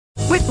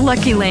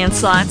Lucky Land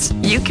Slots,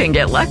 you can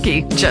get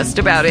lucky just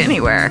about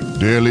anywhere.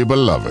 Dearly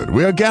beloved,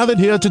 we are gathered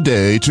here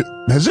today to...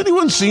 Has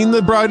anyone seen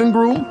the bride and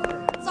groom?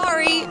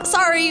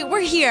 Sorry, we're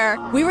here.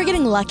 We were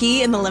getting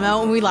lucky in the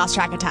limo and we lost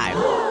track of time.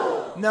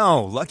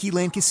 No, Lucky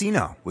Land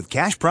Casino, with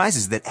cash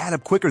prizes that add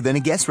up quicker than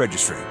a guest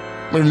registry.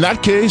 In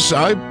that case,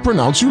 I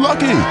pronounce you lucky.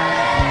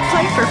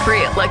 Play for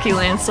free at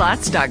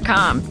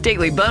LuckyLandSlots.com.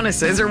 Daily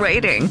bonuses are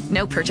waiting.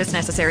 No purchase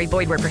necessary.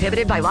 Void where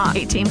prohibited by law.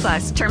 18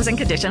 plus. Terms and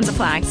conditions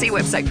apply. See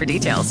website for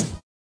details.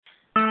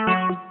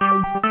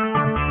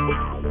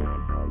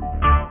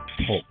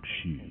 Talk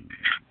shoes.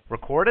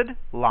 Recorded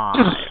live.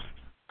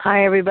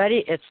 Hi,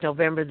 everybody. It's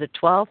November the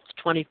 12th,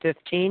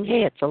 2015.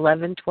 Hey, it's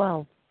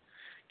 11/12,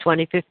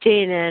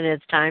 2015, and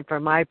it's time for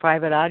my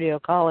private audio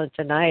call. And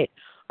tonight,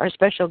 our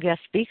special guest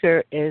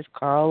speaker is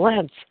Karl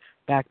Lentz,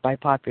 back by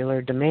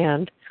popular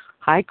demand.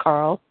 Hi,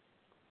 Karl.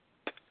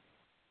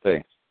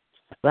 Hey.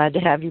 Glad to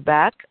have you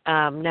back.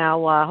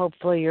 Now,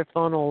 hopefully your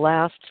phone will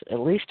last at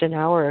least an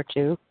hour or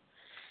two.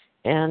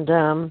 And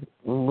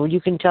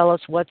you can tell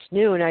us what's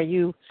new. Now,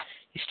 you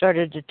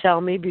started to tell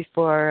me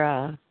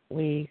before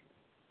we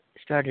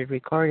started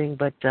recording,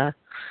 but go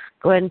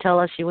ahead and tell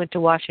us you went to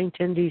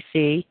Washington,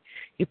 D.C.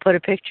 You put a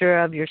picture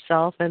of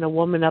yourself and a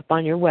woman up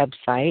on your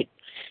website.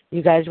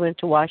 You guys went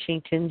to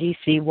Washington,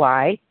 D.C.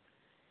 Why?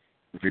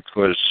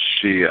 Because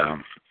she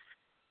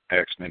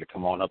asked me to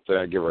come on up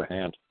there and give her a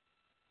hand.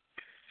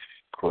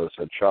 Because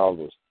her child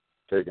was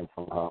taken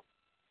from her.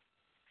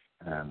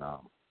 And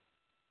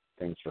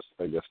things just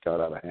got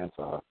out of hand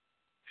for her.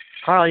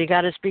 Karl, you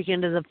got to speak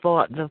into the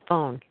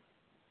phone.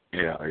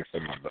 Yeah, like I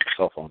said, my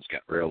cell phone's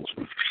got rails.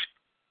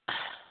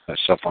 My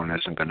cell phone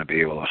isn't going to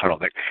be able to, I don't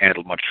think,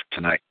 handle much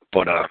tonight.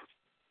 But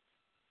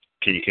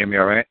can you hear me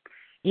all right?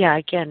 Yeah,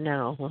 I can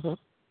now. Uh-huh.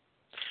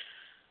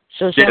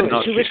 So she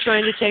was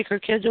trying to take her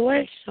kids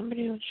away?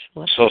 Somebody was...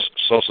 What?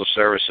 Social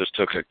services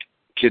took her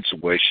kids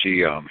away.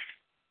 She,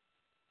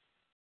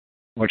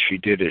 what she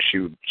did is she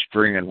was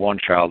bringing one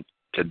child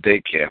to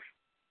daycare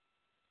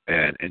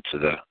and into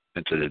the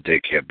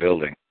daycare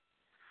building.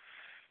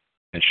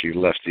 And she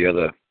left the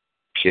other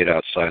kid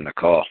outside in the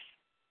car.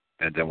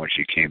 And then when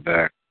she came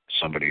back,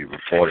 somebody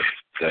reported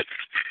that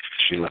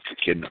she left the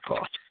kid in the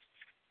car.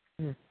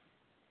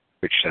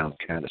 Which sounds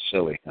kind of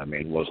silly. I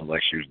mean, it wasn't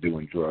like she was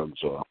doing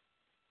drugs or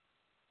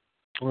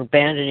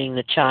abandoning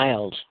the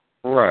child.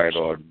 Right,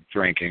 or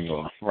drinking,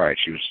 or right.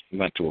 She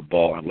went to a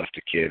bar and left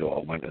a kid,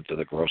 or went into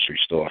the grocery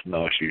store.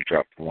 No, she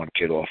dropped one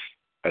kid off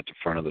at the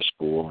front of the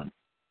school and,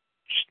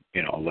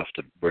 left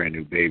a brand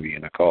new baby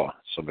in the car.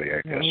 Somebody,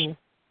 I guess,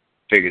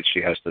 figured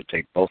she has to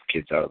take both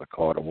kids out of the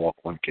car to walk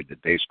one kid to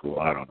day school.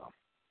 I don't know.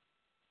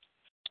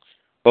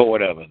 But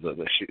whatever,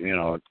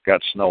 it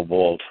got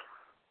snowballed,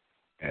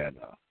 and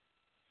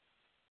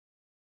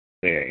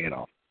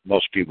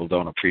most people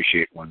don't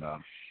appreciate when,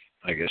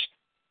 I guess,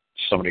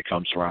 somebody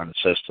comes around and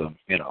says to them,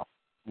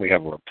 we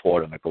have a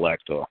report of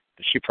neglect, or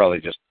she probably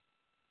just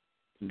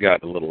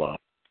got a little,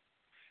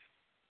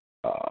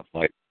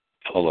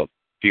 told the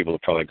people to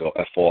probably go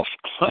F off.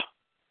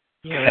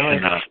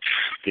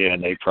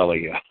 And they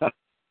probably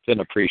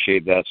didn't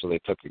appreciate that, so they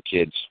took the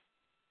kids,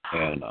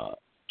 and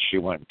she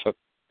went and took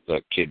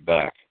the kid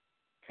back,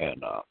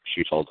 and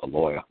she told the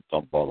lawyer,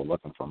 don't bother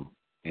looking for him,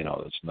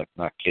 it's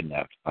not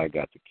kidnapped, I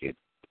got the kid.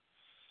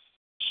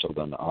 So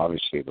then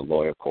obviously the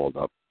lawyer called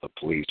up the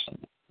police, and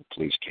the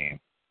police came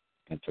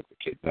and took the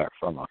kid back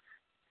from her.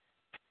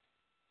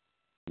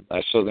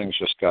 So things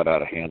just got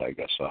out of hand, I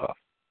guess.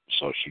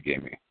 So she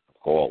gave me a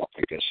call,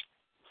 I guess,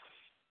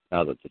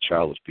 now that the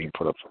child was being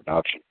put up for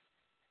adoption.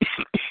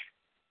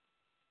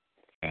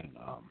 And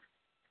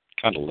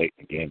kind of late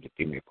in the game to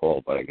give me a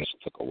call, but I guess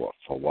it took for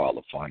a while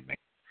to find me.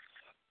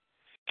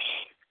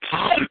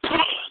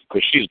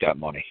 Because she's got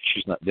money.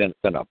 They're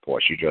not poor.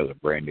 She drives a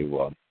brand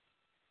new,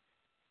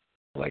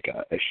 like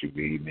a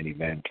SUV,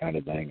 minivan kind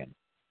of thing, and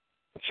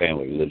the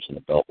family lives in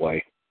the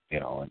Beltway,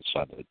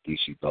 inside the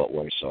D.C.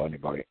 Beltway, so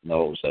anybody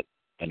knows that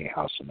any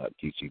house in that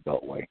D.C.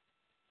 Beltway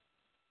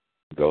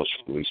goes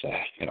for at least,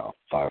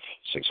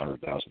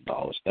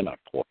 $500,000-$600,000. They're not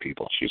poor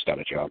people. She's got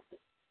a job.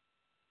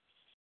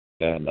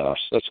 And so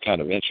that's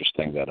kind of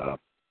interesting that,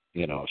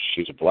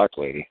 she's a black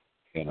lady,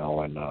 and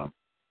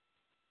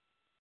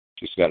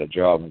she's got a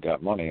job and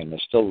got money, and they're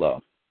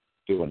still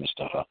doing this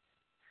to her.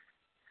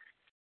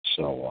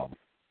 So,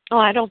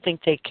 I don't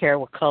think they care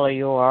what color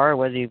you are, or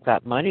whether you've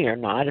got money or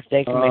not. If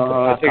they can make a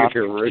buck I off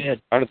your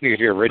kid. I don't think if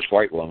you're a rich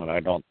white woman,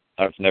 I've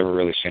never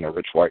really seen a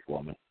rich white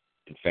woman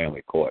in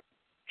family court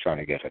trying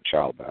to get her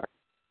child back.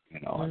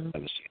 I've never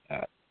seen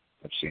that.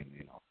 I've seen,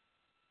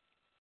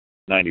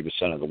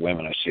 90% of the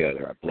women I see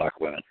are black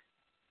women.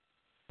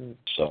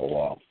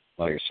 So,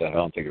 like I said, I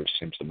don't think it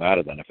seems to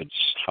matter then if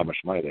it's how much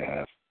money they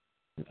have.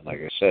 And like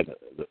I said,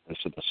 the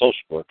social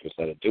workers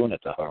that are doing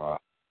it to her are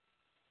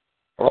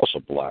also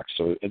black.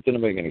 So it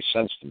didn't make any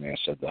sense to me. I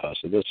said to her,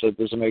 it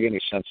doesn't make any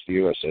sense to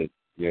you. I said,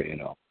 yeah,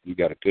 you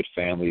got a good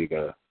family, you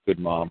got a good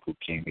mom who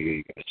came here,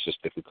 you got a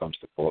sister who comes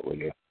to court with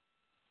you.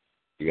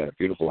 You got a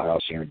beautiful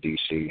house here in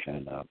D.C.,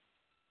 and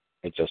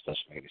it just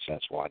doesn't make any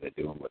sense why they're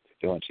doing what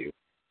they're doing to you.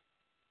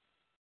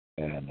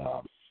 And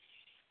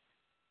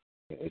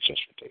it's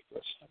just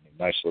ridiculous. I mean,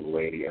 nice little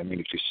lady. I mean,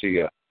 if you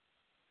see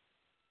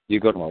you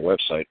go to my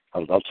website,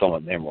 I'll tell the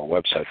name of my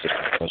website just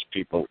because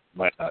people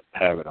might not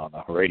have it on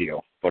the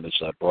radio, but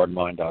it's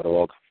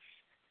broadmind.org.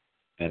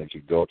 And if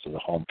you go to the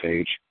home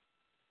page,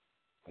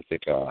 I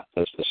think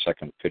that's the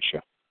second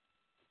picture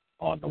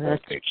on the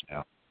web page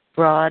now.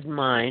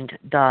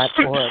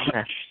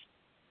 Broadmind.org.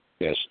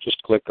 Yes,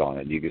 just click on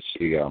it. You can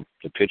see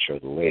the picture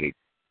of the lady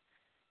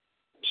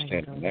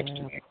standing next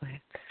to me.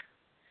 Quick.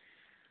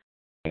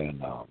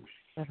 And go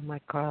to my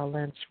Karl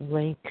Lentz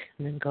link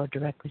and then go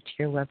directly to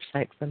your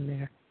website from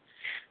there.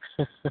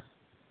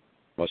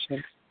 what's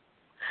it?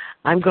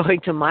 I'm going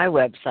to my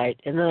website,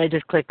 and then I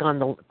just click on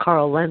the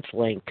Karl Lentz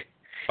link.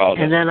 Oh,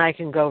 and then I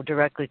can go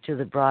directly to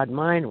the Broad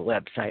Mind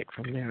website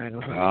from there. I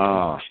don't know.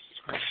 Ah,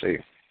 I see.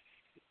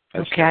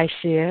 Okay, I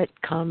see it.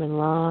 Common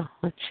law.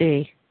 Let's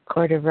see.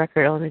 Court of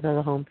record. Let me go to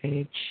the home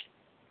page.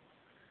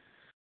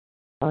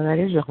 Oh, that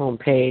is the home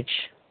page.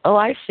 Oh,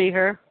 I see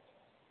her.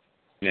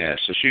 Yeah,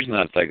 so she's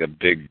not like a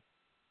big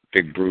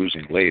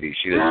bruising lady.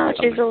 She doesn't. No,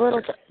 she's a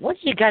little. What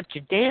you got?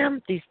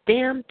 These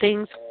damn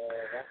things.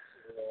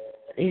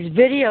 These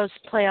videos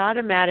play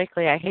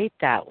automatically. I hate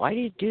that. Why do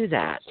you do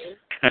that?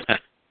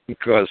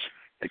 Because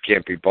they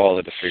can't be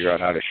bothered to figure out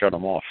how to shut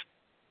them off.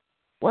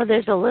 Well,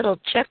 there's a little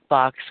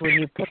checkbox when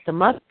you put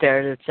them up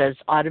there that says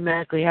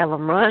automatically have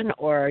them run,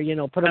 or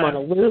put them on a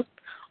loop,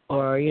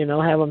 or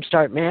have them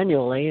start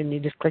manually, and you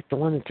just click the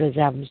one that says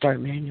have them start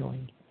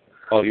manually.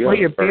 Oh,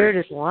 your beard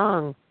is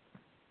long.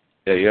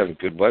 Yeah, you have a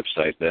good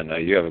website. Then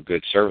you have a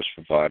good service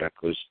provider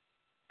because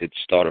it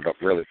started up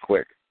really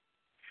quick.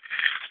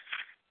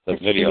 The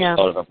video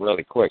started up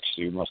really quick,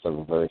 so you must have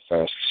a very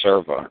fast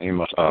server. You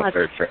must have a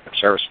very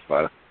fast service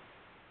provider.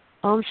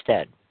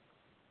 Homestead.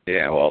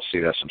 Yeah, well, see,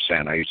 that's what I'm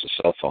saying. I use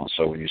a cell phone,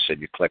 so when you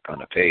said you click on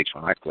the page,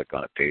 when I click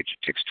on a page,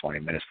 it takes 20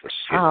 minutes to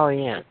see it. Oh,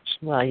 yeah.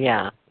 Well,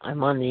 yeah.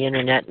 I'm on the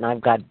Internet, and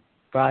I've got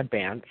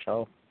broadband,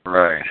 so.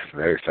 Right,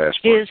 very fast.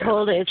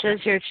 It says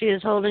here, she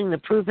is holding the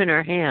proof in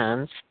her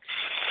hands,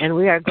 and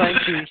we are going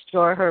to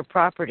restore her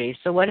property.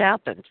 So what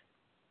happened?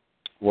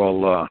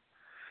 Well,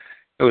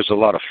 it was a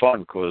lot of fun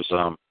because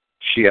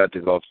she had to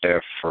go up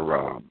there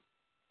for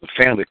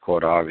the family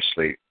court,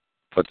 obviously,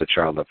 put the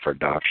child up for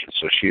adoption.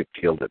 So she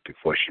appealed it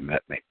before she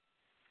met me,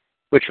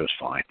 which was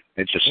fine.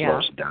 It just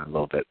slows it down a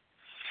little bit.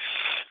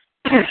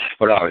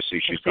 But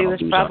obviously she's going to lose.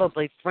 She was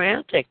probably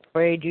frantic,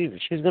 afraid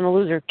she was going to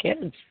lose her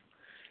kids.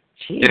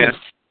 Jeez. Yeah.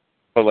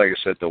 But like I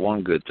said, the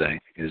one good thing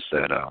is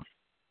that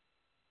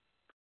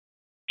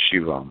she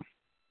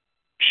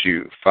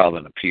filed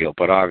an appeal.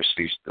 But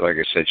obviously, like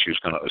I said, she was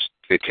going to.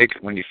 They take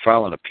it when you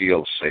file an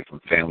appeal, say from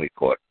family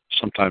court.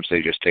 Sometimes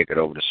they just take it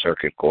over to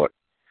circuit court.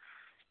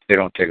 They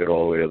don't take it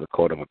all the way to the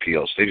Court of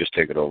Appeals. They just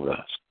take it over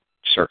to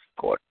circuit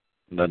court,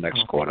 the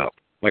next court up,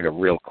 like a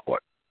real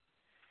court.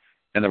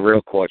 And the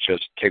real court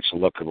just takes a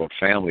look at what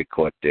family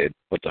court did,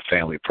 what the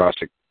family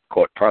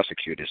court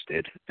prosecutors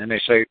did, and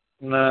they say,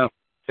 no,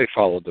 they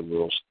followed the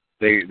rules.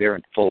 They're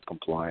in full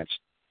compliance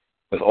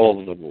with all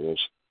of the rules.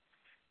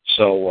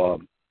 So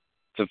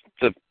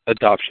the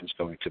adoption's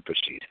going to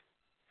proceed.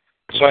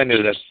 So I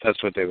knew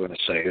that's what they were going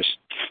to say.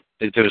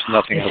 There was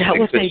nothing else. Is that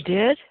what they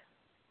did?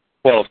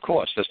 Well, of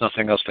course. There's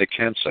nothing else they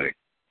can say.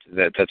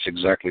 That's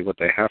exactly what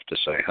they have to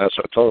say. That's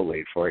what I told the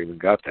lady before I even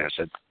got there. I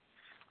said,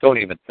 don't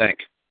even think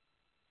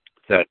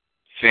that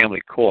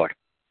family court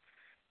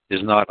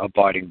is not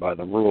abiding by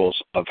the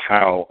rules of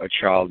how a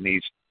child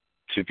needs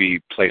to be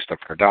placed up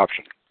for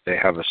adoption. They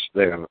have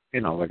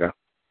like a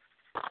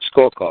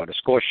scorecard, a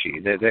score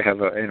sheet. They have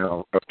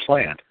a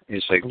plan.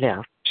 It's like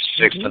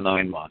 6 to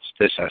 9 months,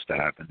 this has to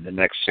happen. The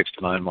next 6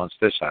 to 9 months,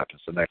 this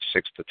happens. The next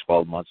 6 to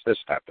 12 months,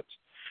 this happens.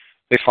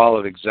 They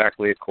followed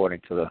exactly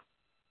according to the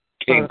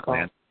game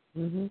plan.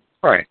 Mm-hmm.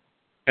 Right.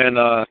 And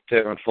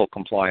they're in full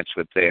compliance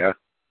with their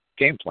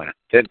game plan.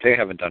 They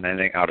haven't done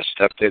anything out of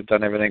step. They've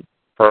done everything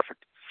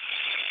perfect.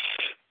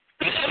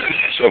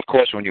 So, of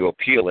course, when you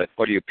appeal it,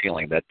 what are you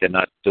appealing? That they're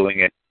not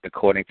doing it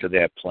according to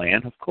their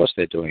plan? Of course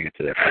they're doing it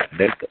to their plan.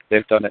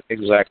 They've done it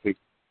exactly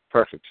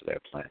perfect to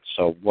their plan.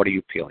 So what are you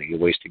appealing? You're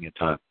wasting your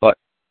time. But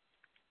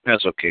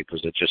that's okay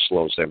because it just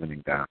slows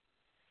everything down.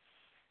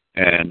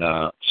 And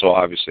so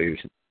obviously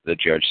the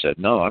judge said,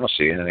 no, I don't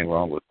see anything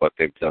wrong with what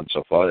they've done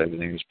so far.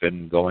 Everything's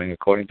been going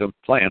according to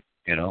plan.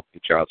 Your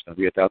child's going to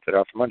be adopted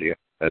out from under you.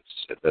 That's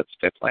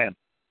their plan.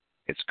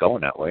 It's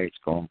going that way. It's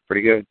going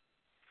pretty good.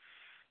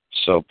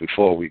 So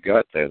before we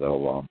got there,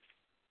 though,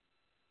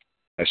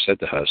 I said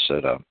to her,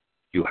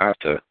 you have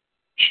to,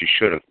 she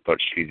should have, but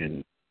she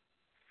didn't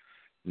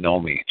know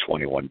me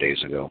 21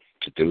 days ago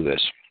to do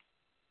this.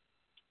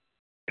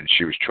 And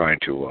she was trying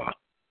to,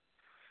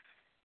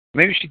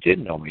 maybe she did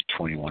know me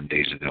 21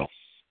 days ago.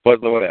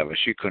 But whatever,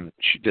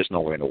 there's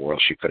no way in the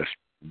world she could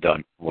have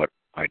done what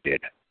I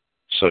did.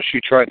 So she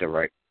tried to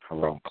write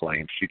her own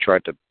claim. She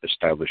tried to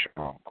establish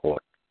her own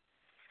court.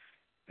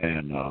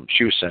 And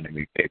she was sending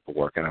me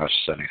paperwork, and I was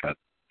sending her,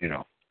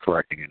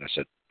 correcting it. And I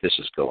said, this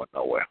is going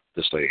nowhere.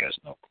 This lady has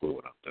no clue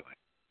what I'm doing.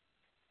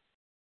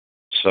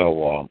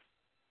 So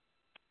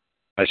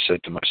I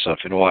said to myself,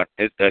 you know what?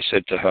 I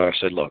said to her, I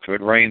said, look,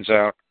 if it rains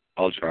out,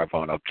 I'll drive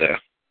on up there.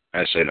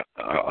 I said,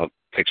 I'll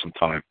take some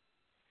time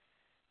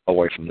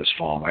away from this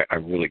farm. I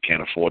really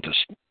can't afford to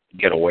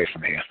get away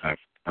from here.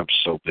 I'm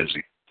so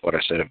busy. But I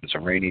said, if it's a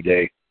rainy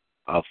day,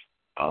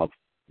 I'll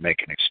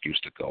make an excuse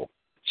to go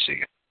see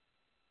it.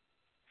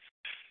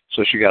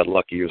 So she got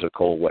lucky. It was a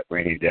cold, wet,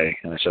 rainy day.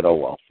 And I said, oh,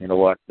 well, you know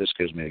what? This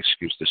gives me an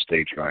excuse to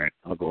stay dry.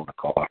 I'll go in the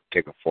car,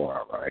 take a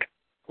 4-hour ride,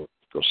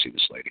 go see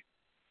this lady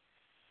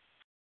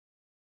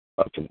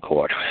up in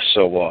court.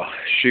 So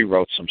she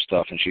wrote some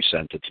stuff, and she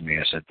sent it to me.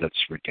 I said,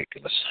 that's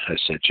ridiculous. I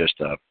said, just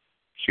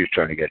she was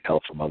trying to get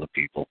help from other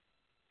people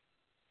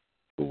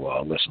who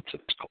listened to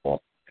this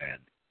call, and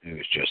it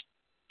was just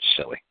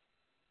silly.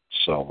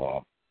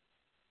 So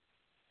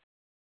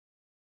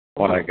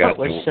when I got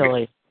what was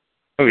silly?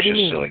 It was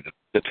just silly.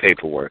 The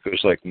paperwork. It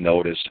was like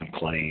notice and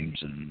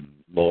claims and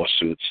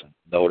lawsuits and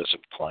notice of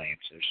claims.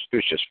 It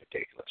was just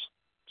ridiculous.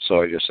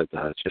 So I just said to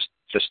her, just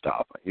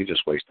stop. You're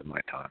just wasting my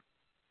time.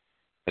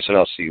 I said,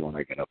 I'll see you when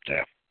I get up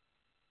there.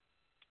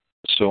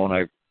 So when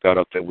I got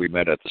up there, we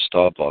met at the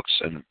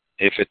Starbucks, and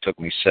if it took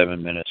me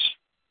 7 minutes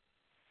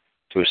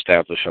to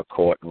establish a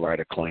court and write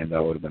a claim,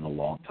 that would have been a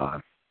long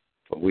time.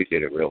 But we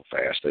did it real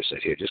fast. I said,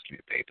 here, just give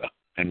me paper.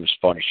 And it was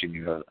funny. She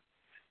knew that.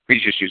 We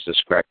just used a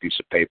scrap piece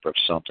of paper of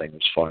something. It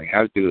was funny.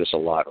 I would do this a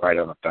lot, right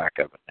on the back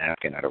of a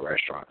napkin at a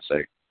restaurant and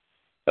say,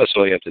 that's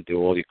all you have to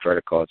do. All your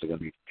credit cards are going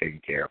to be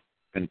taken care of.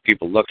 And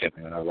people look at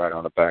me when I write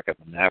on the back of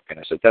the napkin.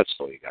 I said, that's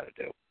all you got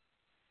to do.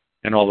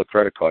 And all the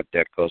credit card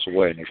debt goes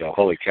away. And they go,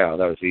 holy cow,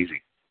 that was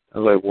easy. I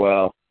was like,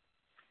 well,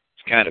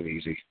 it's kind of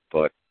easy.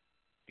 But,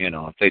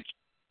 if they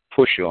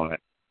push you on it,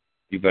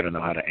 you better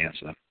know how to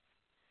answer them.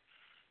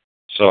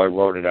 So I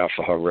wrote it out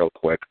for her real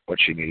quick, what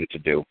she needed to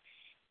do.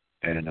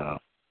 And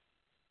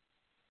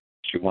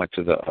she went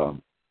to the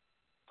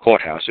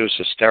courthouse. It was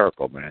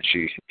hysterical, man.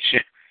 She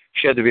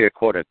had to be at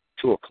court at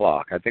 2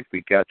 o'clock. I think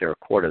we got there at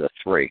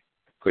 2:45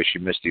 because she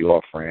missed the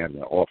off-ramp.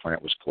 The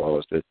off-ramp was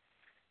closed.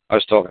 I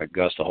was talking to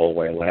Gus the whole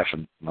way,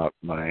 laughing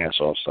my ass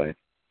off, saying,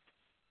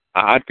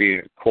 I'd be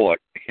in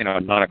court,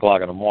 9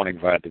 o'clock in the morning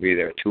if I had to be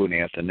there at 2 in the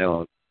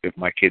afternoon if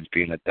my kid's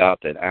being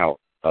adopted out.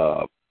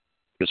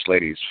 This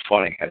lady's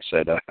funny. I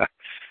said,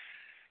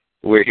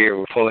 we're here,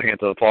 we're pulling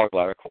into the parking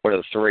lot at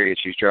 2:45, and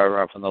she's driving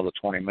around for another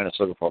 20 minutes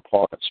looking for a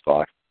parking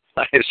spot.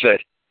 I said,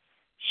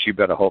 she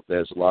better hope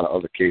there's a lot of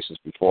other cases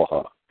before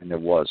her, and there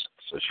was,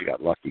 so she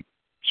got lucky.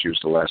 She was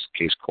the last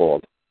case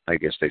called. I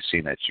guess they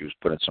seen that she was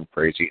putting some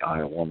crazy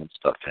Iron Woman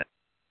stuff in.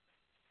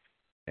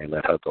 They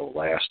let her go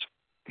last.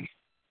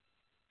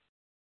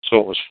 So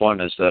what was fun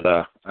is that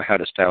I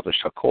had established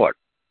her court.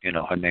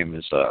 Her name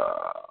is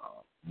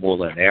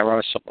Molinera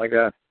or something like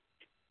that.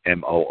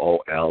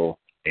 Moola,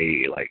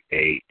 like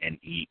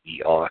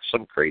Aneer,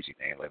 some crazy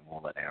name like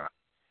Molinera.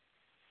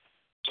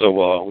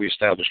 So we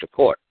established a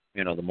court,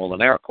 the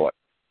Molinera court,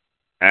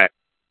 at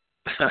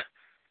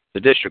the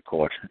district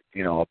court,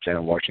 up there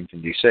in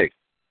Washington, D.C.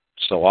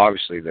 So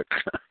obviously the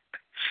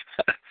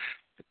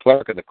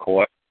clerk of the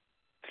court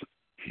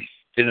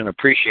didn't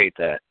appreciate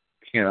that.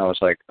 I was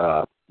like,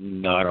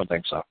 no, I don't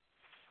think so.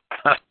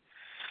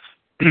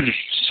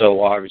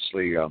 So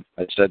obviously I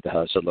said to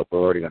her, I said, look, we're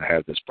already going to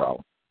have this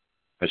problem.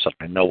 I said,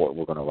 I know what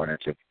we're going to run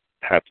into. It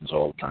happens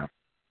all the time.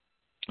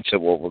 I said,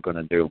 what we're going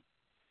to do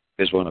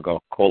is we're going to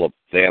go call up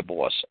their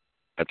boss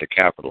at the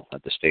Capitol,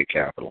 at the state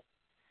Capitol.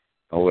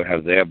 And we're going to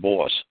have their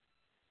boss,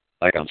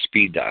 like on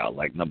speed dial,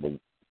 like number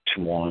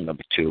 1,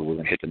 number 2. We're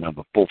going to hit the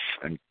number, poof,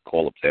 and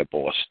call up their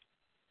boss.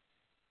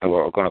 And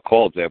we're going to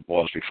call up their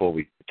boss before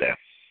we get there.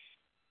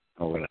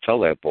 And we're going to tell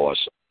their boss,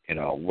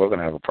 we're going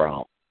to have a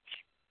problem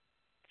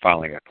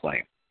filing a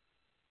claim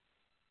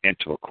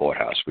into a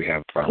courthouse. We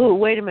have a problem.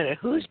 Wait a minute.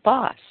 Who's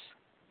boss?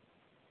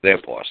 Their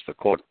boss, the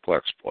court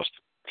clerk's boss,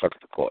 the clerk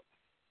of the court.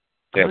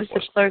 Their Who's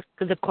boss. the clerk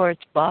of the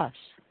court's boss?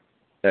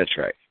 That's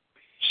right.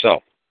 So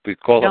we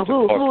call up the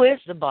court. Who is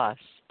the boss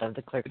of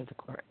the clerk of the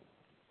court?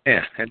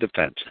 Yeah, it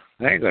depends.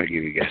 I ain't going to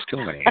give you guys too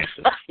many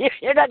answers.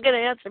 You're not going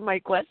to answer my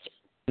question.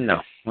 No,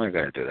 I'm not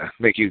going to do that.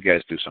 Make you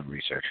guys do some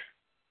research.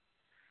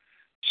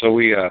 So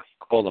we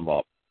call them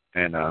up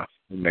and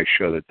we make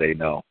sure that they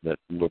know that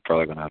we're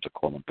probably going to have to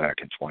call them back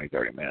in 20,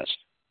 30 minutes.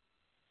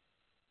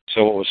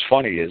 So what was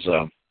funny is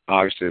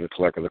obviously the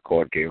clerk of the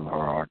court gave her a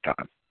hard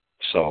time.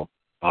 So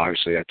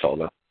obviously I told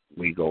her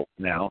we go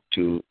now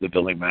to the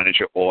building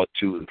manager or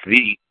to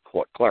the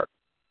court clerk.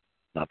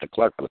 Not the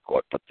clerk of the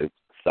court, but the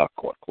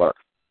court clerk.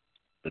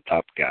 The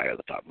top guy or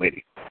the top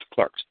lady, the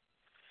clerks.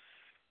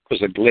 Because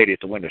the lady at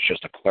the window is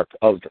just a clerk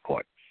of the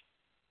court.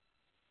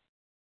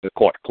 The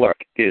court clerk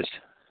is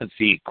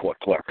the court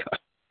clerk.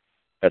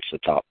 That's the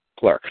top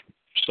clerk.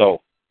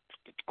 So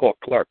the court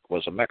clerk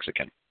was a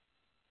Mexican.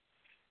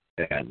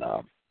 And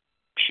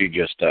she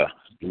just, the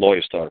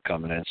lawyer started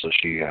coming in, so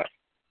she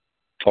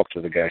talked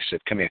to the guy, said,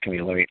 come here,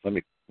 let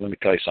me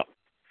tell you something.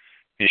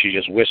 And she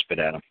just whispered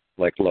at him,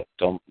 like, look,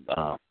 don't,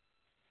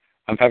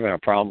 I'm having a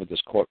problem with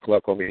this court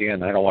clerk over here,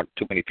 and I don't want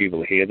too many people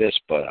to hear this,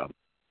 but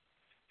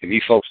if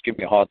you folks give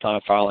me a hard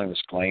time filing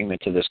this claim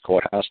into this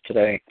courthouse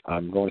today,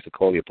 I'm going to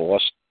call your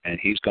boss, and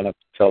he's going to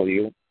tell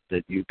you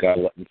that you've got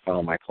to let me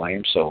file my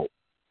claim. So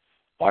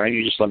why don't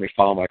you just let me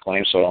file my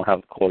claim so I don't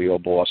have to call your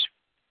boss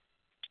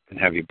and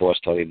have your boss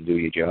tell you to do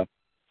your job?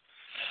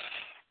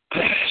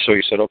 So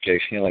he said,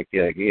 okay. You're like,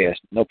 yeah,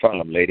 no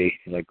problem, lady.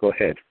 You're like, go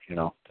ahead.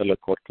 Tell the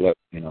court clerk,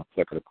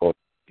 clerk of the court,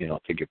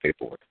 take your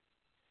paperwork.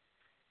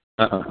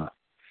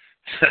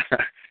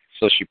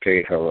 So she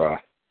paid her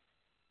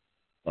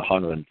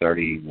 $134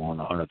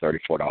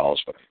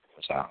 for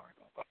this hour.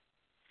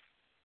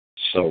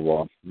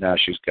 So now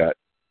she's got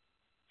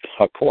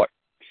her court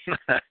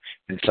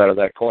inside of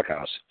that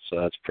courthouse. So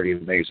that's pretty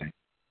amazing.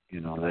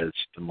 That it's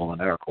the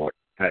Molinaro court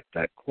at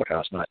that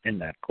courthouse, not in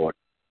that court,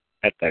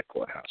 at that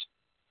courthouse.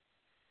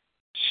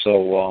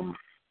 So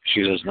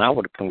she says, now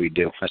what can we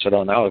do? I said,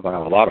 oh, now we're going to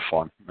have a lot of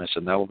fun. I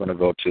said, now we're going to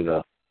go to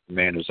the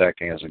man who's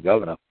acting as a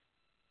governor.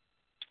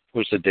 It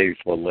was the day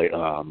before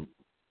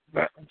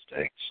Veterans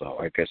Day, so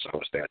I guess I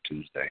was there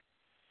Tuesday.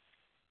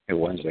 And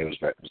Wednesday was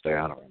Veterans Day.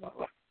 I don't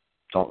remember.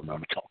 Don't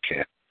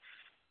care.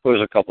 It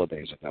was a couple of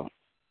days ago.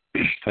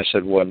 I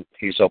said, when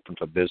he's open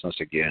for business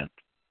again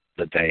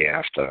the day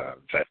after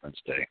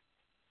Veterans Day,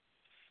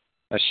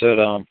 I said,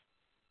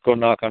 go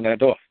knock on their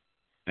door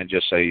and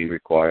just say you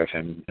require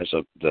him as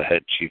the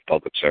head chief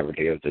public servant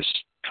here of this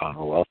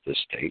Commonwealth, this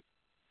state,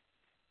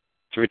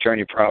 to return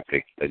your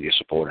property that his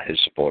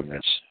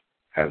subordinates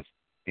have,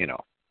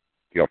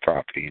 your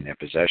property in their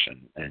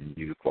possession, and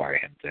you require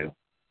him to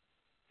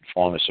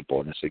inform his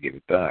subordinates to give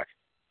it back.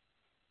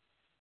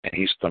 And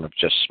he's going to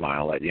just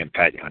smile at you and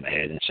pat you on the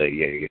head and say,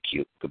 yeah, you're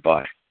cute,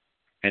 goodbye.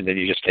 And then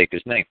you just take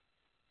his name.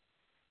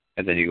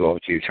 And then you go over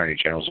to the Attorney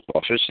General's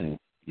office and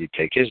you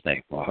take his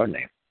name or her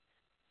name.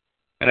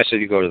 And I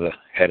said, you go to the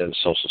head of the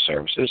social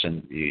services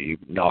and you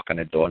knock on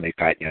the door and they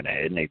pat you on the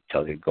head and they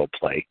tell you to go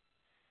play.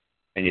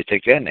 And you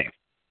take their name.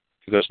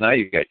 Because now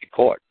you've got your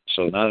court.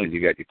 So now that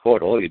you got your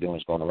court, all you're doing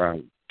is going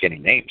around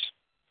getting names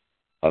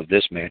of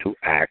this man who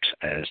acts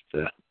as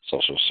the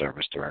social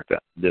service director,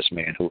 this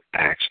man who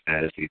acts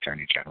as the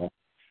attorney general,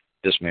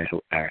 this man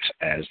who acts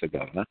as the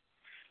governor.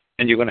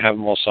 And you're going to have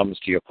them all summoned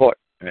to your court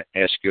and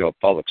ask your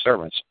public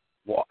servants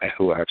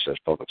who acts as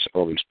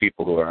all these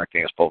people who are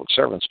acting as public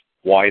servants,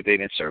 why they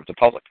didn't serve the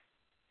public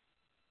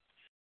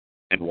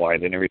and why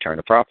they didn't return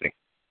the property.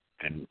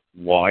 And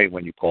why,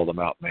 when you call them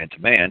out man to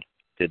man,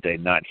 did they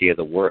not hear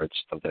the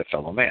words of their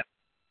fellow man?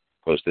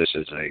 Because this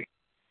is a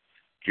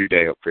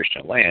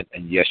Judeo-Christian land,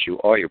 and yes, you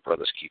are your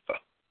brother's keeper.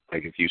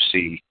 Like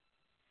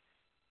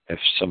if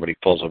somebody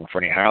pulls up in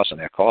front of your house and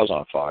their car's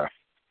on fire,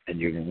 and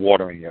you're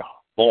watering your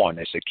lawn,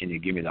 they say, can you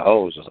give me the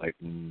hose? I was like,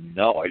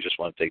 no, I just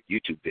want to take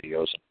YouTube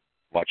videos and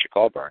watch your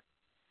car burn.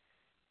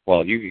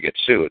 Well, you could get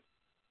sued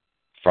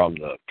from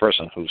the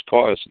person whose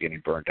car is getting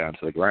burned down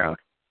to the ground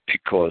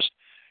because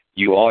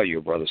you are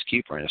your brother's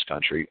keeper in this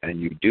country, and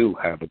you do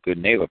have a good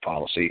neighbor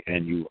policy,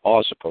 and you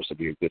are supposed to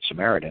be a good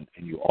Samaritan,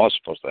 and you are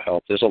supposed to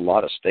help. There's a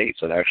lot of states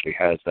that actually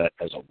has that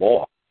as a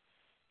law,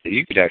 that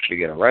you could actually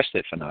get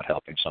arrested for not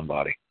helping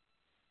somebody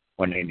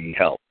when they need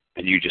help.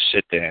 And you just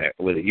sit there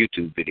with a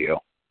YouTube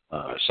video,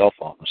 a cell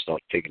phone, and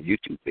start taking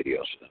YouTube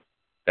videos for them.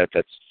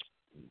 That's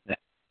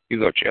you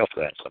go to jail for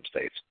that in some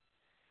states.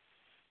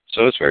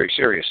 So it's very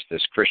serious,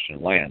 this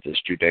Christian land,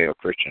 this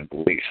Judeo-Christian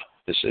belief.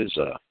 This is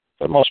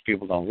but most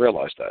people don't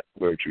realize that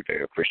we're a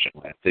Judeo-Christian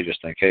land. They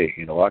just think, hey,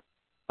 you know what?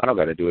 I don't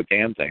got to do a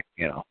damn thing.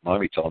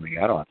 Mommy told me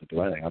I don't have to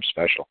do anything. I'm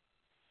special.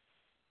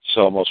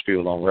 So most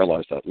people don't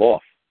realize that law.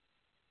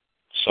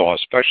 So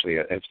especially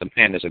if the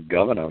man is a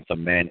governor, if the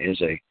man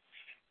is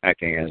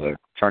acting as an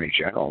attorney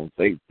general,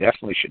 they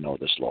definitely should know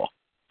this law.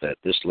 That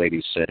this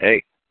lady said,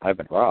 hey, I've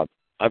been robbed.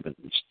 I've been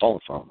stolen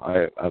from.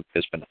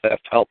 There's been a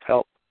theft.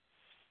 Help.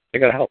 They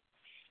got to help.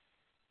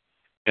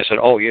 I said,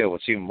 oh, yeah,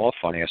 what's even more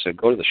funny, I said,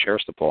 go to the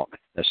sheriff's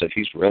department. I said,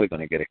 he's really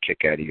going to get a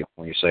kick out of you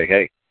when you say,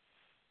 hey,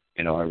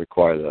 I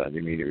require the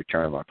immediate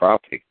return of my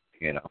property,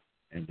 and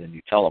then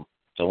you tell him.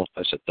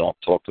 I said, don't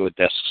talk to a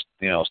desk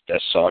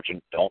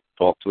sergeant. Don't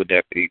talk to a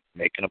deputy.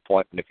 Make an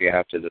appointment if you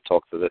have to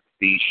talk to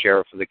the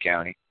sheriff of the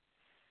county.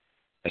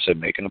 I said,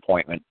 make an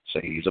appointment.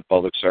 Say he's a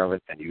public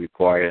servant and you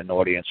require an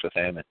audience with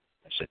him. And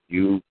I said,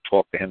 you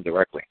talk to him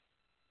directly.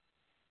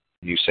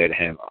 You say to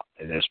him,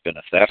 there's been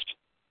a theft,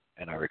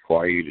 and I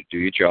require you to do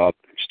your job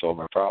and restore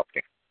my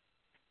property.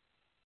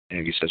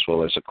 And he says, well,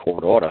 there's a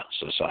court order.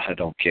 So I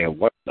don't care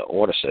what the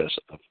order says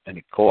of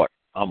any court.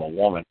 I'm a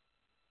woman,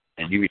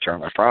 and you return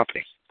my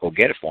property. Go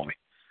get it for me.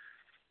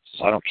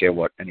 So I don't care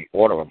what any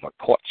order of a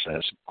court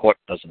says. Court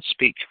doesn't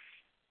speak.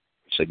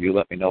 He said, you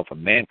let me know if a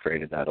man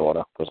created that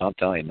order, because I'm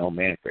telling you, no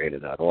man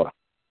created that order.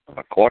 If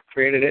a court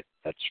created it,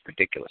 that's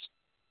ridiculous.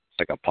 It's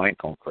like a pine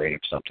cone creating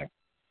something.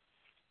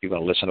 You're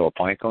going to listen to a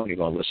pine cone, you're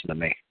going to listen to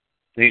me.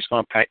 And he's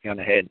going to pat you on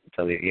the head and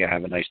tell you, yeah,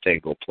 have a nice day,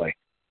 go play.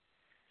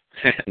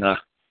 And I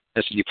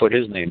said, you put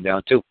his name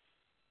down, too.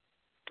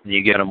 And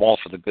you get them all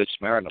for the Good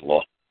Samaritan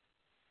law,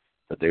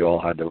 that they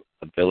all had the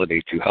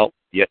ability to help,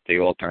 yet they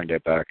all turned their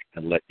back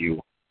and let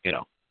you,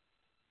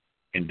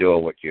 endure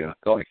what you're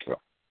going through.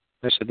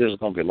 I said, this is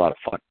going to be a lot of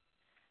fun.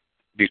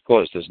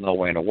 because there's no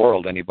way in the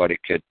world anybody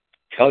could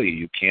tell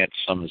you can't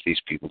summons these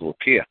people to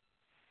appear.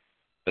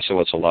 I said,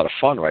 well, it's a lot of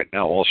fun right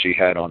now. All she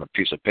had on a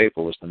piece of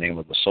paper was the name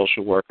of the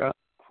social worker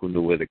who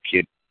knew where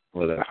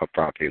her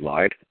property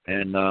lied,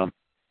 and the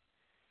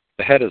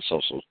head of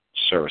social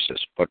services.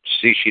 But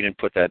see, she didn't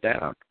put that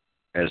down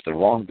as the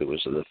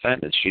wrongdoers or the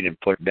defendants. She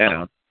didn't put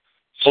down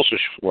social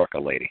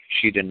worker lady.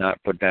 She did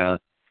not put down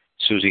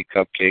Susie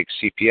Cupcake,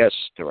 CPS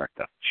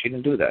director. She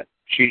didn't do that.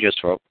 She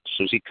just wrote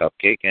Susie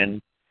Cupcake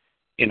and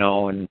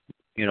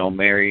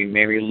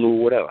Mary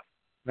Lou, whatever.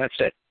 That's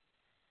it.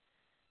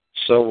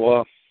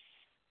 So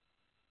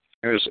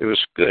it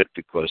was good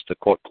because the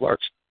court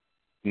clerks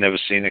never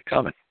seen it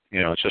coming.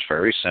 It's just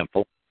very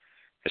simple.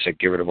 I said,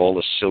 get rid of all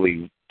the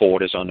silly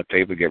borders on the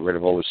paper, get rid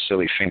of all the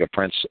silly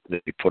fingerprints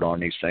that you put on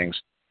these things.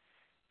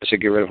 I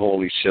said, get rid of all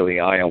these silly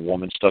eye on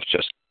woman stuff.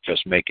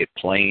 Just make it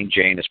plain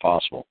Jane as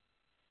possible,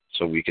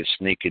 so we can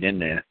sneak it in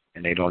there,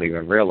 and they don't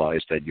even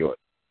realize that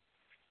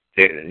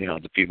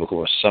the people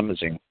who are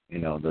summoning,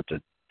 that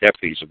the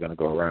deputies are going to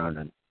go around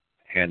and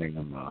handing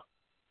them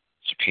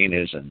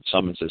subpoenas and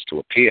summonses to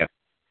appear,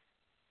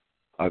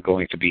 are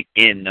going to be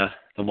in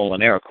the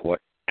Molinero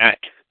court at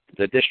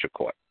the district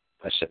court.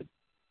 I said,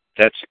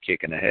 that's a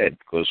kick in the head,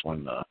 because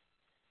when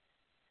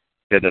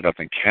they did it up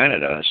in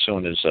Canada, as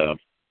soon as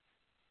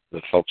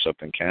the folks up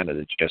in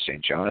Canada, Jesse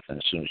and Jonathan,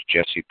 as soon as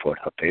Jesse put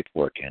her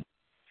paperwork in,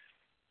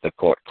 the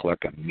court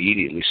clerk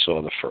immediately saw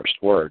the first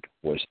word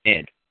was in,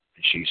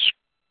 and she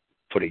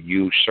put a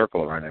huge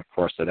circle around it,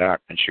 crossed it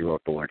out, and she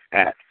wrote the word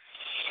at.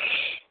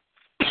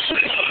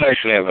 I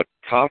actually have a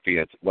copy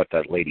of what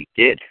that lady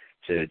did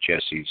to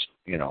Jesse's,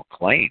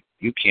 claim.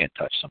 You can't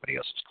touch somebody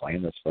else's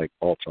claim. That's like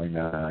altering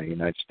a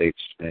United States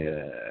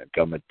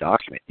government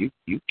document.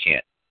 You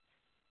can't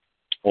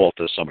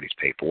alter somebody's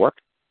paperwork.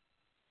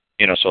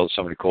 So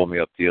somebody called me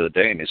up the other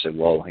day and they said,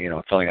 well,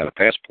 I'm filling out a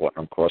passport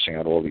and I'm crossing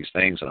out all these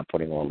things and I'm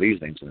putting all these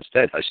things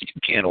instead. I said,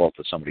 you can't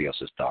alter somebody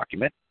else's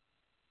document.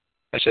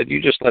 I said,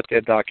 you just let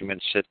their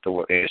document sit the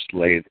way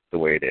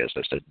it is.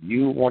 I said,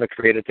 you want to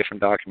create a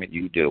different document,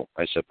 you do.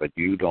 I said, but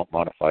you don't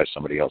modify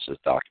somebody else's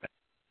document.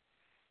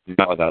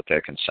 Not without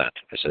their consent.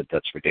 I said,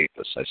 that's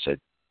ridiculous. I said,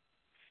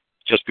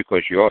 just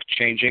because you're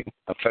changing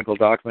a federal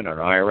document or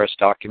an IRS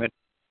document,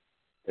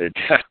 it's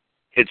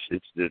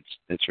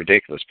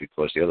ridiculous,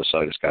 because the other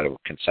side has got to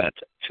consent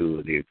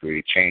to the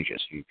agreed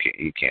changes. You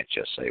can't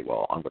just say,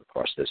 well, I'm going to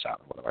cross this out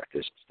and I'm going to write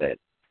this instead.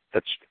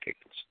 That's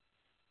ridiculous.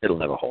 It'll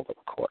never hold up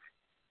in court.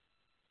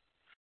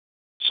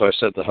 So I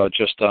said to her,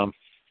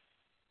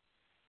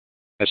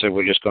 I said,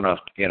 we're just going to,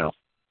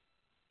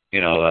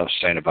 I was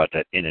saying about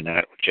that in and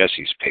out with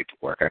Jesse's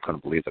paperwork. I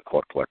couldn't believe the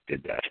court clerk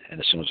did that. And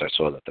as soon as I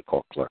saw that the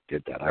court clerk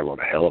did that, I wrote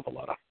a hell of a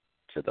letter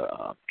to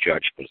the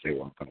judge, because they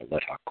weren't going to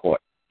let her court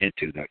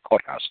into that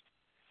courthouse.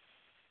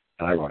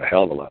 And I wrote a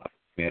hell of a letter.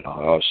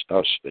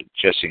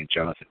 Jesse and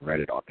Jonathan read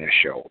it on their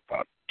show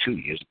about 2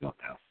 years ago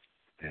now.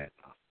 And,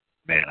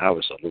 I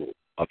was a little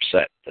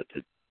upset that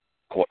the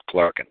court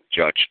clerk and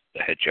the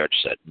head judge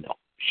said, no,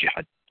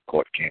 the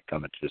court can't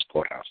come into this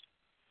courthouse.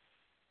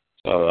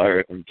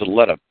 So the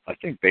letter, I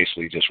think,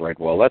 basically just read,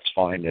 well, that's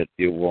fine that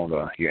you won't,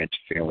 you're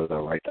interfering with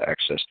our right to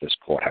access this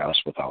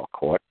courthouse with our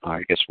court.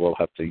 I guess we'll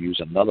have to use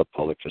another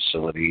public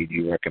facility. Do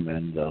you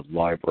recommend the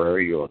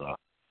library or the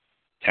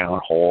town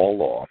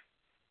hall, or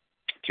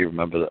do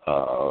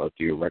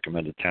you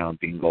recommend the town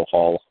bingo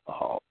hall?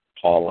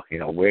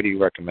 Where do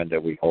you recommend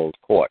that we hold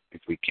court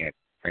if we can't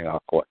bring our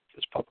court to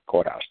this public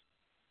courthouse?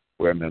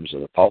 We're members of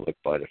the public,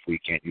 but if we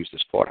can't use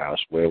this courthouse,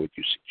 where would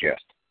you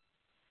suggest?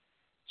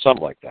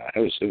 Something like that.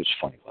 It was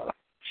funny letter,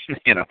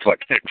 but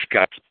it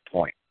got to the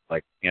point.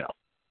 Like,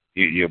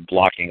 you're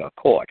blocking a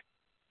court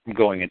from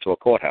going into a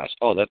courthouse.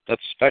 Oh,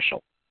 that's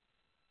special.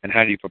 And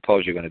how do you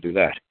propose you're going to do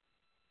that?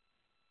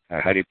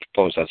 How do you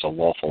propose that's a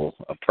lawful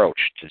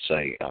approach to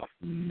say,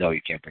 no,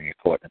 you can't bring a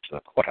court into the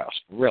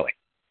courthouse? Really?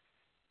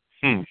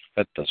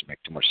 That doesn't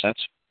make too much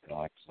sense.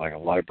 Like a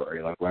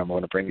library. Like, where am I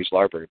going to bring these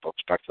library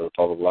books back to the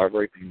public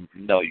library?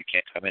 No, you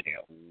can't come in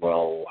here.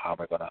 Well, how am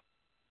I going to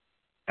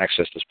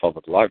access this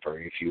public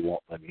library if you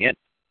won't let me in?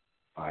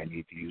 I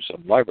need to use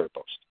some library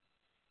books.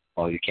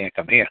 Well, you can't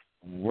come here.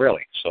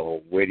 Really?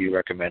 So where do you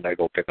recommend I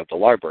go pick up the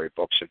library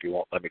books if you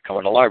won't let me come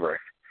in the library?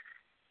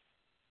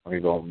 Are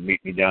you going to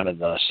meet me down in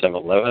the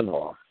 7-Eleven,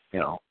 or,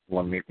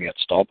 want to meet me at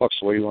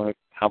Starbucks?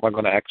 How am I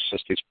going to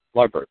access these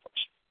library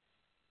books?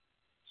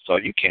 So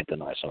you can't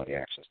deny somebody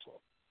access to a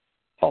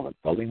public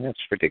building. That's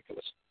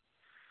ridiculous.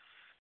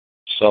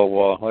 So,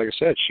 like I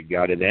said, she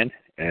got it in,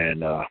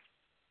 and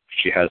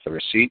she has the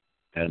receipt.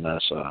 And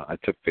so I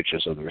took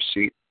pictures of the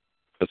receipt,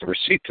 because the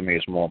receipt to me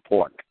is more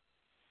important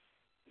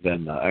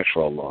than the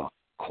actual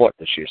court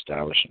that she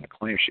established and the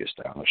claim she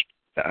established.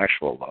 The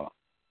actual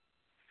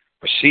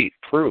receipt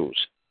proves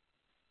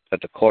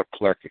that the court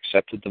clerk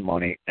accepted the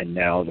money, and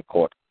now the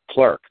court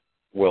clerk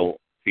will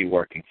be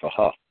working for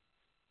her.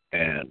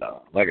 And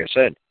like I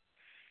said,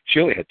 she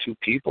only had 2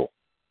 people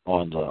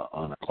on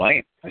a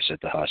claim. I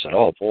said to her,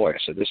 oh boy,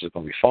 this is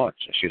going to be fun.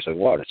 So she said,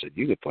 what? I said,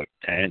 you could put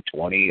 10,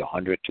 20,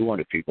 100,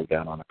 200 people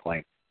down on a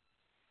claim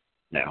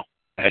now.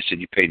 I said,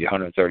 you paid your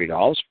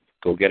 $130?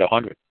 Go get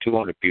 100,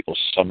 200 people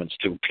summons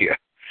to appear.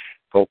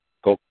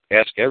 Go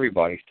ask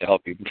everybody to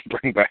help you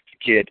bring back the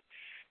kid.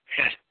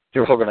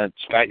 They're all going to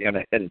spat you on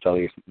the head and tell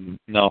you,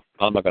 no,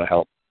 I'm not going to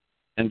help.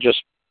 And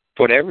just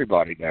put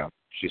everybody down.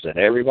 She said,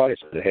 everybody? I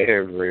said,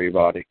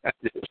 everybody.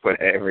 Just put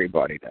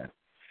everybody down.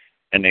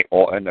 And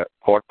the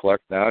court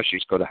clerk now,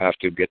 she's going to have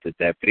to get the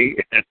deputy.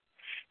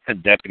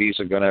 And deputies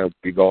are going to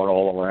be going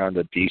all around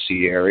the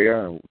D.C.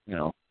 area, you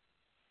know.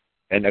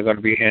 And they're going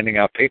to be handing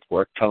out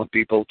paperwork telling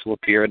people to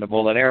appear in the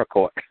Molinera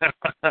court.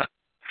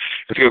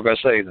 If you were going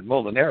to say the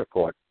Molinera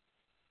court,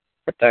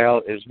 what the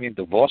hell is mean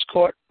divorce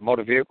court,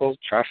 motor vehicle,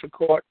 traffic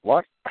court?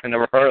 What? I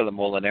never heard of the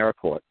Molinera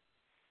court.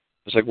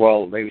 It's like,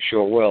 well, they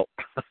sure will.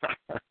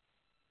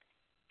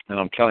 And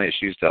I'm telling you,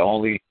 she's the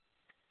only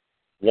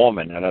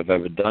woman that I've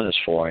ever done this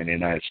for in the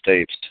United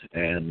States.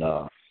 And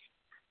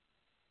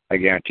I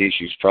guarantee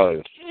she's probably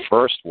the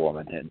first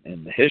woman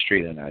in the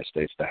history of the United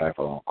States to have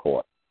her own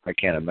court. I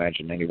can't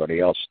imagine anybody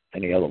else,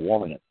 any other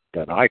woman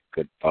that I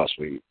could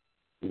possibly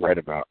read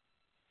about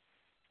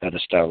that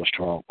established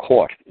her own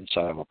court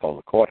inside of a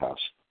public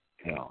courthouse.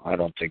 You know, I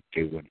don't think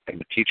they would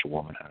ever teach a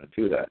woman how to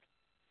do that.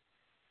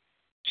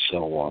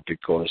 So,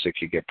 because it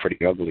could get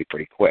pretty ugly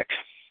pretty quick,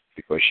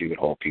 because she would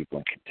hold people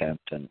in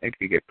contempt, and it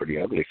could get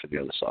pretty ugly for the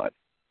other side.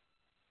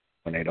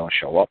 When they don't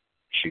show up,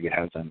 she could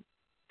have them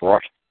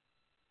brought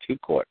to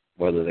court,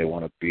 whether they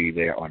want to be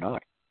there or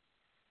not.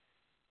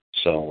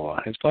 So,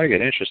 it's going to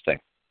get interesting,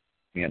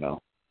 you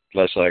know.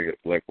 Less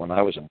like when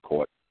I was in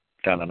court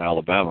down in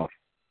Alabama,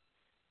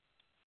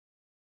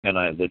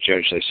 and the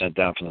judge they sent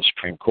down from the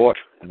Supreme Court,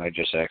 and I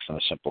just asked him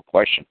a simple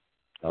question.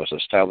 I was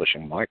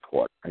establishing my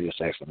court. I just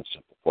asked him a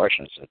simple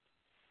question. I said,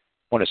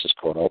 when is this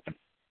court open?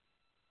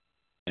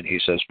 And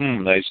he says,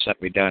 they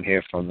sent me down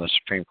here from the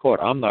Supreme Court.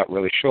 I'm not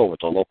really sure what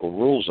the local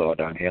rules are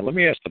down here. Let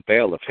me ask the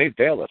bailiff. Hey,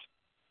 bailiff,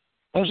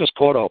 when is this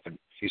court open?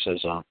 He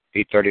says,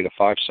 8:30 to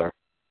 5, sir.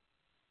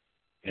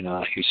 And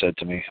he said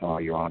to me, oh,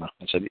 Your Honor.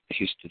 I said,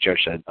 the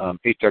judge said,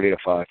 8:30 to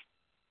 5.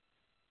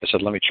 I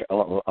said, let me try.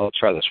 I'll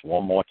try this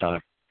one more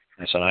time.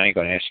 I said, I ain't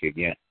going to ask you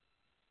again.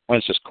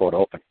 When's this court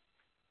open?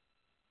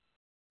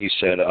 He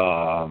said,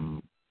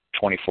 24/7.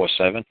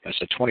 I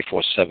said,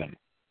 24/7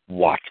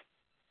 what?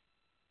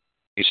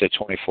 He said,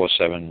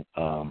 24/7,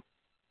 365.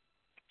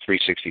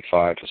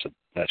 I said,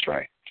 that's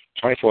right.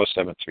 24/7,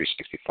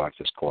 365,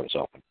 this court is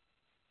open.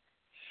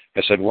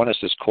 I said, when is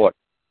this court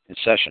in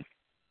session?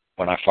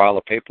 When I file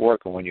the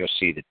paperwork or when you're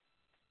seated?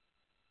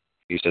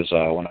 He says,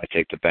 when I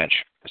take the bench.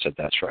 I said,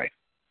 that's right.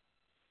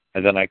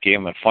 And then I gave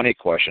him a funny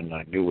question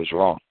I knew was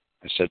wrong.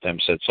 I said to him,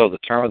 so the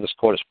term of this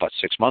court is about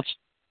 6 months?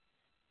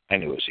 I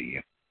knew it was a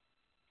year.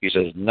 He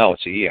says, no,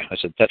 it's a year. I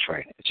said, that's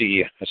right. It's a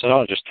year. I said,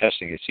 I'm just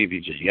testing you, see if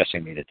you're just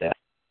yesing me to death,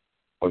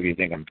 or if you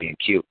think I'm being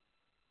cute.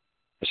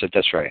 I said,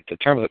 that's right. The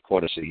term of the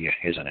court is a year,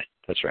 isn't it?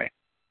 That's right.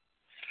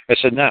 I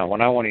said, now, when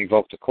I want to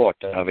evoke the court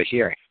to have a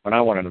hearing, when I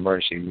want an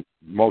emergency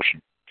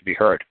motion to be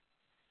heard,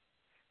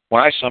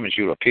 when I summons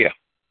you to appear,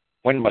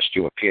 when must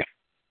you appear?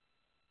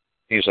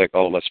 He was like,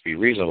 oh, let's be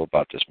reasonable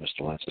about this,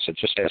 Mr. Lentz. I said,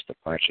 just ask the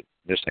question.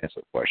 Just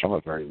answer the question. I'm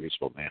a very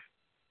reasonable man.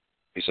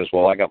 He says,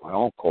 well, I got my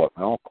own court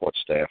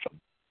staff, and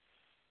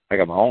I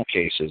got my own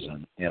cases,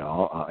 and,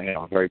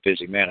 I'm a very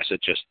busy man. I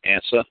said, just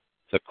answer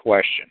the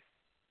question.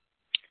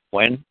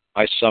 When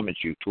I summoned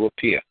you to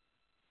appear,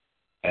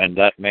 and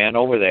that man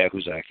over there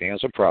who's acting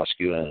as a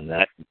prosecutor, and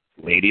that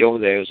lady over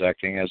there who's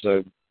acting as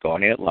a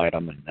guardian ad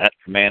litem, and that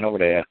man over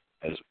there,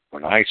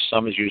 when I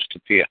summoned you to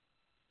appear,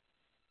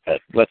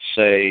 at, let's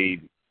say,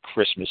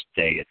 Christmas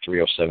Day at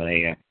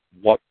 3:07 a.m.,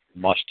 what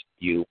must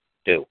you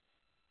do?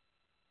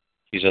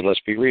 He said, let's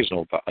be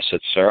reasonable. I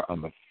said, sir,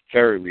 I'm a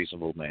very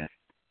reasonable man.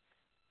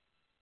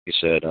 He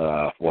said,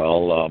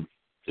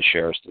 the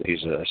sheriff,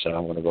 I said,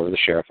 I'm going to go to the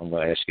sheriff. I'm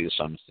going to ask you to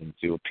summons him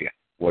to appear.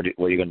 What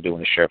are you going to do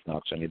when the sheriff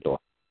knocks on your door?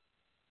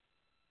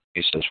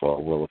 He says,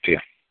 well, we'll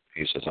appear.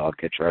 He says, I'll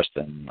get dressed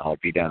and I'll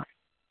be down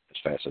as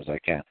fast as I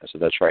can. I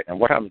said, that's right. And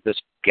what happened to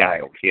this guy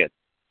over here?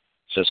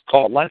 Says,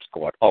 call Lentz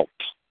court. Oh,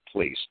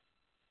 please.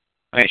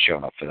 I ain't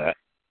showing up for that.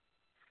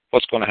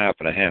 What's going to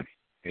happen to him?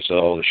 He said,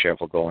 oh, the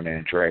sheriff will go in there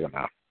and drag him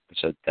out. I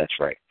said, that's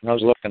right. And I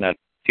was looking at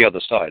the other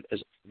side.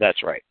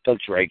 That's right. They'll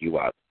drag you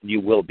out.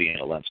 You will be in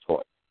a Lentz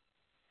court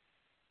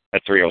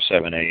at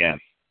 3:07 a.m.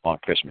 on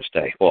Christmas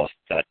Day. Well,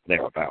 that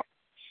thereabout.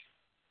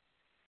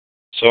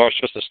 So I was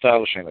just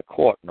establishing the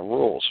court and the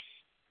rules,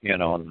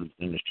 and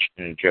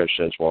the judge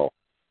says, well,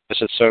 I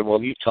said, sir,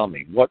 well, you tell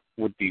me, what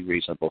would be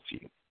reasonable for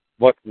you?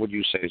 What would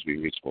you say is be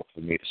reasonable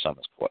for me to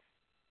summons court?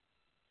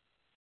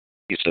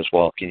 He says,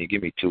 well, can you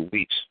give me 2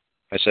 weeks?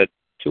 I said,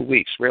 2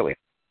 weeks, really?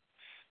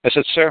 I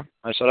said, sir,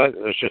 I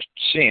was just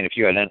seeing if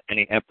you had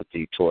any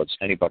empathy towards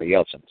anybody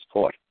else in this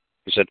court.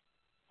 He said,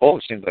 all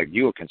it seemed like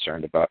you were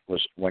concerned about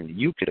was when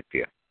you could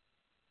appear.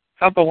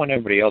 How about when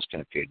everybody else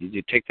can appear? Did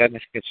you take that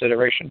into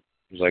consideration?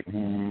 He was like,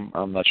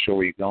 I'm not sure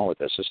where you're going with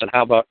this. I said,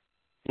 how about,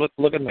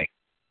 look at me.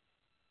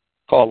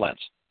 Karl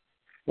Lentz.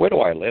 Where do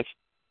I live?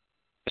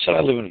 I said,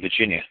 I live in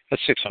Virginia.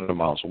 That's 600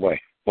 miles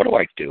away. What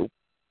do?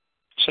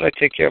 I said, I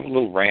take care of a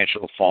little ranch, a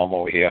little farm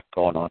over here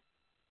going on.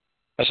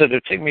 I said,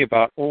 it'd take me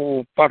about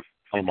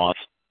a month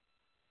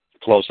to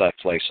close that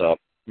place up,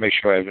 make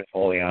sure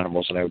all the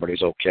animals and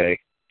everybody's okay,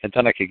 and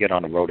then I could get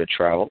on the road to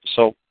travel.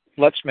 So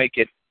let's make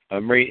it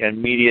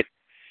immediate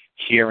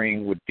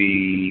hearing would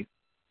be,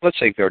 let's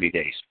say, 30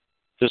 days.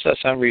 Does that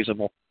sound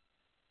reasonable?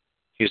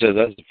 He said,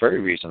 that's very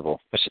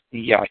reasonable. I said,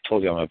 yeah, I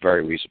told you I'm a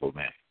very reasonable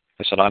man.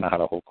 I said, I know how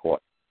to hold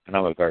court, and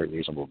I'm a very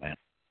reasonable man.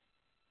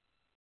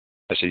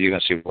 I said, you're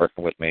going to see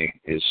working with me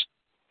is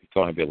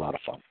going to be a lot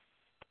of fun.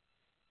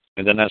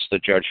 And then that's the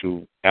judge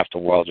who, after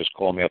a while, just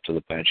called me up to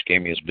the bench,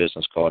 gave me his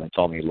business card, and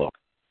told me, look,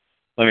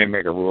 let me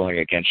make a ruling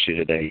against you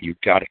today.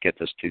 You've got to get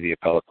this to the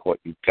appellate court.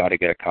 You've got to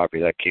get a copy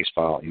of that case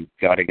file. You've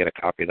got to get a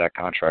copy of that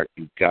contract.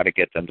 You've got to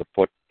get them to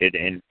put it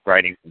in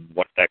writing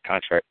what that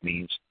contract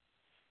means,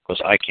 because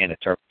I can't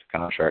interpret the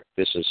contract.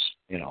 This is,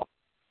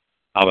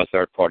 I'm a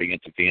third-party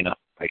intervener.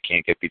 I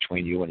can't get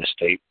between you and the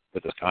state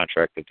with a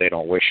contract if they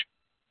don't wish.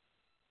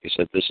 He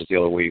said, this is the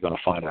only way you're going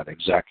to find out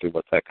exactly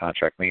what that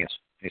contract means.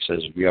 He says,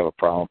 if you have a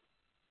problem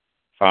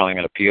filing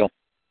an appeal,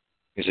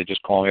 he said,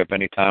 just call me up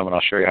anytime and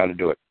I'll show you how to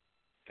do it.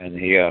 And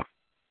he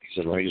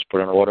said, let me just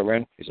put an order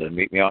in. He said,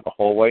 meet me out in the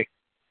hallway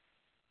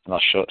and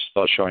I'll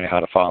start showing you how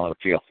to file an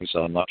appeal. He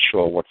said, I'm not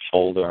sure what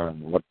folder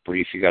and what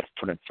brief you got to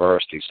put in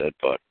first. He said,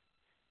 but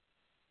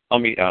I'll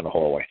meet you out in the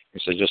hallway.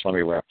 He said, just let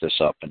me wrap this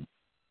up and,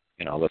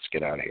 let's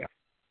get out of here.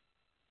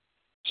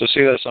 So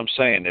see, that's what I'm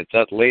saying. If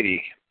that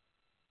lady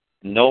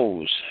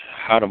knows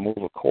how to move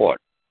a court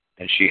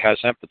and she has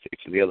empathy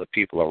for the other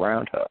people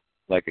around her,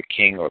 like a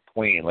king or a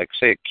queen, like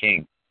say a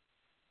king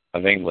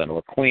of England or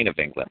a queen of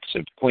England. So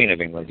the queen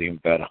of England is even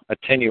better. A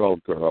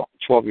 10-year-old girl,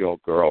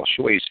 12-year-old girl,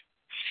 she weighs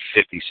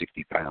 50,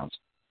 60 pounds.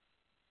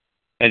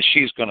 And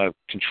she's going to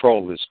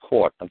control this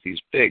court of these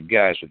big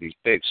guys with these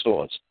big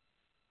swords.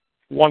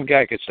 One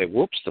guy could say,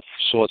 whoops, the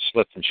sword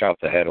slipped and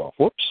chopped the head off.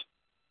 Whoops.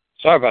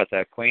 Sorry about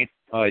that, queen.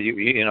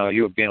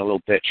 You were being a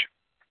little bitch.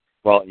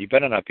 Well, you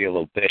better not be a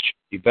little bitch.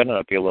 You better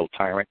not be a little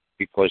tyrant,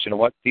 because you know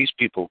what? These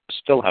people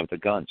still have the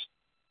guns.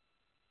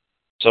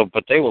 So,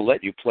 but they will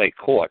let you play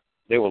court.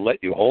 They will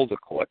let you hold the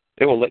court.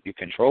 They will let you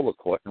control the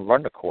court and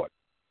run the court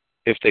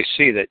if they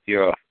see that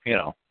you're,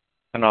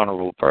 an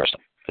honorable person,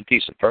 a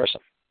decent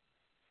person.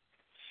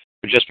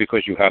 But just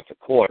because you have the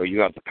court or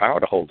you have the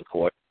power to hold the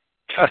court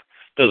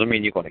doesn't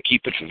mean you're going to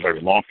keep it for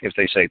very long. If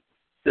they say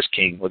this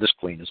king or this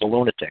queen is a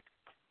lunatic,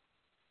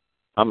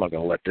 I'm not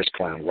going to let this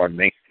clown run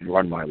me and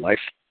run my life.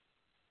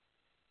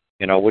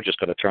 We're just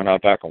going to turn our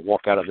back and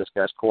walk out of this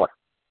guy's court.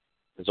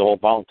 It's all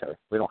voluntary.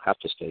 We don't have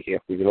to stay here.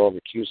 We could all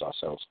recuse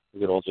ourselves. We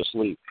could all just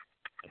leave.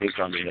 And he's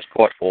going to be in his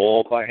court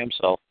all by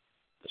himself,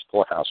 this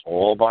courthouse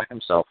all by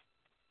himself,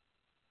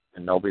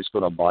 and nobody's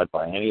going to abide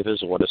by any of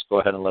his orders. Go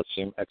ahead and let's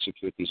him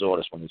execute these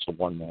orders when it's a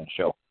one-man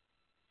show.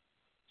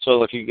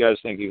 So if you guys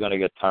think you're going to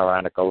get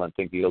tyrannical and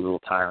think you're little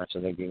tyrants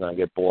and think you're going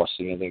to get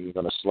bossy and think you're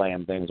going to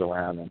slam things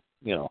around and,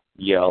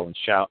 yell and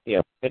shout,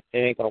 it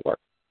ain't going to work.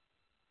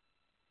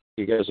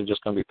 You guys are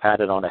just going to be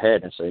patted on the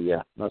head and say,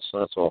 yeah, that's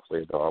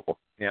awfully adorable.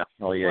 Yeah,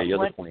 oh yeah, you're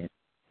the queen.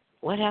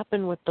 What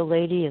happened with the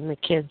lady and the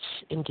kids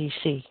in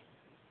D.C.?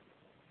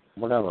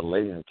 Whatever, the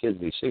lady and the kids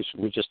in D.C.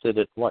 We just did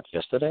it,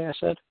 yesterday, I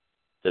said?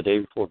 The day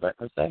before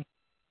Veterans Day?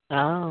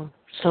 Oh,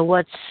 so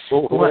what's...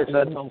 Who asked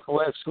that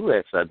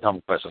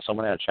dumb question?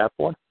 Someone had a chat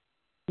board?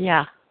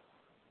 Yeah.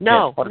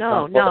 No,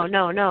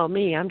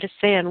 me. I'm just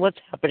saying what's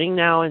happening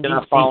now in D.C. You're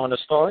not following the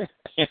story?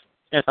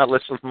 You're not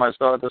listening to my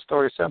story? The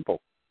story's simple.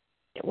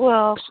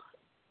 Well,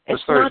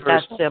 it's not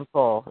that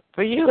simple.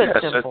 For you, it's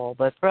simple,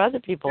 but for other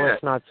people,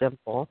 it's not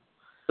simple.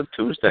 It's a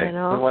Tuesday.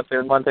 We went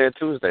there Monday or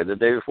Tuesday, the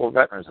day before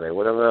Veterans Day,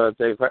 whatever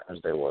day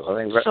Veterans Day was.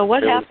 I think. So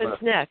what happens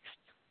next?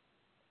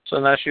 So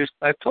now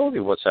I told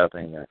you what's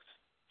happening next.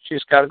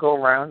 She's got to go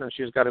around and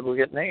she's got to go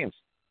get names.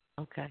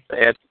 Okay.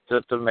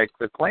 To make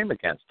the claim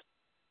against.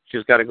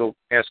 She's got to go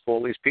ask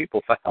all these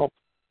people for help,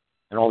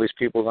 and all these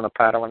people are going to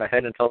pat her on the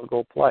head and tell her to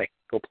go play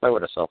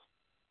with herself.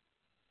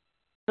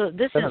 So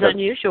this is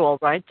unusual,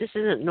 right? This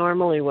isn't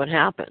normally what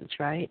happens,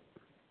 right?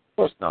 Of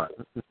course not.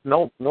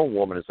 No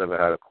woman has ever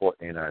had a court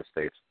in the United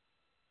States.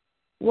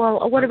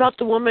 Well, what about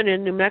the woman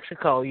in New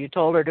Mexico? You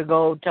told her to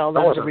go tell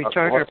them to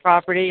return her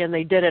property, and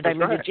they did it.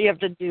 Did she have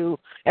to do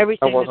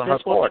everything that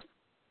this woman?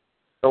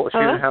 So she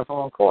didn't have her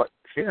own court.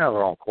 She didn't have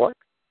her own court.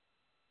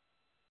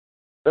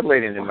 That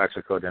lady in New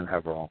Mexico didn't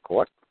have her own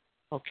court.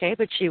 Okay,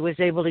 but she was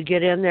able to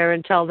get in there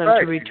and tell them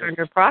to return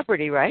her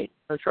property, right?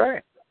 That's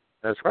right.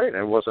 That's right. And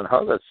it wasn't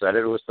her that said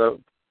it. It was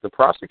the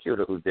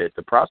prosecutor who did.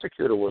 The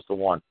prosecutor was the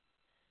one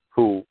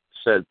who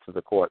said to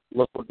the court,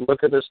 look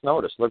at this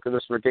notice. Look at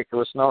this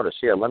ridiculous notice.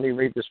 Yeah, let me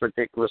read this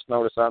ridiculous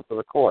notice out to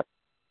the court.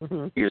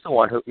 Mm-hmm. He's the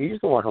one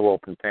who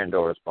opened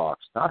Pandora's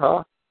box, not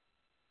her.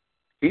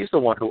 He's the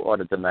one who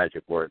uttered the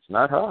magic words,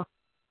 not her.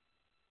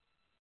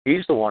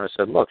 He's the one who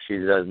said, look, she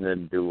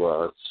didn't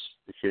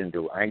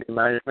do anger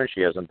management.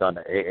 She hasn't done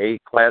AA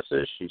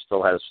classes. She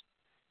still has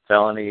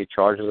felony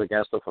charges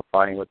against her for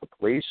fighting with the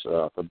police,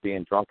 for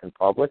being drunk in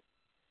public.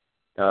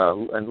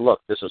 And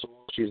look, this is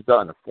all she's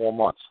done in 4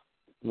 months.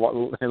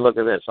 And look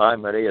at this.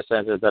 I'm Maria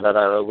Sanchez,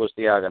 Santiago,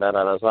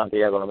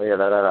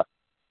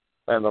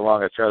 claim the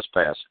wrong of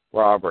trespass,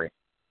 robbery,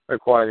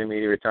 require the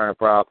immediate return of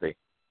property.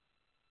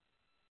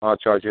 I'll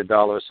charge you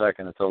 $1 a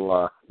second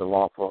until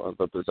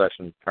the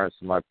possession returns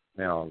to my,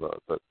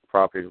 the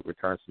property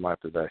returns to my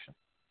possession.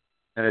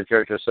 And the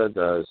judge just said,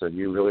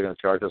 you really going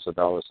to charge us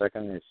 $1 a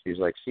second? And she's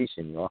like, si,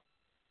 senor.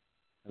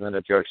 And then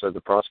the judge said to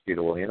the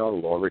prosecutor, well, the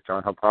law,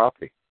 return her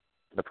property.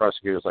 And the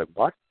prosecutor's like,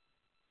 what?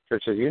 The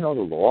judge said, you know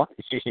the law.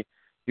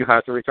 You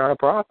have to return her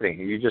property.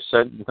 You just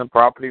said the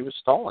property was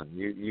stolen.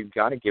 You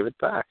got to give it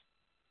back.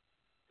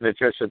 And the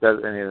judge said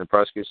that, and the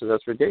prosecutor said,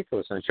 that's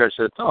ridiculous. And the judge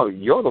said, no,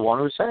 you're the one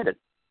who said it.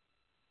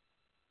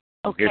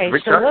 Okay,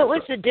 so what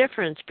was the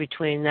difference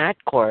between that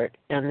court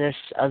and this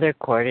other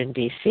court in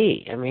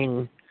D.C.? I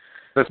mean,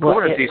 the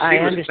court in D.C.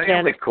 was a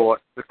family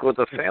court.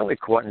 The family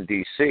court in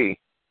D.C.,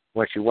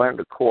 when she went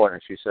to court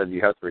and she said,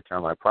 you have to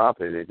return my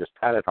property, they just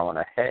patted her on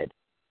the head.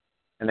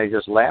 And they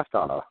just laughed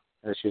on her.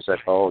 And she said,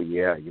 oh,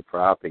 yeah, your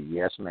property.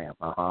 Yes, ma'am.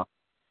 Uh-huh.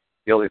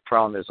 The only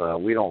problem is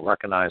we don't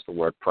recognize the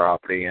word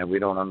property, and we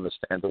don't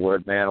understand the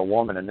word man or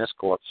woman in this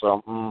court.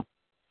 So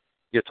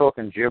you're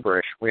talking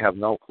gibberish. We have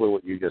no clue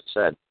what you just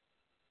said.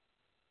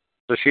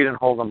 So she didn't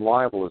hold him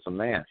liable as a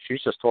man.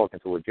 She's just talking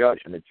to a judge,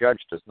 and the judge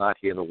does not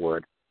hear the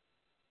word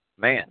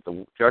man.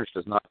 The judge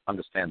does not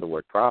understand the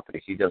word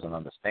property. He doesn't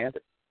understand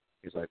it.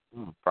 He's like,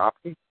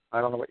 property?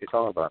 I don't know what you're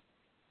talking about.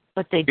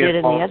 But they did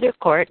in the other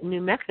court in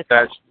New Mexico.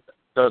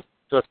 That's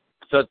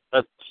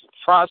the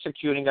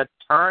prosecuting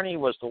attorney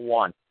was the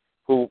one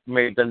who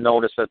made the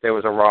notice that there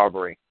was a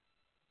robbery.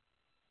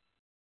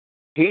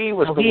 He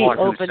was the one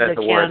who said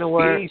the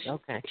word.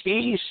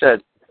 He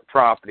said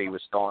property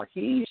was stolen.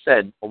 He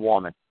said a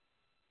woman.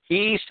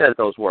 He said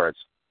those words.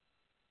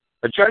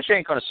 The judge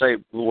ain't going to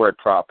say the word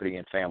property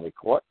in family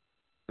court.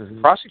 Mm-hmm.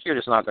 The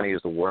prosecutor's not going to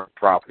use the word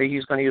property.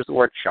 He's going to use the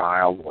word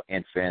child or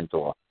infant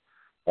or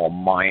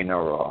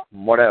minor or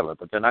whatever.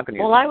 But they're not going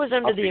to use I was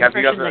under the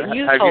impression that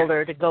you told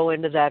her to go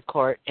into that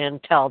court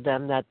and tell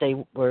them that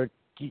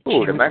she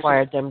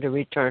required them to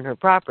return her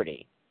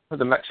property.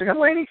 The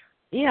Mexican lady?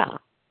 Yeah.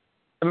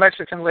 The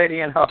Mexican lady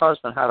and her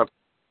husband had a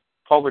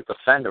public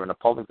defender, and the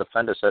public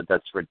defender said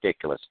that's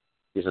ridiculous.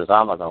 He says,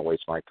 I'm not going to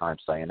waste my time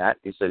saying that.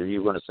 He said, if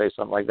you're going to say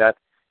something like that,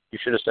 you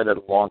should have said it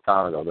a long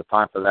time ago. The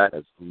time for that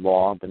has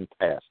long been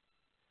past.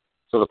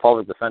 So the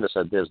public defender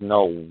said, there's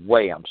no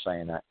way I'm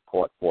saying that in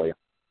court for you.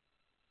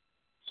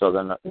 So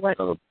then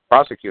the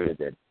prosecutor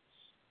did.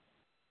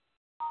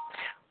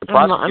 The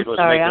prosecutor was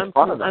making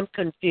fun of them. I'm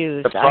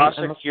confused.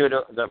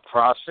 The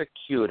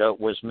prosecutor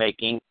was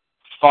making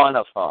fun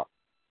of her.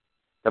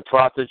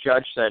 The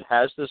judge said,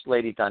 has this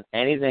lady done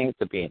anything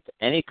to be into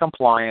any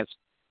compliance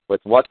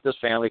with what this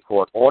family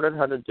court ordered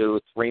her to do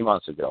 3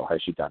 months ago?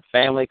 Has she done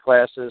family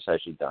classes?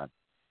 Has she done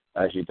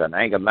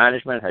anger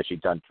management? Has she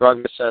done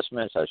drug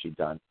assessments? Has she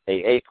done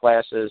AA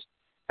classes?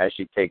 Has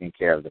she taken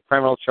care of the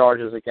criminal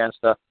charges against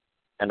her?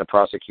 And the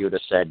prosecutor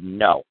said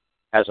no.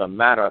 As a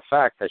matter of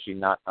fact, has she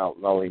not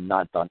only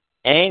not done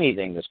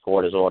anything this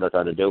court has ordered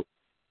her to do?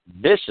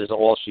 This is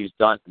all she's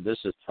done. This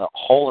is the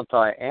whole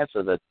entire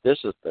answer. That this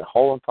is the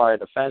whole entire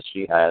defense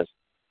she has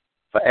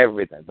for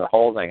everything. The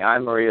whole thing.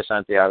 I'm Maria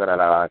Santiago.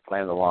 I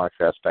claim the wrong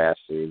trespass.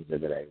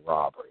 Exhibit A,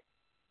 robbery.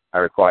 I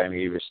require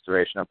immediate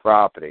restoration of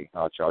property.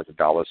 I'll charge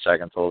 $1 a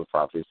second until the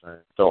property is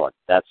restored.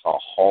 That's a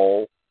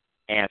whole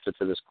answer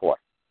to this court.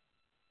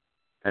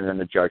 And then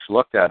the judge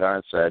looked at her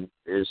and said,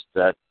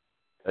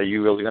 are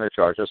you really going to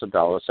charge us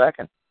 $1 a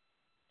second?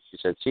 She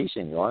said, si,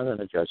 senor. And then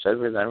the judge said,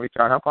 well, then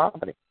return her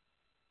property.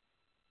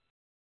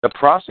 The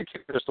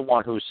prosecutor is the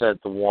one who said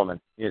the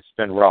woman, it's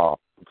been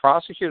robbed. The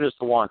prosecutor is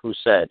the one who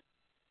said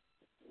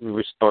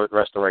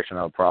restoration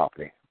of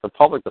property. Her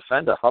public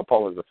defender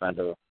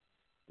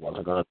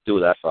wasn't going to do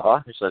that for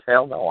her. He said,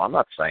 hell no, I'm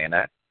not saying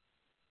that.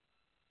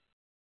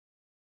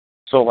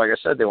 So, like I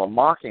said, they were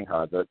mocking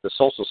her. The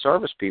social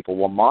service people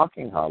were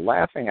mocking her,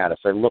 laughing at her,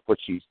 saying, look what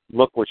she's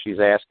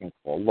asking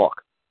for.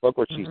 Look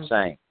what she's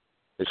saying.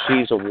 That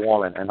she's a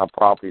woman and her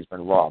property's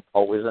been robbed.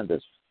 Oh, isn't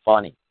this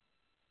funny?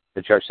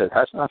 The judge said,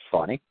 that's not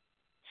funny.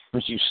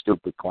 You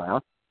stupid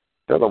clown.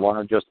 You're the one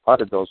who just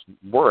uttered those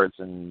words,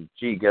 and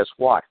gee, guess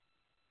what?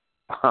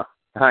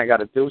 I got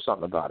to do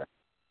something about it.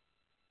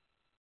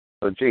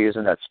 So, gee,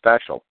 isn't that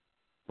special?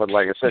 But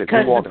like I said,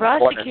 because the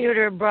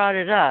prosecutor brought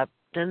it up,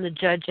 then the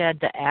judge had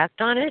to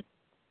act on it?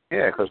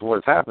 Yeah, because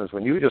what happens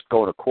when you just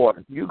go to court,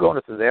 you go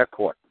into their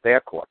court,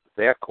 their court,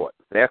 their court,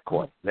 their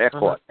court, their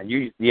court,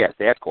 and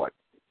their court.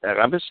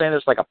 I've been saying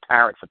this like a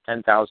parrot for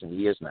 10,000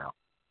 years now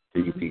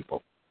to you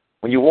people.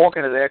 When you walk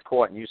into their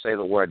court and you say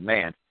the word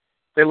man,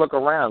 they look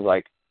around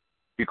like,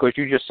 because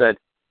you just said,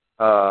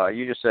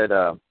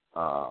 doko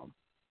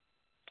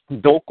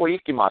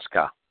ikimasu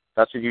ka.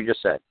 That's what you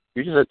just said.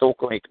 You just said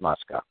doko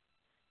ikimasu ka.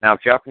 Now,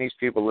 if Japanese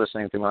people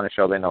listening to me on the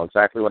show, they know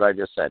exactly what I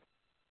just said.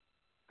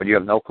 But you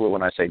have no clue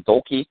when I say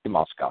doki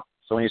ikimasu ka.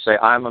 So when you say,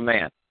 I'm a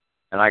man,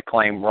 and I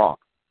claim wrong,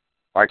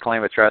 or I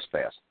claim a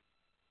trespass,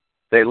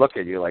 they look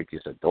at you like you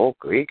said, doko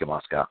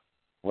ikimasu ka.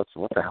 What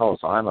the hell is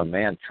I'm a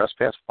man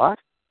trespass? What?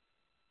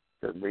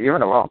 You're in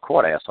the wrong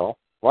court, asshole.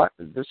 What?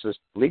 This is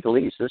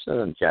legalese. This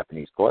isn't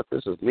Japanese court.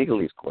 This is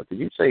legalese court. Did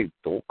you say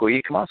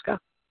Dokoi Kamaska?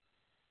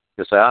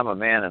 You say, I'm a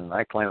man and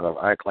I claim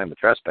a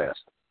trespass.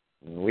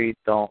 We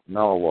don't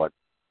know what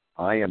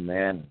I am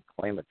man and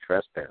claim a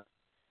trespass.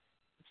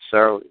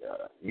 So,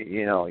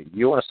 you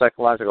want a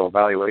psychological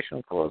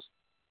evaluation clause.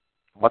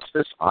 What's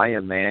this? I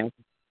am man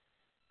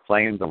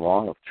claim the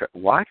wrong of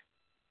what?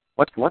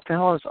 What the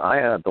hell is I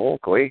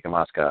Dokoi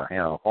Kamaska?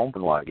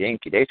 Honpenwa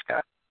Genki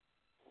Deska?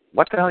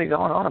 What the hell are you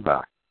going on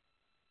about?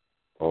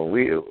 Well,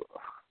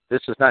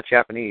 this is not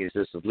Japanese.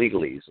 This is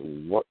legalese.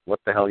 What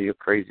the hell are you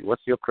crazy?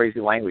 What's your crazy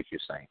language you're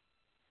saying?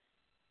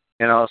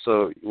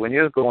 So when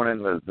you're going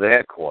into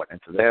their court,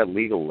 into their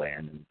legal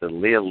land, the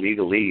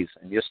legalese,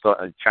 and you're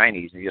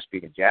Chinese and you're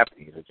speaking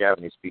Japanese, or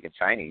Japanese speaking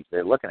Chinese,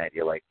 they're looking at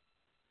you like,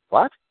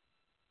 what?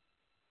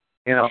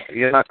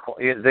 You're not.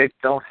 They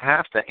don't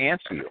have to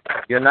answer you.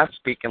 You're not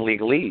speaking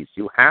legalese.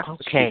 You have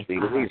to speak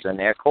legalese in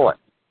their court.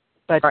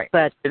 But right.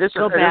 But it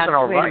isn't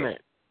all right.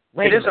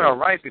 It isn't all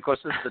right because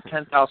this is the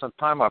 10,000th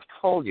time I've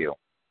told you.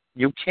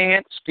 You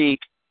can't speak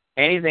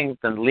anything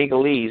than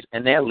legalese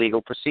in their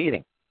legal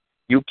proceeding.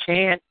 You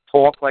can't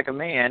talk like a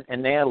man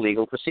in their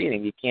legal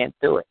proceeding. You can't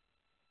do it.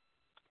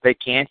 They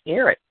can't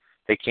hear it.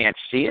 They can't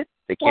see it.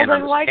 They can't understand it. Well,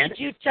 then why did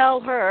you tell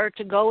her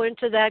to go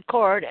into that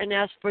court and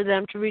ask for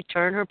them to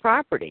return her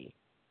property?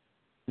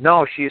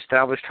 No, she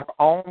established her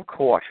own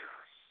court.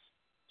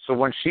 So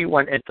when she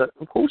went into...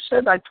 Who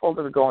said I told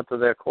her to go into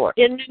their court?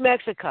 In New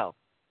Mexico.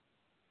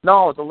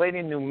 No, the lady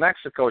in New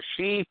Mexico,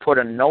 she put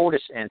a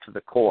notice into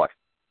the court.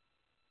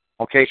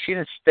 Okay, she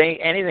didn't state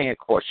anything in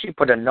court. She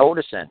put a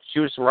notice in. She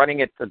was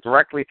writing it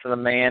directly to the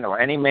man or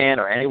any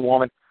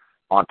woman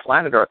on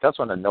planet Earth. That's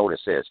what the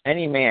notice is.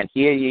 Any man,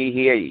 hear ye,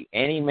 hear ye.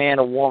 Any man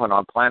or woman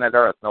on planet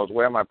Earth knows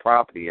where my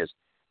property is.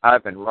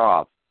 I've been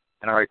robbed,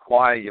 and I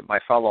require you, my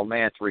fellow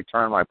man, to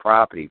return my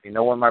property. If you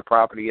know where my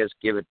property is,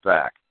 give it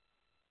back.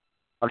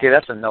 Okay,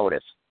 that's a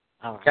notice.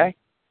 Okay?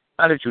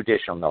 Not a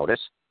judicial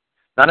notice.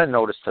 Not a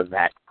notice to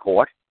that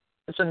court.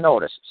 It's a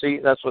notice. See,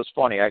 that's what's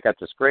funny. I got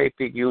this great,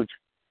 big, huge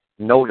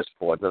notice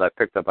board that I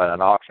picked up at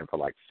an auction for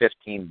like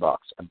 $15.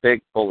 A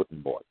big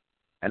bulletin board.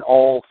 An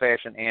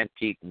old-fashioned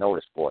antique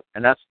notice board.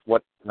 And that's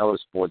what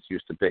notice boards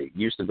used to be.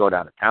 You used to go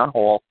down to town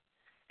hall,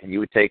 and you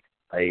would take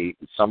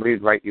somebody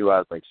would write you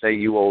out, like say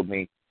you owed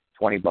me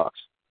 $20,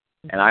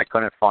 and I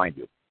couldn't find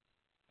you.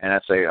 And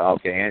I'd say,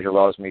 okay,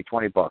 Angela owes me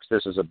 $20.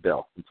 This is a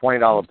bill, a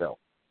 $20 bill.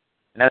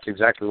 And that's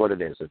exactly what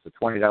it is. It's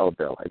a $20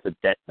 bill. It's a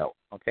debt note.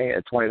 Okay,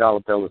 a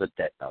 $20 bill is a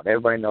debt note.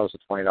 Everybody knows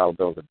a $20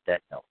 bill is a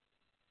debt note.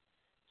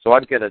 So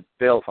I'd get a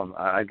bill from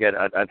I'd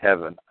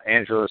have an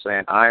Angela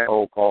saying, I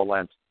owe Karl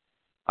Lentz,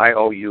 I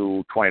owe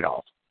you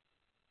 $20,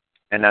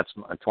 and that's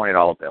a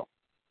 $20 bill.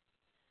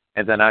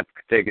 And then I'd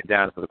take it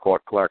down to the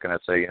court clerk, and I'd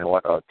say, you know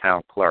what,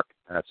 town clerk,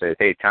 and I'd say,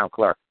 hey, town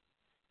clerk,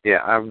 yeah,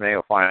 I haven't been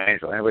able to find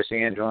Angela. Anybody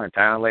see Angela in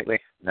town lately?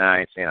 No, I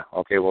ain't seen her.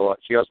 Okay, well,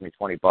 she owes me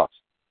 $20. Well,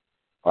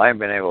 I haven't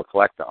been able to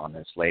collect on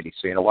this lady.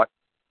 So you know what?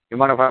 You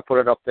mind if I put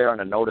it up there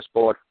on a notice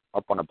board,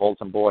 up on a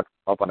bulletin board,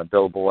 up on a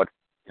billboard?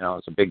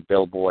 It's a big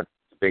billboard,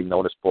 it's a big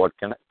notice board.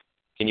 Can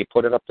you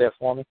put it up there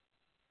for me?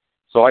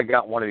 So I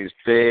got one of these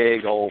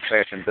big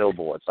old-fashioned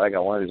billboards. I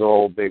got one of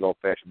these big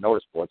old-fashioned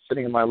notice boards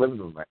sitting in my living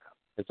room right now.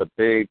 It's a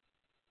big,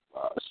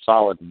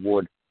 solid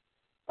wood,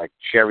 like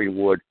cherry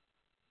wood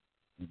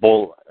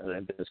bull,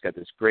 and it's got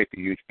this great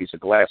huge piece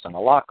of glass and a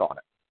lock on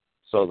it.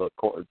 So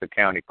the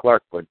county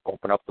clerk would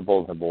open up the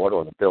bulletin board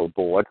or the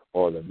billboard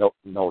or the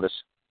notice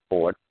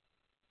board,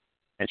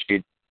 and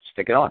she'd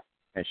stick it on,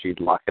 and she'd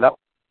lock it up.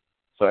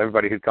 So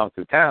everybody who'd come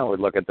through town would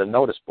look at the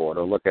notice board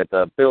or look at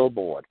the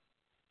billboard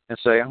and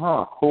say,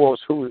 who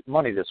owes who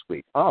money this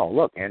week? Oh,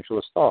 look,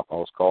 Angela Stark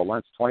owes Karl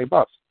Lentz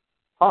 $20.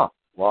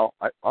 Well,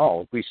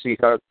 if we see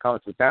her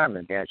coming through town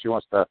again, she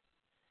wants to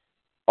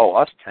owe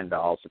us $10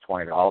 or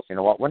 $20. You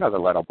know what? We're not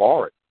going to let her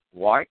borrow it.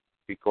 Why?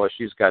 Because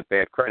she's got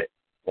bad credit.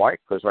 Why?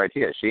 Because right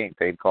here, she ain't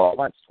paid Karl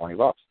Lentz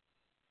 $20.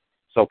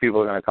 So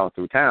people are going to come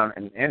through town,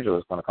 and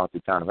Angela's going to come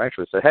through town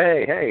eventually and say,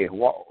 hey,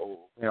 why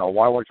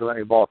won't you let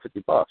me borrow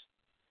 $50?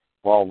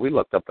 Well, we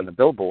looked up in the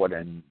billboard,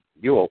 and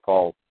you owe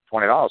Karl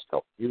 $20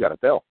 still. You got a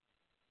bill.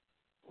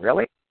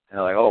 Really? And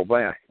they're like, oh,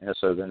 man. And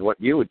so then what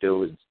you would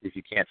do is, if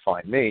you can't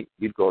find me,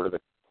 you'd go to the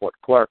court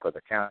clerk or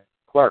the county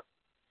clerk,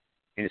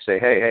 and you say,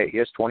 hey,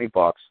 here's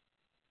 $20.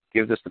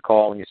 Give this to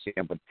Karl when you see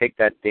him, but take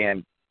that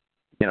damn,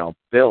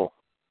 bill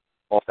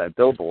off that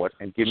billboard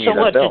and give me that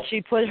bill. So what, did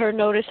she put her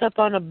notice up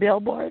on a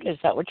billboard? Is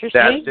that what you're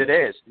saying? Yes, it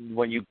is.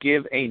 When you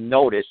give a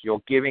notice,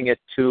 you're giving it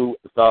to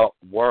the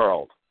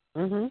world.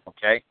 Mm-hmm.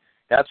 Okay?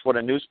 That's what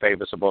a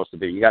newspaper is supposed to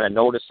be. You got a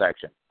notice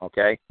section,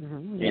 okay?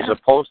 Mm-hmm. Yeah. You're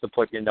supposed to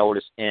put your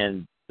notice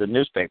in the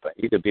newspaper.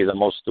 You could be the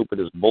most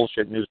stupidest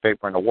bullshit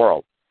newspaper in the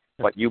world,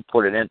 but you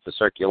put it into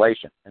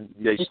circulation. And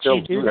they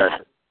still do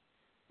that.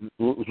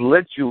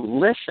 Let you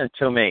listen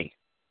to me,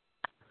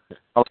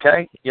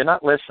 okay? You're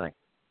not listening.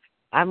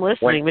 I'm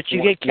listening, but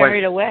you get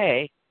carried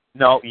away.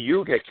 No,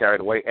 you get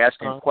carried away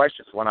asking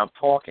questions when I'm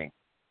talking.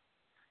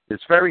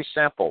 It's very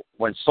simple.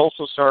 When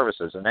social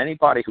services, and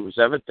anybody who's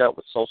ever dealt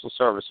with social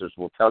services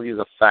will tell you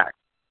the fact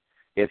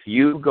If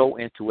you go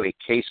into a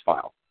case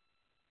file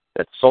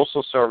that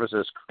Social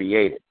Services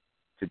created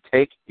to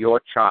take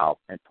your child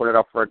and put it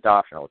up for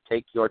adoption, or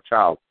take your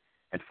child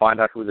and find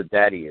out who the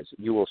daddy is,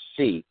 you will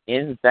see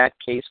in that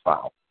case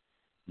file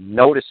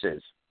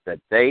notices that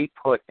they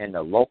put in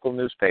the local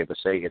newspaper,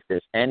 say if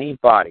there's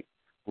anybody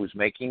who's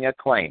making a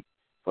claim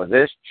for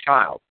this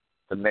child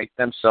to make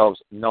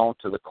themselves known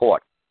to the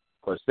court,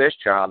 because this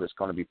child is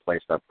going to be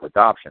placed up for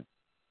adoption.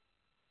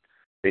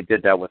 They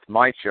did that with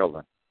my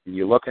children. If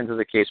you look into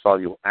the case file,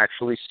 you'll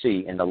actually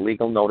see in the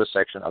legal notice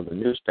section of the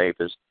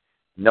newspapers,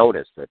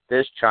 notice that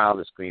this child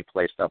is being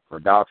placed up for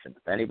adoption.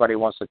 If anybody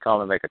wants to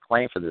come and make a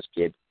claim for this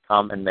kid,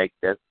 come and make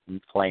that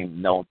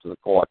claim known to the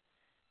court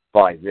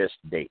by this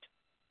date.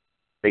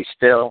 They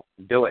still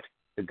do it.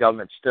 The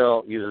government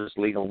still uses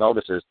legal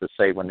notices to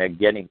say when they're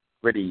getting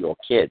rid of your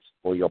kids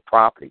or your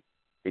property.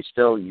 They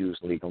still use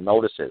legal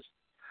notices.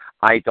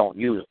 I don't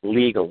use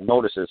legal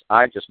notices.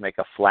 I just make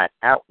a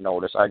flat-out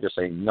notice. I just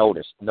say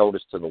notice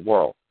to the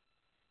world.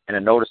 And a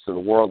notice to the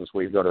world is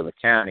where you go to the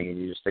county and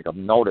you just stick a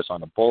notice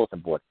on the bulletin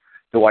board.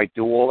 Do I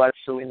do all that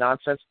silly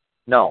nonsense?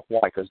 No.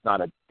 Why? Because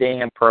not a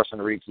damn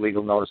person reads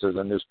legal notices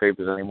in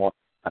newspapers anymore.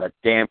 Not a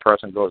damn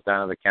person goes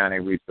down to the county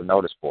and reads the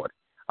notice board.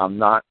 I'm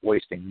not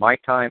wasting my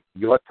time,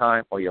 your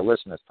time, or your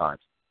listeners' time.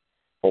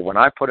 But when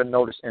I put a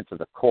notice into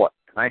the court,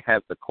 and I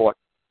have the court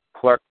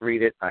clerk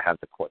read it, I have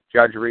the court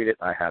judge read it,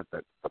 I have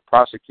the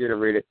prosecutor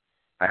read it,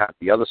 I have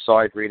the other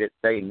side read it,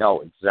 they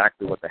know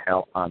exactly what the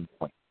hell I'm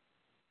doing.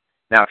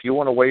 Now, if you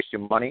want to waste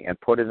your money and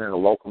put it in a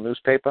local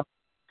newspaper,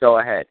 go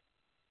ahead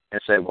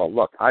and say, well,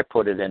 look, I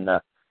put it in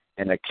the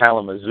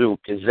Kalamazoo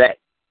Gazette,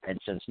 and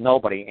since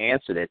nobody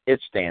answered it, it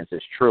stands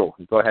as true.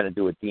 And go ahead and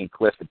do a Dean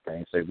Clifford thing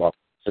and say, well,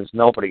 since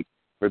nobody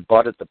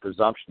rebutted the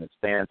presumption, it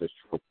stands as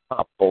true.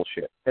 Oh,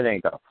 bullshit. It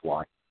ain't going to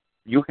fly.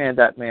 You hand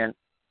that man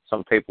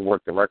some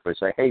paperwork directly,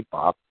 say, hey,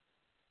 Bob,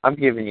 I'm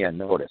giving you a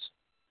notice.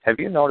 Have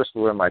you noticed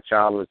where my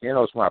child is? You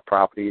notice where my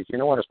property is? You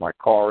know where my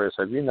car is?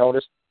 Have you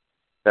noticed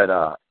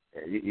that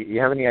you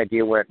have any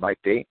idea where it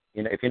might be?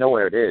 You know, if you know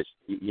where it is,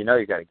 you know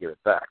you got to give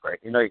it back, right?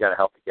 You know you got to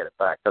help me get it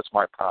back. That's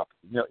my property.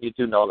 You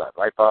do know that,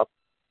 right, Bob?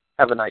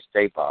 Have a nice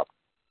day, Bob.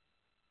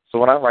 So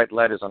when I write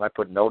letters and I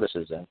put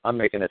notices in, I'm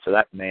making it to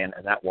that man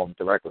and that woman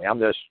directly. I'm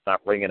just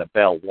not ringing a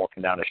bell,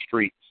 walking down the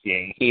street,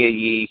 saying, hear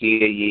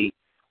ye,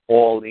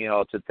 all,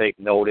 to take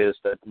notice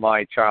that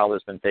my child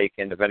has been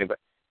taken. If anybody,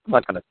 I'm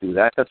not going to do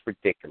that. That's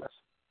ridiculous.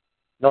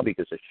 Nobody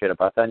gives a shit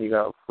about that. And you're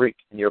a freak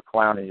and you're a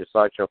clown and you're a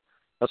sideshow.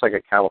 That's like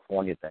a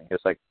California thing.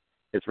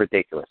 It's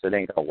ridiculous. It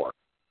ain't going to work.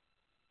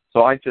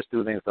 So I just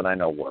do things that I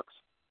know works.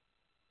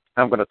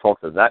 I'm going to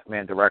talk to that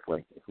man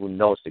directly who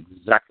knows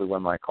exactly where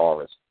my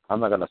car is.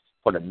 I'm not going to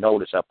put a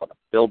notice up on a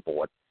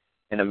billboard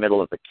in the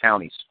middle of the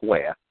county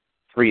square,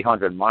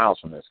 300 miles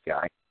from this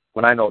guy,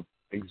 when I know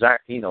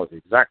he knows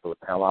exactly what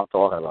the hell I'm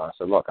talking about. I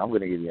said, look, I'm going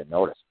to give you a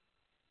notice.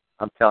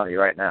 I'm telling you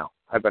right now,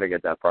 I better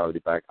get that property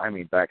back. I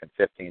mean back in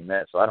 15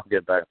 minutes. So I don't get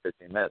it back in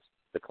 15 minutes,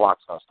 the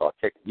clock's going to start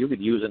ticking. You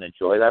could use and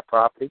enjoy that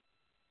property,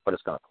 but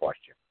it's going to cost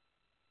you.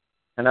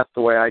 And that's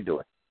the way I do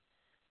it.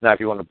 Now, if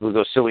you want to do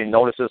those silly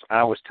notices,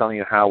 I was telling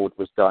you how it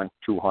was done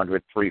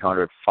 200,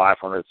 300,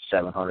 500,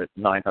 700,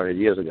 900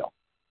 years ago.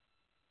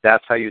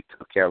 That's how you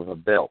took care of a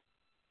bill.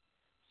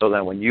 So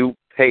then when you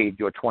paid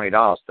your $20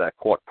 to that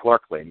court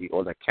clerk lady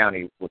or the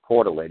county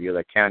recorder lady or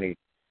the county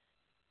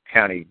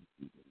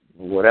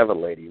whatever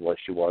lady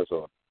she was,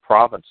 or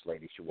province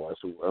lady she was,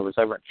 who was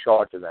ever in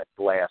charge of that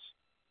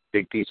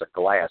big piece of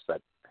glass that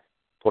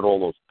put all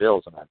those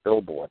bills on that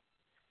billboard,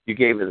 you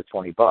gave her the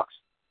 $20.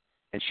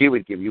 And she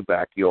would give you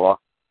back your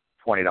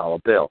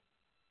 $20 bill.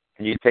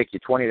 And you'd take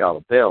your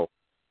 $20 bill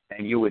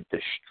and you would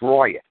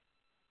destroy it.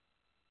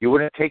 You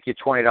wouldn't take your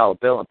 $20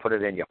 bill and put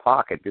it in your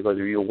pocket, because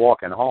if you were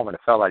walking home and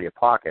it fell out of your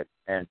pocket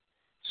and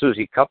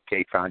Susie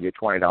Cupcake found your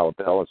 $20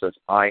 bill and says,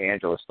 I,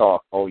 Angela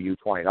Stark, owe you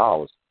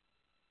 $20,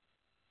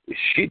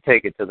 she'd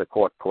take it to the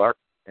court clerk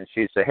and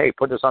she'd say, hey,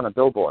 put this on the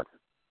billboard.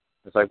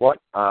 It's like, what?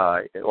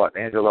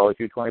 Angela owes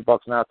you $20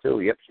 now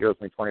too? Yep, she owes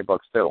me $20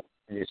 too.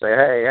 And you say,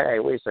 hey,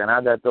 wait a second,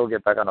 how'd that bill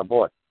get back on the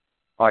board?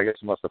 Oh, I guess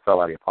it must have fell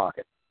out of your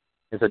pocket.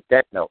 It's a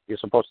debt note. You're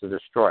supposed to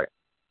destroy it.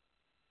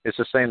 It's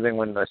the same thing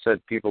when I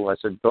said,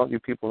 don't you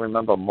people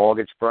remember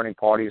mortgage burning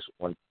parties?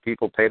 When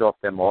people paid off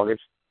their mortgage,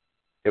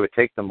 they would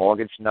take the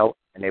mortgage note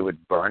and they would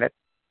burn it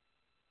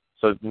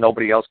so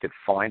nobody else could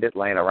find it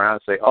laying around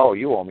and say, oh,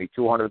 you owe me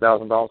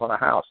 $200,000 on a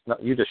house. No,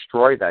 you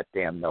destroy that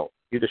damn note.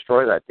 You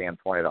destroy that damn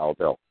 $20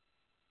 bill.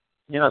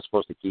 You're not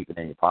supposed to keep it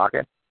in your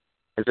pocket.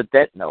 It's a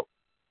debt note.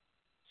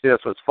 See,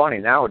 that's what's funny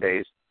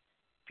nowadays.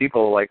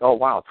 People are like, oh,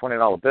 wow,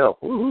 $20 bill.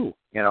 Woohoo.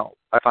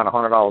 I found a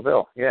 $100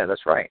 bill. Yeah,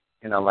 that's right.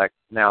 Like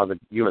now the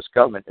U.S.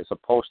 government is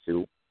supposed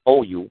to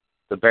owe you,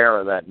 the bearer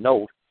of that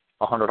note,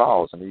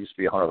 $100. And it used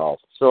to be $100 in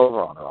silver,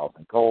 $100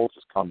 in gold.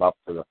 Just come up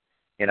to the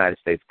United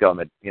States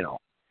government,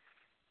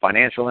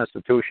 financial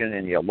institution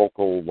in your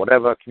local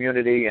whatever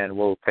community, and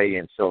we'll pay you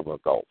in silver or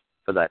gold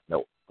for that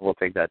note. We'll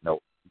take that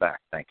note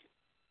back. Thank you.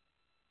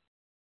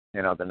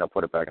 Then they'll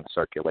put it back in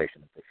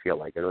circulation if they feel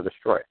like it, or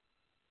destroy it.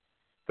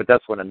 But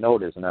that's what a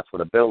note is, and that's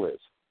what a bill is.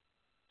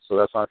 So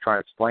that's what I'm trying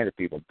to explain to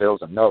people, bills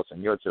and notes,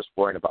 and you're just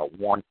worrying about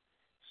one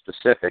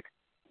specific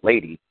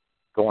lady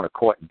going to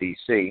court in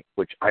D.C.,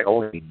 which I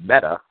only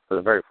met her for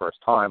the very first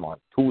time on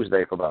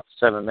Tuesday for about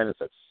 7 minutes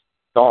at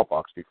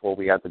Starbucks before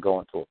we had to go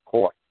into a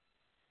court.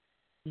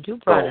 You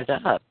brought it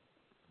up.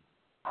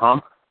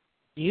 Huh?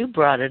 You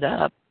brought it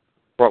up.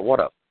 Brought what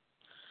up?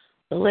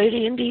 The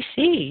lady in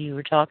D.C. You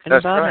were talking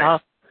That's about right. how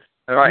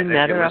Right. you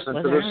met her up listen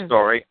with to her. the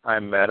story. I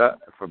met her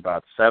for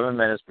about 7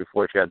 minutes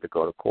before she had to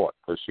go to court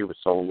because she was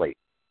so late.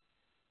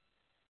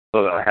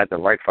 So I had to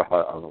write for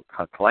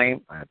her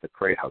claim. I had to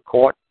create her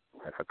court,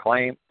 her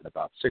claim. In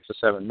about 6 or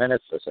 7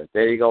 minutes, I said,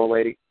 there you go,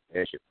 lady.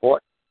 There's your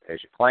court.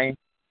 There's your claim.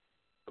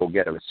 Go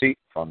get a receipt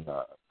from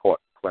the court,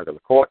 clerk of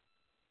the court.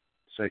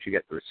 As soon as you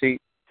get the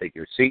receipt, take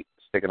your receipt,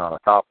 stick it on the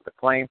top of the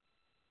claim,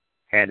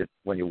 hand it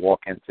when you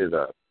walk into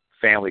the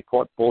family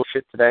court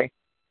bullshit today,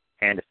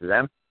 hand it to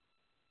them.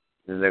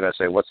 And they're going to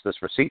say, what's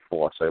this receipt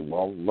for? I say,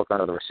 well, look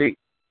under the receipt.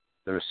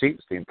 The receipt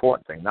is the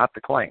important thing, not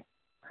the claim.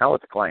 Hell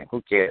with the claim.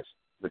 Who cares?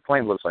 The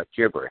claim looks like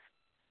gibberish.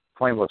 The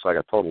claim looks like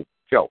a total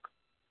joke.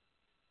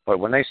 But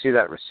when they see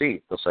that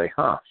receipt, they'll say,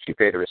 huh, she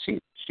paid a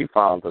receipt. She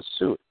filed a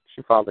suit.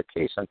 She filed a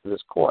case into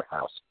this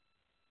courthouse.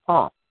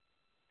 Huh.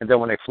 And then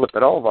when they flip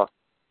it over,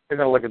 they're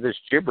going to look at this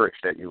gibberish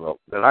that you wrote,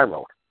 that I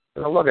wrote.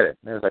 They're going to look at it.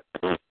 And they're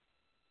like,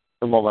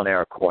 the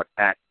Molinera court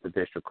at the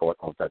district court.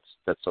 Oh, that's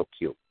so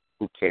cute.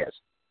 Who cares?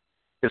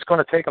 It's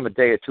going to take them a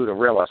day or two to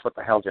realize what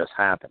the hell just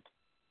happened.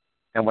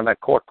 And when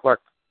that court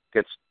clerk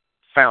gets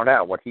found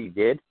out what he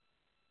did,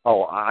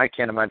 oh, I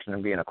can't imagine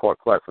him being a court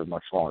clerk for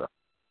much longer.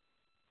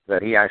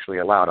 That he actually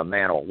allowed a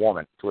man or a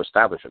woman to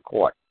establish a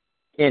court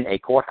in a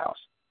courthouse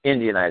in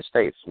the United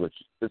States, which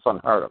is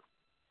unheard of.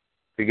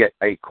 To get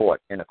a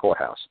court in a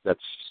courthouse, that's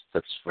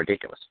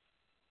ridiculous.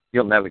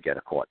 You'll never get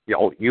a court.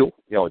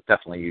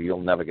 Definitely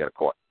you'll never get a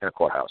court in a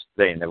courthouse.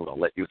 They ain't never going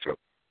to let you through.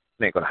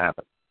 It ain't going to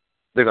happen.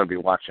 They're going to be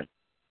watching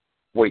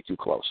way too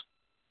close.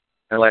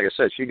 And like I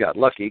said, she got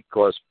lucky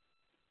because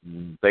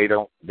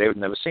they've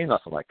never seen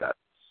nothing like that.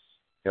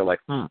 They're like,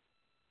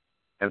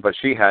 but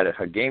she had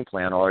her game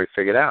plan already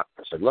figured out.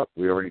 I said, look,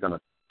 we're already going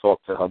to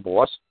talk to her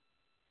boss.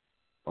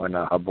 When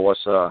her boss,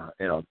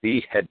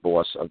 the head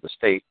boss of the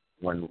state,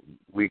 when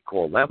we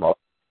call them up,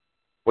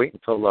 wait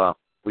until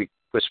we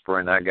whisper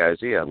in that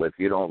guy's ear, if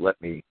you don't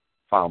let me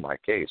file my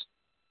case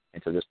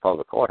into this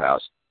public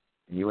courthouse,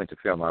 and you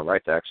interfere in my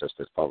right to access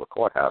this public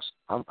courthouse,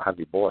 I'll have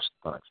your boss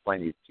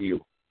explain it to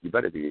you. You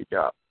better do your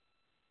job.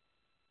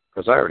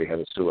 Because I already had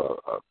to sue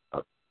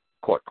a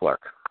court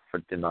clerk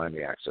for denying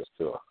me access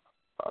to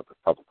the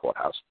public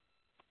courthouse.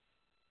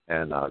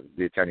 And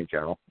the Attorney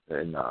General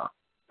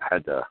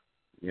had to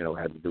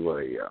do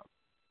a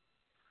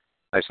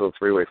nice little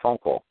three-way phone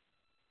call,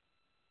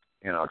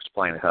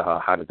 explain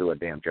how to do a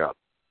damn job.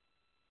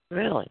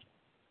 Really?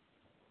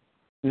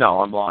 No,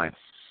 I'm lying.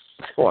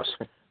 Of course.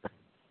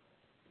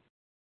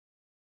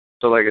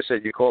 So like I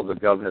said, you call the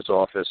governor's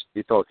office,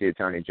 you talk to the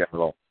Attorney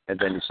General, and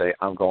then you say,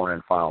 I'm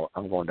going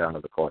down to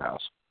the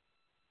courthouse.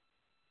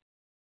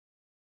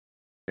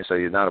 You say,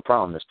 you're not a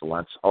problem, Mr.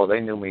 Lentz. Oh, they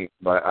knew me,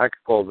 but I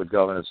could call the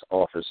governor's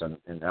office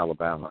in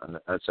Alabama, and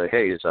I'd say,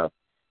 hey, is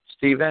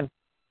Steve in?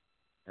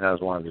 And that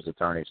was one of his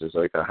attorneys. He's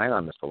like, hang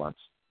on, Mr. Lentz.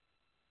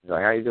 He's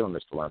like, how you doing,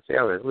 Mr. Lentz?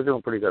 Yeah, we're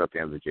doing pretty good up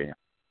here in Virginia.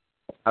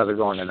 How's it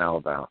going in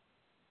Alabama?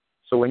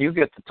 So when you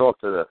get to talk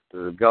to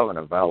the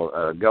governor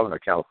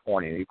of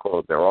California, you call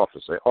up their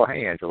office, say, oh,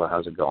 hey, Angela,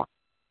 how's it going?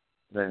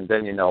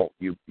 Then you know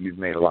you've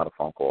made a lot of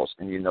phone calls,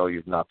 and you know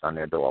you've knocked on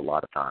their door a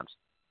lot of times.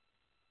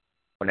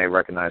 When they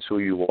recognize who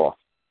you are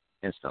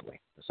instantly,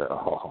 they say,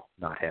 oh,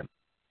 not him.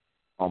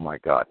 Oh, my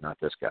God, not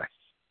this guy.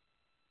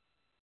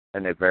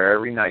 And they're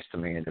very nice to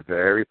me, and they're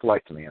very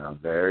polite to me, and I'm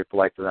very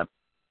polite to them.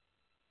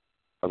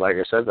 But like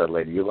I said, that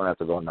lady, you're going to have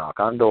to go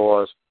knock on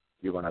doors.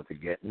 You're going to have to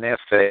get in their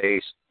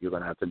face. You're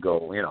going to have to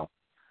go,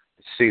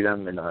 see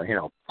them in a,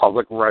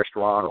 public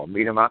restaurant or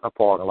meet them out in a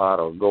parking lot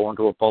or go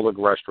into a public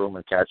restroom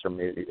and catch them.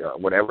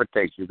 Whatever it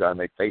takes, you got to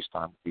make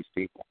FaceTime with these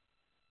people.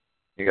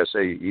 You got to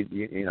say,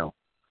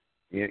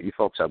 you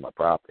folks have my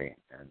property,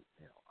 and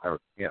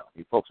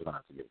you folks are going to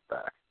have to give it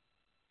back.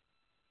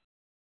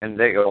 And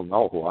they all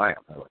know who I am.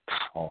 They're like,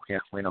 oh, yeah,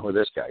 we know who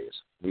this guy is.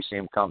 We see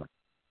him coming.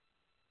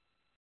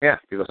 Yeah,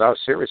 because I was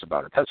serious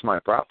about it. That's my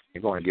property.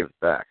 You're going to give it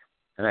back.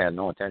 And I had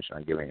no intention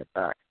on giving it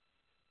back.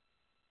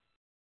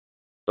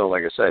 So,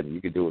 like I said,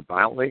 you could do it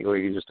violently or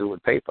you could just do it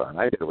with paper. And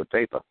I did it with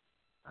paper.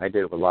 I did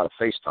it with a lot of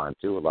FaceTime,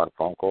 too, a lot of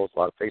phone calls, a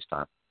lot of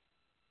FaceTime.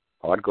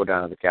 Oh, I'd go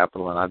down to the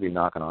Capitol and I'd be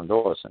knocking on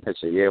doors. And they'd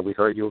say, yeah, we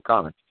heard you were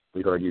coming.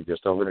 We heard you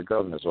just over the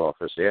governor's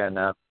office. Yeah,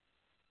 now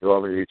you're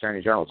over to the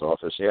Attorney General's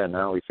office. Yeah,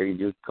 now we figured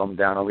you'd come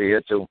down over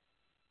here, too.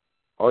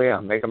 Oh, yeah,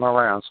 making my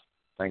rounds.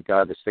 Thank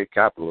God the state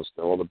capitol,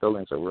 all the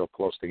buildings are real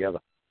close together.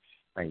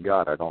 Thank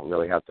God I don't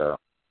really have to,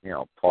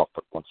 park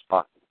at one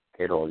spot,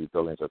 hit all these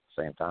buildings at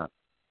the same time.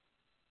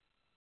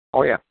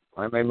 Oh, yeah,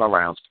 I made my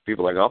rounds.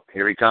 People are like, oh,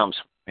 here he comes.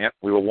 Yep,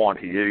 we were warned.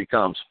 Here he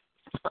comes.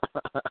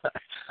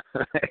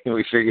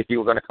 We figured you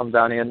were going to come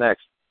down here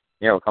next.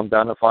 Come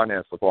down to the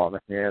finance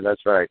department. Yeah,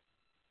 that's right.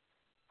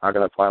 How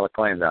can I file a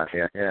claim down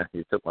here? Yeah,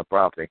 you took my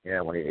property.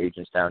 Yeah, one of your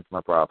agents down to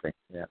my property.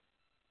 Yeah.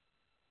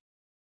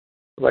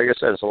 Like I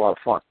said, it's a lot of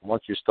fun.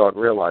 Once you start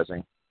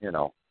realizing,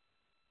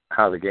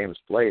 how the game is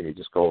played, you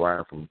just go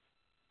around from,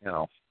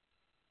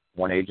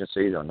 one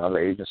agency to another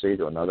agency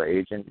to another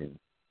agent, and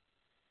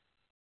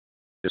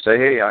you say,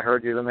 hey, I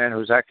heard you're the man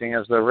who's acting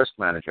as the risk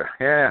manager.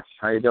 Yeah,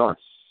 how you doing?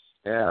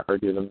 Yeah, I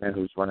heard you're the man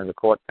who's running the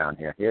court down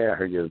here. Yeah, I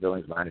heard you're the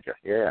billings manager.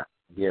 Yeah,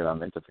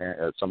 I'm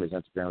interfering. Somebody's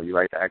interfering with your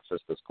right to access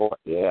this court.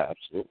 Yeah,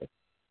 absolutely.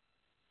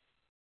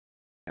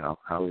 How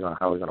are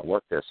we gonna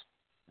work this?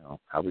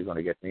 How are we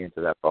gonna get me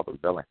into that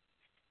public billing?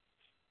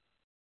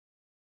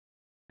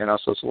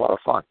 So it's a lot of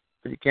fun.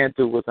 But you can't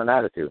do it with an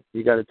attitude.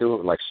 You got to do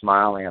it like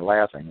smiling and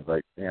laughing. It's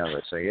like, they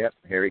say, yep,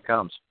 here he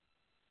comes.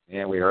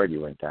 Yeah, we heard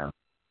you in town.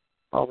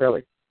 Oh,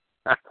 really?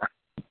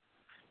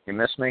 You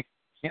miss me?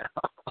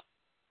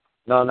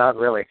 No, not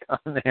really.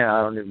 Yeah,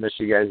 I don't miss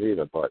you guys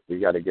either, but we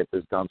got to get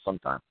this done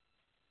sometime.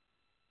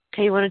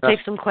 Okay, you want to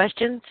take some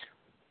questions?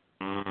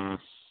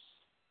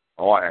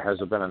 Oh,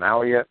 has it been an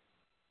hour yet?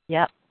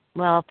 Yep.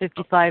 Well,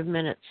 55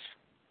 minutes.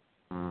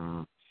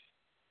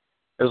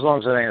 As long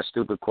as it ain't a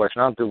stupid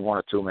question, I'll do one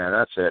or two, man.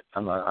 That's it.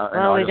 We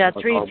got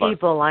 3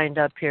 people lined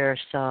up here,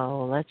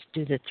 so let's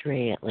do the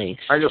 3 at least.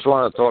 I just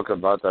want to talk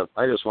about that.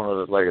 I just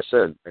wanted to, like I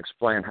said,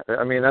 explain.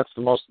 I mean, that's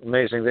the most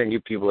amazing thing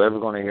you people are ever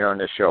going to hear on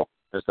this show,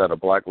 is that a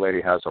black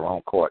lady has her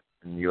own court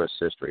in U.S.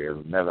 history. It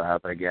will never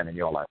happen again in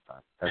your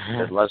lifetime,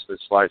 unless it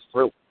slides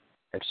through.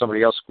 If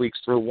somebody else squeaks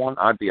through one,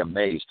 I'd be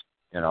amazed,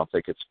 if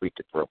they could squeak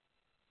it through.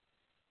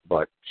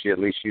 But she at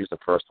least used the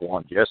first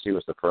one. Jessie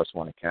was the first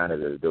one in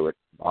Canada to do it.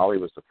 Molly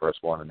was the first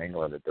one in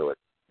England to do it.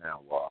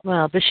 Now,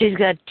 well, but she's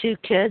got 2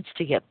 kids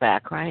to get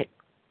back, right?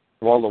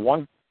 Well, the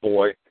one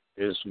boy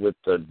is with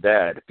the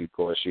dad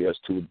because she has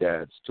 2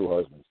 dads, 2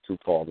 husbands, 2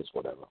 fathers,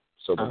 whatever.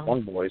 So the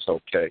one boy is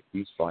okay.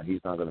 He's fine. He's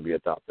not going to be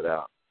adopted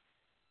out.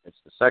 It's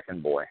the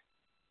second boy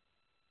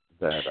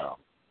that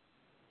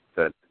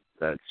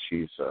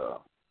she's.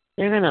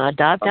 They're going to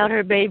adopt out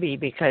her baby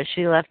because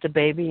she left the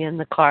baby in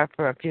the car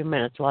for a few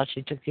minutes while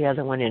she took the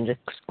other one into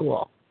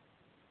school.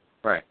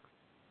 Right.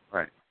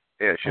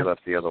 Yeah, she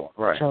left the other one.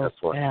 Right, so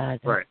that's what. Bad.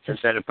 Right,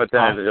 but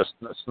then it just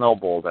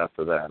snowballed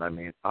after that. I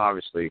mean,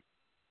 obviously,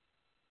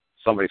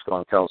 somebody's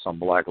going to tell some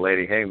black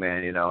lady, "Hey,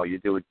 man, you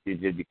did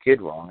your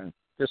kid wrong." And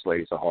this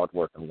lady's a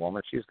hard-working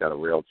woman. She's got a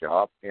real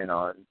job.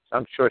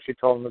 I'm sure she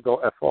told him to go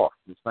F off.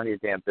 It's none of your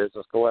damn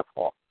business. Go F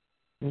off.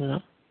 Yeah.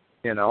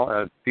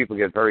 People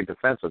get very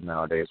defensive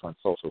nowadays when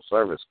social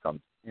service comes,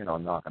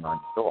 knocking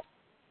on your door.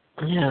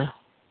 Yeah.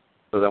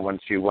 So then when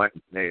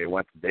they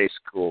went to day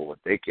school or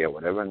daycare,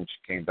 whatever, and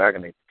she came back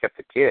and they kept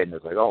the kid, and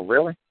it's like, oh,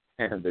 really?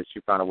 And then she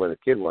found out where the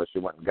kid was. She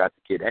went and got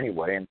the kid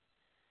anyway, and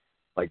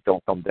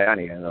don't come down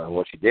here. And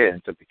what she did,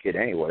 and took the kid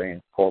anyway,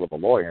 and called up a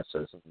lawyer and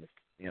says,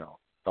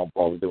 don't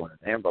bother doing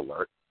an Amber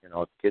Alert.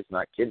 The kid's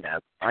not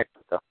kidnapped. I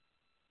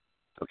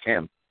took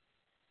him.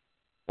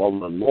 Well,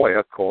 the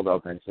lawyer called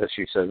up and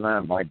she said,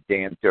 man, my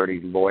damn dirty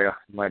lawyer,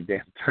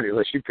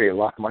 she paid a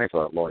lot of money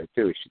for that lawyer,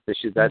 too.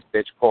 That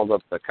bitch called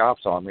up the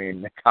cops on me,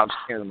 and the cops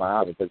came to my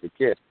house and took the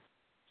kid.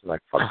 She's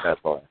like, fuck that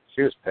lawyer.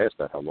 She was pissed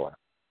at her lawyer.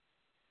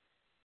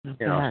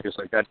 She's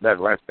like, that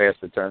rat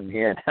bastard turned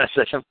me in. I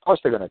said, of course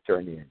they're going to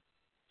turn you in.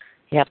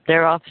 Yep,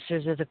 they're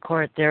officers of the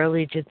court. Their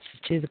allegiance is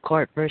to the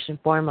court first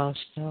and foremost.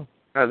 So.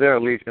 Their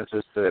allegiance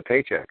is to the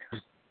paycheck.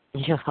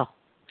 Yeah.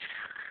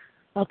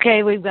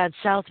 Okay, we've got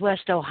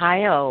Southwest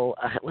Ohio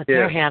with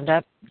their hand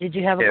up. Did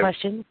you have a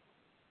question?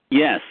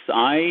 Yes,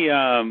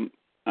 Carl,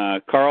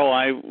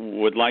 I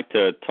would like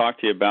to talk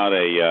to you about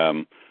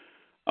a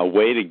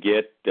way to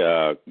get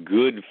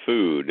good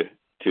food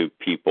to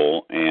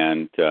people,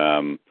 and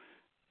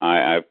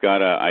I've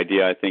got an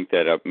idea. I think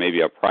that maybe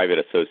a private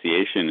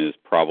association is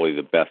probably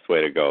the best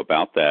way to go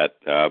about that,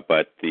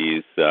 but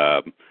these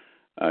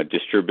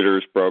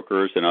distributors,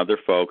 brokers, and other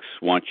folks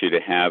want you to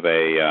have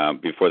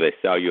before they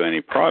sell you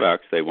any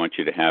products, they want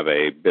you to have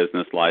a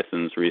business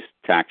license,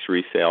 tax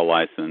resale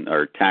license,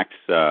 or tax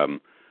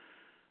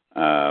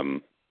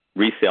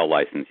resale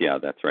license. Yeah,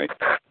 that's right.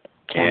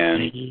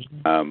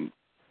 And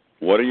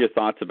what are your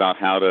thoughts about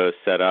how to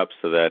set up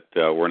so that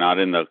we're not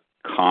in the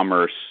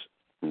commerce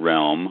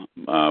realm?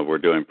 We're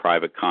doing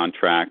private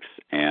contracts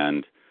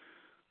and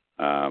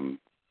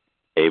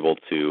able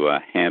to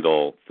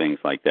handle things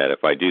like that.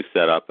 If I do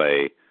set up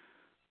a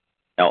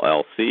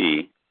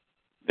LLC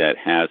that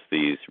has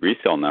these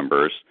resale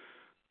numbers,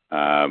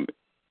 then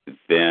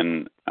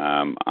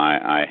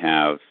I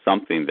have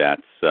something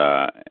that's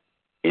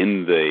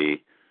in the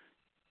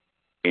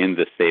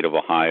state of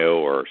Ohio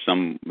or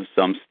some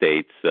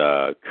states'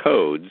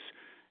 codes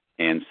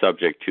and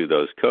subject to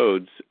those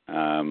codes,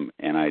 and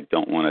I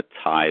don't want to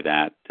tie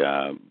that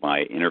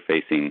by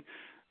interfacing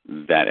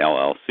that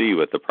LLC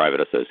with the private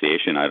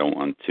association. I don't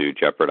want to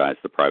jeopardize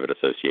the private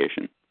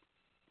association.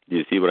 Do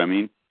you see what I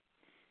mean?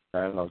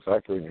 I know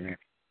exactly what you mean.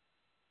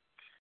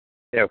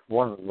 Yeah,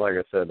 like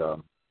I said,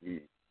 you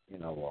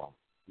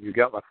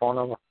got my phone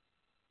number?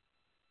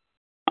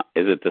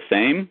 Is it the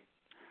same?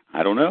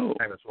 I don't know.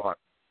 Same as what?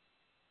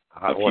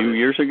 a few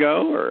years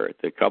ago, or is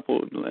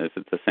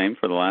it the same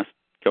for the last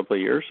couple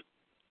of years?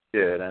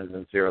 Yeah, it ends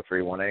in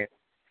 0318.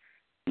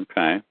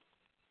 Okay.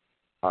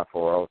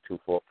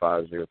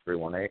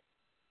 540-245-0318.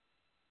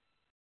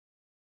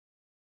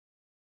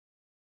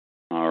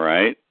 All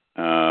right.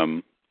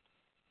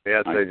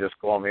 They just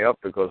called me up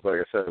because, like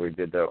I said, we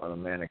did that with a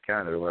man in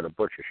Canada who had a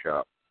butcher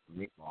shop,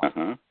 meat market.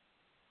 Uh-huh.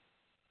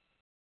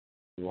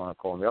 You want to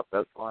call me up?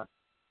 That's fine.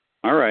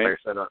 All right. Like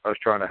I said, I was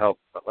trying to help.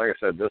 Like I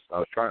said, I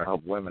was trying to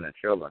help women and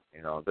children.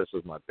 This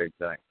is my big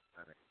thing.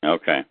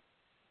 Okay.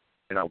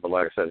 But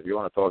like I said, if you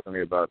want to talk to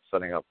me about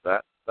setting up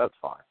that's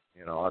fine.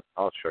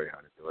 I'll show you how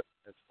to do it.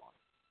 It's fine.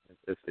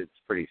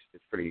 It's pretty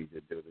easy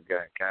to do. The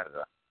guy in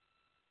Canada.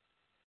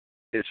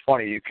 It's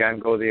funny. You can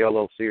go the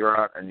LLC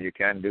route, and you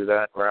can do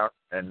that route.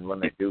 And when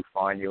they do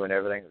fine you and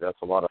everything,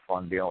 that's a lot of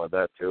fun dealing with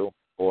that too.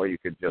 Or you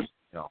could just,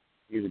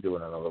 you could do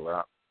it another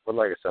route. But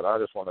like I said, I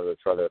just wanted to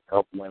try to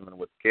help women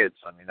with kids.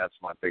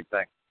 That's my big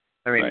thing.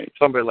 Right.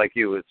 Somebody like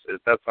you,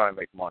 that's how I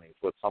make money.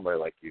 It's with somebody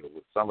like you.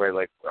 With somebody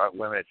like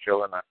women and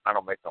children, I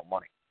don't make no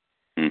money.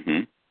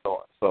 Mm-hmm.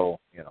 So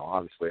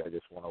obviously, I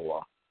just want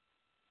to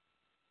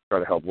try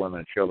to help women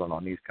and children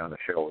on these kind of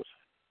shows.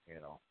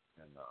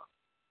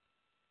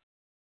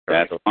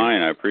 That's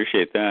fine. I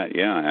appreciate that.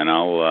 Yeah, and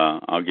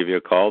I'll give you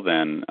a call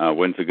then.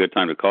 When's a good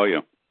time to call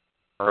you?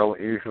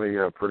 Usually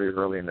pretty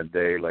early in the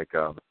day, like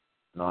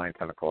 9,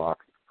 10 o'clock.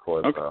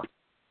 Because okay.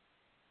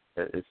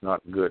 It's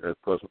not good.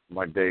 Because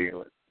my day,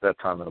 that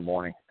time in the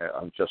morning,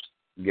 I'm just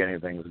getting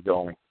things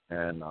going.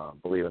 And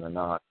believe it or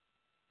not,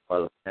 by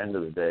the end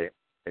of the day,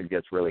 it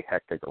gets really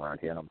hectic around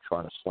here, and I'm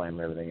trying to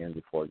slam everything in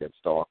before it gets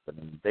dark. But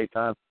in the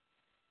daytime,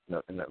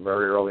 in the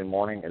very early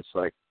morning, it's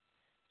like,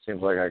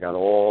 seems like I got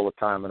all the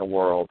time in the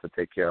world to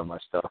take care of my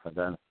stuff. And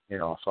then,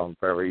 so I'm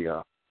very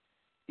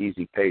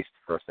easy paced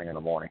first thing in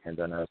the morning. And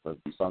then as the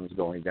sun's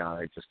going down,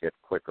 I just get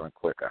quicker and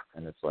quicker.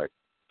 And it's like,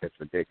 it's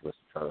ridiculous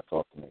to try to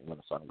talk to me when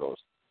the sun goes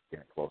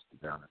getting close to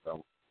down.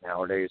 So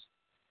nowadays,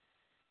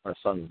 when the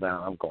sun's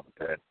down, I'm going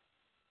to bed.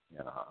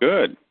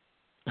 Good.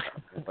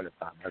 By the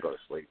time I go to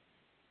sleep.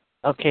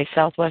 Okay,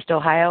 Southwest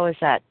Ohio, is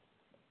that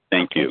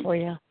Thank okay you. for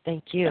you?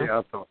 Thank you. Yeah,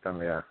 I'll talk to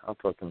him. Yeah, I'll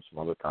talk to him some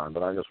other time.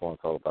 But I just want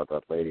to talk about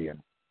that lady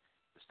and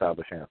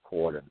establishing a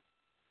court.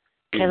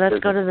 Okay, let's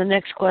go to the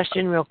next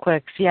question real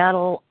quick.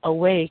 Seattle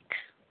Awake.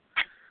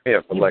 Yeah,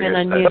 but You've like been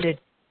I said, unmuted.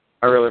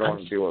 I really don't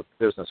want to deal with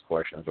business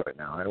questions right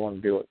now. I don't want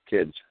to deal with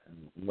kids and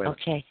women.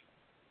 Okay.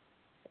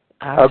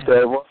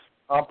 Okay, well,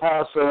 I'll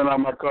pass it and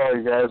I'm going to call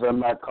you guys. I'm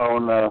not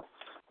calling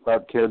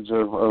about kids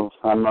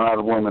I'm not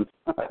a woman.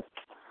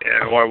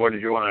 Yeah, what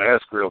did you want to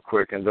ask real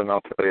quick, and then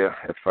I'll tell you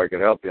if I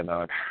could help you or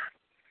not.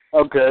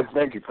 Okay,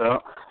 thank you,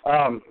 Karl.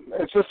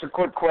 It's just a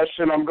quick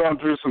question. I'm going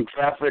through some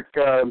traffic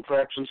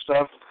infraction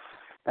stuff,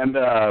 and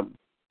I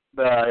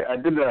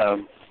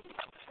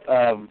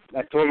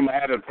told them I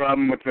had a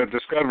problem with the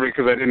discovery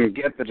because I didn't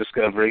get the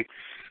discovery.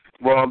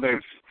 Well,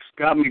 they've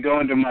got me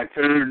going to my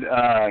third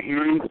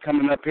hearing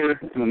coming up here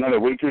in another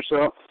week or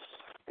so,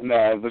 and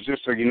it was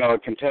just a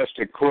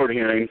contested court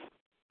hearing,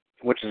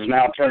 which is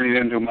now turning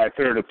into my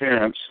third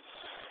appearance.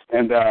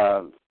 And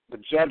the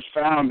judge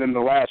found in the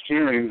last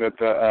hearing that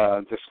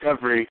the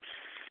discovery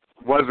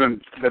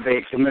wasn't, that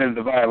they committed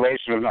the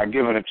violation of not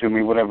giving it to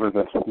me, whatever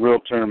the real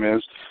term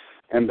is.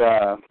 And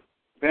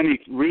then he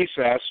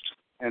recessed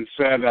and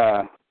said,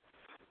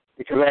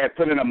 because I had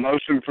put in a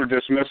motion for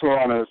dismissal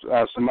on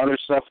some other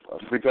stuff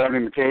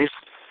regarding the case,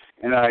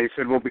 and he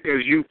said, well,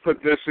 because you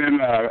put this in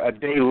a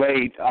day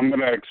late, I'm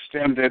going to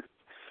extend it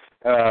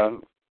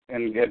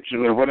and get,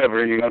 or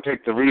whatever,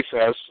 take the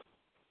recess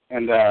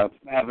and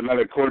have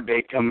another court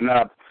date coming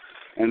up.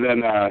 And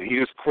then he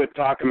just quit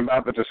talking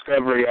about the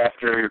discovery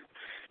after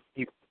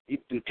he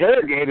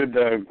interrogated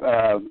the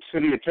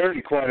city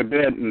attorney quite a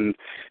bit, and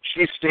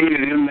she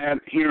stated in that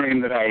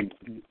hearing that I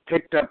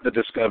picked up the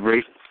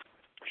discovery.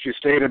 She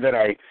stated that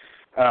I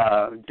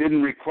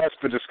didn't request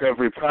the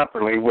discovery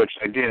properly, which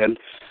I did,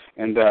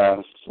 and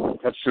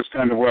that's just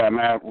kind of where I'm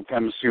at. We'll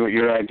kind of see what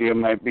your idea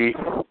might be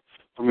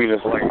for me to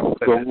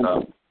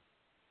go.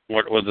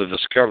 What was the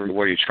discovery?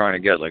 What are you trying to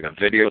get, like a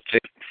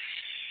videotape?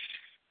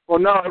 Well,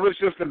 no, it was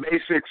just the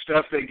basic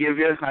stuff they give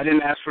you. I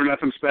didn't ask for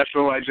nothing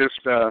special. I just,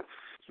 as a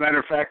matter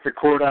of fact, the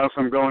courthouse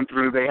I'm going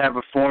through, they have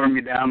a form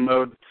you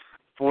download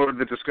for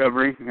the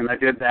discovery, and I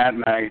did that,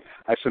 and I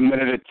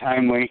submitted it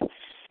timely.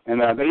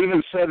 And they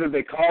even said that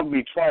they called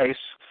me twice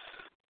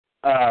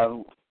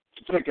to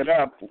pick it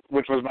up,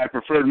 which was my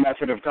preferred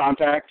method of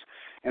contact,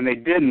 and they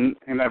didn't.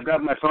 And I've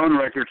got my phone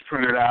records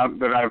printed out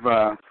that I've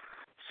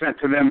sent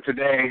to them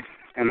today,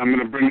 and I'm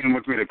going to bring them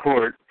with me to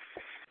court.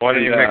 Why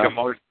don't you make a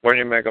motion? Why don't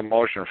you make a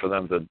motion for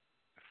them to?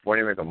 Why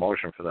don't you make a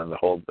motion for them to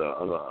hold the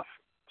other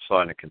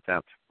side in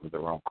contempt with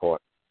their own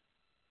court?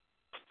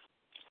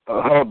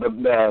 Hold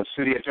the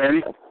city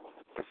attorney?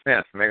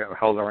 Yeah,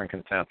 hold her in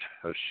contempt.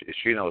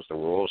 She knows the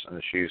rules,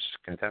 and she's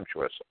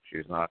contemptuous.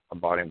 She's not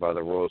abiding by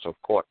the rules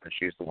of court, and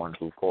she's the one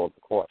who called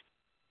the court.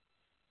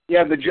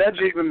 Yeah, the judge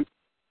even.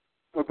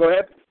 Well, go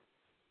ahead.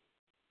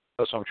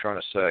 That's what I'm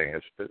trying to say.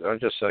 I'll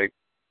just say,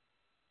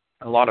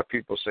 A lot of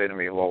people say to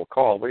me, well,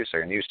 Karl, wait a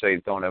second, you say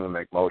don't ever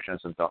make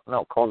motions and don't.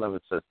 No, Karl never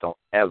says don't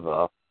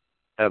ever,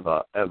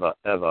 ever, ever,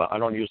 ever. I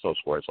don't use those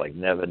words like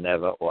never,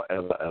 never, or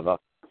ever, ever.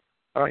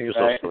 I don't use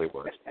those silly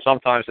words.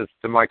 Sometimes it's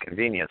to my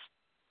convenience,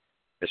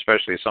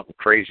 especially something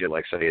crazy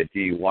like, say, a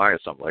DUI or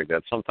something like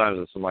that. Sometimes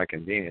it's to my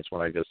convenience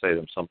when I just say to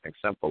them something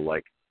simple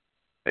like,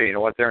 hey, you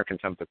know what, they're in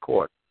contempt of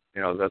court.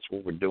 You know, that's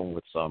what we're doing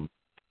with some.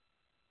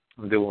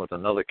 I'm dealing with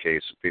another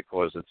case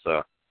because it's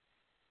a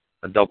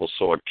double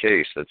sword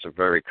case. It's a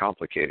very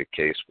complicated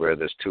case where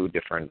there's two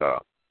different.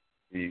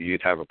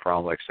 You'd have a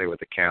problem, like say, with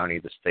the county,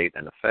 the state,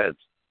 and the feds.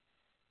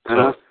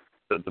 So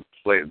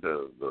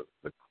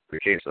the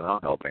case that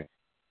I'm helping,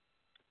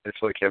 it's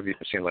like, have you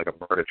seen like a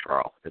murder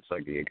trial? It's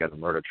like you get a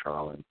murder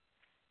trial, and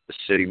the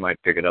city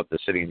might pick it up. The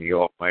city of New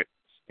York might,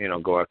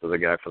 go after the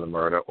guy for the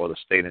murder, or the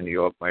state of New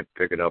York might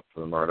pick it up for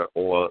the murder,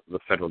 or the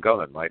federal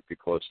government might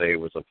because, say, it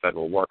was a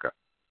federal worker.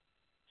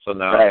 So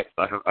now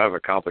I have a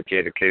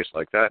complicated case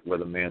like that where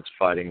the man's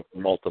fighting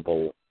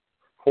multiple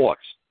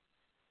courts.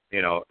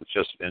 It's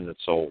just, and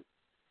so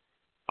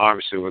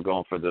obviously we're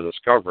going for the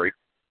discovery.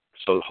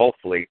 So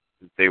hopefully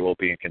they will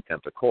be in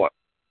contempt of court.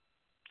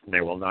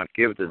 They will not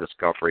give the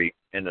discovery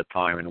in the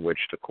time in which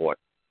the court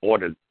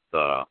ordered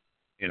the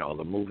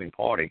moving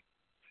party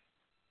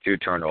to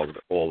turn over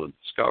all the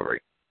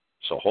discovery.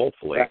 So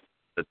hopefully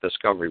the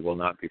discovery will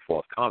not be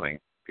forthcoming,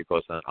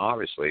 because then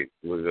obviously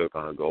we're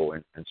going to go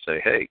in and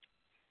say, hey,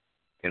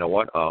 you know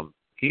what?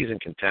 He's in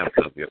contempt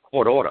of your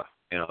court order.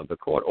 The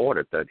court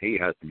ordered that he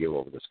has to give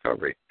over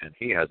discovery, and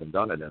he hasn't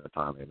done it in a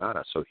timely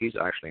manner. So he's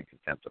actually in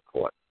contempt of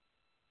court.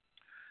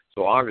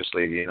 So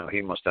obviously,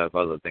 he must have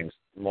other things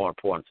more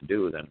important to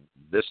do than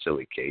this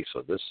silly case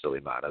or this silly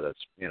matter.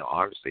 That's,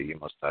 obviously he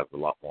must have a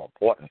lot more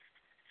important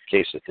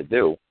cases to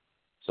do.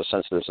 So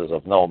since this is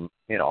of no,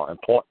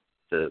 importance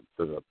to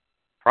the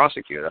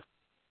prosecutor,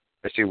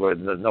 I see where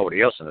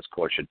nobody else in this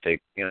court should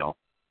take,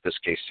 this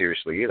case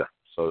seriously either.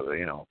 So,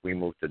 we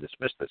move to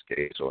dismiss this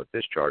case or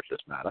discharge this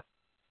matter,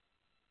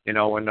 and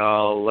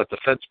let the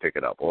feds pick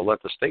it up, or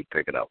let the state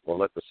pick it up, or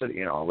let the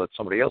city, let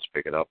somebody else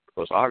pick it up,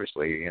 because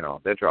obviously,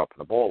 they're dropping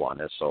the ball on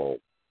this. So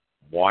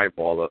why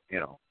bother,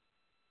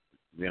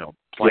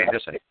 playing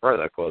this any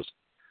further? Because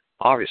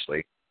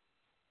obviously,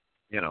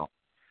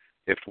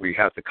 if we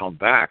have to come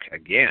back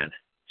again,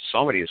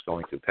 somebody is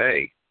going to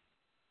pay,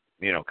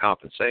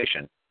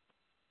 compensation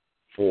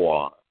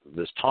for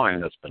this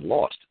time that's been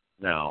lost.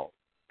 Now,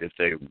 if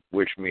they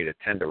wish me to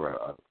tender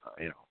a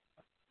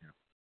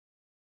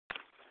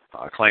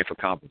claim for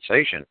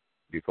compensation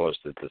because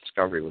the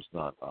discovery was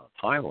not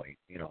timely,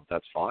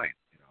 that's fine.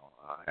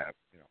 I have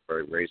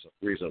very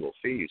reasonable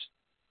fees,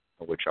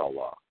 which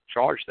I'll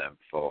charge them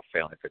for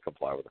failing to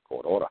comply with the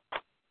court order.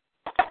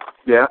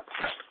 Yeah.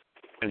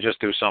 And just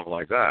do something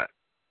like that.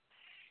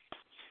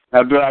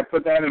 Now, do I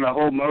put that in a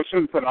whole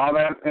motion? Put all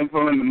that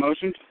info in the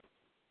motion?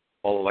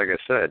 Well, like I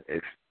said,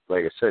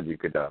 you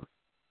could,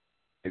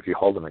 if you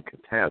hold them in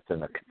contempt, then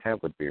the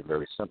contempt would be a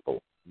very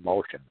simple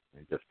motion.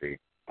 It'd just be,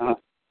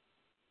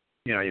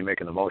 you're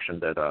making the motion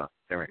that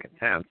they're in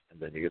contempt, and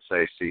then you could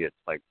say, see, it's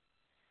like,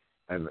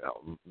 a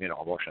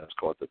motion is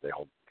called that they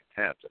hold in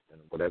contempt,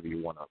 and whatever you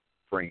want to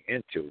bring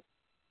into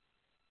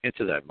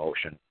that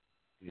motion,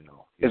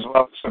 as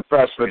well as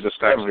suppress the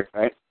discovery,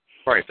 right?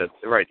 Right,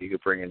 that's right. You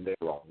could bring in their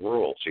own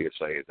rules. You could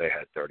say they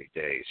had 30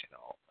 days,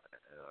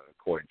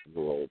 according to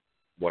rule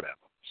whatever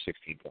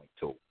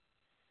 16.2.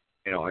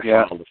 I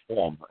filed a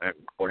form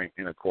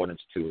in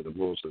accordance to the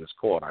rules of this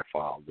court. I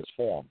filed this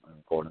form in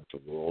accordance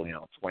to rule,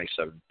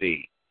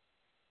 27B.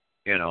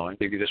 And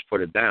you could just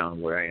put it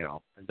down where,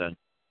 and then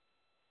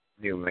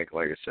you make,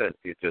 like I said,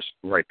 you just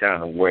write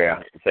down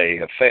where they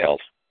have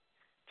failed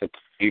to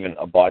even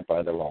abide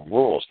by their own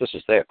rules. This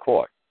is their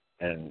court,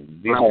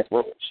 and these are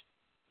rules.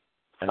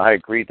 And I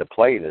agreed to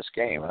play this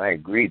game, and I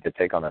agreed to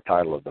take on the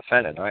title of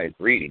defendant. I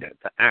agreed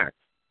to act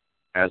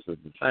as the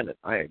defendant.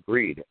 I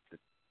agreed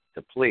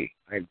to plea.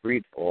 I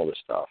agreed to all this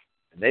stuff,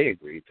 and they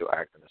agreed to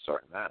act in a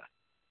certain manner.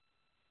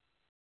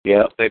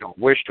 Yeah. If they don't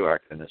wish to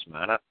act in this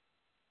manner,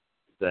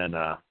 then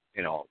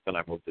then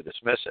I move to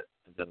dismiss it.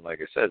 And then,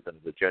 like I said, then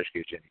if the judge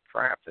gives you any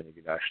crap, then you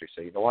can actually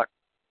say, you know what,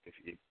 if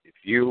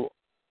you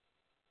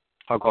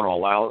are going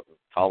to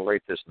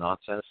tolerate this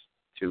nonsense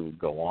to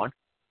go on,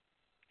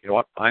 you know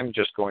what, I'm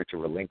just going to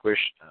relinquish,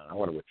 I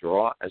want to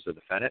withdraw as a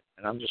defendant,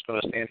 and I'm just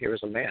going to stand here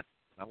as a man.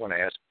 And I'm going to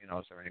ask, is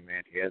there any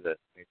man here that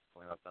makes a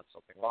claim I've done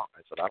something wrong?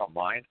 I said, I don't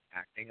mind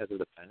acting as a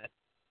defendant.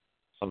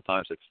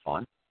 Sometimes it's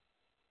fun.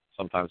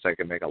 Sometimes I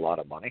can make a lot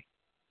of money.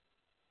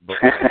 But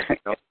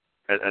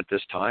at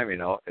this time,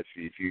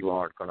 if you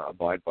aren't going to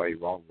abide by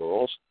your own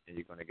rules, and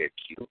you're going to get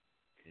cute,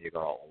 and you're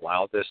going to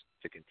allow this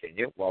to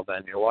continue, well,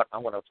 then, you know what,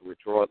 I'm going to have to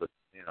withdraw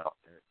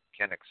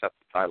can't accept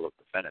the title of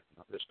defendant.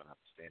 I'm just going to have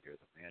to stand here as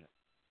a man and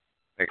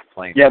make a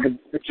claim. Yeah,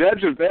 the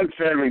judge has been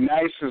fairly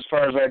nice as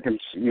far as I can,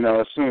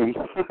 assume.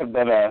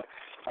 But I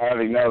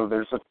already know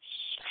there's a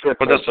trip.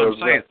 But that's what I'm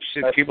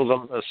saying. People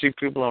don't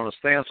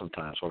understand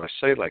sometimes when I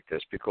say like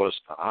this,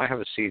 because I have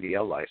a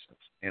CDL license.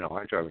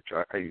 I drive a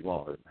truck. I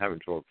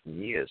haven't drove for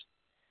years.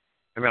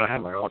 I mean, I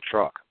have my own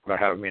truck, but I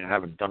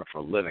haven't done it for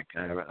a living.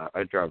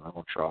 I drive my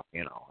own truck, I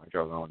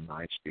drive my own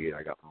 9-speed.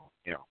 I got my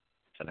own,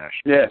 international.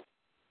 Yeah.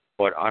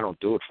 But I don't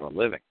do it for a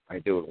living. I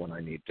do it when I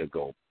need to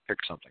go pick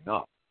something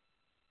up.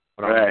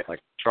 But I'm Right. not like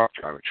a truck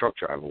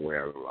driver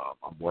where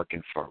I'm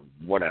working for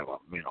whatever,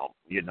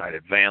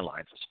 United Van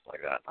Lines or something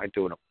like that. I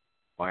do it at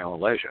my own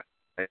leisure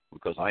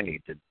because I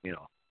need to,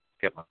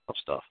 get my own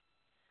stuff.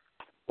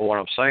 But what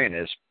I'm saying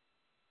is,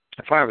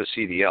 if I have a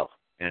CDL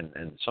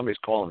and somebody's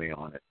calling me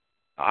on it,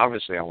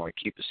 obviously I want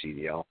to keep the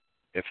CDL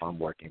if I'm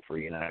working for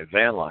United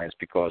Van Lines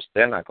because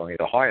they're not going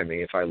to hire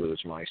me if I lose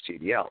my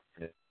CDL.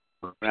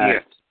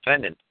 Right.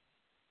 Defendant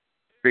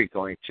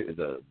going to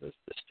the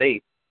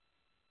state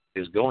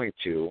is going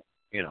to,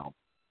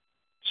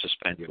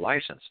 suspend your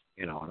license,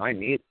 and I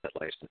need that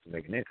license to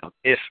make an income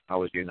if I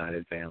was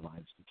United Van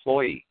Lines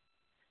employee.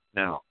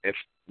 Now, if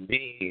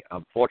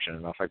I'm fortunate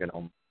enough, I can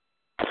own.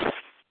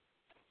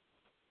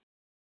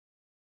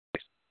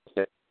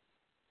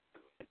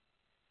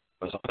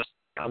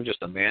 I'm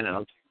just a man, and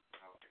I'm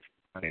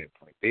taking to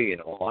point B,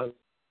 and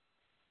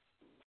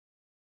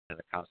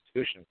the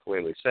Constitution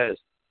clearly says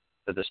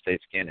that the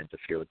states can't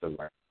interfere with the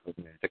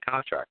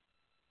contract.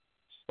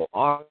 So,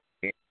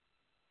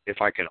 if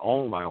I can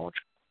own my own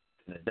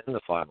and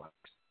identify myself,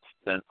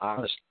 then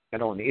honestly, I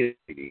don't need it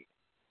to be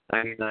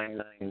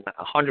 99,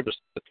 100%.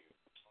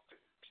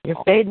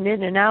 You're fading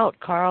in and out,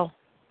 Karl.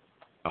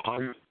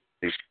 100% of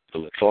these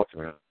people that talk to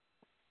me,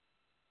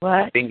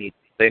 What?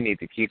 they need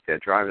to keep their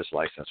driver's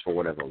license for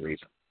whatever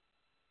reason.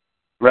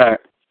 Right.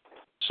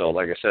 So,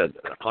 like I said,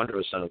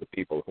 100% of the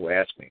people who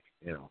ask me,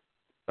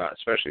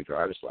 especially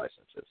driver's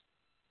licenses,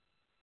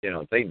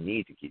 they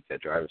need to keep their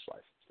driver's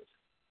licenses.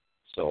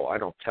 So I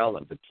don't tell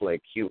them to play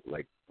cute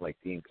like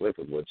Dean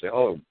Clifford would say,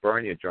 oh,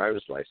 burn your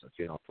driver's license,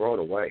 throw it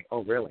away.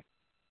 Oh, really?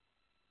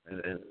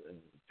 And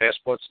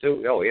passports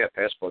too? Oh, yeah,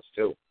 passports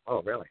too.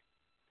 Oh, really?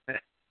 And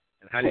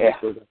how do you think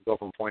we're going to go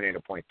from point A to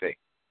point B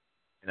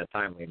in a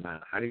timely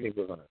manner? How do you think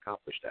we're going to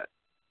accomplish that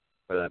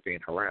without being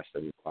harassed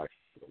every part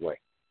of the way?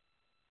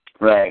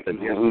 Right.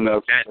 Who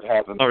knows what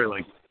happens?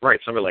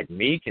 Somebody like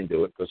me can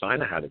do it because I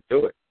know how to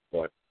do it.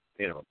 But,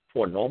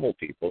 for normal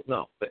people,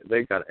 no.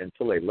 They got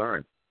until they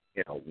learn,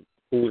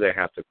 who they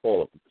have to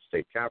call up at the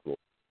state capitol,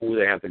 who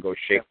they have to go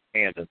shake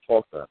hands and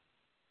talk to.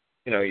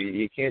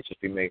 You can't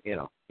just be making,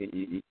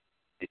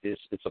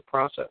 it's a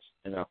process.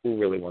 Who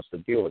really wants to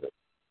deal with it?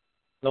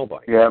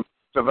 Nobody. Yeah.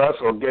 Some of us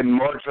will get in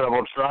more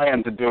trouble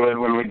trying to do it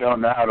when we don't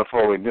know how to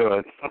fully do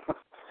it.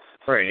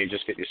 Right, and you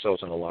just get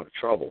yourselves in a lot of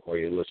trouble. Or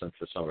you listen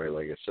to somebody,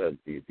 like I said,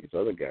 these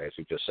other guys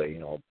who just say,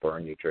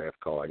 burn your draft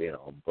card,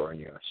 burn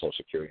your social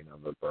security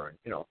number, burn,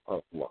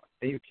 oh, what?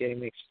 Are you kidding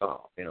me?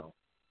 Stop, Yeah.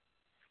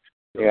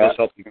 Just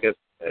help you get.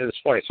 It's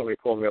funny. Somebody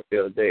called me up the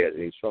other day.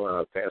 He's filling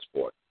out a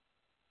passport.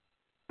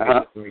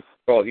 Uh-huh.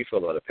 Carl, you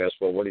filled out a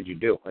passport. What did you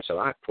do? I said,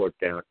 I put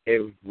down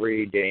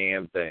every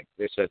damn thing.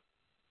 They said,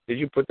 did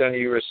you put down a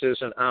U.S.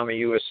 citizen? I'm a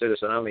U.S.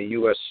 citizen. I'm a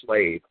U.S.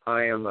 slave.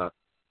 I am a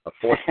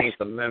 14th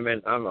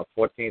Amendment. I'm a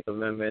 14th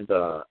Amendment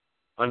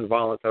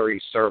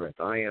involuntary servant.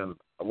 I am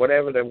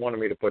whatever they wanted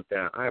me to put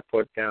down. I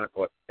put down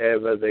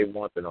whatever they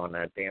wanted on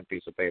that damn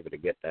piece of paper to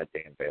get that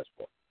damn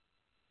passport.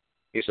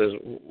 He says,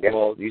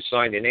 well, you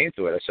signed your name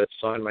to it. I said,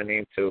 sign my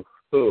name to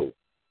who?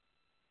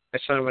 I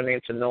signed my name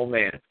to no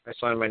man. I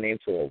signed my name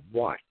to a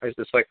what? It's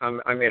just like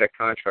I made a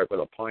contract with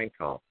a pine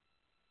cone.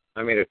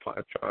 I made a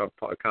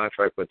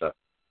contract with a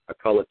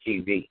color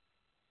TV.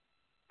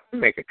 I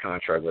didn't make a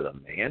contract with a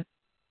man.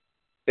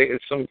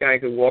 Some guy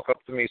could walk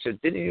up to me and say,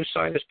 didn't you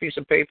sign this piece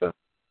of paper?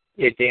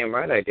 Yeah, damn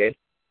right I did.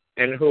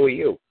 And who are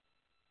you?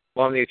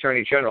 Well, I'm the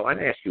Attorney General. I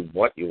didn't ask you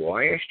what you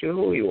are. I asked you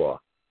who you are.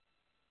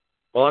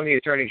 Well, I'm the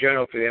Attorney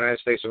General for the United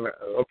States of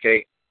America.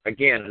 Okay,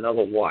 again,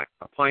 another what?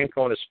 A pine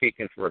cone is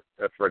speaking for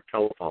a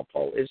telephone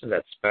pole. Isn't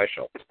that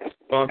special?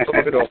 Well, I'm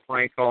talking to a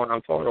pine cone.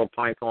 I'm talking to a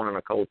pine cone on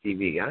a color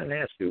TV. I didn't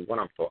ask you what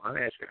I'm talking. I'm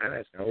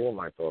asking who am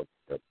I talking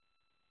to?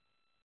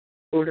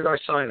 Who did I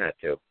sign that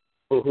to?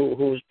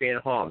 Who's being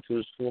harmed?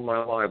 Who am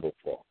I liable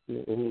for?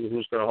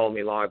 Who's going to hold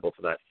me liable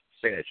for that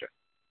signature?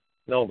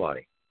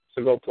 Nobody.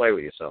 So go play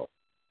with yourself.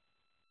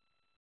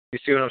 You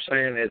see what I'm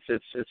saying?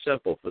 It's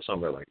simple for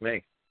somebody like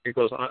me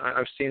because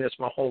I've seen this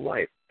my whole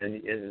life,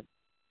 and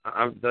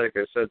I'm like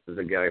I said to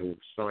the guy who's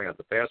filling out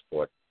the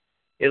passport,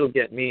 it'll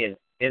get me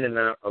in and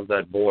out of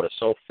that border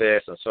so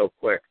fast and so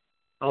quick.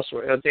 I'll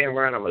swear, damn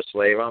right I'm a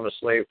slave. I'm a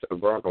slave to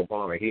Barack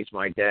Obama. He's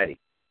my daddy.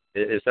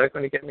 Is that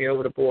going to get me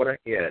over the border?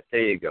 Yeah,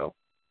 there you go.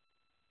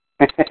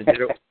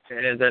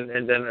 and then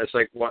it's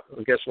like, what?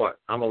 Guess what?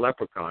 I'm a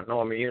leprechaun. No,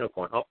 I'm a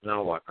unicorn. Oh,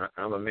 now what?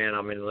 I'm a man.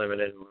 I'm in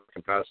limited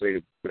capacity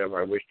to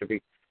whatever I wish to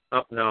be.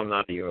 Oh, no, I'm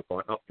not a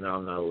unicorn. Oh, no,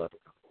 I'm not a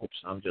leprechaun. Oops,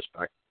 I'm just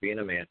back to being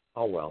a man.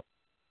 Oh well.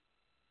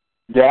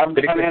 Yeah, Did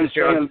it get the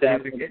job?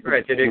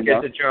 Did it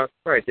get the job?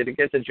 Right? Did it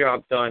get the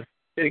job done?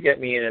 Did it get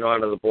me in and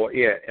out of the board?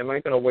 Yeah. Am I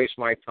going to waste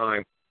my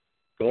time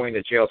going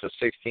to jail for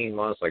 16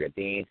 months like a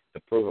dean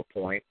to prove a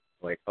point?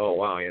 Like, oh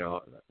wow,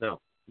 no.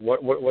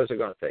 What is it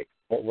going to take?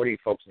 What do you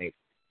folks need?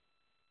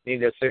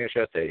 Need that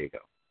signature? There you go.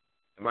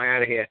 Am I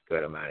out of here?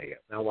 Good, I'm out of here.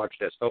 Now watch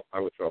this. Oh, I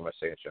withdraw my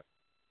signature.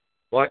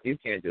 What? You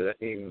can't do that.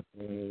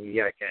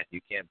 Yeah, I can.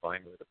 You can't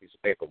bind me with a piece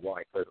of paper.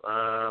 Why? Because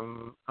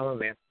I'm a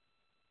man.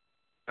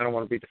 I don't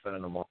want to be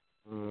defendant no more.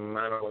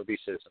 I don't want to be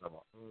citizen no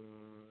more.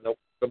 Nope.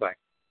 Goodbye.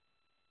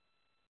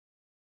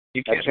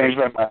 You can't change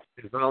my mind.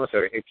 It's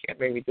voluntary. You can't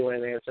make me do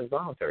anything that's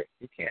involuntary.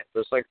 You can't.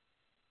 Just like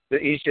the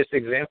easiest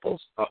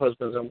examples are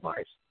husbands and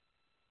wives.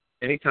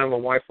 Anytime a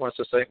wife wants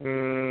to say,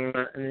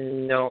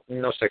 no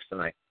sex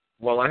tonight.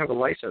 Well, I have a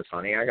license,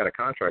 honey. I got a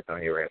contract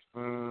on your ass.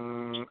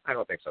 I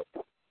don't think so.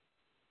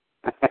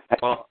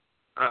 Well,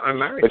 I'm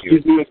married to you.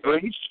 Excuse me,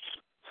 please?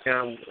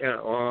 No,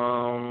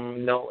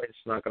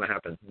 it's not going to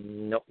happen.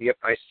 Nope. Yep,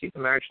 I see the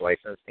marriage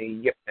license.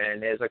 Yep,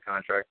 and there's a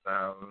contract.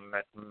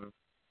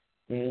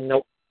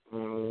 Nope.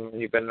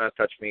 You better not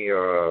touch me,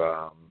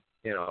 or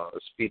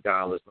speed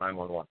dial is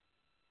 911.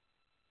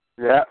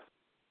 Yeah.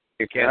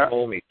 You can't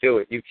hold me to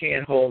it. You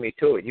can't hold me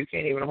to it. You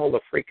can't even hold a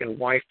freaking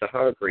wife to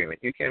her agreement.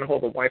 You can't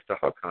hold a wife to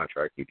her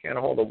contract. You can't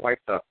hold a wife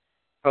to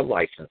her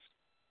license.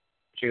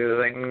 She was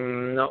like,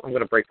 no, I'm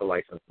going to break the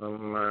license.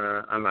 I'm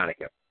out of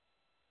here.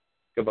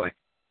 Goodbye.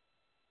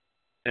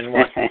 And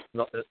what?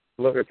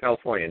 Look at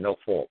California, no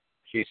fault.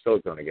 She's still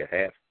going to get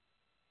half.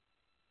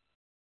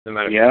 No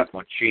matter if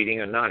she's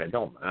cheating or not, it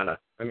don't matter.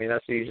 I mean,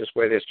 that's the easiest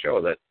way to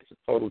show that it's a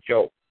total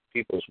joke.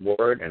 People's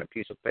word and a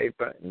piece of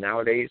paper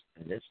nowadays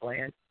in this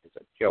land is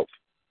a joke.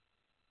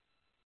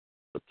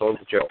 It's a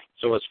total joke.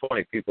 So it's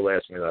funny, people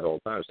ask me that all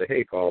the time. Say,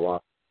 hey,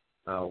 Karl,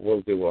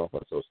 we'll do,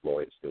 what's those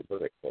lawyers do? What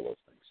do they call those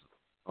things?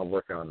 I'll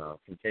work on a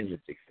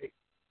contingency fee.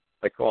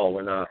 Like, Karl,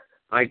 when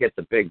I get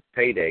the big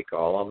payday,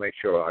 Karl, I'll make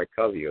sure I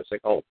cover you. It's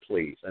like, oh,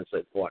 please. I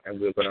said, what? And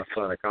we're going to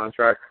sign a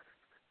contract?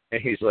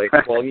 And he's like,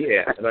 well,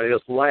 yeah. And I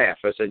just laugh.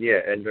 I said, yeah.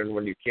 And then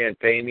when you can't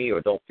pay me or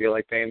don't feel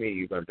like paying me,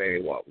 you're going to pay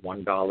me, what,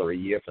 $1 a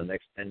year for the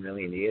next 10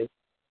 million years?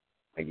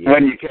 Like, yeah.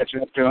 When you catch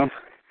up to them?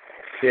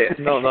 Yeah.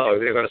 No.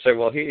 They're going to say,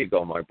 well, here you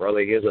go, my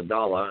brother. Here's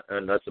 $1,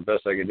 and that's the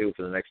best I can do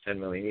for the next 10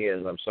 million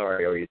years. I'm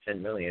sorry, I owe you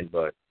 10 million,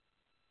 but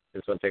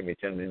it's going to take me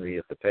 10 million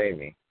years to pay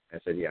me. I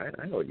said, yeah,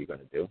 I know what you're going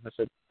to do. I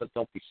said, but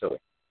don't be silly.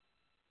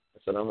 I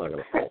said, I'm not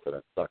going to fall for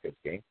that sucker's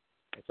game.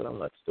 I said, I'm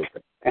not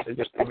stupid. I said,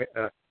 just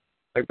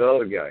like the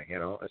other guy,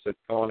 I said,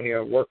 come on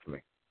here and work for me.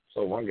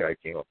 So one guy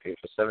came up here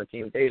for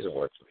 17 days and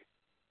worked for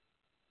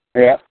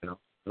me. Yeah.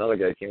 Another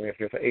guy came up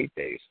here for 8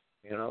 days.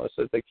 I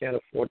said, they can't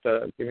afford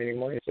to give me any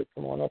money. I said,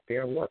 come on up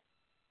here and work.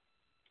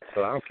 I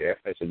said, I don't care.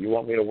 I said, you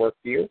want me to work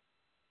for you?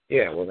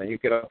 Yeah, well, then you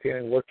get up here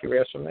and work your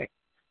ass for me.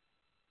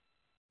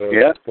 So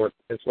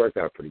it's worked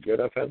out pretty good.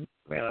 I've had,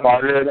 I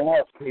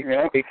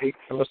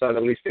must have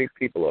at least 8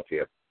 people up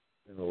here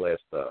in the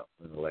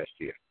last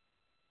year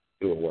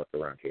doing work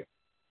around here.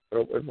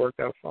 But it worked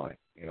out fine.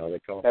 They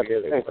come up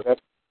here.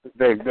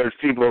 There's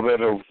people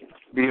that'll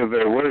be of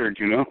their word,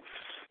 and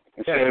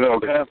say they'll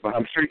come.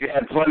 I'm sure you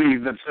had plenty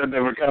that said they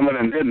were coming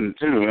and didn't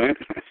too, right?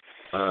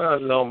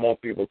 No, more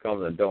people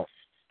come than don't.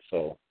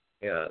 So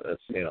yeah,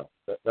 that's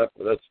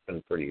that's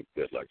been pretty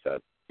good like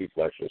that.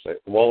 People actually say,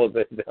 well,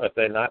 if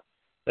they're not,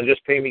 then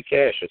just pay me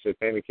cash. I said,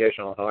 pay me cash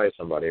and I'll hire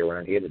somebody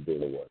around here to do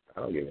the work.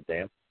 I don't give a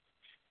damn.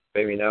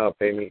 Pay me now,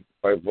 pay me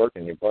by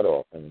working your butt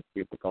off. And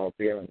people come up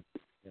here and,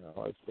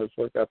 it's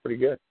worked out pretty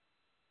good.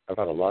 I've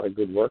had a lot of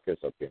good workers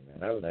up here,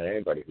 man. I haven't had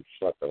anybody who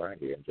slept around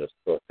here and just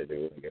thought that they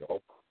were going to get home.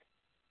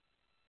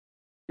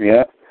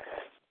 Yeah.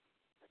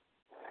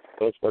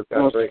 So it's worked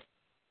out great.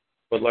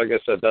 But like I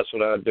said, that's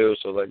what I do.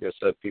 So like I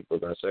said, people are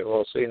going to say,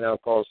 well, see, now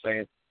Karl's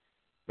saying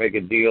make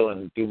a deal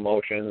and do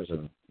motions.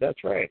 And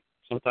that's right.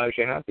 Sometimes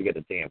you have to get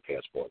a damn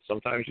passport.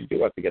 Sometimes you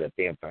do have to get a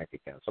damn bank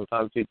account.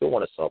 Sometimes you do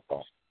want a cell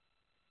phone.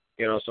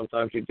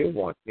 Sometimes you do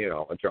want,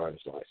 a driver's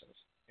license.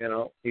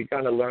 You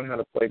got to learn how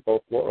to play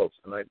both worlds.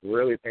 And I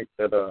really think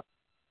that,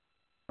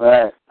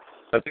 right.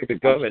 I think the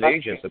government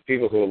agents, the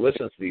people who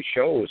listen to these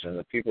shows, and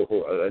the people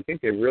who, I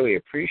think they really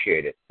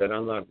appreciate it, that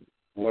I'm not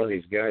one of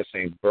these guys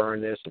saying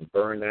burn this and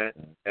burn that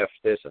and F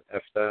this and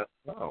F that.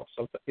 No,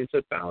 sometimes it's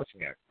a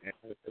balancing act.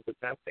 It's a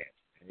tap dance.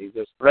 And you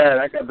just right,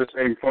 I got the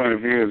same point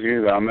of view as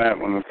you on that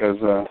one because,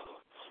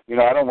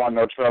 I don't want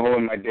no trouble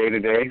in my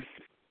day-to-day.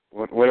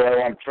 What do I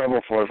want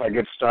trouble for? If I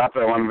get stopped,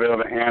 I want to be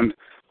able to hand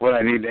what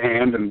I need to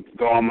hand and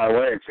go on my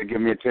way. If they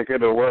give me a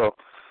ticket, or will.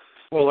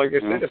 Well, like I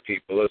said to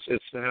people,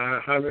 it's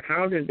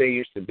how did they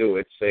used to do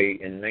it, say,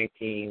 in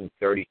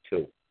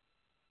 1932?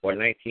 Or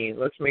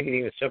let's make it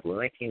even simpler,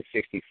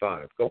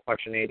 1965. Go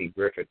watch an Andy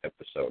Griffith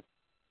episode.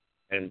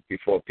 And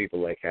before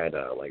people had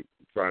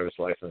driver's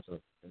license, and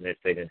if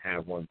they didn't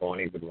have one,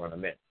 Barney would run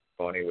them in.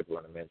 Barney would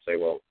run them in and say,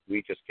 well,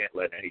 we just can't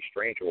let any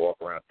stranger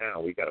walk around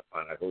town. We got to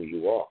find out who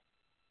you are.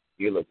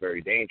 You look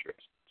very dangerous.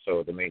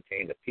 So to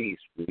maintain the peace,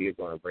 we're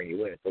going to bring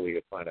you in until we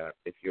can find out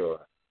if you're an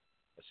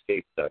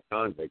escaped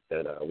convict.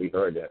 That we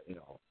heard that,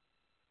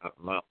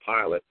 Mount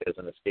Pilot, there's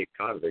an escaped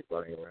convict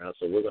running around,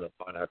 so we're going to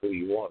find out who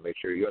you are, make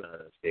sure you're not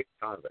an escaped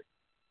convict.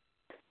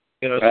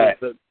 Right.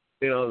 So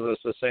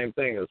it's the same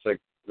thing. It's like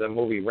the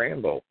movie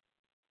Rambo.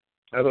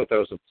 I thought that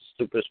was the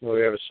stupidest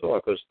movie I ever saw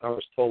because I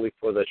was totally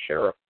for the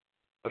sheriff.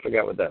 I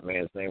forgot what that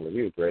man's name was.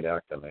 He was a great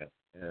actor, man.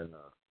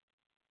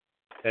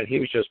 And he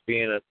was just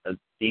being a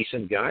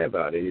decent guy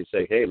about it. He'd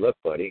say, hey, look,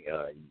 buddy,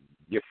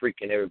 you're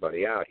freaking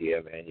everybody out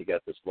here, man. You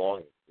got this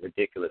long,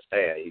 ridiculous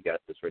hair. You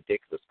got this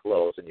ridiculous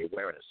clothes, and you're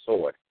wearing a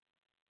sword.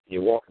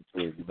 You're walking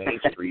through Main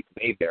Street,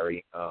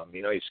 Mayberry.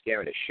 You know, you're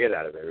scaring the shit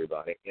out of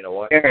everybody. You know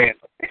what?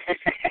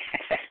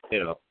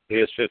 You know,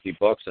 here's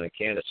 $50 and a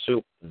can of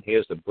soup, and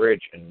here's the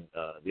bridge, and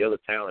the other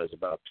town is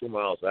about 2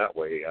 miles that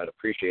way. I'd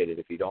appreciate it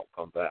if you don't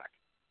come back.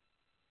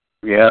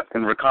 Yeah,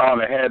 and we're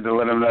calling ahead to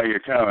let them know you're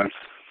coming.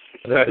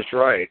 That's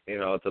right. You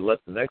know, to let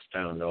the next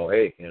town know,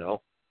 hey, you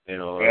know,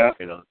 Yeah.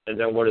 you know. And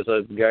then what does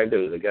the guy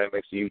do? The guy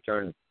makes a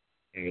U-turn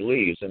and he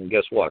leaves, and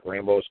guess what?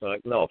 Rambo's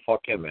going, no,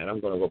 fuck him, man. I'm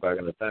going to go back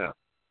into town.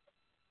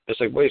 It's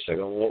like, wait a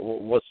second,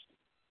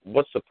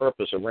 what's the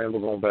purpose of Rambo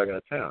going back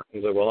into town?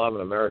 He's like, well, I'm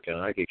an American,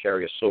 and I can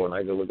carry a sword, and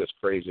I can look as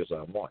crazy as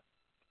I want.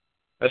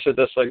 I said,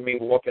 that's like me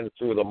walking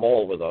through the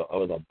mall with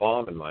a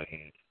bomb in my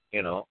hand.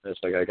 You know, it's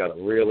like I got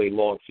a really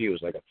long fuse,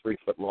 like a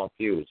 3-foot long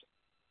fuse,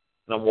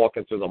 and I'm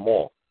walking through the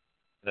mall.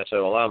 And I said,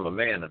 well, I'm a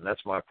man, and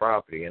that's my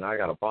property, and I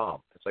got a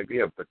bomb. It's like,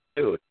 yeah, but,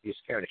 dude, you're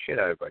scaring the shit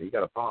out of everybody. You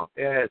got a bomb.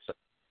 Yeah, it's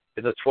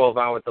a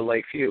 12-hour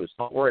delay fuse.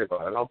 Don't worry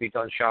about it. I'll be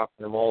done shopping.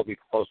 The mall will be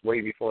closed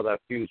way before that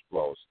fuse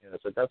blows. And I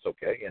said, that's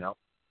okay, you know.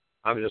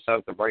 I just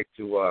have the right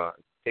to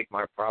take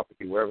my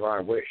property wherever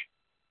I wish.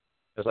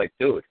 It's like,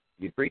 dude,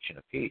 you're breaching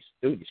a peace.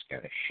 Dude, you're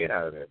scaring the shit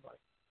out of everybody.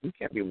 You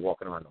can't be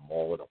walking around the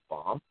mall with a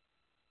bomb.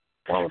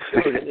 Well,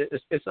 dude,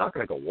 it's not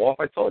going to go off.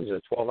 I told you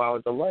there's a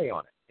 12-hour delay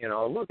on it. You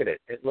know, look at it.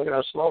 Look at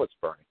how slow it's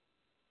burning.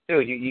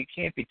 Dude, you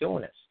can't be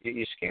doing this.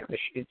 You're scaring the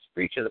shit. It's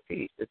breach of the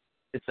peace.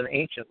 It's an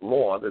ancient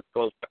law that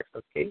goes back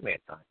since caveman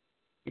time.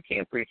 You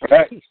can't breach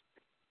the peace.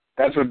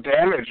 That's what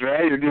damage,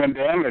 right? You're doing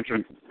damage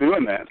with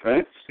doing that,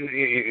 right?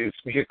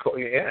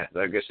 Yeah,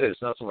 like I said,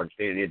 it's not so much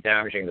you're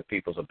damaging the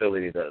people's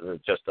ability to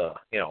just,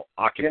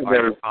 occupy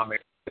the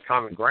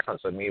common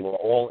grounds. I mean, we're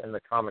all in the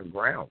common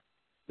ground.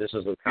 This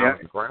is the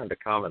common ground, the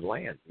common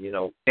land. You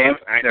know,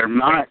 they're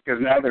not,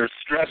 because now they're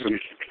stressing.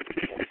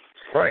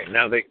 Right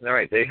now, they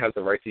have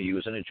the right to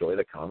use and enjoy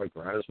the common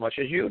ground as much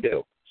as you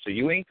do. So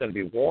you ain't going to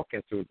be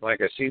walking through, like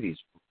I see these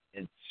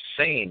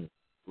insane,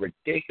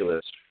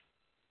 ridiculous,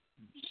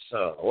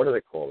 what do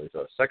they call these?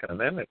 Second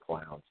Amendment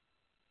clowns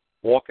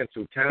walking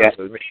through town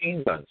with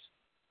machine guns.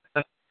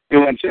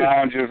 Doing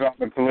challenges on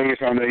the police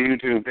on their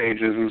YouTube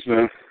pages and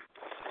stuff.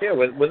 Yeah,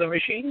 with a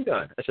machine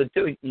gun. I said,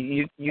 dude,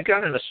 you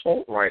got an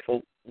assault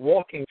rifle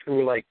walking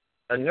through like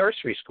a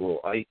nursery school.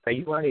 Are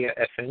you out of your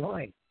effing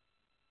mind?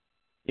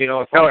 You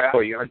know, if I saw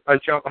you,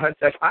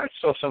 if I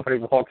saw somebody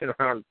walking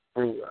around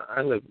through,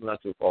 I live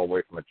not too far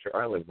away from a church.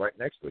 I live right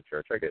next to a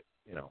church. I get,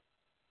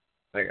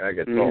 I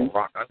get thrown a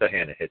rock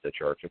underhand and hit the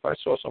church. If I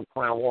saw some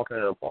clown walking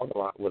in a parking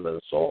lot with an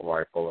assault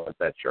rifle at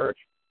that church,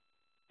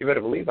 you better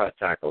believe I'd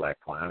tackle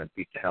that clown and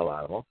beat the hell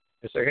out of him.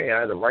 And say, hey,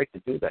 I have the right to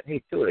do that.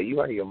 Hey, dude, are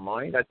you out of your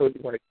mind? I thought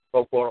you want to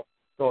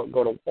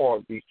go to war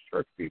with these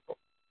church people.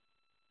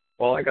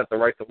 Well, I got the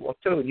right to war.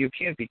 Dude, you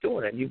can't be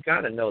doing it. You've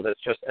got to know that's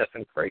just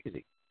effing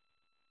crazy.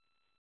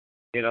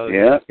 You know,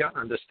 you've got to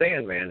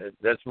understand, man,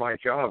 that's my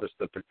job is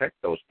to protect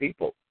those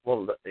people.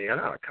 Well, you're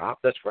not a cop.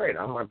 That's great.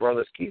 I'm my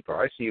brother's keeper.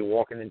 I see you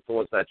walking in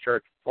towards that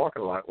church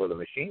parking lot with a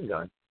machine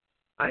gun.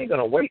 I ain't going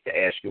to wait to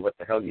ask you what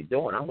the hell you're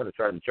doing. I'm going to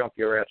try to jump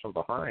your ass from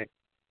behind,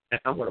 and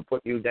I'm going to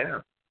put you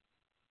down.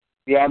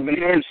 Yeah, I've been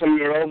hearing some of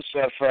your old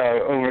stuff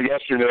over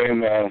yesterday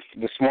and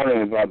this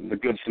morning about the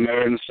Good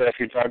Samaritan stuff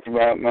you talked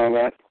about and all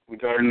that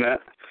regarding that.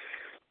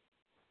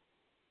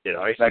 Yeah,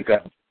 I like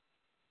that.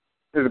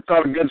 Is it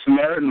called a Good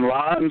Samaritan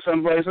law in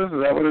some places?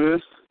 Is that what it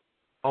is?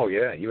 Oh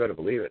yeah, you better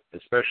believe it.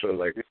 Especially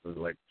like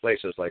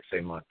places like say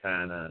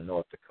Montana,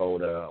 North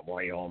Dakota,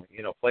 Wyoming.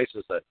 You know,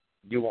 places that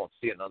you won't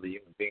see another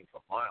human being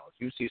for miles.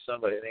 You see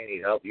somebody that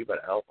need help, you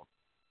better help them.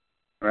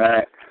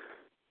 Right.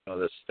 You know,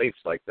 there's states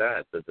like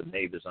that the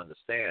neighbors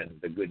understand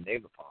the good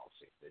neighbor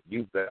policy that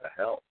you better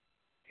help.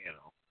 You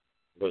know,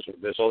 because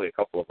there's only a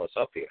couple of us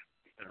up here.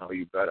 You know,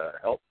 you better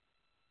help.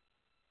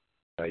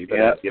 You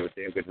better give a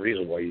damn good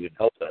reason why you didn't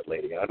help that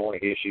lady. I don't want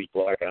to hear she's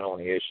black. I don't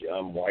want to hear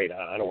I'm white.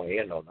 I don't want to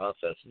hear no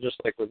nonsense. Just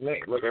like with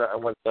me. Look, I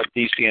went to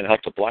D.C. and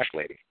helped a black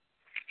lady.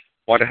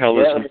 Why the hell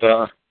isn't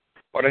Oprah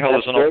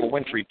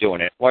Winfrey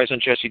doing it? Why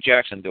isn't Jesse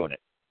Jackson doing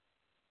it?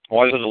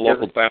 Why isn't the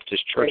local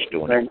Baptist church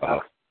doing it?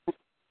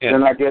 They're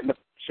not getting a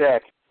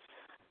check.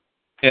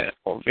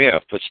 Yeah,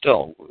 but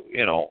still,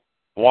 you know,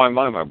 why am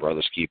I my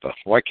brother's keeper?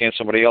 Why can't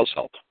somebody else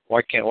help?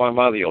 Why am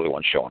I the only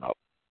one showing up?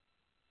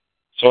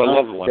 So I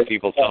love it when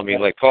people tell me,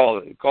 like,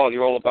 Karl,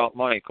 you're all about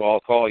money.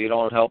 Karl, you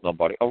don't help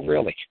nobody. Oh,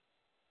 really?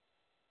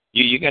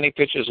 You got any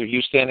pictures of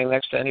you standing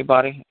next to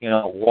anybody, you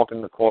know,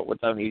 walking the court with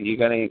them? You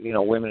got any, you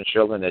know, women and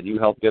children that you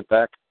helped get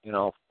back, you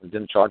know, and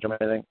didn't charge them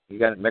anything? You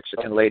got a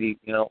Mexican lady,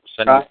 you know,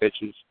 sending you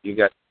pictures? You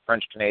got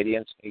French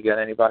Canadians? You got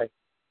anybody?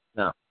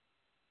 No.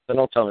 So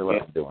don't tell me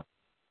what I'm doing.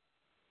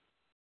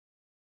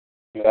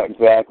 Yeah,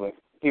 exactly.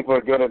 People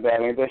are good at that,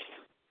 ain't they?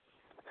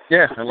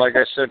 Yeah, and like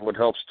I said, what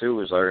helps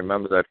too is I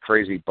remember that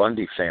crazy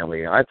Bundy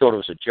family. I thought it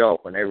was a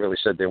joke when they really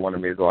said they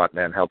wanted me to go out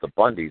there and help the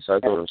Bundys.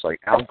 I thought it was like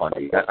Al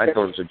Bundy. I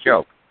thought it was a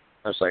joke.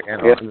 I was like, you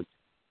know,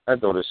 I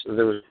thought it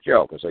was a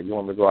joke. I was like, you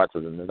want me to go out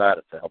to the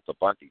Nevada to help the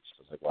Bundys?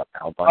 I was like,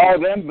 Al Bundy.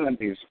 Oh, them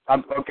Bundys.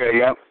 Okay,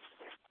 yeah.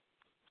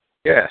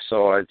 Yeah,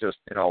 so I just,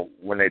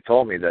 when they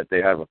told me that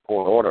they have a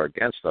court order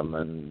against them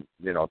and,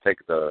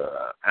 take the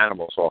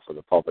animals off of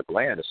the public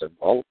land, I said,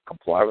 well,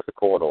 comply with the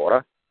court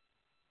order,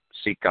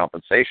 seek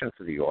compensation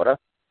for the order,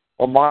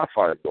 or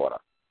modify the order.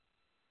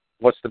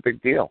 What's the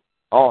big deal?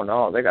 Oh,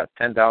 no, they got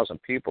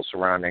 10,000 people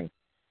surrounding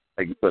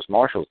the U.S.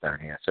 Marshals down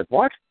here. I said,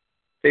 what?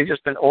 They've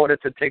just been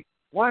ordered to take,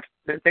 what?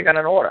 They got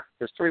an order.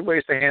 There's 3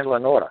 ways to handle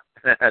an order.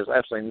 It has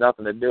absolutely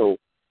nothing to do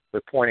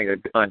with pointing a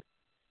gun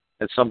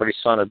at somebody's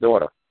son or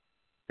daughter.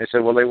 They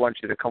said, well, they want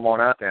you to come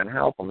on out there and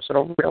help them. I said,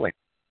 oh, really?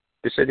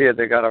 They said, yeah,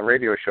 they got a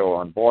radio show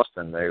on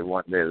Boston. They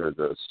want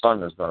the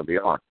son is going to be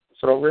on. I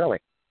said, oh, really?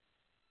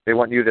 They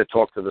want you to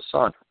talk to the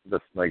son,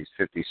 the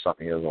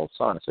 50-something years old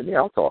son. I said, yeah,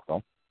 I'll talk to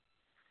him.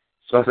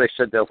 So they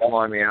said they'll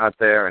fly me out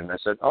there, and I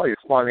said, oh, you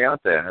fly me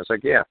out there? And I was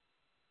like, yeah.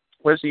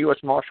 Where's the U.S.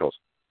 Marshals?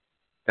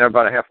 They're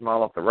about a half a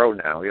mile up the road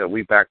now.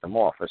 We backed them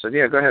off. I said,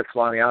 yeah, go ahead,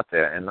 fly me out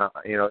there. And,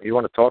 you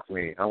want to talk to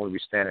me, I'm going to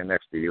be standing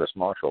next to the U.S.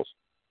 Marshals.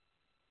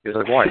 He was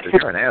like, why? I said,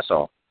 you're an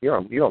asshole. You're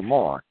a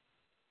moron.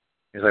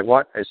 He's like,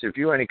 what? I said, if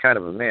you were any kind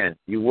of a man,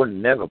 you would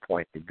never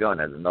point the gun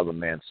at another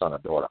man's son or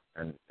daughter.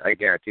 And I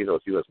guarantee those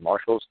U.S.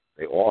 Marshals,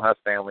 they all have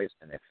families,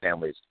 and their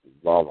families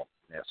love them.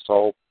 They're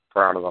so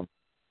proud of them.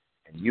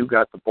 And you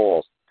got the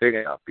balls big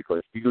enough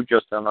because you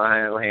just don't know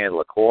how to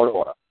handle a court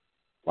order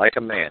like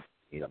a man.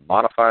 Either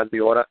modify the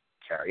order,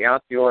 carry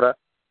out the order,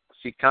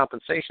 seek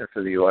compensation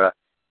for the order.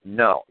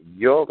 No,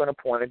 you're going to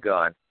point a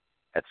gun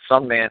at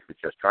some man who's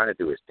just trying to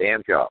do his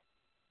damn job.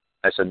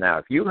 I said, now,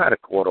 if you had a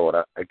court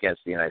order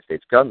against the United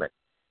States government,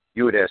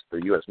 you would ask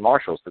the U.S.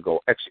 Marshals to go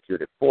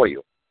execute it for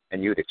you,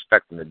 and you'd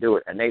expect them to do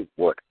it, and they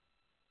would.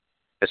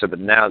 I said, but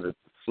now that it's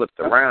flipped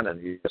around and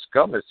the U.S.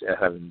 government's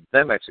having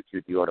them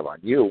execute the order on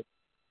you,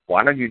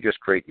 why don't you just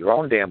create your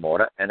own damn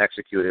order and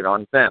execute it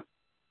on them?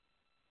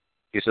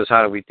 He says,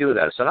 how do we do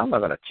that? I said, I'm not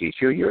going to teach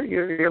you.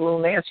 You're a little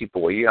Nancy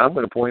boy. I'm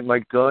going to point my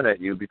gun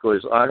at you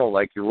because I don't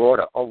like your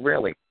order. Oh,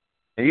 really?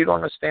 And you don't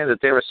understand that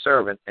they're a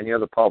servant and you're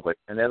the public,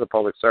 and they're the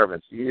public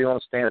servants. You don't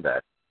understand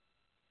that.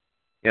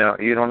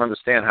 You don't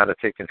understand how to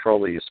take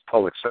control of these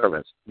public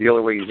servants. The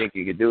only way you think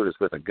you could do it is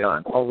with a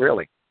gun. Oh,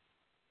 really?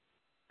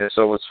 And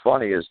so what's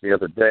funny is the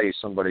other day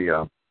somebody,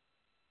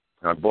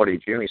 my buddy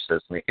Jimmy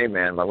says to me, hey,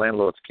 man, my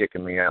landlord's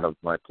kicking me out of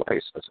my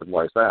place. I said,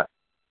 why is that?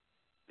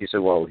 He said,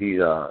 well, he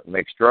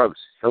makes drugs,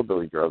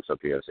 hillbilly drugs up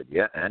here. I said,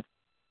 yeah, and?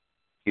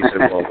 He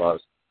said, well,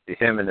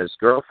 him and his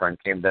girlfriend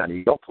came down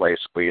to your place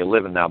where you're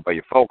living now by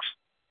your folks,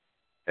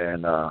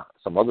 and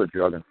some other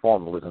drug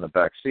informant was in the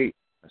back seat.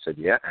 I said,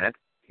 yeah, and?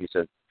 He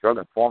said, drug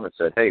informant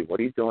said, hey, what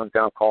are you doing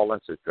down Karl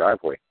Lentz's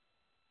driveway?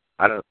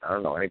 I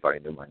don't know anybody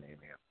knew my name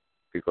here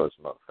because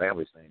my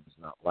family's name is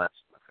not Lentz.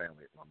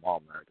 My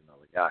mom married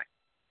another guy.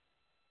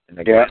 And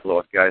the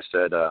landlord guy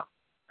said,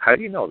 how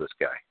do you know this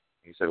guy?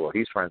 He said, well,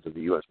 he's friends with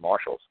the U.S.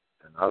 Marshals.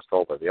 And I was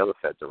told by the other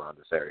feds around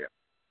this area,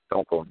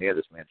 don't go near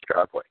this man's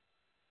driveway.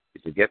 He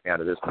said, get me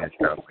out of this man's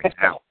driveway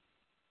now.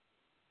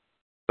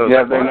 So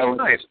yeah, they know.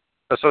 Nice.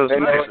 So it's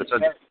nice.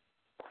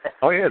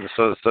 So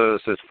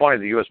it's funny.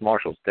 The U.S.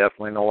 Marshals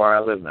definitely know where I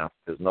live now.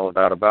 There's no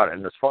doubt about it.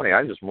 And it's funny.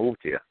 I just moved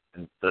here,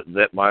 and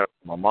that my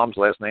mom's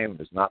last name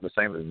is not the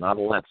same. It's not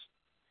a Lentz.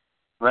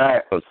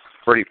 Right. So it's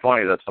pretty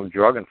funny that some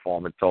drug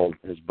informant told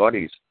his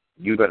buddies,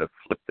 you got to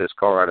flip this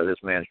car out of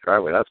this man's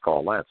driveway. That's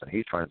Karl Lentz, and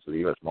he's friends with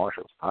the U.S.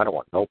 Marshals. I don't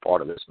want no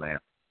part of this man.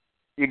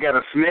 You got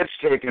a snitch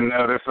taking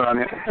notice on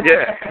it.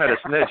 Yeah, got a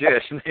snitch.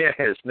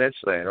 Yeah, snitch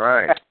thing,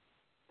 right.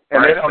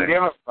 And they don't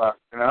give a fuck,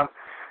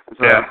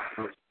 So, yeah.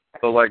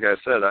 So like I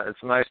said,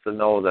 it's nice to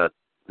know that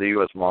the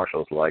U.S.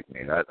 Marshals like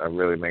me. That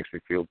really makes me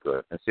feel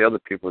good. And see other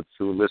people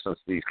who listen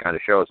to these kind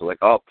of shows are like,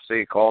 oh,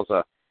 see, Karl's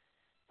a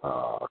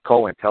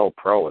COINTEL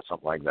pro or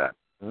something like that.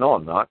 No,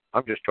 I'm not.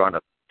 I'm just trying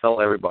to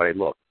tell everybody,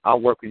 look, I'll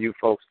work with you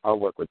folks. I'll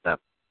work with them.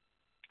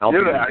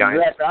 You're the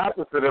exact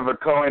opposite of a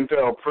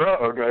COINTEL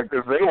pro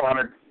because they want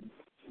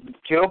to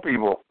kill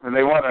people and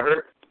they want to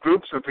hurt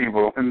groups of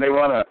people and they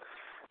want to.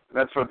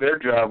 That's what their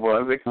job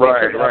was.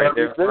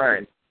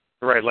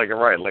 Right, like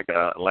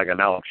an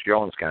Alex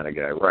Jones kind of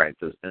guy, right?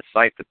 To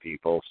incite the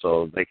people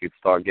so they could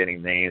start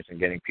getting names and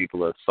getting people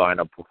to sign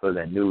up for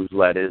their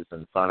newsletters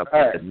and sign up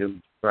for the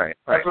news. Right.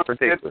 That's what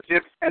ridiculous.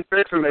 And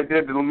they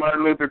did to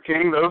Martin Luther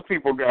King. Those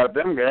people got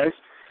them guys.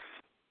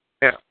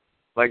 Yeah,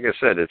 like I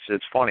said,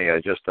 it's funny.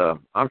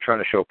 I'm trying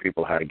to show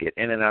people how to get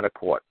in and out of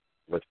court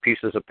with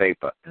pieces of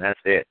paper, and that's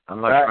it. I'm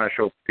not trying to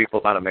show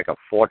people how to make a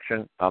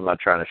fortune. I'm not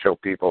trying to show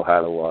people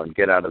how to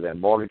get out of their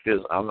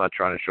mortgages. I'm not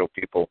trying to show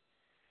people.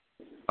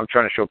 I'm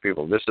trying to show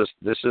people this is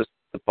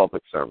the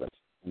public servants.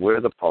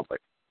 We're the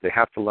public. They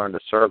have to learn to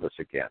serve us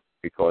again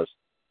because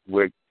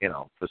we're,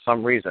 for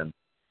some reason,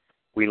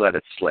 we let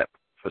it slip.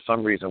 For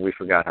some reason, we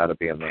forgot how to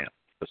be a man.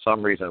 For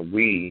some reason,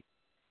 we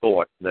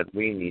thought that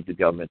we need the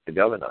government to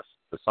govern us.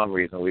 For some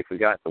reason, we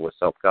forgot that we're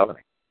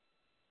self-governing.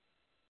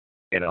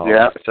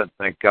 I said,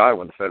 thank God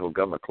when the federal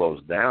government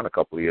closed down a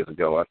couple of years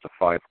ago after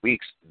 5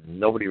 weeks,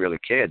 nobody really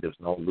cared. There was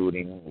no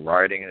looting,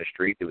 rioting in the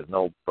street. There was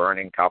no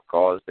burning cop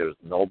cars. There was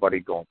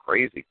nobody going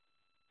crazy.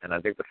 And I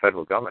think the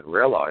federal government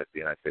realized, the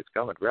United States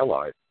government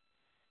realized,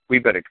 we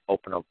better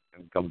open up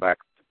and come back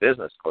to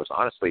business because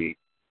honestly,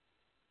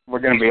 we're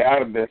going to be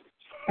out of this.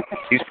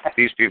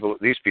 these people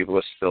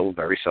are still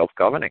very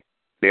self-governing.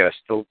 They are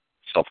still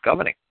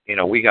self-governing.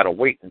 We got to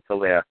wait until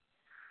they're,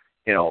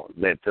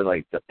 they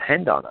like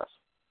depend on us.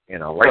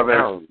 Right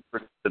now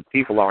the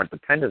people aren't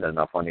dependent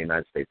enough on the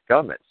United States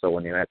government. So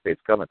when the United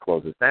States government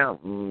closes down,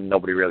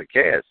 nobody really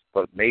cares.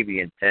 But maybe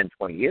in 10,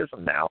 20 years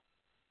from now,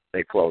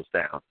 they close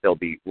down. They'll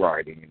be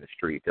rioting in the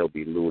street. They'll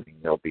be looting.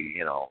 There'll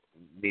be,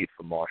 need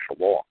for martial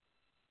law.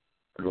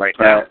 But right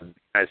now, the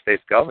United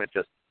States government,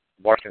 just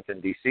Washington,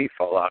 D.C.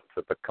 fell out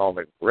into the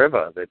Potomac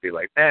River, they'd be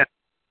like,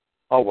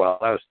 oh, well,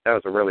 that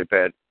was a really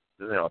bad,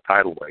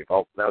 tidal wave.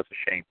 Oh, that was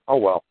a shame. Oh,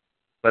 well,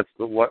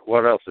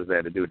 what else is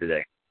there to do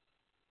today?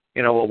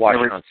 We're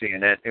watching on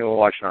CNN. We're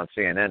watching on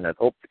CNN that,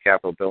 the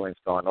Capitol building's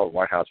gone. Oh, the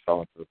White House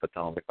fell into the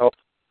Potomac. Oh,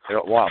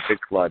 wow, big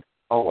flood.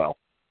 Oh, well.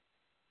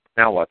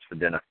 Now what's for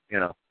dinner,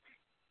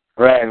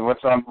 Right.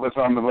 What's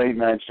on the late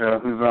night show?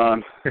 Who's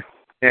on?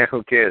 Yeah,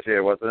 who cares? Yeah,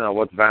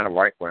 what's Vanna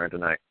White wearing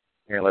tonight?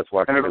 Yeah, let's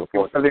watch the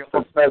report. The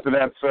old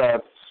president's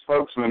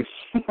spokesman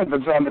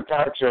that's on the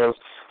talk shows.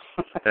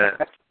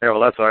 Well,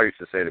 that's what I used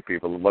to say to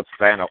people. What's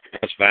Vanna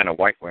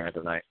White wearing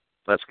tonight?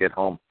 Let's get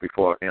home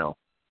before,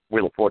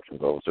 Wheel of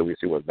Fortune's over, so we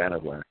see what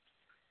Vanna's wearing.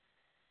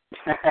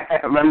 I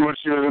remember when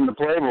she was in the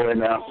Playboy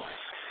now.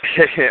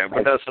 Yeah,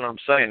 but that's what I'm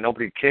saying.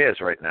 Nobody cares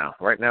right now.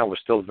 Right now, we're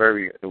still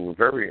very, no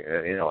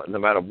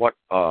matter what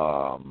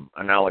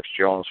an Alex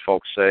Jones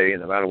folks say,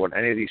 no matter what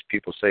any of these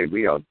people say,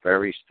 we are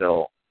very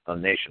still a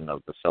nation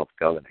of the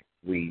self-governing.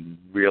 We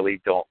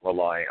really don't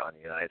rely on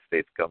the United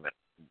States government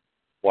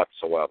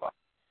whatsoever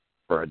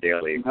for a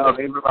daily existence. No,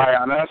 they rely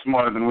on us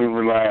more than we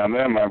rely on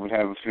them, I would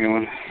have a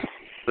feeling.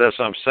 That's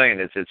what I'm saying.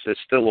 It's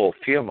still all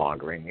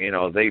fear-mongering.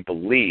 They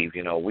believe,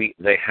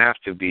 they have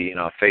to be in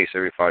our face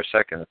every 5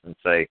 seconds and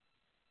say,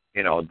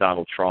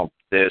 Donald Trump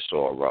this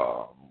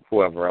or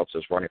whoever else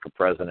is running for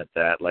president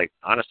that. Like,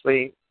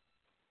 honestly,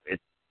 it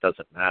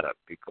doesn't matter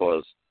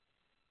because,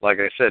 like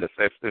I said, if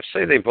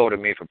say they voted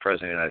me for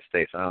president of the United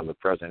States, I'm the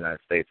president of the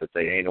United States, that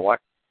say, hey, you know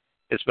what?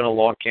 It's been a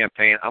long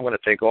campaign. I'm going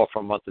to take off for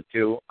a month or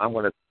two. I'm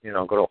going to,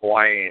 go to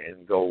Hawaii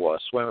and go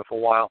swimming for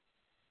a while.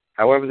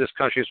 However, this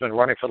country's been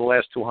running for the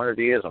last 200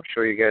 years. I'm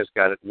sure you guys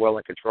got it well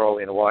in control.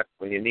 You know what?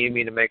 When you need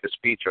me to make a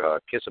speech or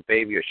kiss a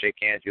baby or shake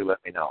hands, you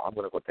let me know. I'm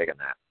going to go take a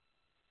nap.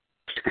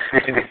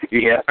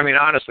 Yeah. I mean,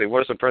 honestly, what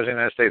does the President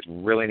of the United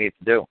States really need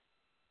to do?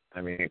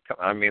 I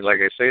mean, like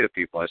I say to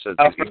people, I said,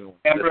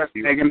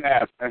 take a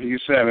nap. You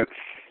said it.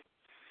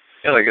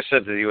 Yeah, like I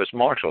said to the U.S.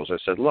 Marshals, I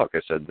said, look,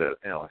 I said that,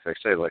 if I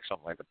say like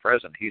something like the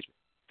President,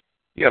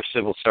 you have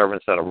civil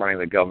servants that are running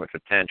the government for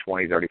 10,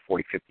 20, 30,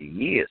 40, 50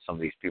 years. Some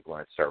of these people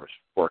are in service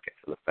working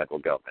for the federal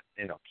government,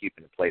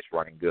 keeping the place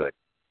running good.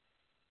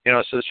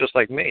 So it's just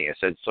like me. I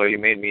said, so you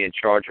made me in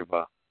charge of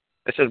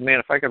I said, man,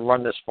 if I could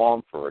run this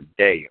farm for a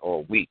day or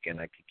a week and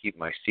I could keep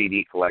my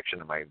CD collection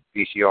and my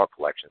VCR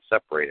collection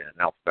separated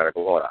in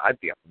alphabetical order,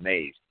 I'd be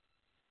amazed.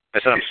 I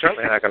said, I'm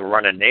certainly not going to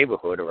run a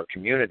neighborhood or a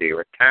community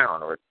or a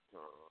town or a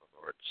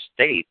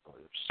state. I'm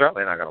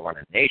certainly not going to run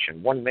a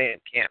nation. One man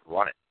can't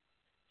run it.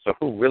 So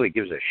who really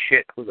gives a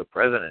shit who the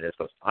president is?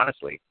 Because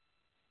honestly,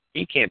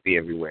 he can't be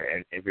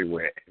everywhere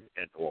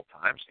at all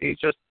times. He's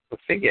just a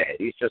figurehead.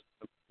 He's just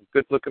a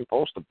good-looking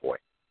poster boy.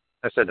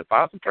 I said, if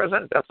I was the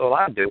president, that's all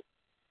I'd do.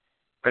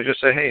 I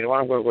just say, hey, you know what,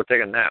 I'm going to go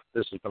take a nap.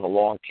 This has been a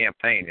long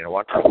campaign. You know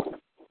what?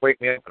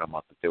 Wake me up in a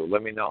month or two.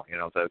 Let me know.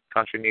 If the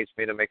country needs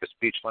me to make a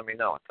speech, let me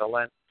know. Until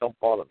then, don't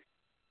bother me.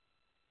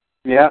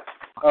 Yeah.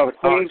 Oh, the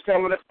Queen's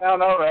coming to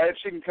town. All right.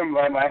 She can come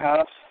by my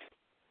house.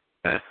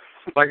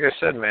 Like I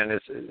said, man,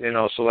 it's,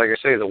 so like I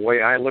say, the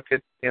way I look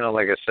at,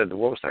 like I said,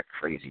 what was that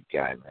crazy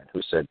guy, man,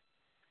 who said,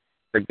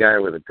 the guy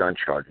with the gun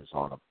charges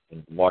on him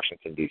in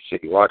Washington, D.C.,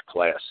 what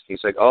class?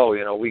 He's like, oh,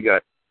 we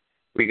got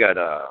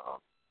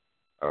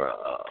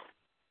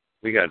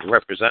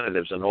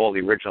representatives in all the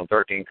original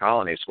 13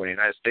 colonies. When the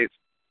United States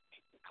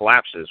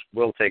collapses,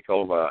 we'll take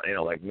over,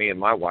 like me and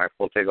my wife,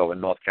 we'll take over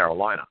North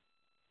Carolina.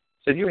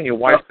 Said, you and your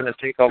wife going to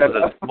take over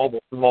the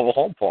mobile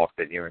home park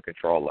that you're in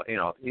control of.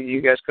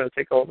 You guys going to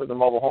take over the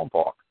mobile home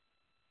park.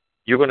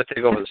 You're going to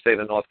take over the state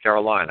of North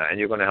Carolina, and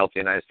you're going to help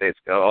the United States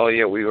go, oh,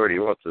 yeah, we already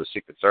wrote to the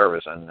Secret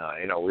Service, and,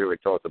 we already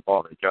told the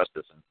Department of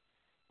Justice, and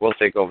we'll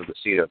take over the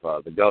seat of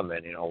the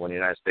government, when the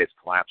United States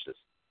collapses.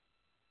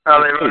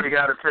 Oh, they've already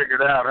got it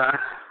figured out, huh?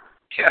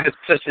 Yeah, it's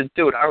such a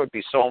dude. I would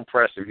be so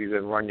impressed if you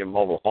could run your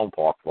mobile home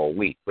park for a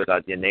week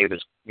without your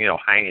neighbors,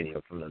 hanging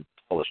you from the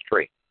tallest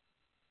tree.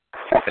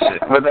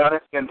 Without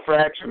any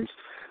infractions.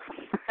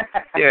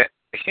 yeah,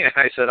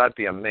 I said I'd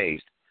be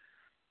amazed.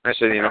 I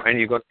said, and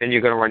you're going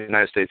to run the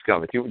United States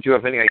government. Do you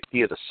have any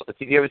idea?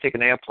 Did you ever take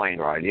an airplane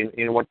ride? You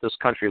know what this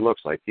country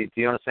looks like? Do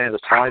you understand the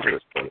size of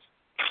this place?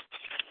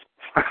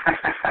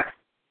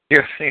 You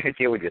have any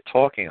idea what you're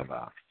talking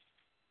about?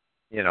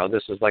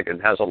 This is like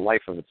it has a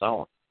life of its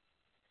own.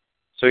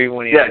 So even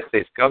when the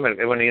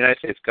United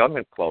States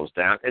government closed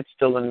down, it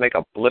still didn't make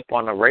a blip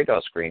on the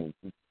radar screen.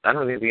 I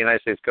don't think the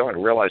United States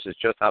government realizes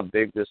just how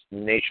big this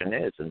nation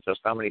is and just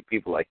how many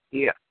people are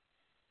here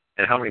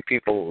and how many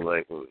people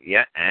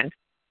and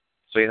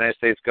so the United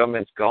States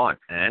government's gone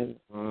and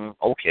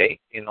okay,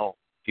 do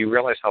you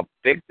realize how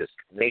big this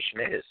nation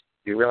is?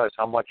 Do you realize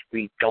how much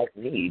we don't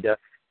need?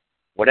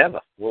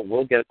 Whatever,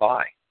 we'll get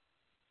by.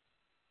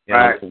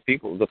 Right. The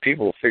people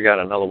will figure out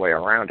another way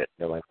around it.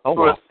 They're like, oh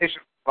well.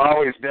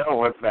 Always dealt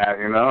with that,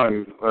 and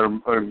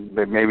or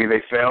maybe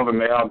they failed and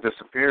they all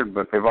disappeared,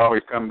 but they've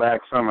always come back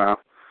somehow.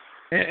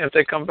 Yeah, if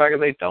they come back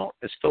and they don't,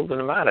 it still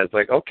doesn't matter. It's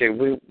like, okay,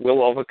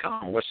 we'll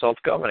overcome. We're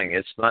self-governing.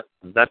 It's not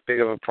that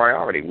big of a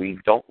priority. We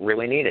don't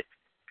really need it.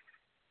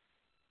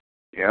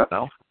 Yeah.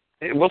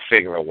 We'll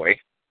figure a way.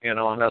 And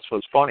that's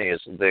what's funny is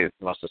they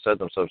must have said to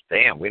themselves,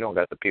 damn, we don't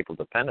got the people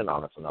dependent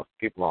on us enough.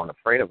 People aren't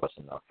afraid of us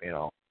enough,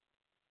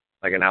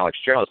 Like in Alex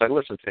Jones, I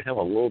listened to him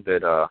a little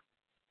bit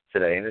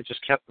today, and it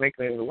just kept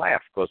making me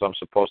laugh because I'm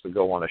supposed to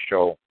go on a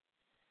show.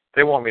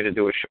 They want me to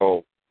do a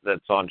show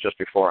that's on just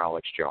before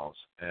Alex Jones,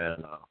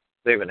 and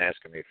they've been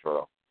asking me for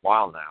a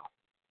while now.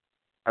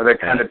 Are they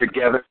kind of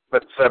together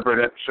but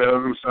separate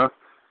shows and stuff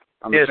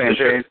on the same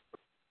page?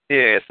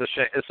 Yeah,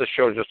 it's the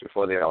show just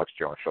before the Alex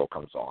Jones show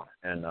comes on,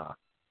 and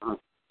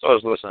so I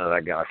was listening to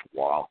that guy for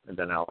a while, and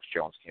then Alex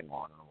Jones came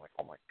on, and I'm like,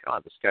 oh my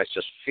God, this guy's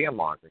just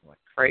fear-mongering like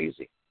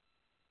crazy.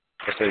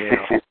 I said,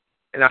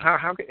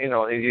 how can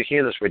you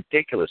hear this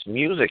ridiculous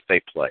music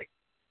they play,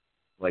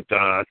 like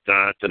da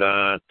da da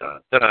da da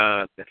da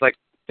da. It's like,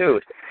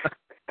 dude,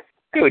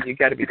 you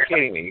got to be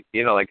kidding me.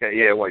 I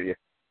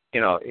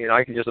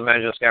can just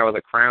imagine this guy with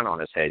a crown on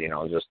his head,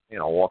 just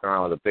walking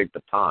around with a big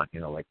baton,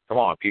 like, come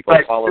on, people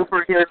like follow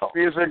superhero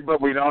music,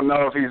 but we don't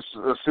know if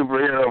he's a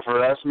superhero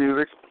for us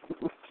music.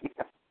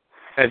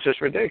 It's just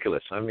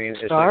ridiculous. I mean,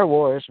 it's Star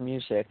Wars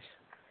music.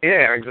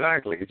 Yeah,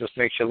 exactly. It just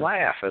makes you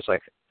laugh. It's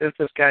like this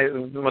guy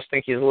must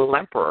think he's a little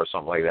emperor or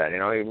something like that.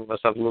 He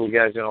must have little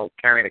guys,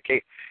 carrying a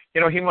cape.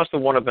 He must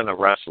have wanted to been a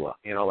wrestler.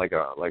 Like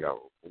a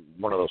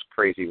one of those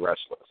crazy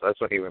wrestlers. That's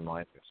what he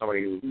reminds me of.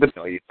 Somebody who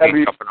you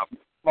think up and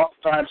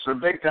up.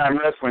 Big time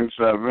wrestling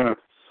stuff.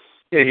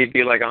 Yeah, he'd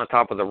be like on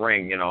top of the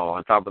ring,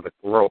 on top of the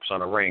ropes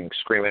on the ring,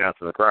 screaming out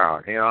to the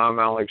crowd. I'm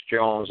Alex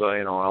Jones.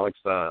 Alex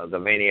the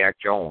Maniac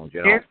Jones.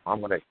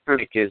 I'm gonna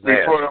kick his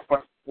ass.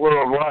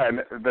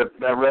 Worldwide,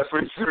 that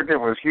wrestling circuit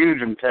was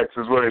huge in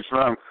Texas, where he's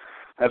from.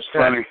 That's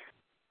funny.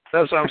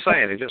 That's what I'm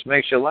saying. It just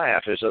makes you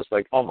laugh. It's just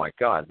like, oh my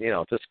God,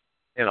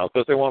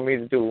 because they want me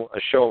to do a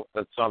show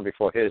that's on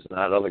before his, and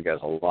that other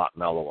guy's a lot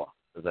mellower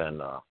than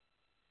the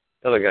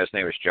other guy's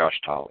name is Josh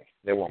Tolley.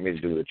 They want me to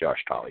do the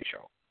Josh Tolley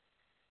show.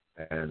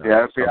 And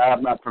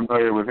I'm not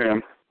familiar with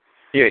him.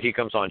 Yeah, he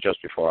comes on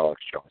just before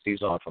Alex Jones.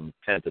 He's on from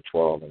 10 to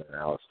 12, and then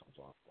Alex comes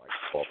on from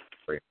 12 to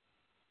 3.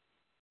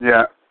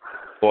 Yeah.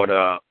 But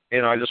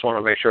I just want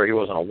to make sure he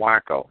wasn't a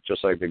wacko,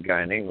 just like the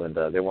guy in England.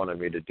 They wanted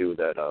me to do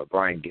that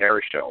Brian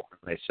Garrett show.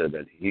 And they said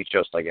that he's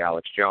just like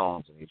Alex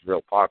Jones, and he's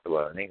real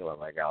popular in England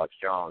like Alex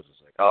Jones.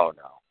 It's like, oh,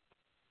 no.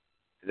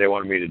 They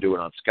wanted me to do it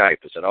on Skype.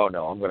 I said, oh,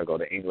 no, I'm going to go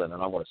to England,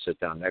 and I'm going to sit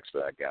down next to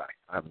that guy.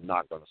 I'm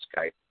not going to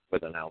Skype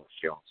with an Alex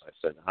Jones. I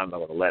said, I'm not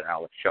going to let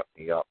Alex shut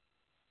me up.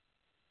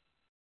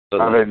 So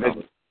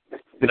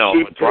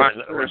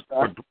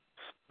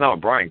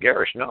Brian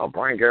Garish. No,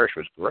 Brian Garish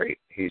was great.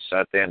 He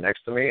sat there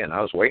next to me, and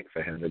I was waiting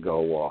for him to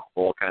go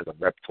all kinds of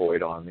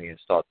reptoid on me and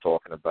start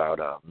talking about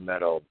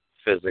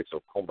metaphysics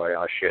or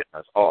kumbaya shit.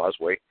 And I was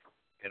waiting.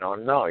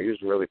 No, he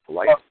was really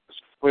polite.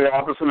 Were you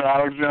opposite of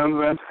Alex Jones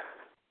then?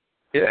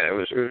 Yeah, it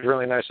was a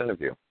really nice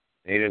interview.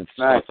 He didn't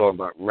start talking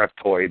about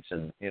reptoids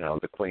and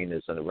the Queen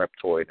is a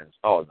reptoid and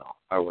no,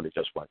 I would have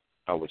just went.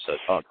 I would have said,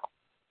 oh no,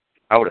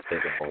 I would have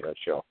taken over that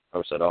show. I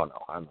would have said, oh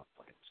no, I'm not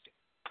playing this game.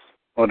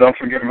 Well, don't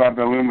forget about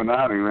the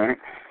Illuminati, right?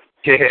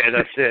 Yeah,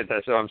 that's it.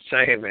 That's what I'm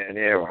saying, man.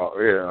 Yeah,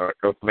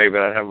 well, maybe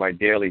I'd have my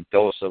daily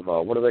dose of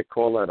what do they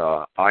call it?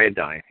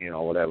 Iodine,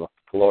 whatever.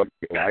 Colloidal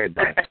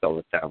iodine,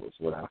 the tablets,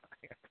 whatever.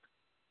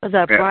 Well,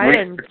 that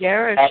Brian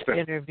Garish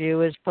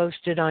interview is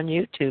posted on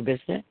YouTube,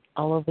 isn't it?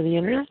 All over the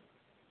internet?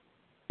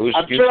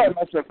 I'm sure I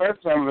must have heard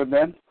some of it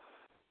then.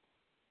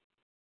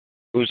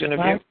 Whose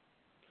interview?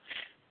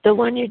 The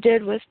one you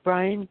did with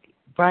Brian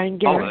Garish.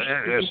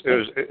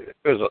 Oh, it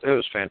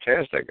was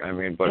fantastic. I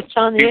mean, but it's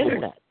on the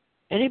internet.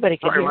 Anybody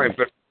can hear it.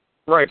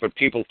 But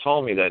people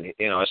told me that.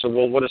 I said,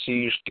 well, what does he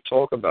usually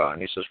talk about?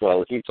 And he says,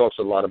 well, he talks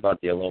a lot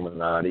about the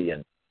Illuminati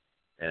and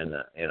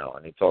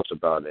he talks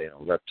about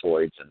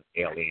reptoids and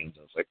aliens.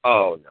 And it's like,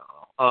 oh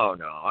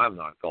no, I'm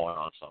not going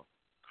on some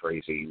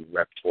crazy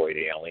reptoid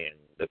alien.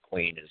 The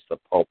Queen is the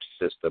Pope's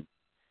sister.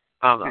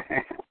 I'm not.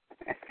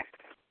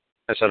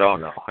 I said, oh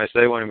no. I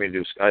said, they wanted me to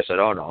do. I said,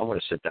 oh no, I'm going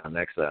to sit down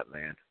next to that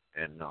man,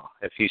 and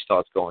if he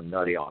starts going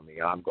nutty on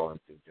me, I'm going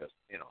to just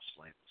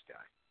slam this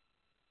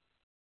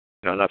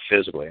guy. Not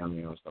physically. I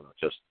mean, I was going to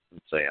just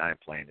say I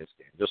ain't playing this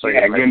game. Just like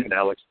I mentioned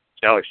Alex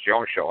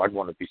Jones show, I'd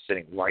want to be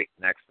sitting right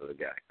next to the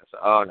guy. I said,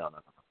 oh no,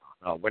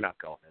 we're not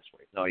going this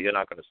way. No, you're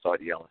not going to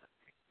start yelling at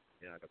me.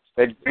 You're not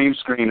going to green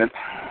screen it.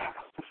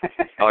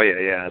 Oh,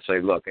 yeah. I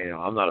say, look,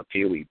 I'm not a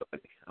peewee, but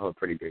I'm a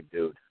pretty big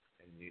dude.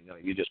 And,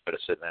 you just better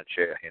sit in that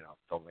chair,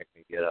 don't make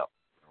me get up.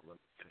 Let me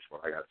finish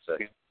what I got to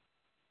say.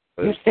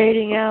 You're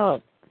fading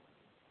out.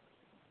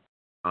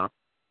 Huh?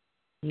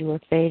 You were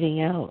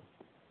fading out.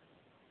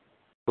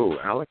 Who,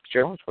 Alex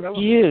Jones, whatever?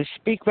 You.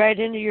 Speak right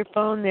into your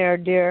phone there,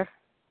 dear.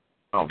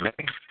 Oh, me?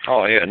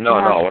 Oh, yeah. No.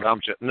 What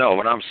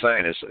I'm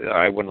saying is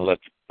I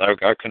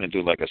couldn't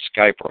do like a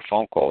Skype or a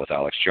phone call with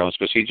Alex Jones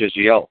because he just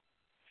yelled.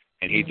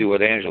 And he'd do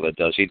what Angela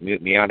does. He'd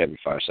mute me out every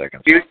 5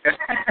 seconds.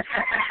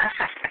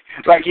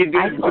 Like you do.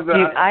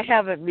 I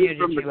haven't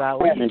muted you out.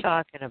 What are you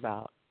talking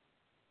about?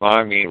 Well,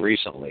 I mean,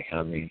 recently.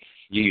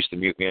 You used to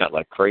mute me out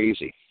like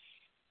crazy.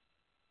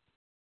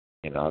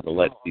 To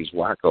let these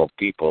wacko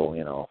people,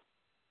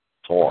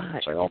 talk.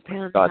 It's like, oh,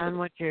 depends on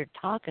what you're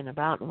talking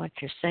about and what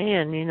you're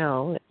saying.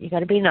 You got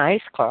to be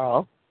nice,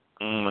 Karl.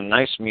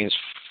 Nice means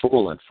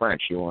fool in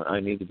French. I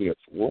need to be a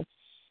fool?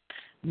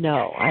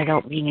 No, I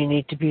don't mean you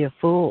need to be a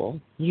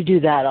fool. You do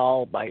that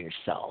all by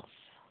yourself.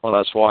 Well,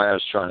 that's why I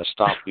was trying to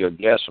stop your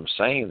guests from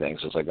saying things.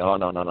 It's like, oh,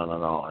 no.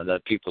 And then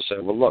people say,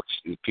 well, look,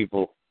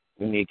 people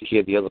need to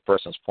hear the other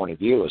person's point of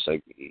view. It's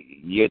like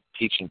you're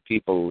teaching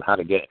people how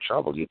to get in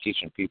trouble. You're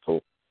teaching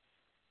people,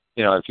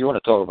 if you want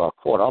to talk about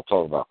court, I'll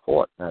talk about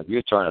court. Now, if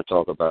you're trying to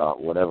talk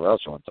about whatever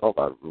else you want to talk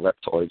about,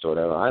 reptoids or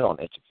whatever, I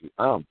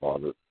don't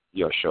bother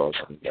your shows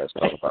when you guys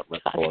talk about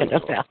reptoids.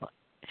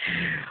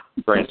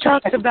 Who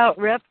talks about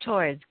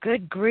reptoids?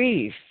 Good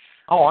grief.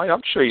 Oh,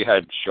 I'm sure you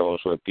had shows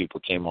where people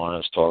came on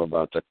and talking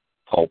about the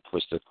Pope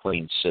was the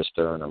Queen's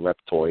sister and the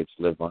reptoids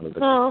live under the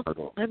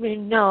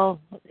No.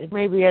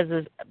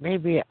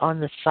 Maybe on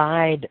the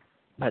side,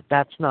 but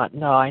that's not.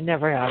 No, I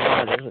never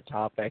have that as a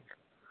topic.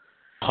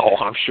 Oh,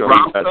 I'm sure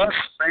you had.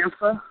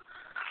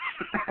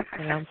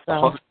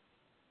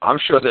 I'm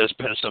sure there's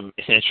been some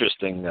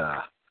interesting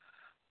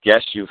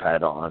guests you've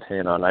had on,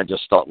 and I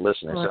just start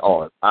listening. I say,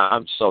 oh,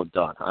 I'm so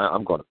done.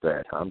 I'm going to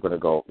bed. I'm going to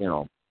go,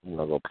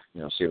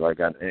 see if I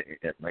got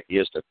my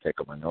ears to pick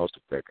or my nose to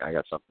pick. I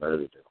got something better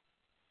to do.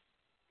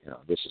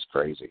 This is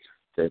crazy.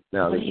 What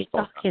are you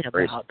talking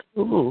about?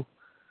 Ooh.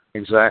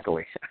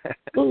 Exactly.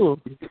 Ooh.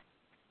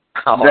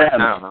 I don't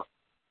know.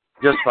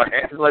 Just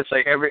let's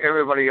say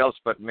everybody else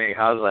but me.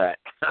 How's that?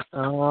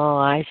 Oh,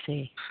 I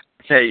see.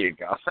 There you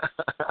go.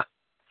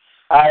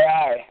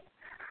 Aye.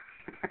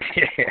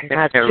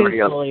 Not too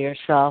full of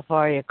yourself,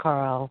 are you,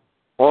 Karl?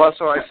 Well, that's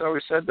what I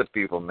always said to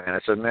people, man. I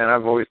said, man,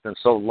 I've always been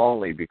so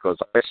lonely because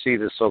I see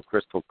this so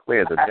crystal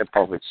clear that they're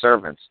public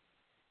servants.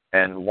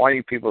 And why are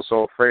you people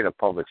so afraid of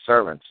public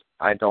servants?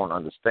 I don't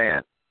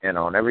understand. And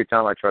every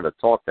time I try to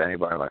talk to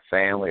anybody, my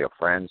family or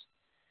friends,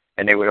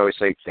 and they would always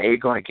say, they're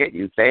going to get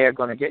you, they are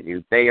going to get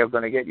you, they are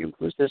going to get you.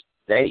 Who's this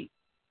they?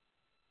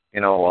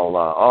 They're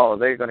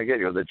going to get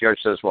you. The judge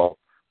says, well,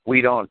 we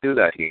don't do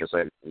that here. It's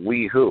like,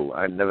 we who?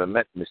 I've never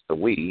met Mr.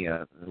 We.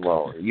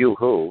 You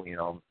who?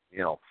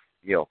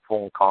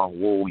 Feng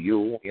Kong Wu,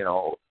 you.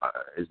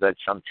 Is that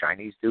some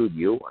Chinese dude?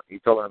 You? You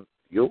told him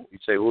you? You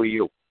say, who are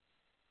you?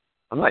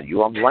 I'm not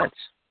you. I'm Lentz.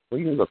 Who are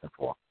you looking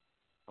for?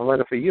 I'm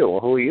looking for you.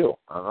 Well, who are you?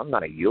 I'm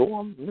not a you.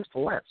 I'm Mr.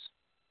 Lentz.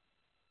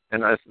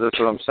 And that's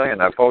what I'm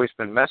saying. I've always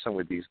been messing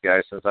with these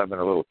guys since I've been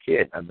a little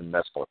kid. I've been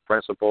messing with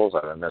principals.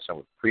 I've been messing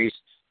with priests.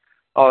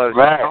 Oh, it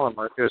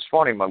was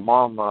funny. My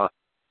mom,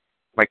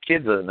 my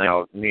kids are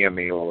now near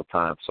me all the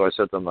time. So I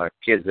said to my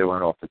kids, they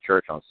went off to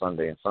church on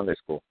Sunday in Sunday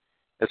school.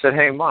 I said,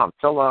 hey, Mom,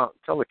 tell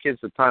the kids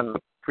the time the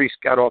priest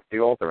got off the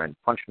altar and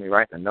punched me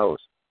right in the nose.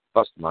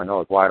 Busted my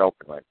nose wide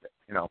open like that,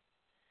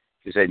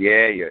 She said,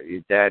 yeah, your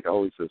dad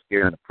always was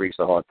giving the priest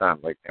a hard time.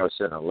 Like, I was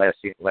sitting in the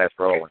last seat, last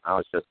row, and I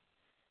was just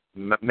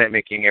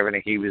mimicking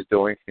everything he was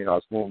doing. I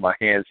was moving my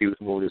hands, he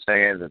was moving his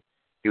hands, and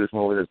he was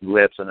moving his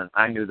lips, and then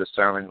I knew the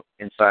sermon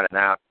inside and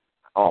out.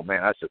 Oh,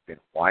 man, I was just being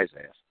a wise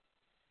ass.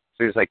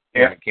 So he was like,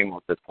 I came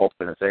up to the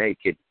pulpit and said, hey,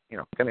 kid,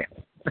 come here.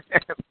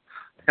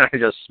 And I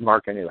just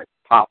smirked, and he like,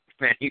 pop.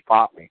 Man, he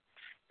popped me.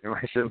 And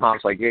I said,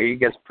 Mom's like, yeah, he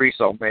gets priest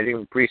so mad,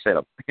 even priest hit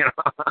him.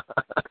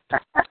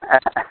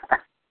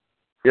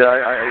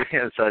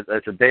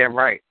 That's a damn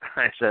right.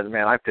 I said,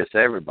 man, I piss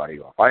everybody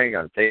off. I ain't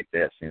going to take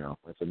this, I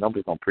said,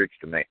 nobody's going to preach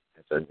to me.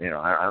 I said,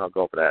 I don't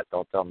go for that.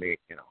 Don't tell me,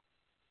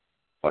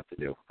 what to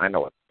do. I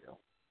know what to do.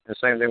 The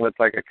same thing with,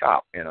 like, a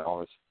cop, It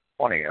was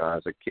funny.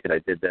 As a kid, I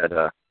did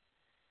that.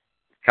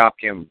 Cop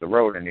came up the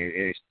road, and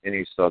he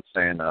started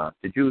saying,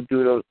 did you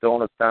do those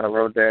donuts down the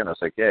road there? And I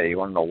was like, yeah, you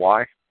want to know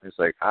why? He's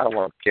like, I don't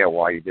want to care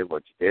why you did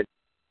what you did.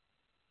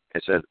 He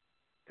said,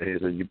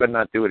 you better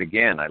not do it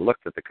again. I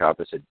looked at the cop.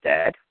 I said,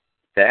 Dad,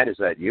 is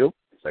that you?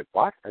 He's like,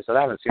 what? I said,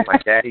 I haven't seen my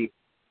daddy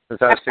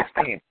since I was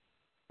 16.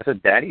 I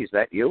said, Daddy, is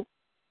that you?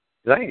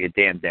 He said, I ain't your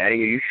damn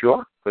daddy. Are you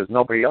sure? Because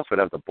nobody else would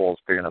have the balls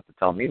big enough to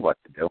tell me what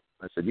to do.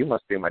 I said, you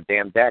must be my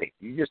damn daddy.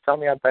 You just tell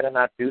me I better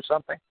not do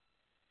something?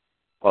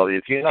 Well,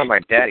 if you're not my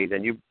daddy,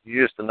 then you're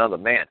just another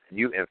man. And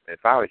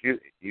if I was you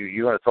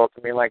want to talk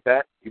to me like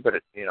that? You better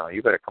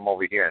come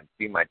over here and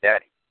be my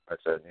daddy. I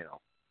said,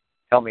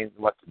 tell me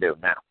what to do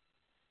now.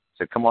 I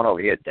said, come on over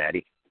here,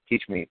 Daddy.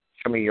 Teach me,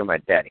 show me you're my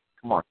daddy.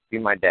 Come on, be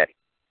my daddy.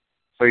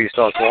 So he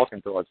starts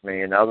walking towards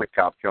me, and the other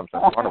cop jumps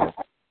in front of him.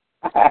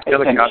 The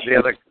other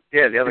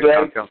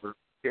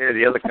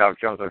cop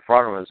jumps in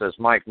front of him and says,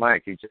 Mike,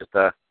 he's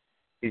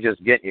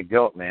just getting your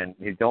goat, man.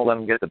 You don't let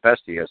him get the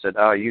best of you. I said,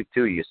 oh, you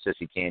too, you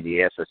sissy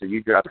candy ass. I said,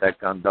 you drop that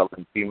gun belt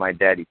and be my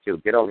daddy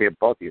too. Get over here,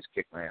 both of you,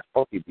 kick my ass.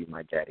 Both of you be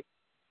my daddy.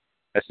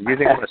 I said, you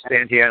think I'm going to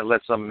stand here and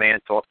let some man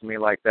talk to me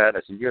like that?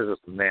 I said, you're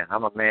just a man.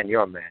 I'm a man.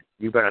 You're a man.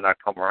 You better not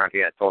come around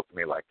here and talk to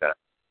me like that.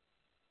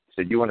 I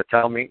said, you want to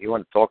tell me? You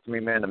want to talk to me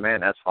man to man?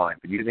 That's fine.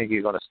 But you think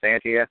you're going to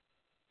stand here?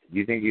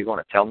 You think you're going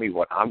to tell me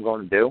what I'm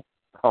going to do?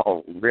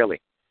 Oh,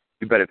 really?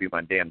 You better be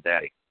my damn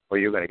daddy, or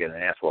you're going to get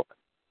an ass whooping.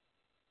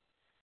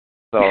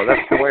 So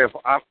that's the way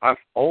I've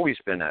always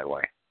been that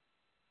way.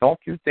 Don't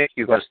you think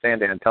you're going to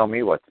stand there and tell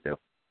me what to do?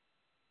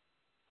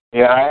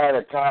 Yeah, I had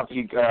a cop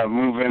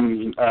move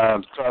in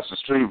across the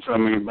street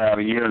from me about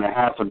a year and a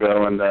half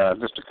ago, and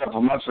just a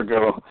couple months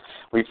ago,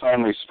 we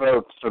finally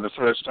spoke for the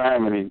first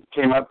time, and he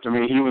came up to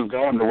me. He was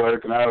going to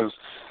work, and I was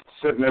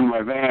sitting in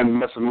my van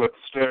messing with the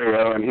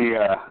stereo, and he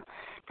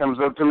comes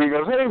up to me and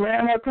goes, hey,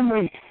 man, how come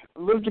we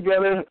live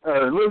together,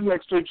 or live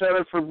next to each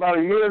other for about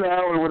a year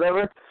now or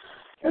whatever,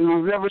 and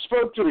we've never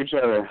spoke to each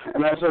other?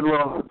 And I said,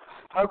 well,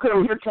 how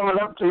come you're coming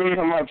up to me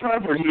on my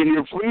property in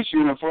your police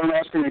uniform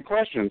asking me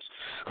questions?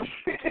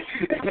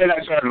 And then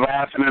I started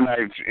laughing, and I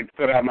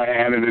put out my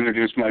hand and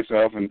introduced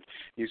myself, and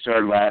he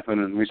started laughing,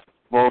 and we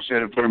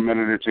bullshitted for a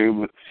minute or two,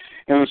 but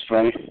it was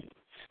funny.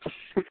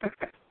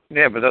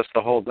 Yeah, but that's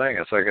the whole thing.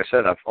 It's like I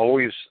said, I've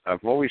always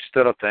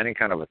stood up to any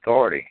kind of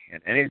authority, and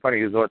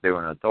anybody who thought they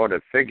were an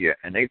authoritative figure,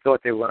 and they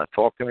thought they were going to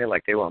talk to me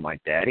like they were my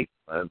daddy.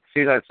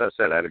 See, that's what I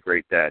said. I had a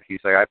great dad.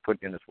 He's like, I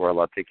put you in this world,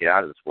 I'll take you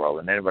out of this world,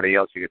 and anybody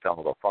else, you can tell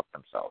them to go fuck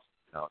themselves.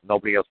 You know,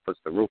 nobody else puts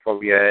the roof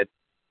over your head,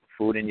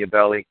 food in your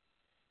belly,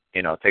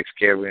 takes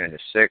care of you when you're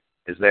sick,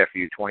 is there for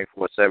you 24/7,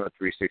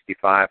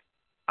 365.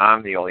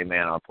 I'm the only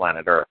man on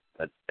planet Earth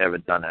that's ever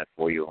done that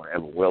for you or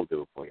ever will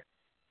do it for you.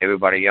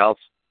 Everybody else,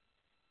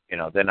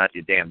 they're not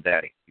your damn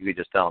daddy. You can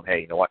just tell them,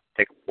 hey, you know what,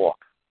 take a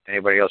walk.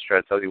 Anybody else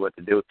try to tell you what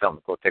to do, tell them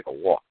to go take a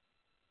walk.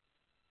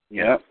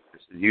 Yeah.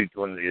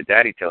 When your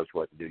daddy tells you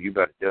what to do, you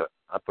better do it.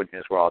 I'll put you in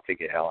this world, I'll take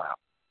your hell out.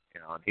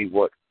 And he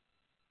would.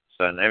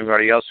 So, and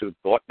everybody else who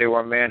thought they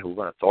were a man who was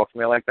going to talk to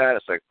me like that,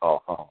 it's like,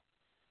 you're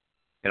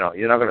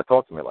not going to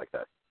talk to me like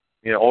that.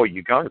 You're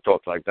going to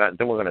talk like that, and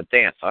then we're going to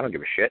dance. I don't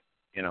give a shit.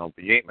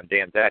 But you ain't my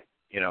damn daddy.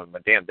 My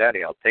damn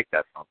daddy, I'll take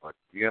that from. But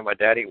you ain't my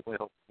daddy, we're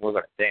going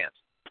to dance.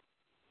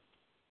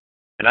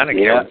 And I don't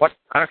care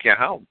I don't care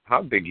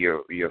how big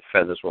your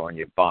feathers were on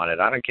your bonnet.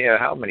 I don't care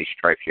how many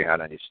stripes you had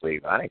on your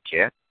sleeve. I don't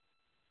care.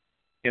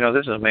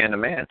 This is man to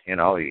man. I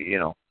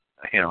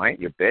ain't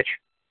your bitch.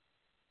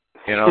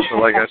 So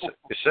like I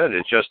said,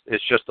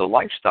 it's just a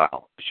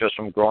lifestyle. It's just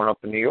from growing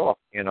up in New York.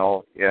 You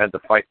had to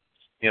fight,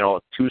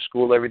 to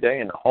school every day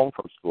and home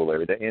from school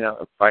every day.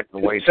 Fighting the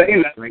way.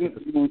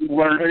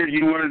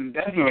 You were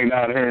definitely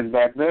not heard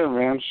back there,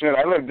 man. Shit,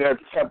 I lived there a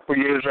couple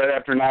of years right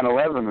after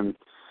 9/11, and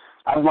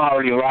I'm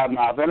already a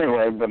loudmouth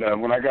anyway. But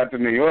when I got to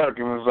New York,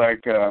 it was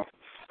like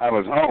I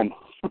was home.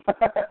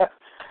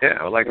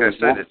 Yeah, like I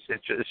said,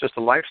 it's just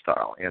a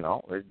lifestyle.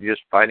 You're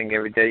just fighting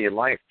every day of your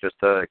life just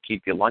to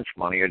keep your lunch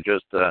money or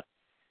just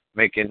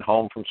making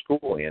home from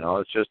school.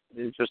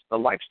 It's just a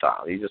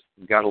lifestyle. You just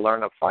got to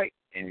learn to fight,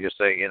 and you just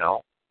say, you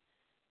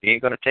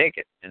ain't going to take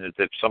it. And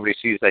if somebody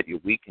sees that you're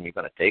weak and you're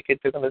going to take it,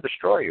 they're going to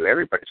destroy you.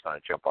 Everybody's going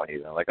to jump on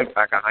you like a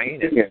pack of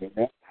hyenas.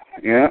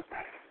 Yeah.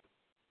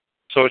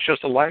 So it's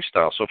just a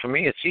lifestyle. So for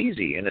me, it's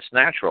easy and it's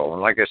natural.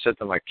 And like I said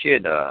to my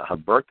kid, her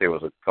birthday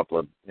was a couple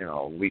of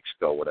weeks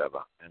ago, whatever.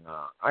 And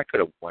I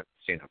could have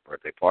seen her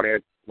birthday party.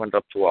 I went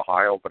up to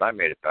Ohio, but I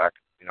made it back.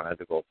 I had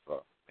to go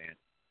for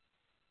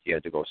he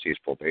had to go see his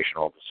probation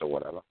officer or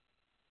whatever.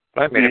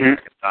 But I made it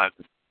back in time.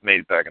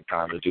 Made it back in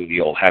time to do the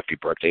old happy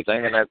birthday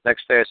thing. And that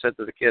next day, I said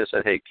to the kid, I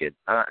said, "Hey, kid,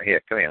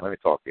 here, come here. Let me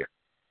talk to you.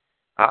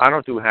 I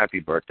don't do happy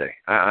birthday.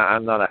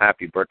 I'm not a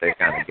happy birthday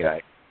kind of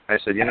guy." I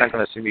said, "You're not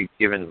going to see me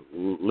giving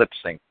lip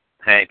sync,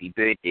 happy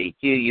birthday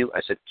to you."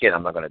 I said, "Kid,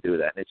 I'm not going to do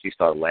that." And she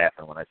started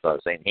laughing when I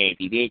started saying,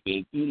 happy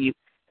birthday to you.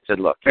 I said,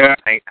 "Look, that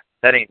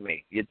ain't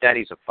me. Your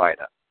daddy's a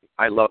fighter.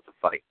 I love to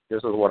fight.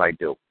 This is what I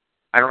do.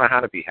 I don't know how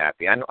to be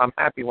happy. I'm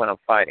happy when I'm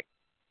fighting.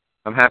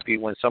 I'm happy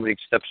when somebody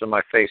steps in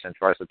my face and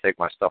tries to take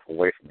my stuff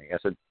away from me." I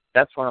said,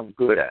 "That's what I'm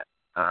good at.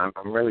 I'm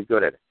really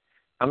good at it.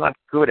 I'm not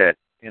good at,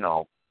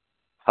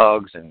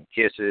 hugs and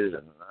kisses,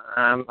 and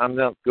I'm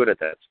not good at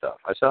that stuff."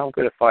 I said, "I'm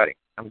good at fighting.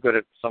 I'm good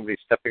at somebody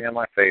stepping in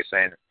my face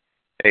saying,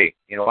 hey,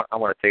 you know what, I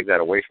want to take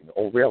that away from you."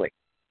 "Oh, really?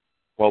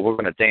 Well, we're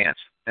going to dance."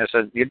 And I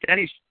said, "Your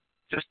daddy's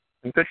just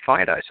a good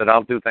fighter." I said,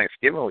 "I'll do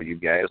Thanksgiving with you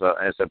guys."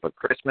 I said, "But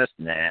Christmas,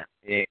 nah.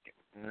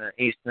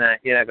 Easter,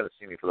 you're not going to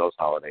see me for those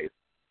holidays."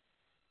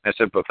 I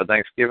said, "But for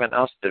Thanksgiving,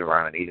 I'll sit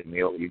around and eat a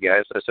meal with you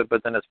guys." I said,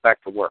 "But then it's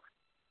back to work."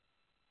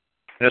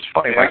 And it's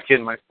funny, my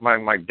kid,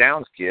 my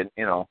Downs kid,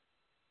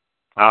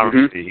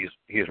 obviously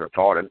he's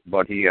retarded,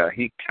 but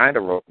he kind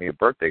of wrote me a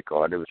birthday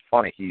card. It was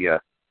funny. He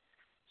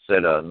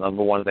said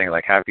number one thing,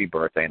 like happy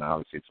birthday, and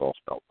obviously it's all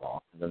spelled wrong.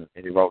 And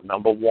then he wrote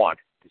number one.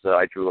 He said,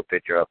 "I drew a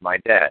picture of my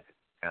dad."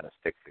 Kind of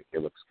stick figure.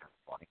 It looks kind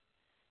of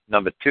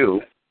Number two,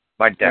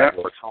 my dad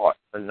works hard.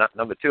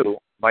 Number two,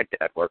 my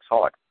dad works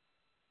hard.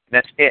 And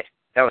that's it.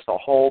 That was the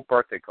whole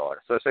birthday card.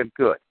 So I said,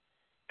 good.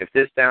 If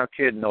this down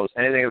kid knows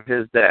anything of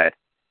his dad,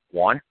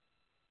 1,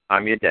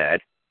 I'm your dad.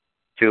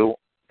 2,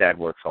 dad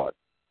works hard.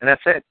 And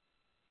that's it.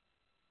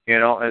 You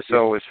know, and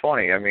so it's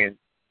funny. I mean,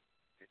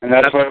 and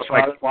that's what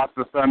I want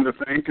the son to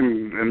think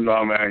and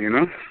all that, you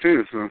know,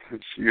 too. So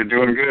you're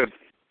doing good.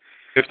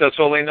 If that's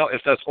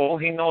all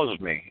he knows of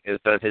me is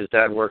that his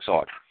dad works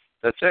hard.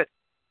 That's it.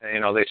 And, you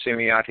know, they see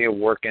me out here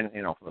working.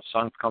 You know, the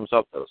sun comes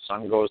up, the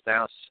sun goes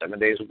down 7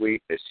 days a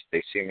week. They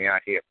see me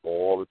out here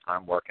all the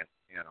time working.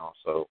 You know,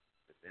 so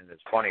and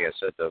it's funny. I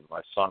said to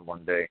my son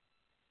one day,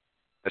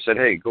 I said,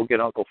 "Hey, go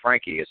get Uncle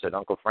Frankie." I said,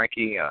 "Uncle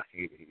Frankie,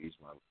 he's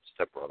my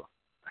stepbrother,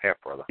 half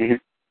brother." Mm-hmm.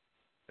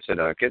 I said,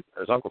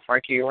 "Is Uncle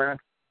Frankie around?"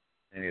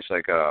 And he's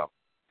like,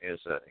 he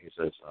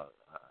says,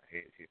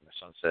 my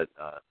son said,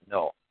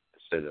 "No." I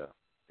said,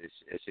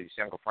 "Is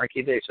Uncle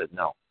Frankie there?" He said,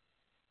 "No."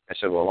 I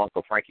said, "Well,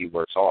 Uncle Frankie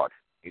works hard."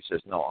 He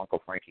says, "No,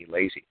 Uncle Frankie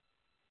lazy.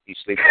 He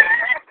sleeps."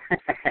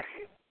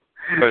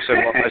 So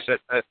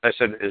I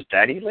said, "Is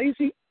Daddy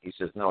lazy?" He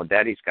says, "No,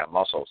 Daddy's got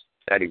muscles.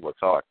 Daddy works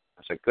hard."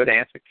 I said, "Good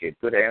answer, kid.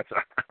 Good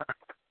answer."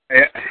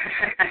 Yeah.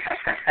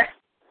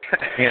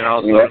 You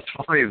know, so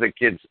it's funny the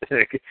kids,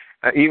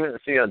 even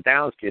a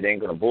Downs kid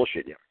ain't gonna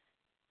bullshit you.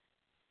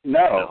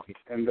 No. He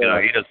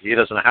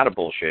doesn't know how to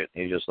bullshit.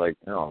 He's just like,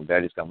 no,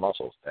 Daddy's got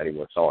muscles. Daddy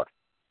works hard.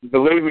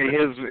 Believe me,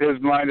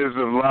 his mind is a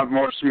lot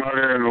more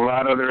smarter in a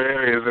lot of other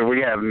areas that we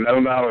have no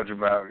knowledge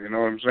about. You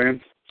know what I'm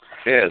saying?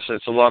 Yeah,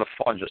 it's a lot of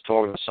fun just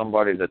talking to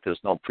somebody that there's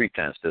no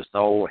pretense, there's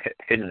no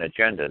hidden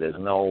agenda, there's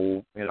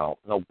no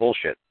no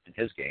bullshit in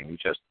his game. He's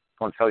just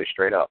going to tell you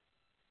straight up.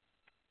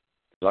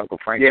 Uncle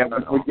Frank. Yeah,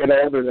 but we get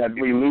older that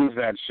we lose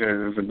that shit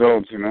as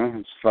adults. You know,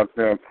 it's fucked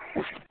up.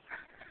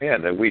 Yeah,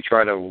 that we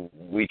try to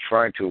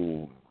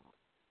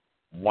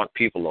want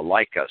people to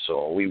like us,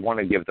 or we want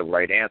to give the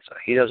right answer.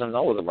 He doesn't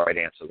know the right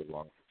answer, the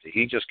wrong answer.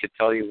 He just could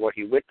tell you what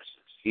he witnesses.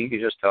 He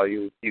could just tell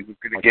you. He could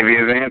give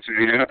you his answer,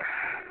 you know.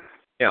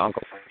 Yeah,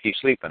 Uncle Frankie's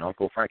sleeping.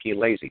 Uncle Frankie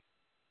lazy.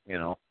 You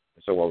know.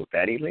 So, well,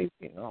 Daddy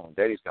lazy? No,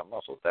 Daddy's got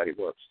muscles. Daddy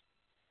works.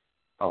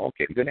 Oh,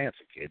 okay, good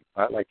answer, kid.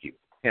 I like you.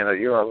 You know,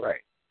 you're all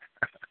right.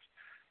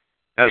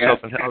 I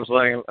was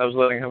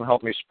letting him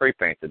help me spray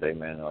paint today,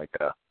 man. Like,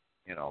 I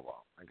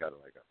got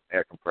like an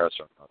air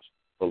compressor. And I was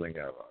building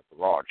a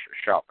garage, a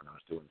shop, and I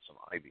was doing some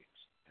I-beams.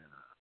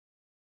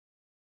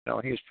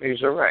 And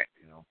he's all right.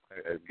 You know,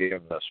 I gave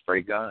him the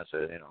spray gun. I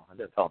said, I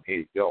didn't tell him here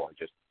you go. I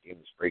just gave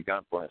him the spray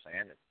gun, put it in his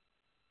hand,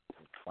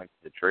 and pointed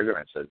the trigger,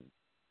 and said,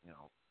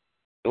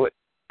 do it.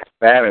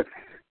 Bad it.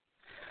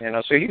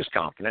 So he was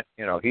confident.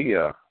 He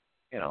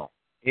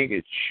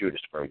could shoot a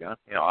spray gun.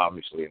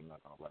 Obviously I'm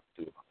not going to let him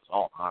do it on his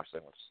own. Obviously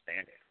I'm going to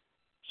stand there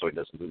so he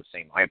doesn't do the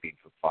same I-beam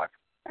for 5.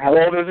 How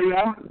old is he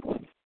now?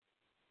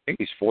 I think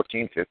he's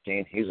 14,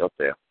 15. He's up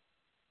there.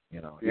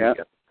 Yeah.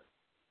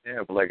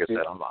 But like I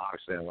said, I'm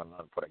obviously going to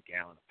let him put a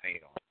gallon of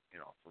paint on,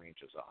 3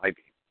 inches of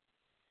I-beam.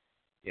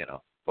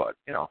 But,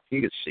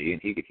 he could see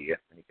and he could hear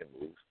and he can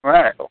move.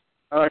 Right. So,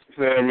 I like to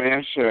say,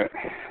 man, shit.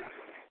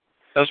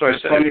 That's what I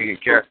said. He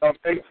could care. Don't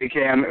think they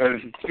can.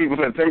 People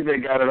that think they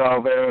got it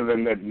all there,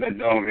 then that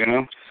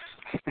don't,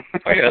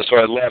 Oh, yeah, so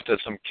I laughed at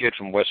some kid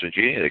from West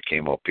Virginia that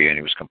came up here, and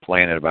he was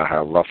complaining about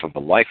how rough of a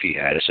life he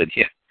had. I said,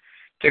 yeah,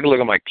 take a look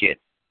at my kid.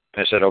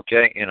 I said,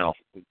 okay,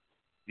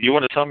 you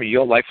want to tell me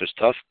your life is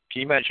tough?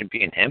 Can you imagine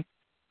being him?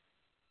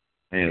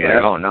 And he's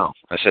like, oh, no.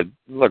 I said,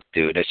 look,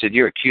 dude, I said,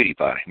 you're a cutie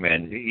pie,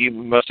 man. You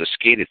must have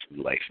skated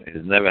through life.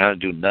 He's never had to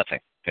do nothing.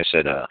 I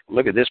said,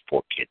 look at this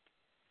poor kid.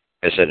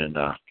 I said, and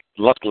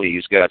luckily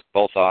he's got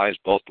both eyes,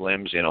 both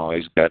limbs,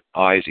 he's got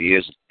eyes,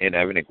 ears, and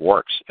everything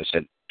works. I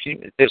said,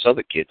 there's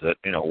other kids that,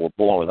 were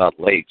born without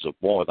legs or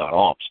born without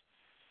arms.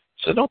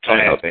 So don't tell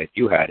me how bad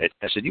you had it.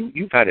 I said,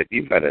 you've had a,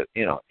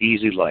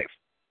 easy life.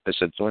 I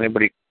said, so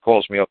anybody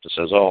calls me up and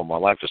says, oh, my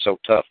life is so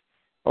tough.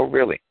 Oh,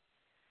 really?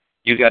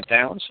 You got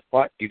Downs?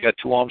 What? You got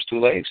 2 arms, 2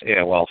 legs?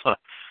 Yeah, well, you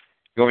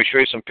want me to show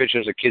you some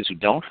pictures of kids who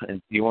don't?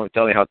 And you want to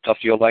tell me how tough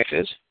your life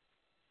is?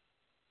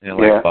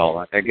 Like,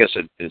 well, I guess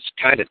it's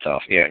kind of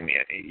tough. Yeah, I mean,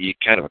 you're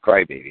kind of a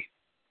crybaby.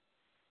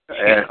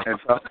 Yeah,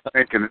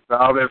 it's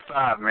all this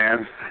time,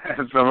 man.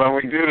 It's what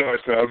we do to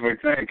ourselves, we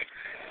think.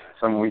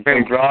 Some we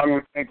think wrong,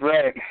 we think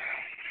right.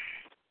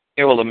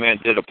 Yeah, well, the man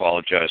did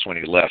apologize when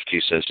he left.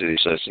 He says,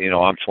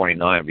 I'm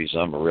 29, but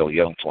I'm a real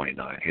young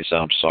 29. He said,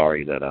 I'm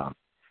sorry that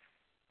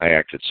I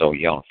acted so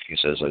young. He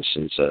says,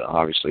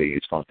 obviously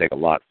it's going to take a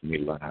lot for me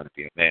to learn how to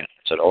be a man.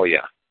 I said, oh,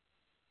 yeah.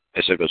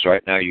 I said, because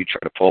right now you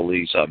try to pull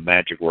these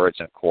magic words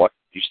in court,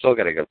 you still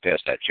got to go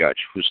past that judge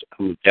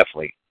who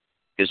definitely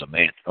is a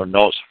man or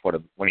knows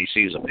when he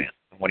sees a man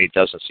and when he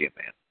doesn't see a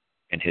man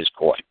in his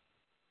court.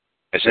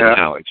 I said,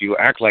 now, if you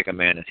act like a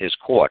man in his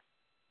court,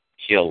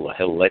 he'll let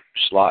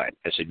you slide.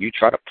 I said, you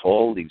try to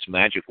pull these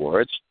magic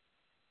words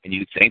and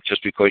you think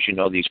just because you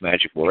know these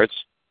magic words,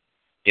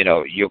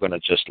 you're going to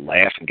just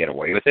laugh and get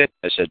away with it.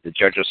 I said, the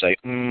judge will say,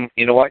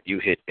 you know what? You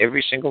hit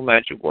every single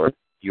magic word.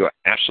 You're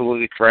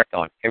absolutely correct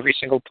on every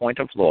single point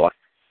of law,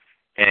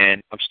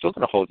 and I'm still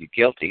going to hold you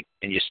guilty,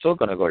 and you're still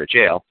going to go to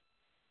jail.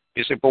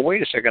 He's like, but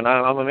wait a second,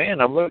 I'm a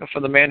man. I'm looking for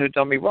the man who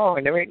done me wrong,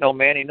 and there ain't no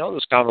man. He knows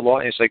this common law.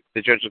 And he's like,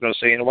 the judge is going to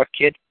say, you know what,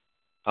 kid?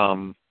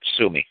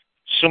 Sue me.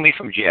 Sue me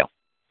from jail.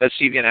 Let's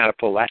see if you know how to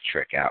pull that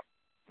trick out.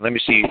 Let me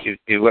see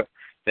if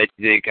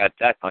they got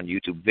that on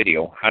YouTube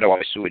video. How do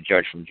I sue a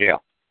judge from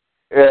jail?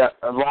 Yeah,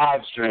 a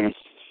live stream.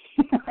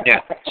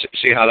 Yeah,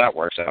 see how that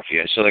works out for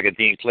you. So like a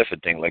Dean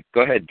Clifford thing. Like,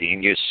 go ahead,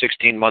 Dean. You're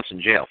 16 months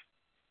in jail.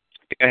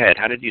 Go ahead.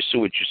 How did you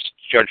sue a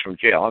judge from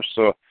jail?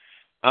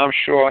 I'm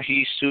sure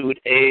he sued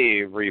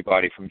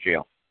everybody from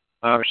jail.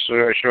 I'm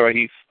sure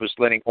he was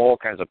letting all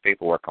kinds of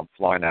paperwork come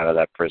flying out of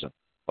that prison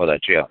or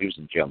that jail. He was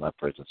in jail, not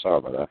prison. Sorry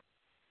about that.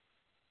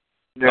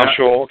 Yeah. I'm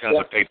sure all kinds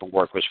of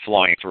paperwork was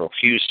flying through.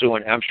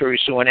 I'm sure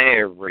he's suing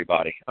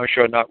everybody. I'm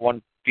sure not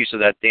one piece of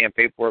that damn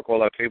paperwork, all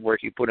that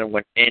paperwork he put in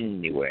went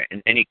anywhere,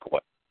 in any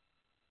court.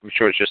 I'm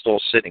sure it's just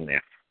all sitting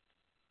there.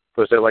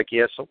 Because they're like,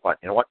 yeah, so what?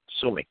 You know what?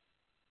 Sue me.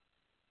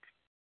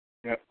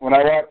 Yeah. When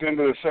I walked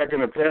into the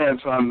second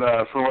appearance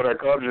for what I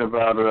called you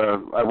about,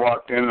 I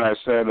walked in and I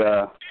said,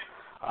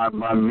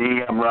 I'm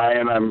me, I'm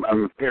Ryan,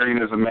 I'm appearing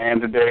as a man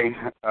today,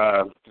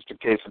 just in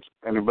case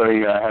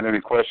anybody had any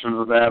questions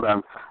with that.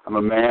 I'm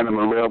a man, I'm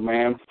a real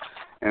man,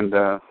 and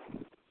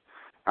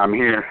I'm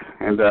here.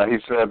 And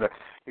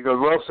he goes,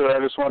 well, sir,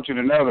 I just want you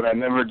to know that I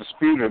never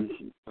disputed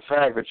the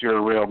fact that you're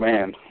a real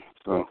man.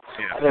 So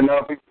yeah. I didn't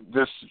know if he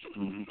just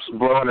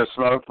blowing his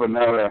smoke, but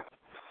now I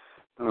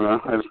don't know.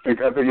 I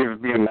think he was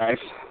being nice.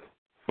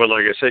 Well,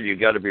 like I said, you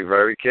got to be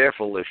very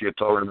careful if you're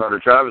talking about a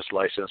driver's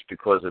license,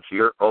 because if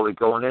you're only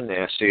going in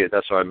there,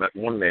 that's how I met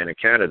one man in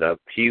Canada.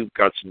 He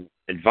got some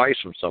advice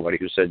from somebody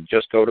who said,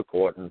 just go to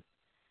court and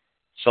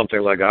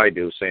something like I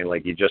do, saying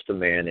like you're just a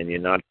man and you're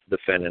not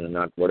defendant and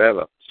not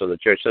whatever. So the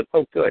judge said,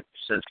 oh, good.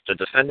 Since the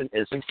defendant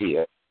isn't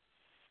here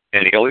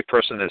and the only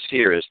person that's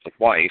here is the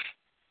wife,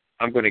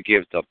 I'm going to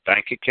give the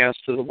bank accounts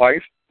to the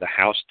wife, the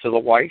house to the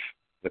wife,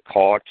 the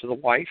car to the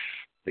wife,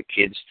 the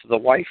kids to the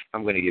wife.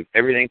 I'm going to give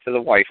everything to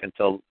the wife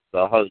until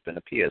the husband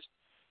appears.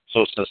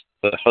 So since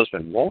the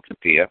husband won't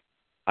appear,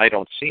 I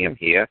don't see him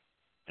here,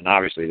 and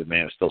obviously the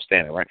man is still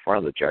standing right in front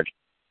of the judge,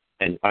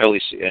 and I only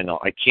see,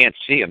 I can't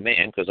see a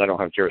man because I don't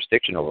have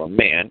jurisdiction over a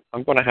man.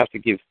 I'm going to have to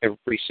give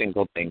every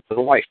single thing to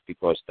the wife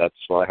because that's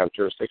what I have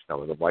jurisdiction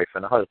over, the wife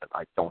and the husband.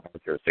 I don't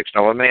have jurisdiction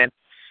over a man.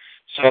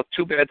 So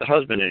too bad the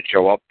husband didn't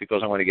show up,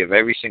 because I'm going to give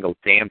every single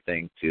damn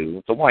thing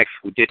to the wife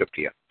who did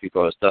appear,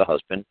 because the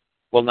husband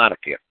will not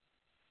appear.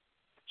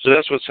 So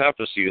that's what's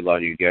happened to you, a lot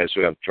of you guys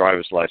who have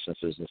driver's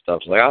licenses and stuff.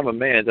 It's like, I'm a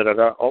man,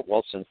 da-da-da. Oh,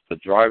 well, since the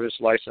driver's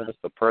license,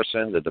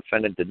 the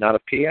defendant did not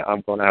appear,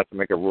 I'm going to have to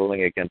make a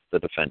ruling against the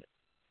defendant.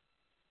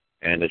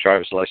 And the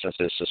driver's license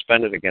is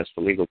suspended against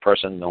the legal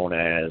person known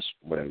as,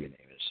 whatever your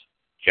name is,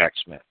 Jack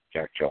Smith,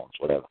 Jack Jones,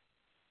 whatever.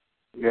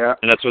 Yeah.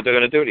 And that's what they're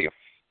going to do to you.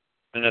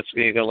 And that's,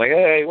 you're going to like,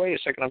 hey, wait a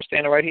second, I'm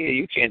standing right here.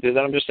 You can't do that.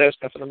 I'm just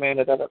asking for the man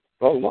that,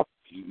 oh, look,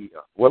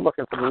 we're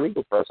looking for the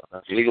legal person.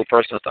 If the legal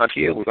person is not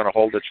here, we're going to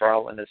hold the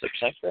trial in his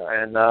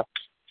absentia, and the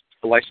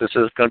license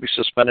is going to be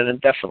suspended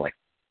indefinitely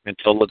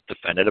until the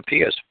defendant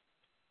appears.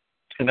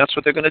 And that's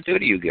what they're going to do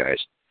to you guys.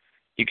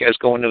 You guys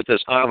go into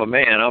this, I'm a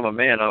man.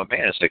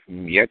 It's like,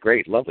 yeah,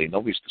 great, lovely.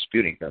 Nobody's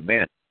disputing you're a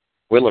man.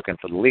 We're looking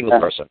for the legal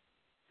person.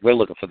 We're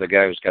looking for the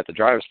guy who's got the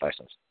driver's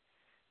license.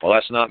 Well,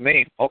 that's not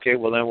me. Okay,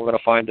 well, then we're going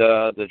to find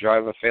the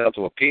driver failed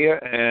to appear,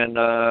 and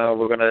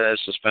we're going to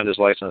suspend his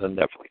license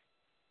indefinitely.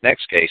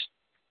 Next case.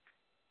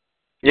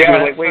 Yeah.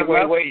 Like, wait.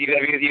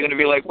 You're going to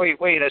be like,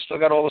 wait. I still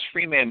got all this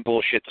free man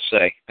bullshit to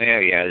say.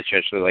 Yeah. The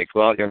judge will be like,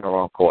 well, you're in the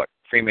wrong court.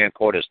 Free man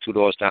court is 2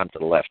 doors down to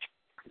the left.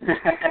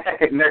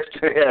 Next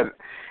to it.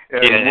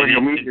 Where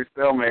you meet your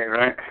cellmate,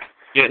 right?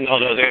 Yeah, no,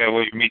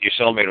 where you meet your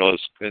cellmate,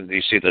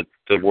 you see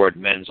the word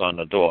men's on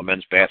the door,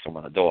 men's bathroom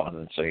on the door, and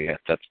then so yeah,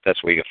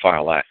 that's where you can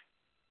file that.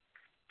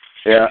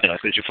 Yeah.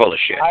 Because you're full of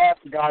shit. I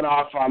haven't gone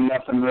off on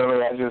nothing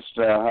really. I just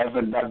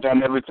I've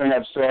done everything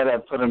I've said.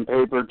 I've put in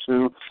paper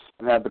too,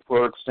 and had the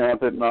clerk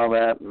stamp it and all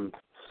that, and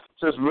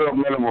it's just real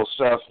minimal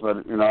stuff. But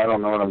I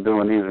don't know what I'm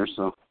doing either.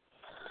 So.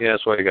 Yeah,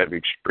 that's why you got to be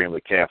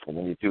extremely careful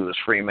when you do this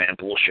free man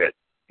bullshit.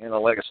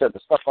 Like I said,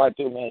 the stuff I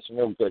do, man, it's some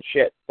real good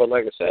shit. But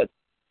like I said,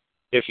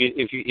 if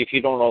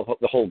you don't know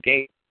the whole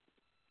game,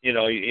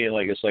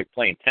 it's like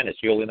playing tennis.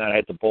 You only know how to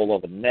hit the ball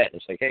over the net.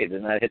 It's like, hey,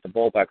 then I hit the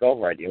ball back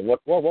over at you.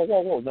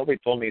 Whoa. Nobody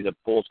told me the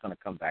ball's going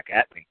to come back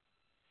at me.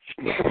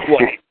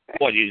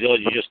 What,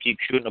 you just keep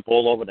shooting the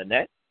ball over the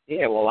net?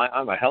 Yeah, well,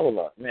 I'm a hell of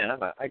a man.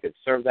 I could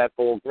serve that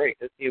ball great.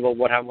 Well,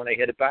 what happened when I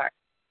hit it back?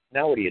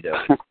 Now what do you do?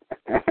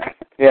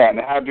 Yeah, and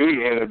how do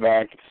you hit it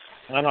back?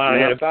 I don't know how to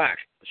hit it back.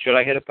 Should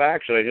I hit it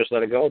back? Should I just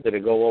let it go? Did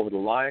it go over the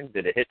line?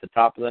 Did it hit the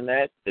top of the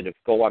net? Did it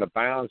go out of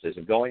bounds? Is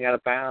it going out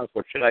of bounds?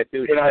 What should I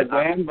do? Did I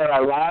win, but I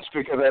lost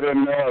because I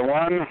didn't know I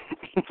won?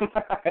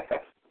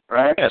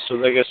 Right? Yeah, so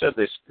like I said,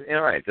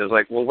 right. There's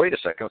like, well, wait a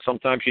second.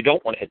 Sometimes you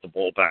don't want to hit the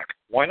ball back.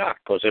 Why not?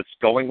 Because it's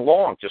going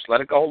long. Just let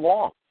it go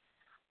long.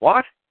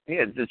 What?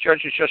 the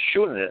judge is just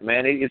shooting it,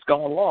 man. It's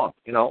going long,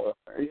 You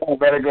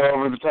better go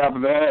over the top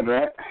of the head,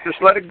 right?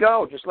 Just let it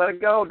go. Just let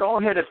it go.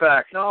 Don't hit it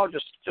back. No,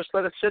 just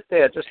let it sit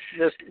there. Just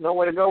no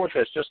way to go with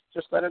this. Just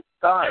let it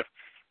die.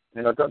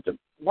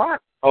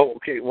 What? Oh,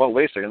 okay. Well,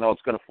 wait a second. No,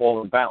 it's going to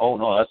fall in bounds. Oh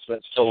no, that's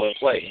still in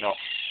play.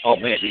 Oh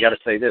man, you got to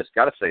say this.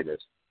 Got to say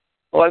this.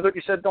 Well, I thought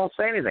you said don't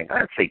say anything. I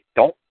didn't say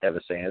don't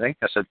ever say anything.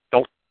 I said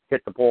don't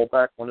hit the ball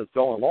back when it's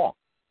going long.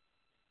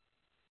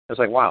 It's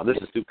like, wow, this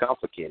is too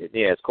complicated.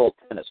 Yeah, it's called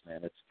tennis,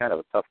 man. It's kind of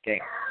a tough game.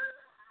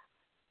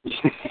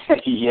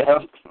 Yeah.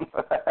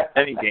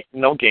 Any game,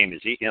 no game is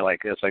easy.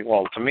 It's like,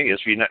 well, to me,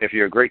 if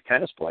you're a great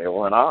tennis player,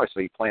 well, then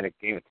obviously playing a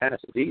game of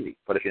tennis is easy.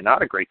 But if you're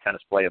not a great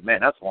tennis player,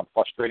 man, that's one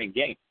frustrating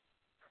game.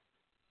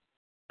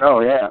 Oh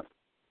yeah.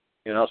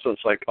 So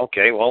it's like,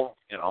 okay, well,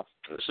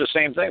 it's the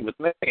same thing with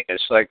me.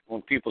 It's like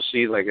when people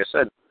see, like I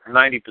said,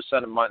 99%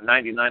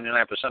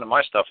 of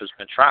my stuff has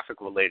been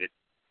traffic related,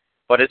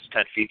 but it's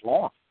 10 feet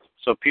long.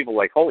 So people are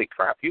like, holy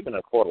crap, you've been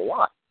in court a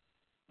lot.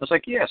 It's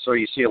like, yeah, so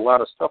you see a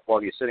lot of stuff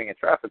while you're sitting in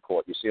traffic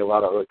court. You see a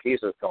lot of other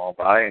cases going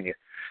by, and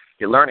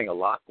you're learning a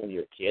lot when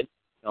you're a kid.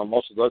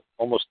 Almost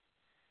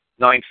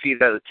 9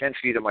 feet out of 10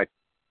 feet of my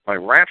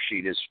rap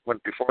sheet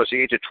went before I was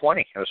the age of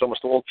 20. It was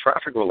almost all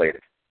traffic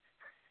related.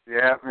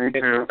 Yeah, me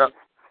too.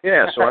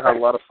 Yeah, so I had a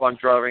lot of fun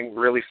driving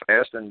really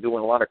fast and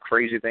doing a lot of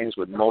crazy things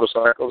with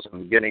motorcycles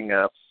and getting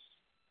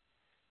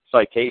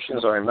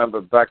citations. I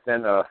remember back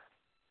then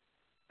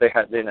they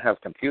didn't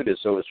have computers,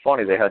 so it was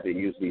funny. They had to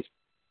use these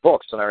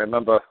books, and I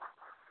remember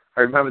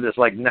this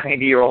like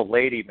 90-year-old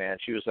lady, man.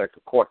 She was like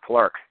a court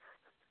clerk,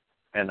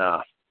 and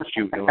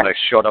when I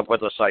showed up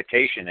with a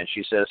citation, and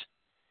she says,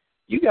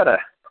 "You got a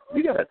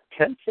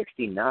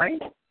 1069,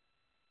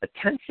 a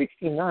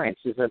 1069."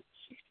 She said,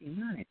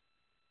 "69."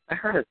 I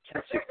heard of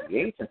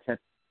 1068 and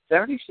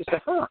 1070. She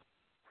said, "Huh?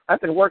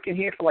 I've been working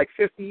here for like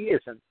 50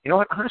 years, and you know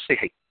what? Honestly,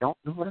 I don't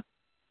know what."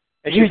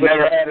 And You've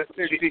never had a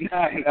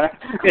 69, huh?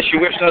 Yeah, she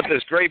whips out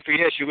this great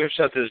big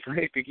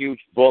huge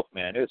book,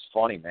 man. It was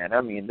funny, man. I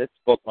mean, this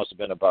book must have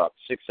been about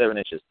 6-7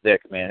 inches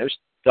thick, man. There's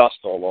dust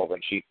all over,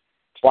 and she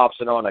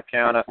plops it on the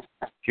counter.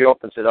 She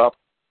opens it up,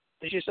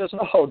 and she says,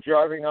 "Oh,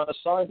 driving on a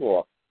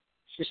sidewalk."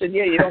 She said,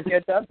 "Yeah, you don't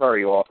get that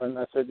very often."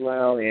 I said,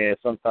 "Well, yeah,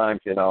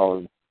 sometimes, you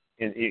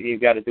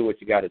got to do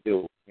what you got to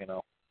do,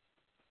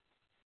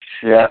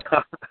 Yeah.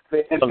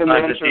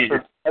 Sometimes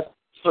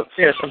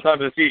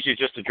it's easier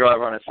just to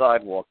drive on a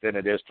sidewalk than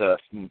it is to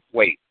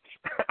wait.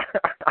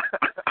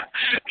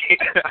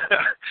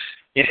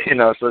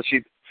 So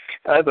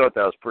I thought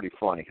that was pretty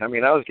funny. I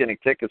mean, I was getting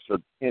tickets for,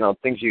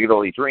 things you could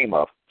only dream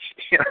of.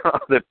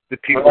 The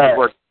people who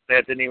worked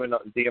there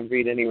DMV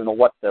didn't even know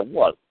what that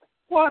was.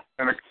 What?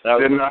 That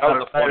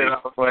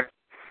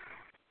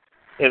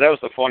was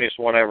the funniest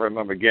one I ever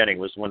remember getting,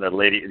 was when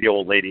the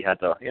old lady had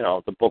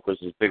the book was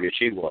as big as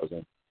she was,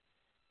 and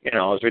it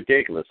was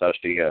ridiculous how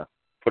she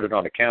put it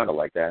on the counter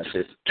like that and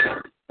says,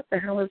 "What the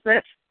hell is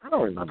this? I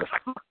don't remember.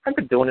 I've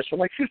been doing this for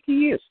like 50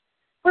 years.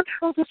 What the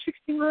hell is a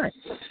 69?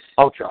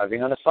 Oh,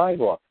 driving on a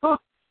sidewalk. Huh?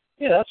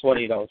 Yeah, that's one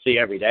you don't see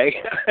every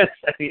day."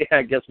 Yeah,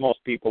 I guess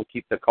most people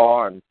keep the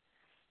car and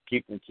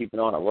keep it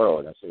on the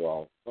road. I said,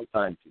 well,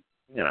 sometimes,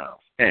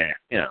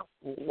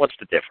 what's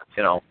the difference?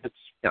 It's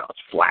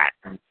flat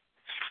and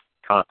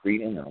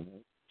concrete,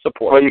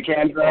 support. Well, you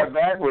can't drive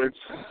backwards.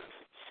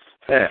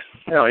 Yeah,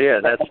 yeah,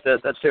 that's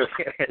it.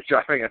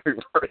 Driving in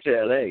reverse.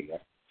 Yeah, there you go.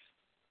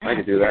 I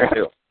can do that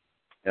too.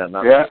 Yeah,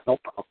 no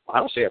problem. I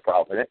don't see a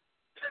problem in it.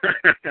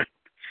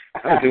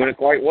 I'm doing it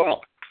quite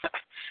well.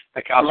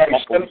 That cop's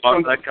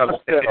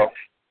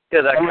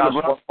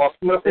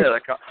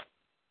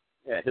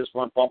his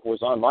front bumper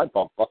was on my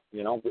bumper.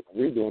 We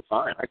were doing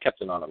fine. I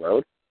kept it on the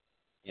road.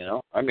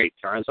 I made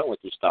turns. I went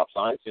through stop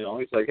signs.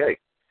 He's like, hey.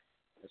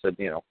 I said,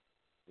 he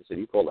said,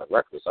 you call that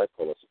reckless. I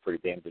call this a pretty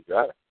damn good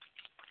driving.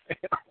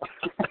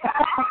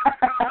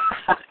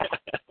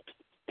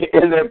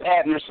 And they're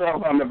patting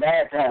yourself on the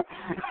back, huh?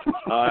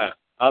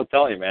 I'll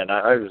tell you, man,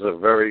 I was a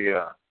very,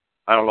 I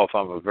don't know if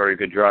I'm a very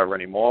good driver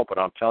anymore, but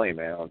I'm telling you,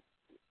 man,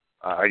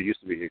 I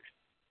used to be a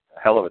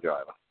hell of a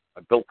driver.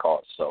 I built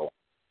cars, so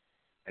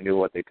I knew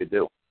what they could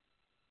do.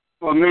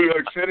 Well, New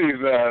York City is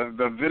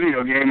the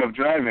video game of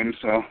driving,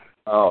 so.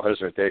 Oh,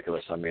 it's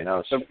ridiculous. I mean, I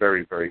was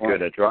very, very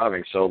good at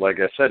driving. So, like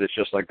I said, it's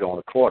just like going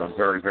to court. I'm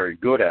very, very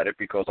good at it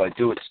because I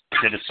did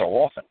it so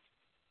often.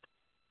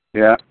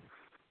 Yeah.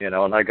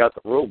 And I got the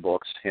rule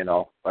books, at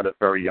a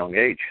very young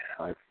age.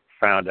 I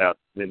found out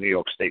the New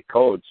York State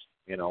codes,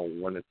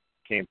 when it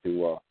came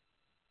to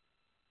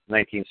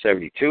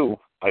 1972,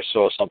 I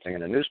saw something in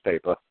the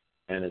newspaper,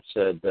 and it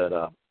said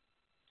that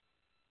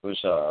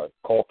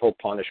corporal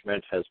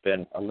punishment has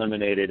been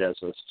eliminated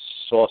as a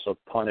source of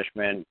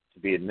punishment to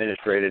be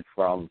administered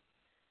from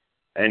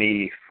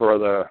any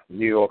further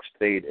New York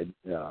State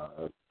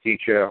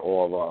teacher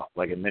or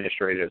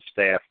administrative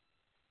staff,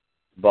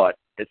 but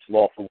it's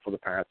lawful for the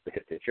parents to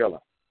hit their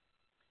children.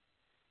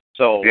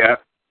 So yeah.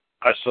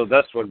 So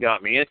that's what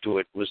got me into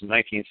it, was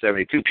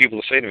 1972.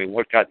 People say to me,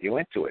 what got you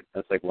into it?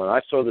 It's like, when I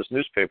saw this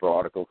newspaper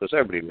article, because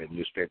everybody read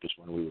newspapers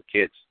when we were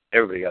kids.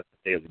 Everybody got the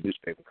daily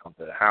newspaper come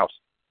to the house.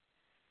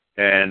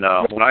 And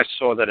when I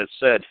saw that it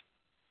said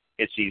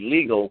it's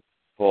illegal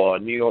for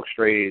New York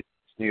State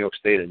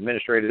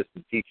administrators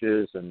and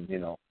teachers and,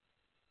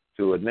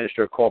 to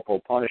administer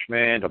corporal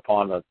punishment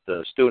upon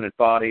the student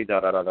body,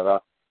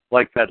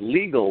 like that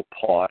legal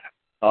part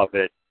of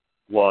it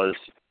was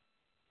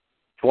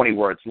 20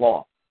 words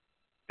long.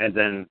 And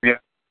then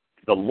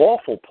the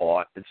lawful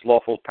part, it's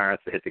lawful for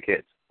parents to hit the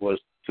kids, was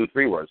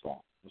 2-3 words long.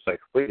 It's like,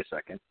 wait a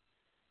second.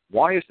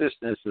 Why is this?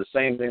 And it's the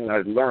same thing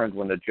I learned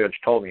when the judge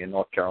told me in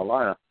North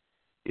Carolina.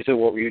 He said,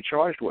 what were you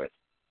charged with?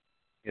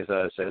 He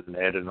said,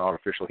 added an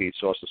artificial heat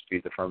source to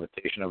speed the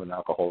fermentation of an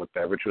alcoholic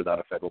beverage without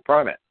a federal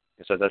permit.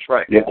 He said, that's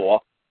right. Yeah.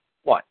 Or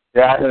what?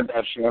 Yeah, I heard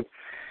that, sure.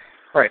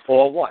 Right.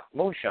 Or what?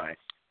 Moonshine.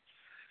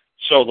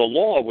 So the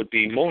law would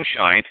be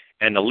moonshine,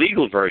 and the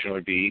legal version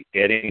would be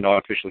adding an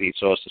artificial heat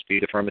source to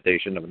speed the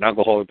fermentation of an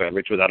alcoholic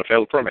beverage without a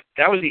federal permit.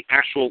 That was the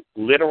actual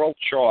literal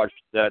charge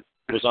that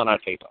was on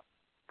that paper.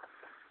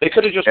 They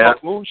could have just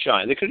wrote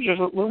moonshine. They could have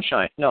just wrote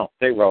moonshine. No,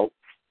 they wrote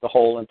the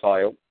whole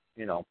entire,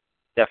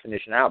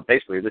 definition out,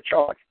 basically the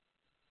charge.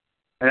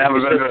 And that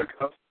was under.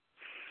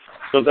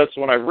 So that's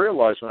when I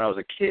realized when I was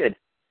a kid,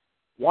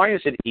 why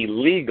is it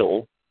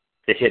illegal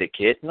to hit a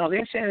kid? No, they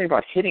didn't say anything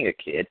about hitting a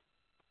kid.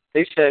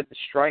 They said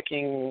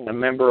striking a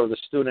member of the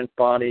student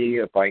body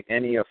by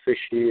any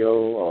officio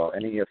or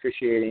any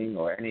officiating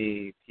or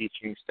any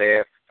teaching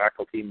staff,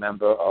 faculty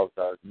member of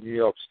the New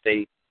York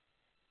State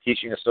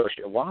Teaching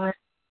Association. Why?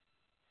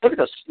 Look at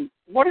this.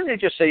 Why didn't they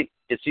just say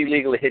it's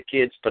illegal to hit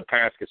kids, but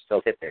parents can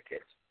still hit their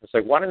kids? It's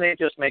like, why didn't they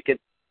just make it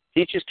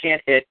teachers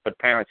can't hit, but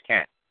parents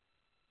can?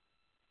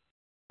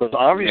 Because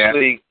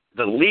obviously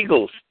the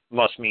legals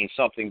must mean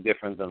something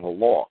different than the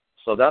law.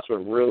 So that's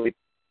what really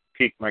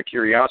piqued my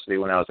curiosity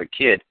when I was a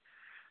kid.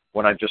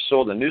 When I just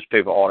saw the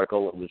newspaper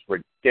article, it was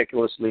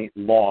ridiculously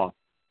long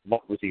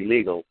what was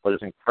illegal, but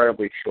it's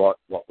incredibly short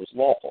what was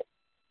lawful.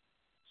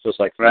 So it's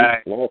like,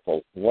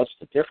 lawful, what's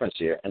the difference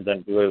here? And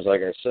then it was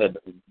like I said,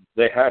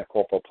 they had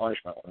corporal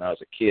punishment when I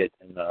was a kid,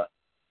 and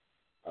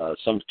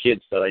some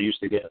kids that I used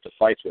to get into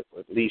fights with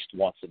at least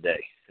once a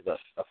day.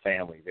 A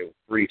family, they were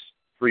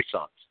three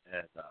sons,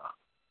 and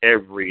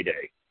every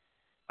day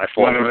I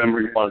fought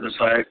one of the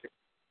sons.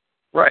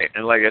 Right,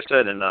 and like I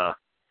said, and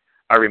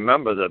I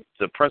remember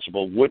the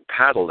principal would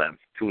paddle them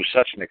to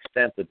such an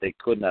extent that they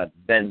could not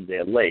bend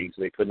their legs.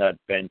 They could not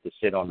bend to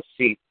sit on the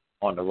seat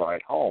on the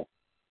ride home.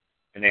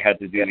 And they had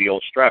to do the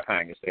old strap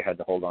hangers. They had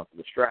to hold on to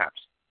the straps.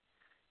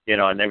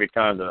 And every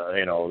time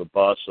the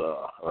bus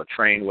or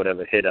train,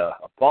 whatever, hit a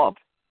bump,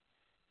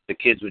 the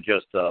kids would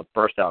just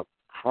burst out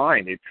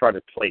crying. They'd try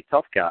to play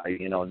tough guy,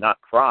 not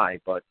cry,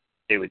 but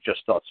they would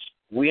just start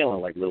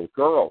squealing like little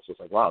girls. It's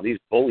like, wow, these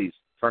bullies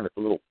turned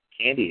into little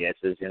candy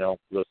asses,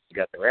 those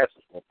got their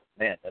asses whooped.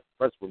 Man, that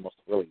principal must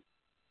have really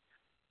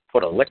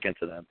put a lick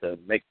into them to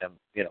make them,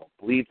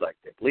 bleed like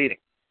they're bleeding.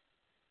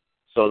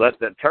 So that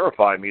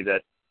terrified me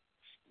that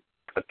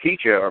a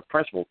teacher or a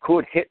principal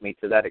could hit me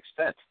to that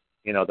extent,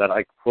 that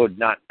I could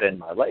not bend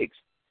my legs.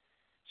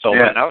 So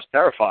man, I was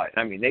terrified.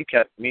 I mean, they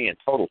kept me in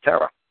total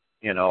terror.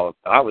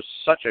 I was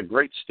such a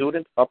great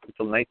student up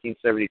until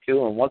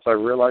 1972, and once I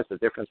realized the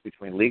difference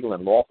between legal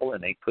and lawful,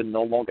 and they could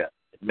no longer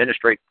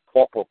administrate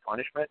corporal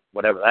punishment,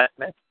 whatever that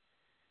meant,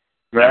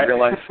 I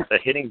realized the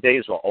hitting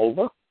days were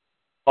over.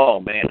 Oh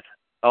man,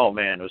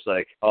 it was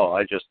like,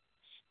 I just,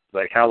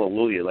 like,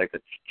 hallelujah, like the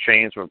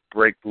chains would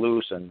break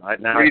loose, and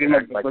now freedom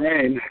of the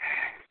brain.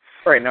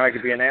 Right, now I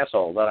could be an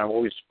asshole.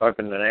 I've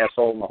been an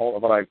asshole my whole,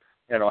 but I,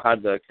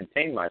 had to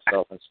contain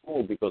myself in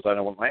school because I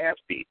didn't want my ass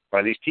beat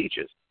by these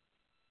teachers.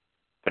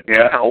 But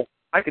now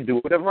I could do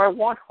whatever I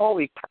want.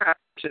 Holy crap,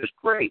 this is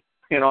great.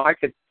 I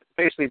could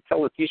basically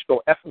tell the teacher to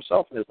go F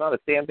himself, and there's not a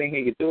damn thing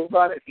he could do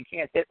about it. If he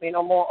can't hit me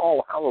no more,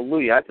 oh,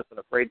 hallelujah, I've just been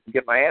afraid to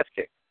get my ass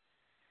kicked.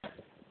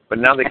 But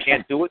now they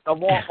can't do it no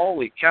more.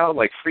 Holy cow,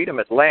 like freedom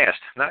at last.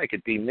 Now I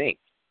could be me.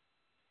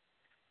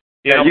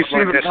 You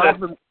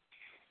see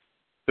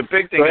the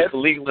big thing is the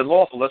legal and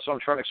lawful. That's what I'm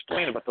trying to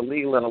explain about the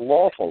legal and the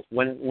lawful.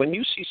 When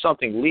you see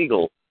something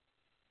legal,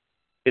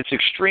 it's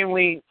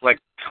extremely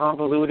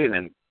convoluted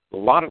and a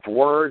lot of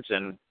words.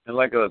 And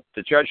like the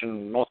judge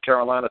in North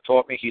Carolina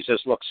taught me, he says,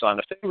 look, son,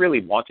 if they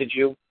really wanted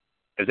you,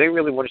 if they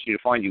really wanted you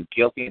to find you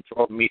guilty and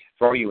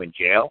throw you in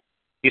jail,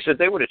 he said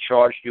they would have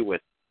charged you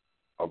with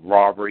a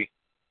robbery,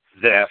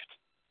 theft,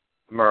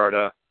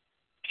 murder,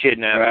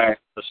 kidnapping,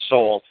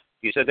 assault.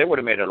 He said they would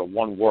have made it a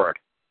one word.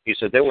 He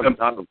said they would have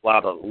not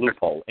allowed a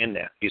loophole in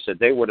there. He said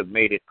they would have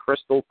made it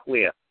crystal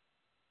clear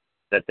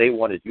that they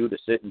wanted you to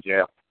sit in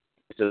jail.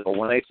 He said, but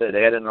when they said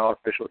add an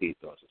artificial heat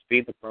source,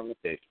 speed the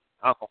fermentation,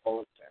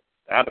 alcohol,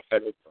 out of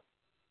federal permit.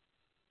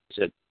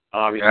 He said,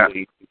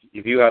 obviously,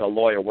 if you had a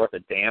lawyer worth a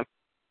damn,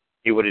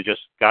 he would have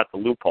just got the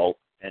loophole,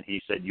 and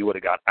he said you would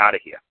have got out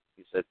of here.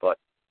 He said, but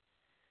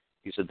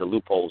the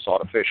loophole is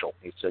artificial.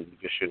 He said you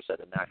just should have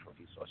said a natural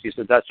heat source. He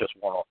said that's just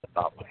one off the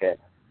top of my head.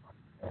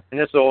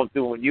 And that's all I'm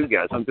doing with you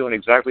guys. I'm doing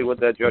exactly what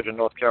that judge in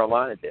North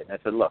Carolina did. And I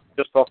said, look,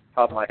 just off the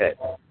top of my head,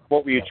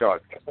 what were you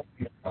charged with?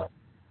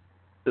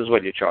 This is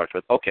what you're charged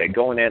with. Okay,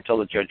 go in there and tell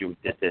the judge you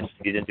did this.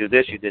 You didn't do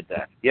this, you did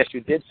that. Yes,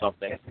 you did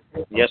something.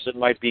 Yes, it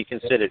might be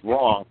considered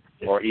wrong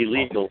or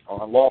illegal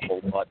or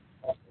unlawful, but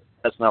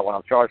that's not what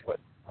I'm charged with.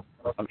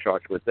 I'm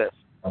charged with this,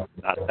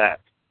 not that.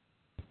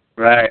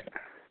 Right.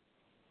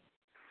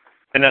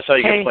 And that's how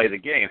you can play the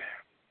game.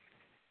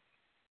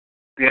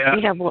 Yeah.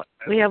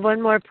 We have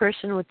one more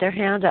person with their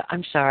hand up.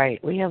 I'm sorry.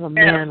 We have a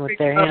man with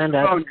their hand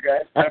up.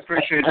 I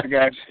appreciate you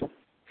guys.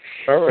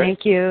 All right.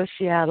 Thank you,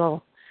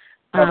 Seattle.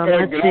 Okay,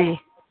 Let's good see. night.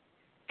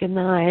 Good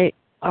night.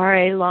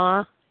 R.A.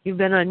 Law, you've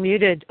been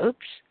unmuted. Oops.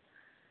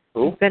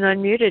 Who? You've been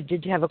unmuted.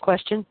 Did you have a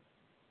question?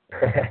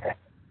 Yeah,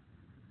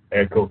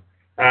 cool.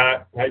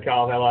 Hey,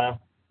 Karl, how are you?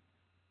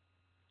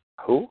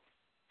 Who?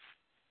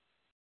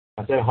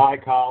 I said, hi,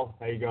 Karl.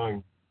 How you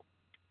going?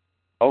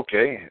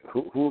 Okay.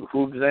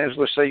 Who did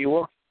Angela say you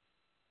were?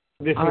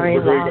 This is R.A.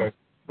 Rodrigo.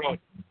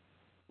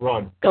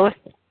 Ron. Go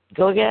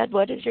ahead.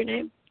 What is your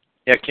name?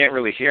 Yeah, I can't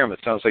really hear him. It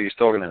sounds like he's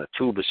talking in a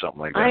tube or something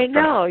like that. I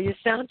know. You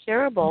sound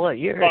terrible.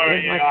 Sorry,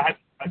 I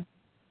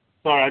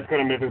just got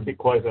to move a bit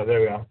closer.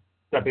 There we are. Is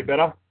that a bit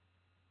better?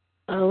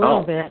 A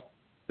little bit.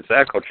 It's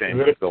echo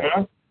chamber. Is it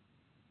better?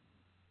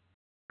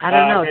 I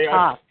don't know. Okay,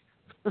 Talk.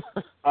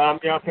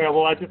 Yeah, okay.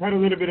 Well, I just had a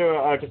little bit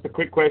of just a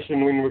quick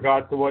question in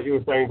regards to what you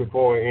were saying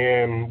before.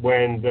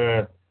 When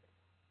the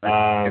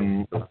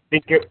I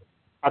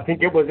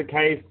think it was a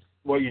case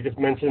what you just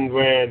mentioned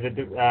where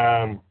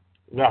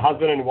the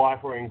husband and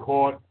wife were in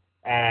court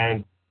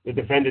and the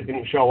defendant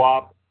didn't show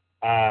up,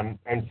 and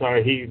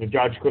so the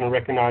judge couldn't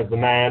recognize the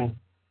man.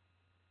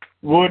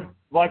 Would,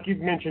 like you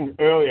mentioned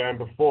earlier and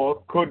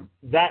before, could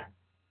that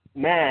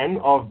man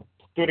have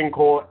stood in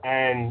court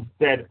and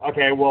said,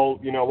 okay, well,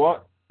 you know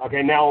what?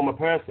 Okay, now I'm a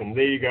person.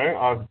 There you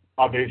go.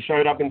 I've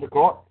showed up into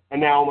court,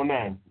 and now I'm a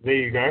man. There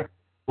you go.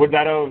 Would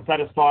that have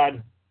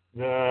satisfied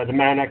the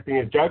man acting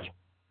as judge?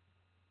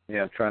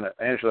 Yeah, I'm trying to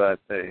answer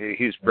that.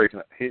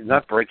 He's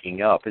not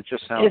breaking up. It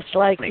just sounds. It's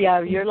like, funny. yeah,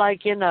 you're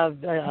like in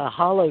a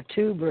hollow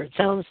tube, or it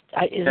sounds.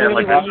 Is there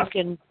any way you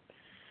can?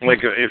 Like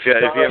if you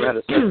ever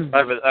had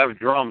I have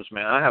drums,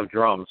 man. I have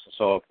drums,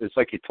 so it's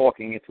like you're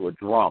talking into a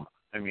drum.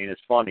 I mean,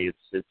 it's funny.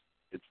 It's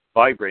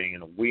vibrating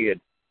in a weird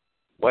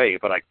way,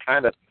 but I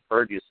kind of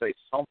heard you say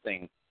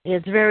something.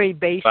 It's very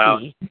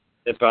bassy.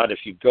 About if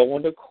you go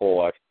into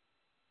court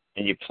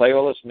and you play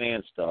all this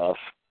man stuff,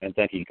 and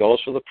then he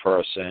goes for the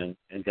person,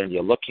 and then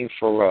you're looking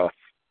for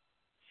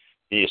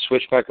and you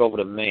switch back over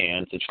to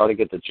man to try to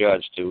get the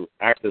judge to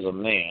act as a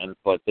man,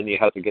 but then you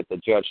have to get the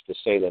judge to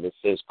say that it's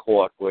his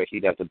court where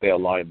he'd have to bear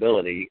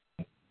liability.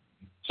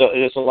 So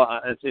it's a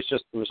lot. It's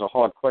just it was a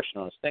hard question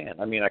to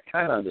understand. I mean, I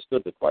kind of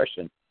understood the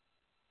question.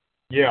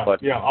 Yeah,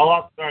 but, yeah. I'll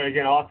ask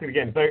it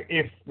again. So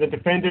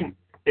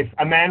if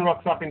a man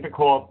rocks up into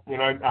court, you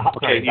know.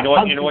 Okay, you know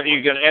what?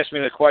 You're going to ask me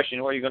the question. You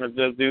know what you're going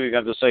to do? You're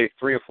going to say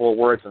 3 or 4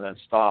 words and then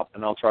stop,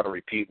 and I'll try to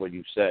repeat what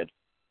you said.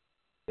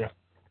 Yeah.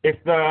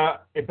 If the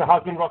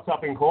husband rocks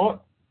up in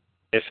court.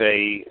 If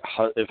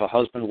a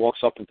husband walks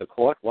up into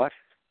court, what?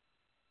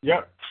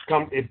 Yep.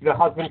 If the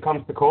husband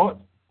comes to court.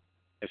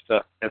 If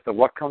the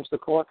what comes to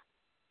court?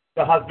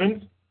 The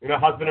husband. You know,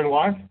 husband and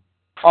wife.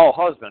 Oh,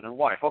 husband and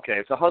wife. Okay,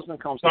 if the husband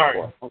comes to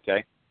court.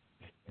 Okay.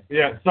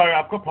 Yeah, sorry,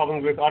 I've got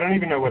problems with. I don't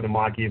even know where the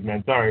mic is,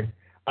 man. Sorry.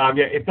 Yeah,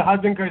 if the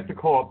husband goes to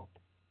court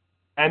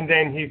and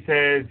then he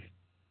says,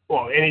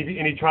 well,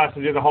 and he tries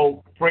to do the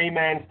whole free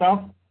man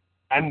stuff,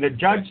 and the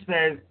judge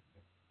says,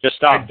 just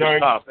stop.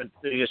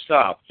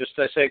 Just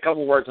say a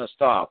couple words and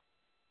stop.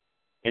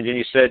 And then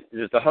you said,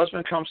 if the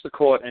husband comes to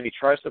court and he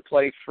tries to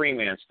play free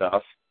man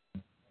stuff.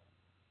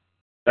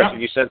 That's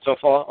what you said so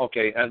far?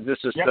 Okay, and this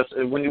is that's,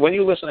 when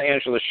you listen to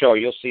Angela's show,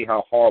 you'll see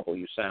how horrible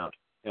you sound.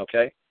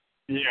 Okay?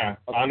 Yeah.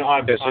 Okay. I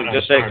know,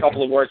 just say a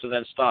couple of words and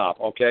then stop.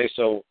 Okay?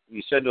 So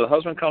you said the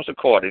husband comes to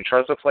court and he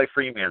tries to play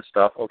free man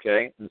stuff.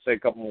 Okay? And say a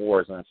couple more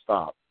words and then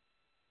stop.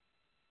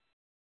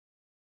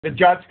 The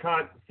judge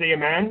can't see a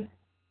man?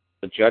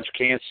 The judge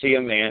can't see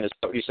a man. Is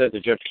that what you said? The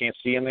judge can't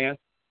see a man?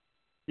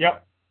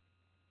 Yep.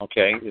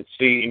 Okay.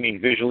 See, you mean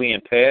visually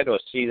impaired, or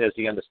see as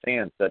he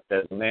understands that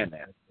there's a man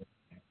there?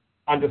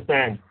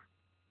 Understands.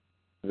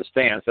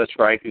 That's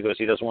right, because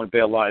he doesn't want to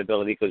bear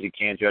liability because he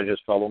can't judge his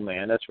fellow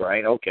man. That's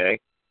right. Okay.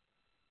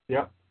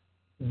 Yep.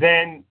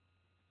 Then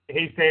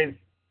he says,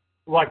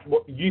 like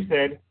what you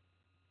said,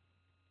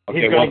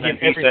 okay, he's going to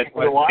give everything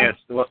to the wife.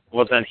 Yes,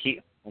 well, then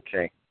he...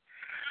 Okay.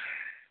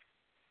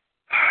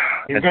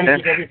 He's going to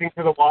give everything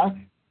to the wife?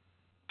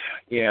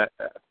 Yeah.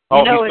 He's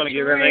going to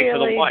give everything to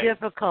the wife. It's really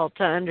difficult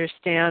to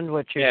understand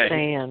what you're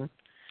saying.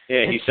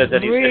 He said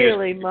that he's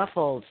really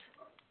muffled.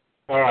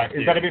 All right.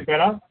 Is that a bit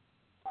better?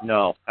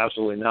 No,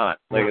 absolutely not.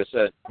 Like I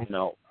said,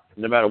 no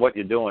matter what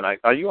you're doing.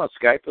 Are you on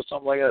Skype or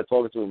something like that,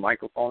 talking to a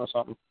microphone or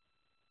something?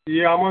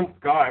 Yeah, I'm on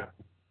Skype.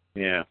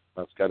 Yeah,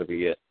 that's got to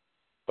be it.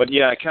 But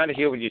yeah, I kind of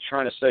hear what you're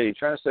trying to say. You're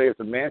trying to say if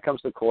the man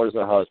comes to court as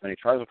a husband, he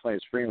tries to play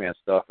his free man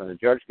stuff, and the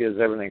judge gives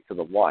everything to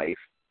the wife.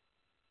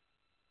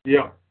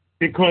 Yeah,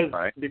 because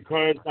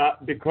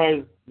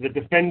the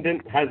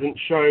defendant hasn't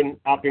shown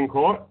up in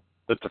court.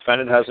 The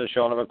defendant hasn't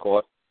shown up in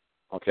court.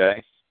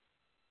 Okay.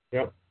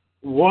 Yep.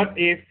 What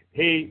if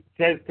he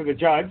says to the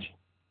judge.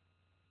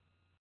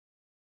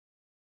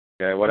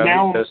 Okay, whatever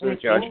he says to the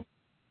judge.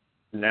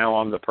 Now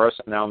I'm the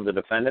person. Now I'm the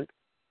defendant.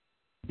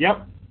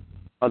 Yep.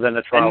 Oh, then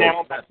the trial. And now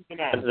I'm back to the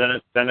man.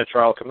 Then the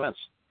trial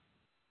commences.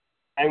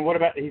 And what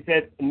about? He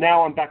said,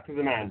 "Now I'm back to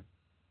the man."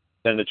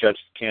 Then the judge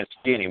can't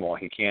see anymore.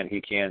 He doesn't.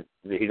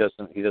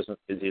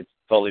 It's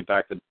totally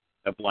back to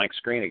a blank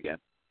screen again.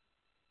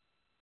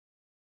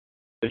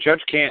 The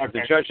judge can't.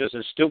 Okay. The judge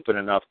isn't stupid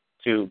enough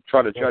to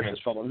try to judge this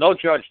fellow. No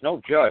judge has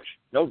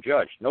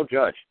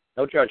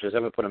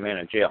ever put a man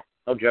in jail.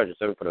 No judge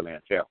has ever put a man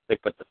in jail. They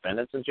put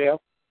defendants in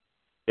jail.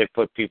 They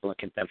put people in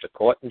contempt of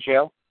court in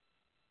jail.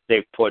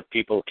 They put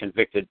people who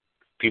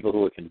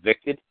were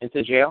convicted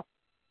into jail.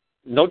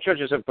 No judge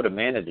has ever put a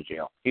man into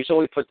jail. He's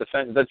always put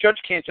defendants. The judge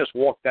can't just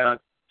walk down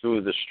through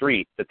the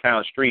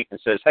town street, and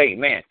says, "Hey,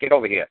 man, get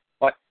over here.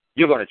 What?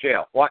 You're going to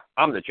jail. What?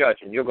 I'm the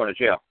judge, and you're going to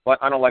jail. What?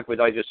 I don't like what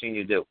I just seen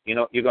you do. You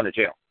know, you're going to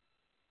jail."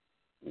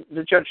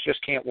 The judge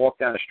just can't walk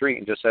down the street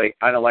and just say,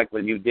 "I don't like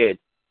what you did.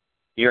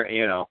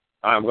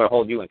 I'm going to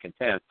hold you in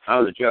contempt.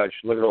 I'm the judge.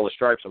 Look at all the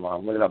stripes on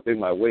them. Look at how big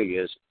my wig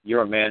is.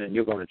 You're a man, and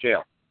you're going to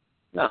jail."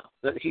 No,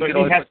 he can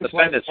only put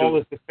defendants.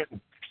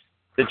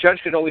 The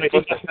judge could only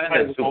put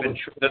defendants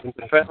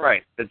who've been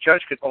right. The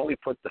judge could only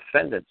put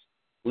defendants,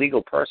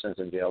 legal persons,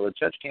 in jail. The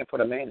judge can't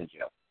put a man in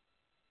jail.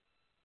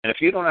 And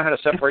if you don't know how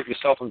to separate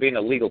yourself from being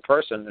a legal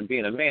person and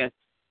being a man,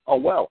 oh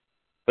well.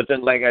 But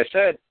then, like I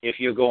said, if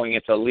you're going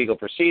into a legal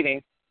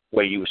proceeding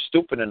where you were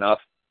stupid enough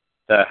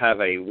to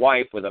have a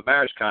wife with a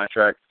marriage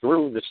contract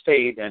through the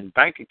state and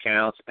bank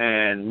accounts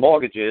and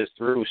mortgages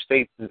through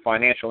state and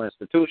financial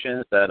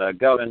institutions that are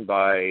governed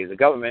by the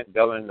government,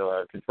 governed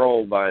or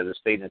controlled by the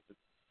state,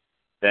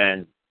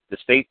 then the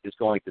state is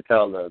going to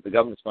tell the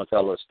government's going to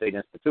tell the state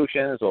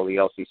institutions or the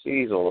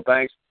LCCs or the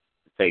banks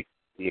to take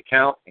the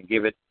account and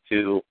give it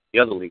to the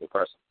other legal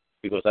person,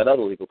 because that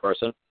other legal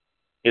person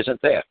isn't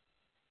there.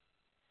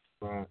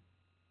 Right.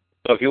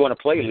 So if you want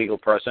to play legal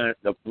person,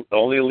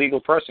 only a legal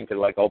person could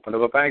open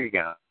up a bank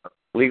account. A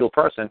legal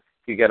person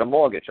could get a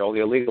mortgage. Only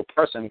a legal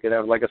person could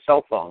have a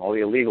cell phone. Only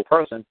a legal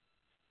person,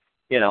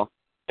 could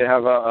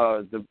have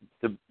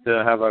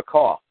a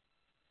car.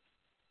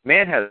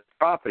 Man has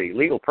property.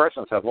 Legal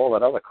persons have all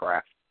that other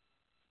crap.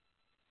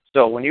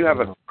 So when you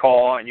have a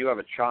car and you have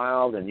a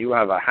child and you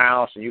have a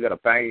house and you got a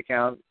bank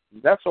account,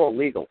 that's all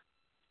legal.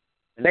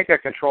 And they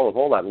got control of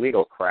all that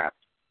legal crap.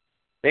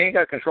 They ain't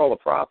got control of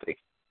property.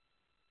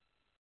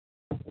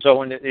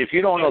 So if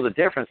you don't know the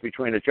difference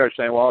between a judge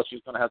saying, well,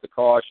 she's going to have the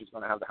car, she's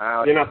going to have the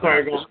house, she's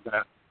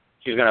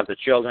going to have the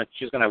children,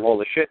 she's going to have all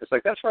the shit. It's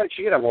like, that's right,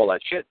 she could have all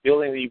that shit. The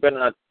only thing you better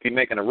not be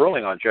making a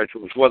ruling on, Judge,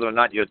 was whether or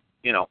not you're,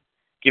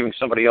 giving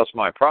somebody else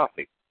my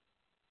property.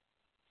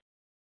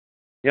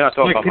 You're not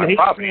talking about my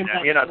property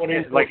now. You're not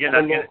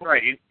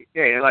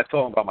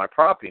talking about my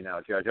property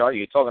now, Judge. Are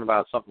you talking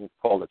about something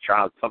called a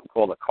child, something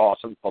called a car,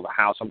 something called a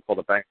house, something called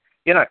a bank?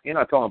 You're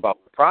not talking about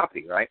the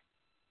property, right?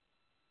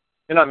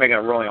 You're not making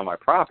a ruling on my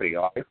property,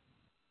 are you?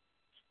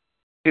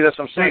 See, that's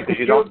what I'm saying, because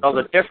you don't know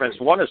the difference.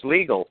 One is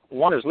legal, and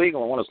one is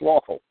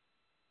lawful.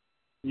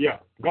 Yeah,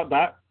 got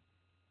that.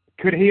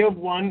 Could he have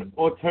won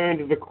or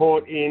turned the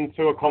court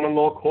into a common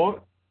law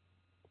court?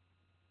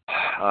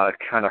 I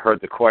kind of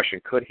heard the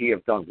question. Could he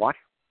have done what?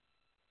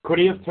 Could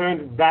he have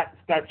turned that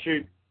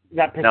statute,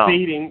 that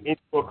proceeding,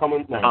 into a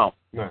common law?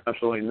 No,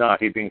 absolutely not.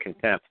 He'd be in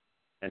contempt,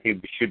 and he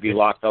should be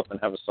locked up and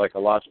have a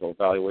psychological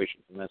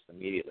evaluation commenced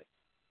immediately.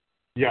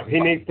 Yeah, he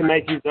needs to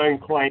make his own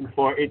claim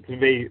for it to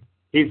be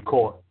his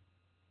court.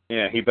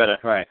 Yeah, he better,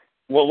 right.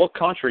 Well, what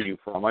country are you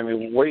from? I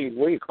mean, where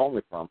you calling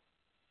me from?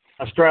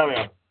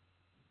 Australia.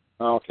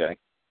 Oh, okay.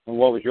 And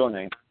what was your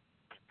name?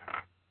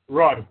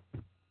 Rod.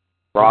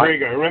 Rod?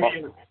 Rodrigo.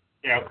 Remember?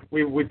 Yeah,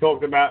 we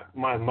talked about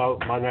my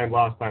name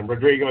last time.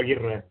 Rodrigo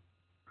Aguirre.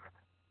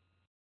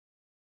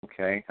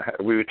 Okay.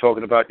 We were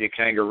talking about your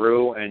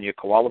kangaroo and your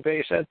koala bear,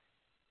 you said?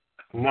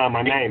 No,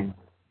 my name.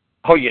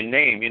 Oh, your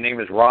name. Your name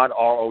is Rod,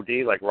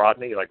 R-O-D, like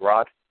Rodney, like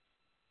Rod?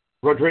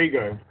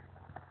 Rodrigo.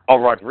 Oh,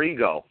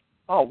 Rodrigo.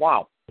 Oh,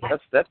 wow.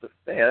 That's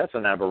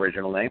an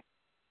Aboriginal name.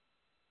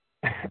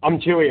 I'm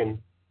Chilean.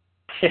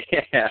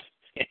 Yeah.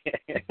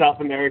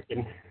 South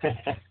American.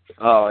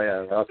 Oh,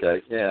 yeah.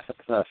 Okay. Yeah.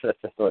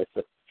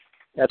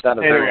 That's not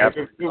a very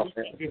Aboriginal.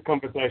 This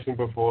conversation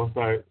before,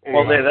 so. Anyway.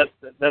 Well,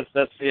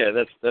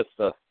 that's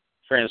the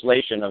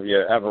translation of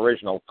your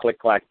Aboriginal click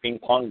clack ping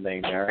pong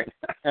name there,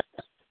 right?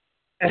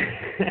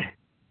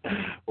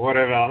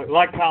 Whatever.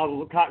 Like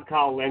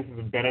Karl Lentz is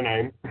a better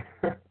name.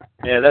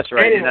 Yeah, that's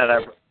right.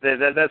 Anyway.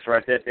 That's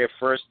right. Their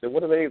first,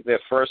 what are they? Their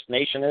First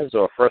Nation is,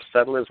 or First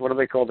Settlers? What are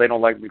they called? They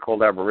don't like to be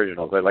called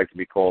Aboriginals. They like to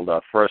be called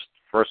First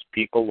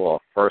People or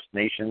First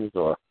Nations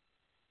or.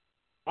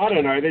 I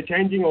don't know. They're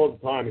changing all the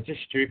time. It's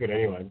just stupid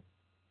anyway.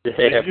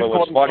 Yeah, but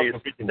what's funny is,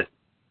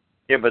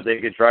 but they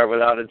could drive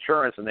without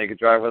insurance, and they could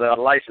drive without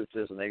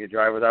licenses, and they could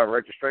drive without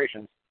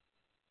registrations.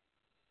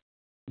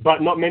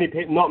 But not many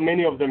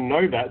of them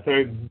know that.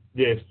 So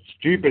they're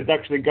stupid to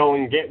actually go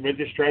and get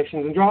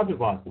registrations and driver's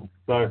license.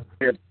 So,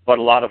 yeah, but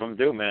a lot of them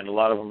do, man. A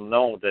lot of them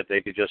know that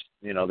they could just,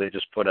 they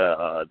just put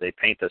they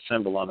paint a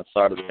symbol on the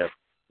side of their,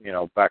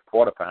 back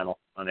quarter panel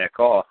on their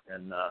car,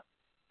 and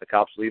the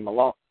cops leave them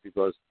alone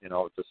because,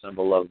 it's a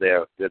symbol of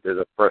they're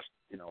the first,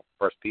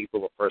 first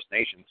people or First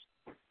Nations.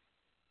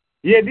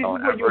 yeah, this is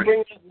what you were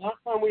bringing up last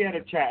time we had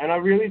a chat, and I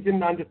really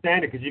didn't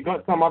understand it because you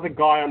got some other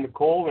guy on the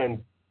call,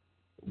 and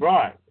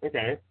right,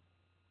 okay.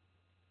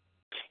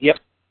 Yep,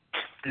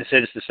 they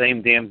said it's the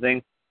same damn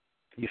thing.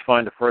 You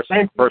find the first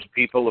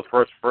people,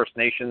 the First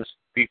Nations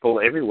people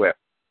everywhere.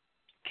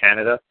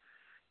 Canada,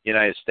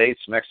 United States,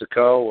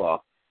 Mexico,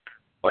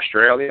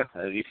 Australia.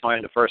 You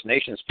find the First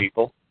Nations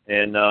people,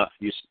 and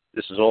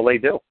this is all they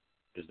do,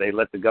 is they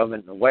let the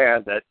government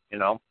aware that,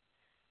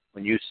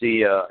 when you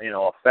see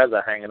a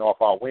feather hanging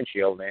off our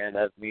windshield, man,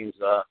 that means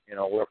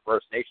we're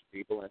First Nation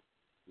people, and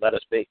let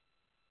us be.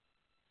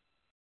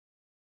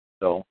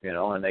 So,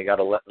 and they got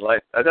to let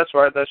life. That's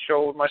why that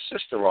show with my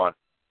sister on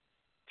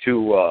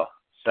 2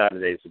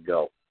 Saturdays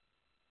ago.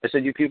 I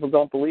said, you people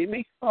don't believe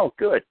me? Oh,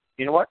 good.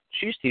 You know what?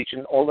 She's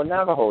teaching all the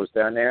Navajos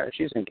down there, and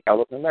she's in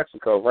Gallup, New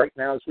Mexico right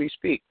now as we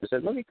speak. I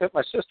said, let me get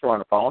my sister on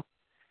the phone,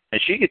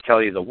 and she could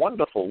tell you the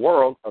wonderful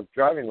world of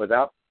driving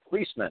without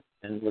policemen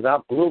and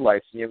without blue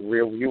lights in your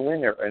rear view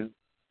mirror and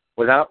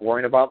without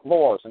worrying about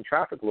laws and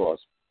traffic laws.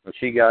 But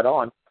she got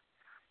on,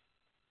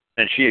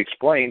 and she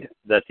explained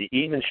that the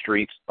even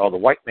streets are the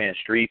white man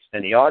streets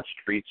and the odd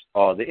streets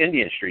are the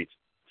Indian streets.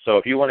 So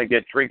if you want to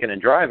get drinking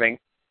and driving,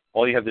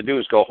 all you have to do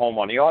is go home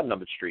on the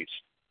odd-numbered streets.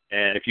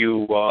 And if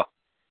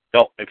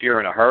if you're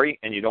in a hurry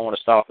and you don't want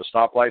to stop for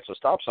stoplights or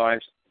stop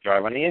signs,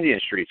 drive on the Indian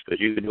streets because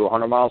you can do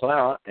 100 miles an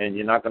hour and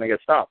you're not going to get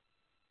stopped.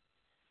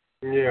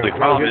 Yeah. The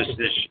problem is,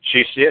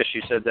 she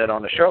said that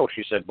on the show.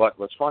 She said, but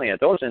what's funny, at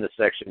those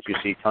intersections, you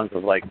see tons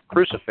of,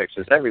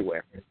 crucifixes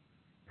everywhere,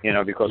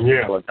 because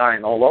people are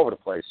dying all over the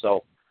place.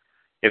 So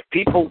if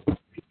people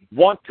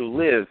want to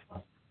live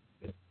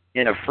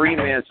in a free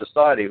man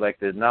society like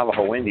the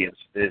Navajo Indians,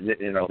 they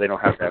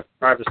don't have to have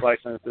driver's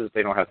licenses,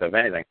 they don't have to have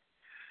anything.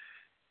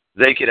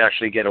 They could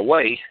actually get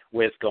away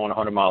with going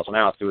 100 miles an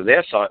hour through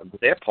their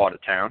part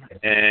of town,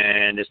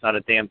 and it's not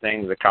a damn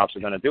thing the cops are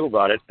going to do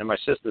about it. And my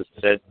sister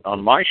said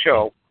on my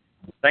show,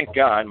 thank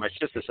God, my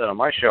sister said on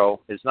my show,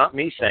 it's not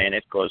me saying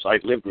it because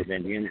I've lived with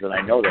Indians and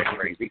I know they're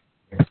crazy.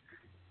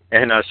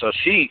 And so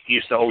she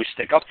used to always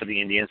stick up for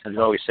the Indians and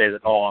always say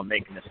that, oh, I'm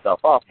making this stuff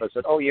up. I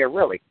said, oh, yeah,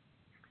 really?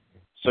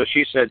 So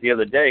she said the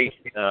other day,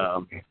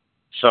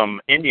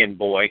 some Indian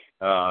boy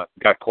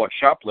got caught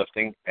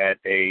shoplifting at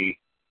a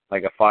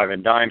 5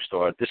 and dime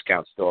store, a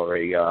discount store,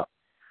 a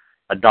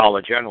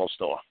Dollar General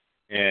store,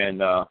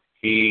 and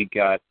he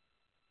got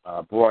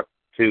brought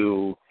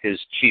to his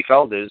chief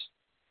elders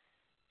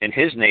in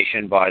his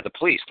nation by the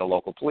police, the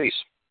local police.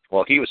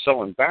 Well, he was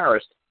so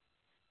embarrassed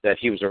that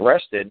he was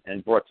arrested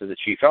and brought to the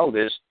chief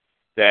elders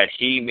that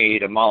he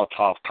made a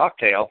Molotov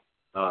cocktail,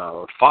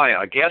 a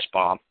gas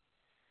bomb,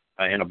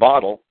 in a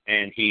bottle,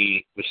 and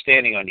he was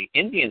standing on the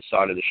Indian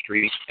side of the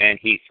street, and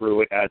he threw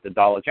it at the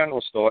Dollar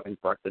General store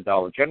and burnt the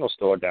Dollar General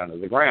store down to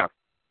the ground.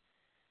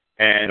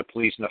 And the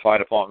police and the fire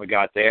department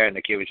got there, and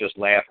the kid was just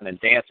laughing and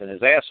dancing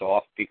his ass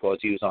off because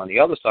he was on the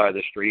other side of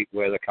the street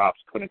where the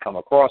cops couldn't come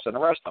across and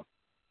arrest him.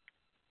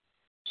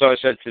 So I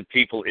said to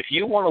people, if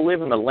you want to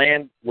live in a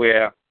land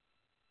where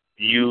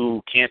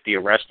you can't be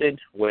arrested,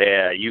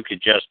 where you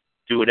could just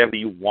do whatever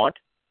you want,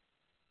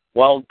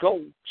 well,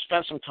 go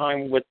spend some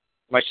time with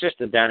my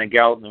sister down in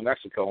Gallup, New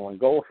Mexico, and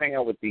go hang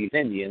out with these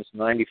Indians.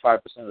 95%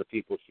 of the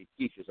people she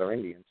teaches are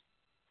Indians.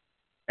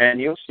 And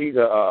you'll see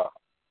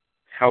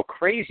how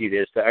crazy it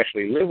is to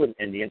actually live with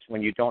Indians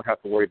when you don't have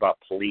to worry about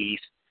police,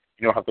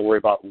 you don't have to worry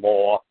about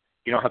law,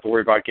 you don't have to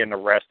worry about getting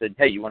arrested.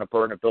 Hey, you want to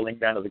burn a building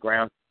down to the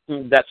ground?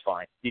 That's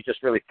fine. You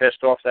just really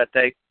pissed off that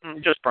day?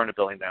 Just burn the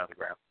building down to the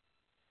ground.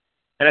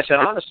 And I said,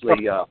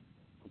 honestly,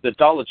 the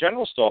Dollar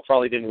General store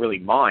probably didn't really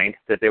mind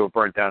that they were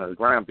burnt down to the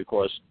ground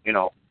because, in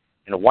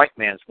a white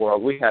man's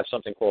world, we have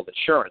something called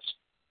insurance.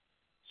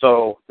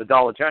 So the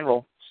Dollar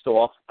General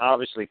store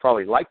obviously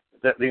probably liked,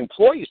 the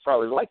employees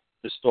probably liked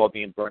the store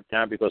being burnt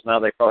down because now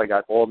they probably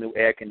got all new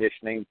air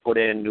conditioning, put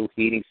in new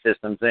heating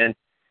systems in.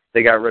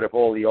 They got rid of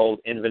all the old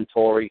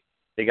inventory.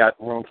 They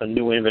got room for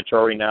new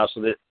inventory now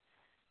so that,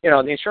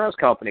 the insurance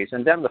companies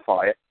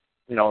indemnify it.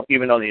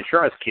 Even though the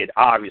insurance kid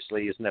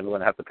obviously is never going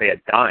to have to pay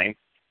a dime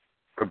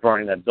for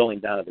burning that building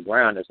down to the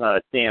ground. There's not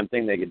a damn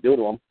thing they could do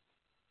to them,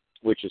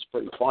 which is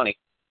pretty funny.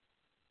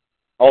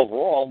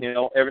 Overall,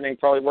 everything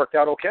probably worked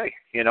out okay,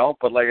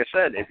 But like I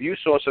said, if you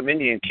saw some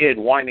Indian kid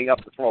winding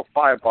up to throw a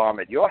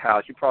firebomb at your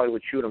house, you probably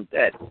would shoot him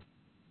dead.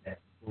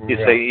 You'd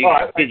say,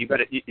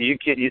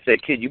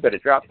 kid, you better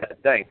drop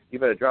that thing. You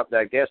better drop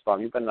that gas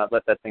bomb. You better not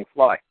let that thing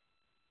fly.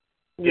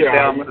 You say,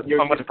 I'm going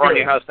to burn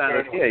your house down.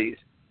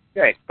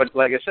 Okay, but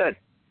like I said,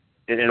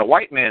 in a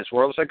white man's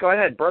world, it's like, go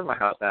ahead, burn my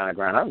house down to the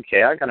ground. I don't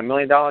care. I got $1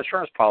 million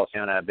insurance policy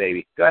on that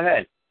baby. Go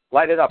ahead,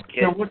 light it up,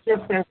 kid. So what's your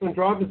stance on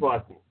driver's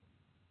license?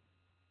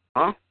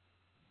 Huh?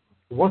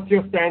 What's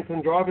your stance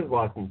on driver's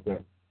license then?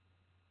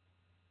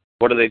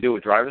 What do they do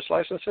with driver's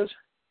licenses?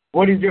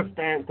 What is your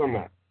stance on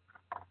that?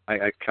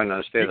 I kind of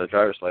understand the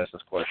driver's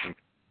license question.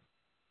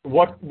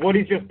 What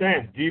is your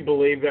stance? Do you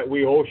believe that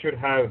we all should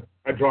have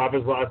a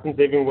driver's license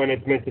even when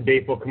it's meant to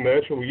be for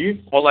commercial use?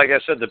 Well, like I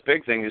said, the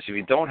big thing is if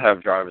you don't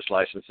have driver's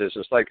licenses,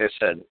 it's like I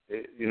said,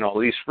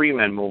 these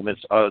freemen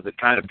movements are the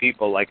kind of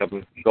people like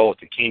go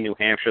to Keene, New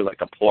Hampshire,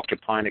 like a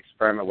porcupine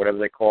experiment, whatever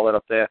they call it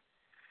up there.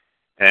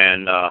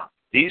 And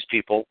these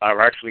people are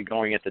actually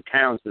going into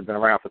towns that have been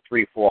around for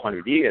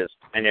 300-400 years,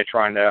 and they're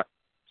trying to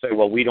say,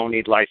 well, we don't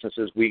need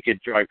licenses. We could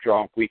drive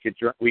drunk. We could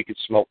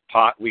smoke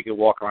pot. We could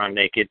walk around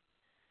naked.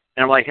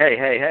 And I'm like, hey,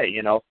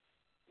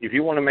 if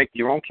you want to make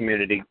your own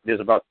community, there's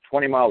about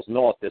 20 miles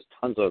north, there's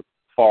tons of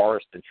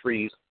forest and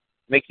trees.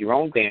 Make your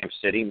own damn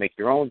city, make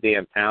your own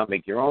damn town,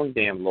 make your own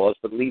damn laws,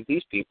 but leave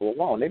these people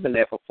alone. They've been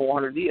there for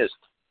 400 years.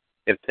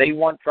 If they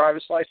want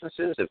driver's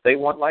licenses, if they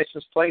want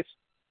license plates,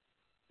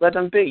 let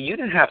them be. You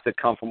didn't have to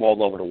come from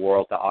all over the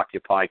world to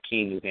occupy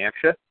Keene, New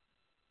Hampshire.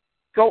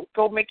 Go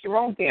make your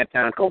own damn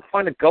town. Go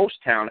find a ghost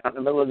town out in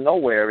the middle of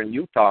nowhere in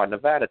Utah,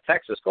 Nevada,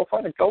 Texas. Go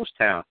find a ghost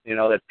town,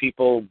 that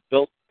people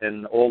built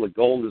and all the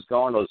gold is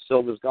gone, all the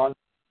silver is gone.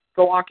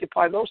 Go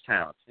occupy those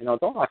towns.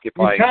 Don't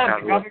occupy. You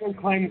can't. The government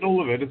claims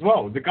all of it as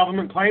well. The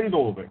government claims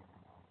all of it.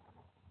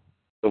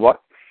 The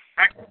what?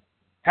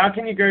 How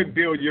can you go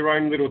build your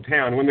own little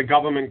town when the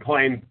government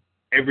claims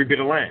every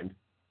bit of land?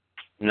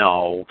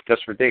 No,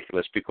 that's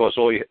ridiculous. Because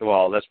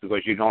that's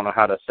because you don't know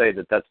how to say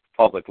that that's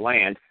public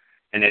land,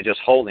 and they're just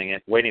holding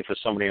it, waiting for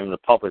somebody in the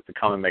public to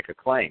come and make a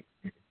claim.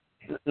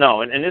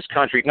 No, in this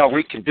country, no,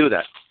 we can do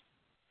that.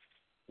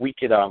 We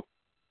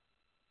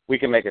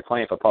can make a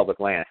claim for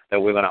public land, that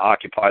we're going to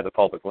occupy the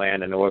public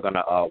land, and that we're going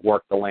to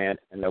work the land,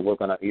 and that we're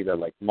going to either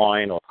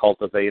mine or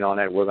cultivate on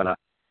it. We're going to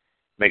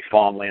make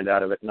farmland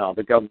out of it. No,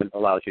 the government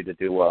allows you to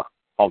do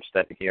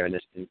homesteading here in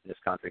this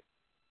country.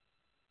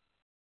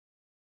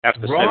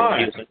 After 7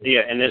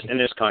 years, in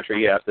this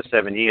country, after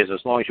 7 years, as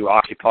long as you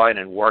occupy it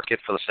and work it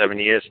for the 7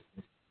 years,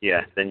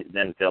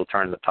 then they'll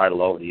turn the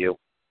title over to you.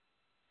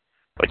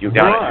 But you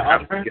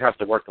have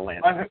to work the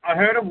land. I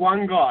heard of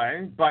one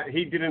guy, but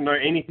he didn't know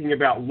anything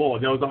about law.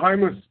 There was a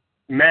homeless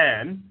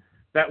man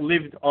that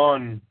lived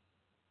on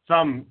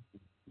some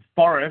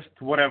forest,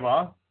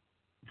 whatever,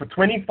 for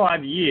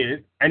 25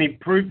 years, and he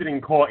proved it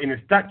in court, in a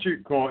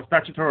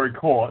statutory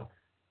court,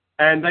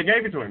 and they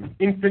gave it to him.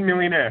 Instant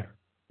millionaire.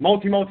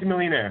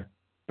 Multi-millionaire.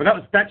 But that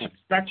was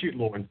statute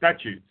law and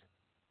statutes.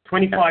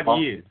 25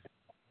 years.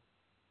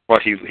 Well,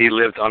 he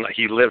lived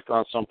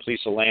on some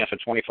piece of land for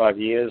 25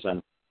 years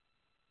and.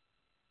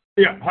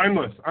 Yeah,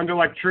 homeless under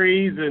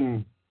trees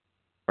and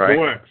the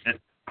works.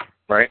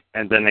 Right,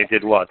 and then they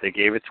did what? They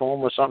gave it to him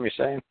or something?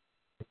 You're saying?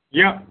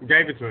 Yeah,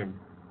 gave it to him.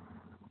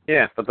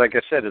 Yeah, but like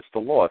I said, it's the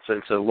law.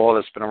 It's a law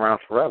that's been around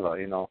forever,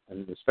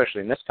 and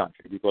especially in this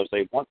country because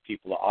they want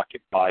people to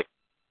occupy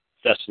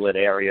desolate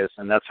areas,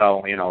 and that's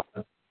how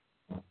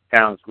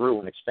towns grew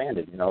and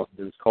expanded.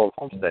 It's called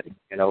homesteading.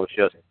 It's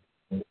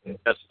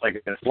just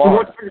like in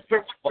Florida. So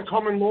what's the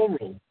common law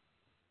rule?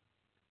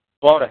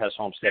 Florida has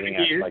homesteading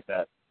acts like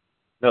that.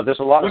 No, there's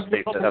a lot of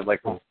states that have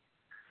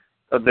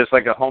there's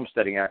a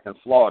homesteading act in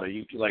Florida.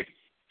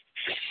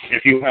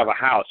 If you have a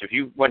house, if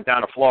you went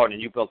down to Florida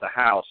and you built a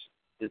house,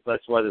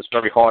 that's why it's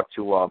very hard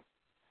to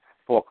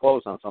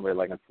foreclose on somebody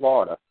like in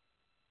Florida.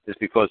 Is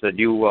because that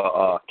you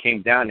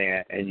came down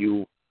there and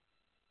you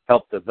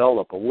helped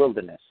develop a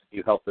wilderness.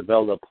 You helped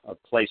develop a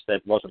place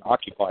that wasn't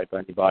occupied by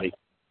anybody.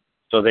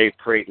 So they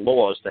create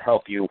laws to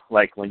help you,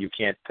 like when you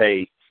can't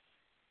pay,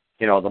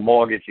 the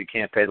mortgage, you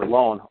can't pay the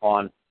loan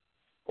on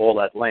all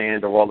that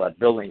land or all that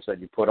buildings that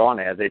you put on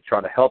there. They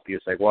try to help you.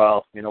 Say,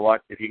 well, you know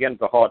what? If you get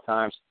into hard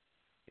times,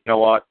 you know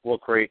what? We'll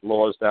create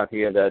laws down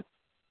here that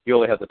you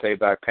only have to pay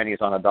back pennies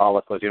on a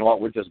dollar because, you know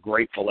what? We're just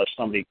grateful that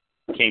somebody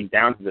came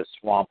down to this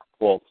swamp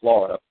called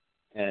Florida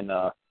and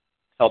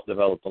helped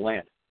develop the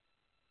land.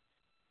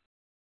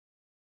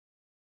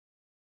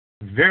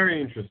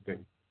 Very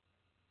interesting.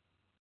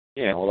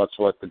 Yeah, well, that's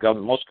what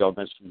most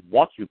governments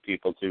want you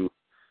people to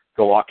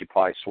go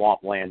occupy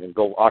swamp land and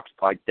go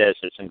occupy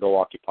deserts and go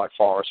occupy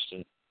forests.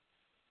 And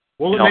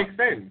well, it makes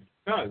sense.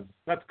 It does.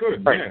 That's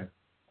good. Right.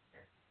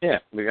 Yeah.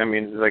 I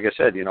mean, like I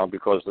said,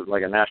 because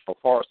like a national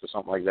forest or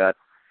something like that,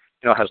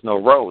 has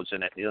no roads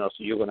in it. So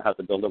you're going to have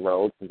to build a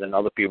road, and then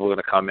other people are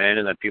going to come in,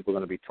 and then people are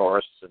going to be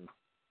tourists, and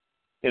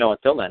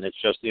until then,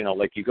 it's just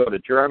like you go to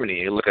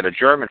Germany, you look at a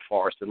German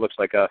forest, it looks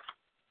like a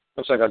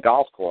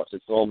golf course.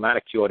 It's all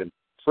manicured and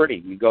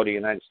pretty. You go to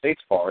United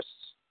States forests,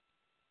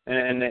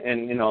 and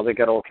they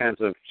got all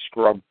kinds of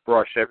scrub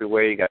brush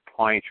everywhere. You got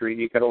pine tree.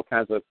 You got all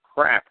kinds of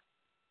crap.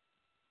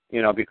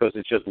 Because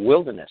it's just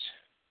wilderness.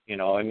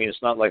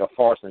 It's not like a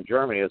forest in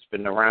Germany that's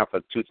been around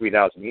for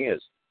 2,000-3,000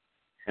 years,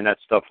 and that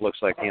stuff looks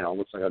like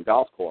a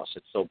golf course.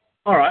 It's so.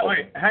 All right,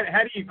 wait.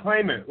 How do you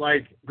claim it?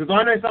 Because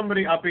I know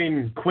somebody up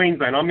in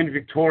Queensland. I'm in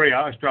Victoria,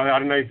 Australia. I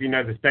don't know if you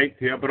know the states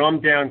here, but I'm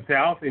down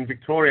south in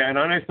Victoria, and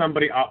I know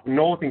somebody up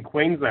north in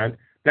Queensland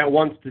that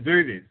wants to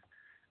do this.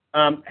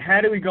 How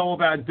do we go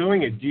about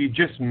doing it? Do you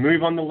just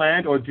move on the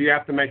land, or do you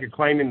have to make a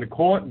claim in the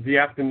court? Do you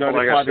have to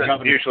notify the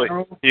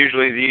governor?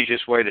 Usually the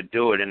easiest way to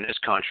do it in this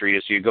country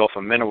is you go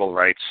for mineral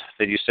rights.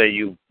 That you say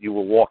you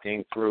were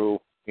walking through,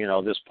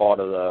 this part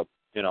of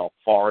the,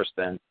 forest,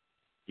 and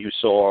you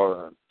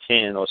saw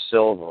tin or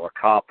silver or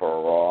copper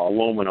or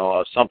aluminum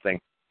or something,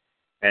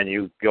 and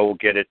you go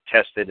get it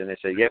tested, and they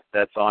say, yep,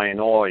 that's iron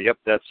ore, yep,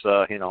 that's,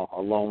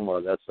 aluminum,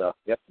 or that's,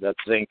 yep, that's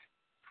zinc.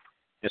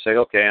 You say,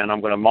 okay, and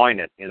I'm going to mine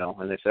it, and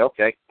they say,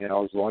 okay, as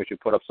long as you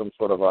put up some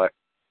sort of a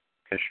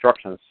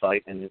construction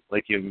site and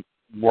like you're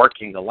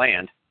working the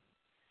land,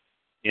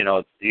 you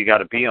got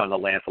to be on the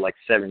land for like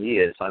 7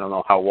 years. I don't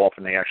know how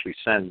often they actually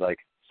send like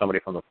somebody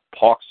from the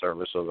Park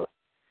Service or the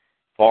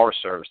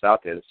Forest Service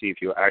out there to see if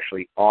you're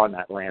actually on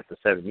that land for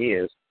 7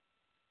 years.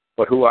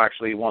 But who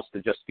actually wants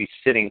to just be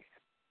sitting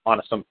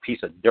on some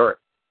piece of dirt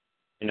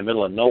in the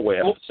middle of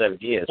nowhere for 7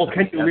 years? Or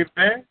can you live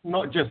there,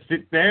 not just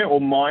sit there or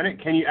mine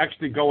it? Can you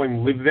actually go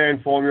and live there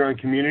and form your own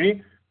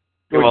community?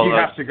 Or do you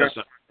have to go?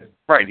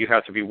 Right, you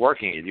have to be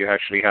working it. You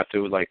actually have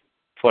to like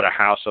put a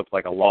house up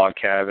like a log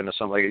cabin or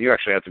something like that. You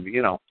actually have to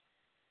be,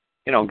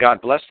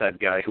 God bless that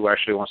guy who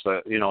actually wants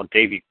to,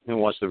 Davey, who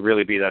wants to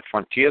really be that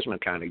frontiersman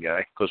kind of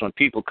guy. Because when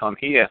people come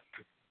here,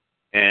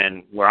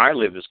 and where I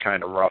live is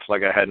kind of rough.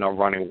 Like I had no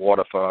running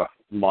water for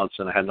months,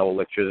 and I had no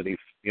electricity,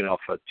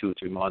 for 2 or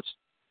 3 months.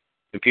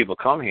 And people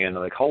come here and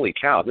they're like, "Holy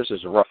cow, this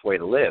is a rough way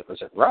to live." I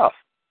said, "Rough?"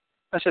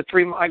 I said,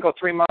 I go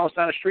 3 miles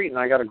down the street and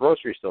I got a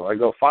grocery store. I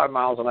go 5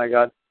 miles and I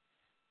got,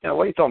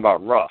 what are you talking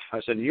about rough?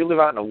 I said, you live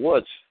out in the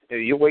woods.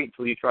 You wait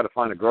until you try to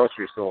find a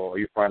grocery store or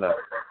you find a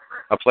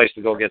place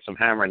to go get some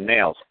hammer and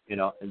nails,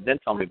 and then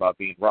tell me about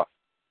being rough.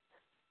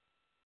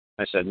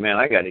 I said, man,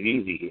 I got it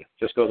easy here.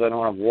 Just because I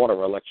don't have water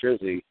or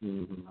electricity,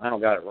 I don't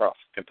got it rough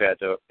compared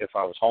to if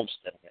I was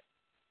homesteading it.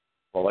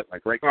 Well, like my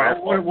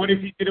great-grandfather. What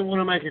if you didn't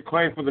want to make a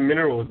claim for the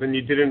minerals and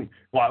you didn't,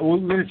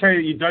 let's say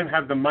that you don't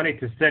have the money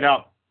to set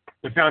up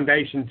the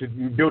foundation to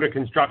build a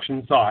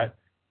construction site.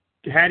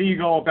 How do you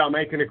go about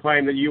making a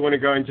claim that you want to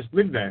go and just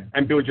live there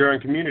and build your own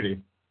community?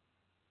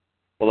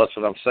 Well, that's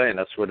what I'm saying.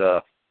 That's what,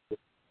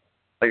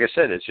 like I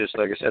said, it's just,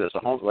 like I said, it's a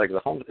home, like the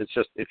home, it's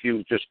just, if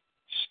you just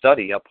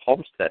study up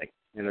homesteading,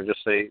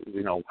 just say,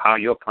 how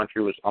your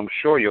country was, I'm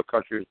sure your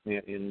country,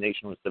 your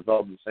nation was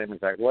developed the same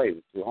exact way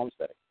through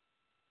homesteading.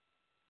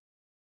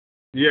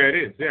 Yeah, it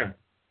is, yeah.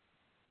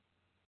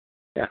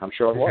 Yeah, I'm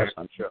sure it was.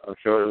 I'm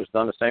sure it was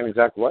done the same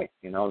exact way.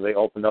 They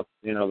opened up,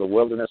 the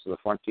wilderness of the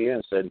frontier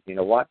and said, you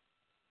know what?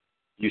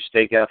 You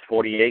stake out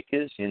 40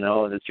 acres, and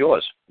it's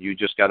yours. You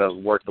just got to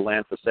work the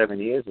land for 7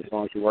 years. As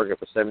long as you work it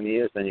for 7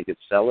 years, then you could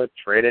sell it,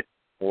 trade it,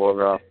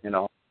 or,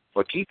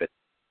 or keep it.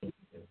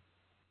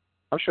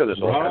 I'm sure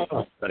there's all kinds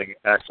of setting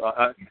acts.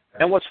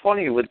 And what's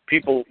funny with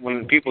people,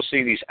 when people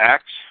see these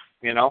acts,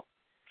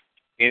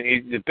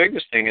 the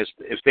biggest thing is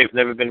if they've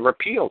never been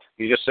repealed.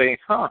 You just say,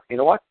 you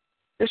know what?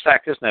 This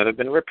act has never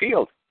been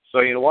repealed.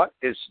 So you know what?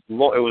 It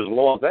was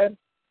law then.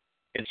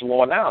 It's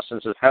law now.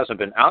 Since it hasn't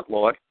been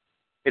outlawed,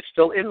 it's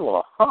still in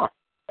law.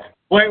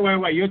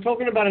 Wait. You're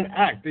talking about an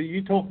act. Are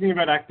you talking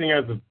about acting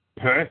as a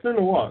person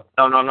or what?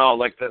 No.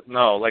 Like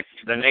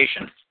the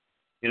nation.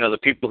 The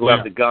people who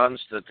have the guns,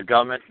 the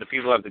government, the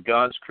people who have the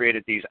guns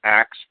created these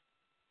acts,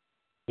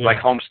 like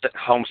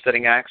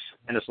homesteading acts.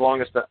 And as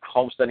long as the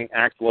Homesteading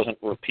Act wasn't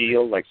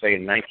repealed, like say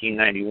in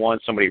 1991,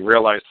 somebody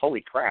realized,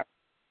 holy crap,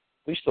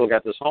 we still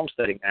got this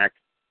Homesteading Act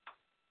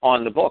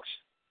on the books.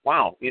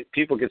 Wow,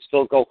 people could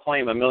still go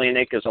claim 1 million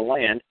acres of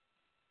land,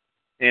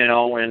 and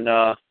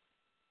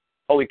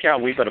holy cow,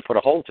 we better put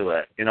a hold to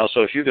it.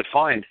 So if you could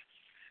find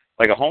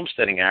like a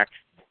Homesteading Act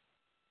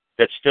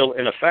that's still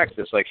in effect,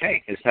 it's like,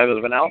 hey, it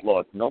hasn't been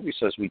outlawed. Nobody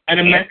says we can't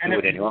do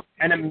it anymore.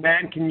 And a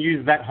man can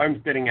use that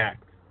Homesteading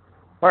Act.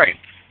 Right.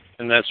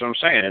 And that's what I'm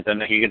saying. And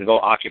then he could go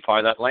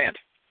occupy that land.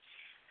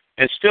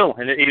 And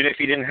even if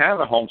he didn't have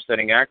a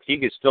Homesteading Act, he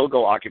could still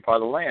go occupy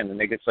the land. And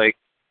they could say,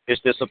 is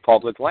this a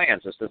public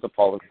land? Is this a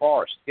public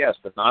forest? Yes,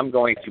 but I'm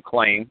going to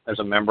claim, as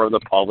a member of the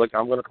public,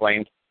 I'm going to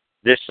claim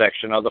this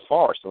section of the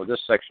forest or this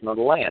section of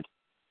the land.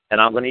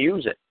 And I'm going to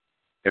use it.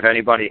 If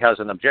anybody has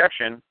an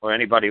objection or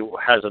anybody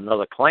has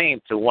another claim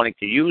to wanting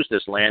to use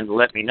this land,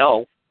 let me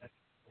know.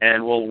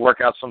 And we'll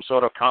work out some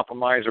sort of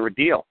compromise or a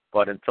deal.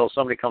 But until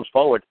somebody comes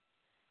forward,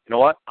 you know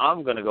what?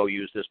 I'm going to go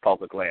use this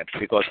public land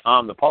because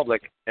I'm the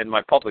public, and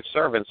my public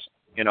servants,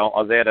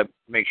 are there to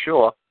make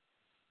sure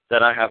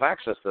that I have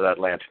access to that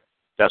land.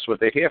 That's what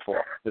they're here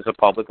for, is a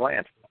public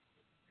land.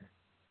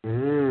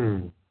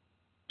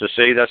 To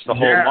see, that's the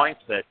whole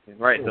mindset.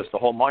 Right, that's the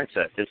whole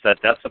mindset, is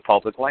that's the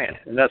public land.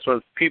 And that's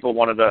what people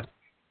wanted to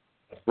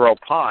grow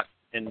pot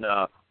in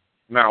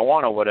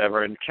marijuana or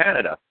whatever in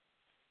Canada.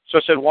 So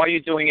I said, why are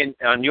you doing it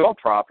on your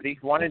property?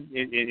 Why did,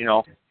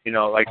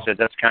 like I said,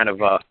 that's kind of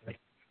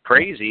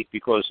crazy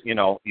because,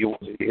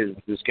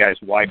 this guy's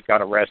wife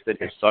got arrested,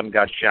 his son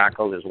got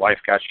shackled, his wife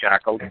got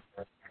shackled.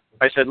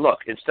 I said, look,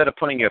 instead of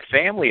putting your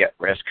family at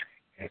risk,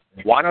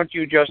 why don't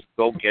you just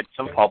go get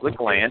some public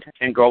land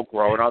and go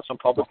grow it on some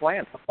public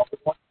land?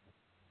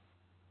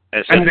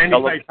 And then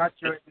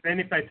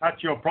if they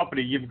touch your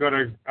property, you've got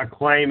a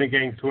claim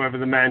against whoever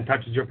the man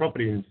touches your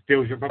property and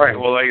steals your property. Right.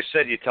 Well, like I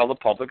said, you tell the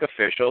public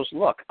officials,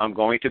 look, I'm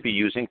going to be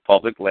using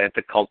public land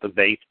to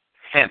cultivate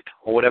hemp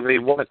or whatever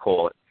you want to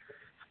call it.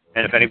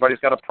 And if anybody's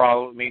got a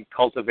problem with me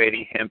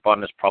cultivating hemp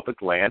on this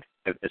public land,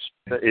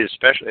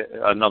 especially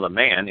another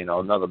man,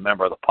 another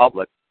member of the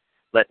public,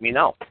 let me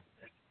know.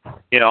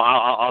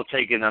 I'll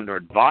take it under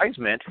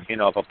advisement,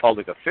 if a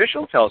public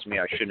official tells me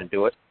I shouldn't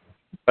do it.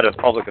 But a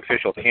public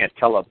official can't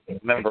tell a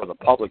member of the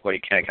public what he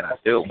can and cannot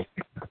do.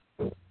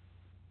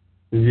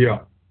 Yeah.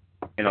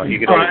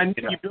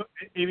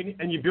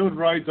 You build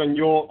roads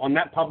on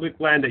that public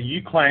land that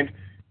you claimed.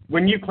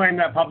 When you claim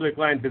that public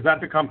land, does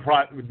that become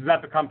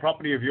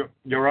property of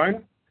your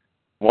own?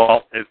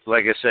 Well, it's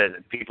like I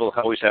said, people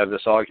always have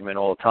this argument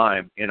all the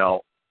time.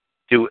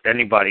 Do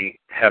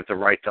anybody have the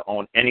right to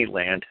own any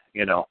land?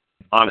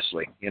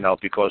 Honestly,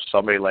 because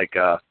somebody like.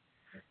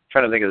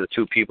 Trying to think of the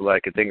two people that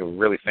I could think of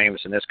really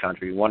famous in this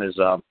country. One is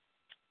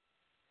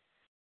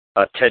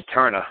Ted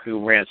Turner,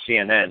 who ran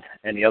CNN,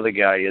 and the other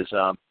guy is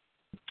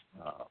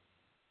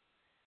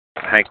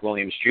Hank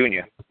Williams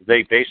Jr.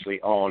 They basically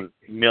own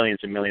millions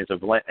and millions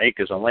of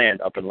acres of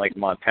land up in Lake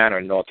Montana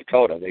and North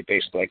Dakota. They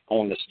basically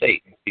own the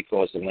state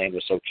because the land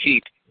was so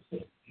cheap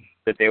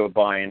that they were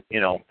buying,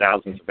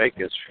 thousands of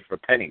acres for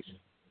pennies.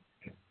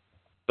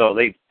 So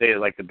they're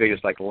like the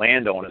biggest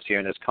landowners here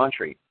in this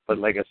country. But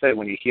like I said,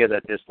 when you hear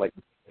that there's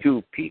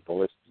two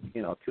people, it's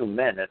two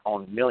men that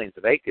own millions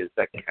of acres,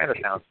 that kind of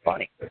sounds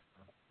funny.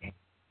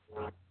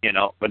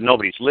 But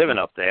nobody's living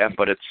up there,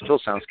 but it still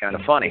sounds kind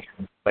of funny.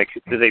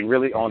 Do they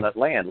really own that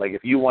land?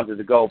 If you wanted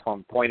to go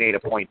from point A to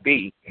point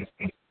B,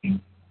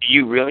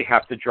 you really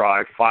have to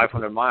drive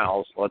 500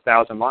 miles or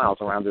 1,000 miles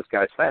around this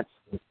guy's fence.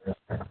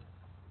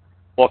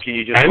 Or can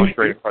you just go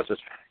straight across this?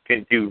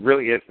 Can you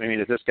really?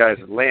 If this guy's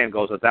land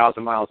goes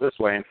 1,000 miles this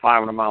way and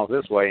 500 miles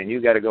this way, and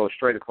you got to go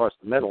straight across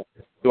the middle,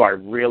 do I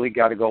really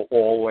got to go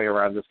all the way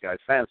around this guy's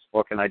fence,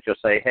 or can I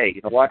just say, hey,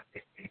 you know what?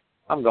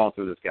 I'm going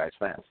through this guy's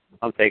fence.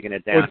 I'm taking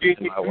it down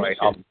my way.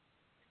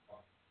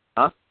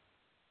 Huh?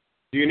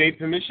 Do you need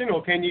permission,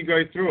 or can you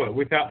go through it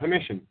without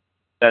permission?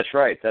 That's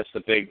right. That's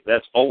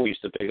That's always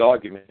the big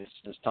argument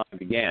since time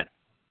began.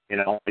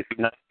 If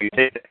you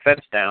take the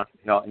fence down,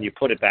 and you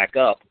put it back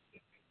up,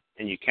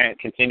 and you can't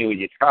continue with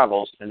your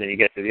travels, and then you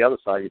get to the other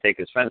side, you take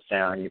this fence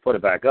down, and you put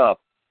it back up,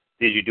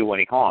 did you do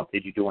any harm?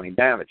 Did you do any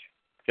damage?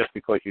 Just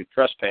because you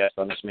trespassed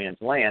on this man's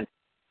land,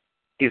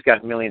 he's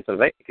got millions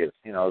of acres.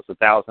 It's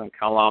 1,000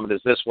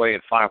 kilometers this way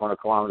and 500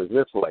 kilometers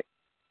this way.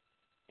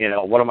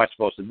 What am I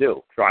supposed to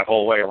do? Drive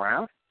all the way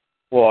around?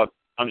 Or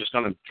I'm just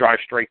going to drive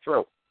straight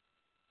through?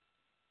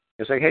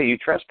 It's like, hey, you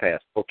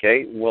trespassed.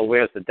 Okay, well,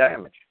 where's the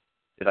damage?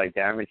 Did I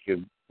damage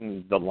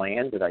the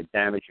land? Did I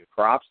damage your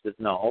crops?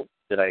 No.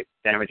 Did I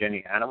damage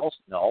any animals?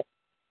 No.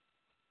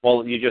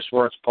 Well, you just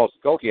weren't supposed to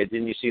go here.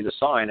 Didn't you see the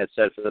sign that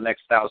said for the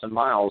next 1,000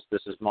 miles,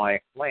 this is my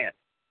land?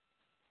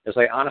 It's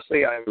like,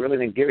 honestly, I really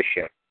didn't give a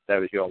shit if that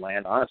was your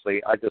land.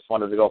 Honestly, I just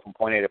wanted to go from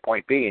point A to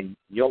point B, and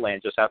your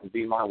land just happened to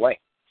be my way.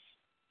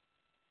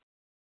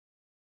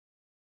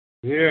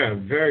 Yeah,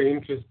 very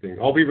interesting.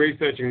 I'll be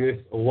researching this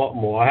a lot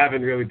more. I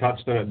haven't really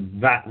touched on it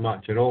that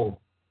much at all.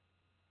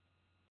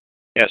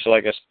 Yeah, so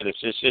like I said,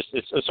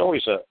 it's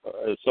always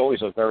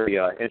a very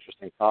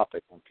interesting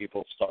topic when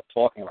people start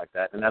talking like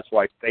that, and that's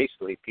why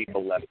basically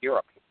people left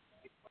Europe.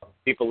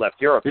 People left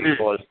Europe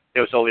because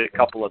there was only a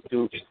couple of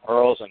dukes,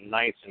 earls, and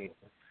knights, and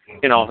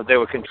they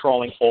were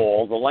controlling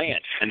all the land,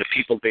 and the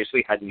people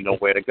basically had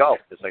nowhere to go.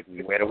 It's like,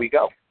 where do we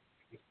go?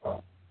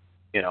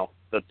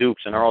 The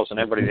dukes and earls and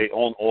everybody, they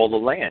own all the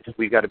land.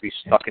 We got to be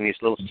stuck in these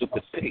little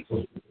stupid cities.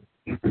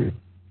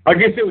 I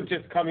guess it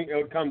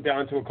would come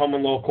down to a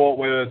common law court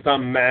whether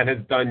some man has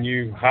done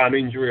you harm,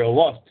 injury, or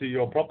loss to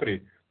your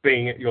property,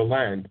 being at your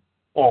land.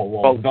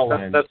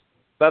 Land.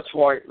 That's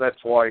why,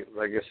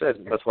 like I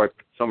said, that's why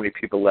so many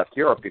people left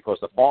Europe, because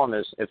the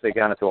farmers, if they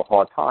got into a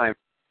hard time,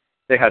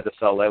 they had to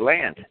sell their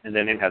land, and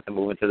then they'd have to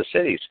move into the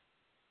cities.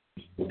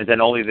 And then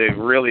only the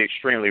really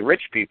extremely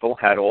rich people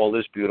had all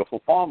this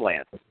beautiful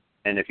farmland.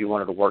 And if you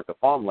wanted to work the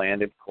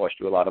farmland, it cost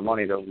you a lot of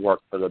money to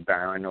work for the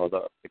baron or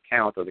the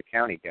count or the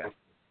county guy.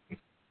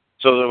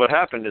 So what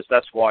happened is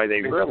that's why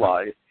they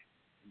realized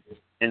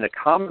in the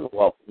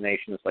Commonwealth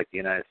nations like the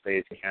United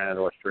States, Canada,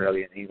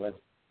 Australia, and England,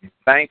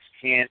 banks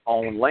can't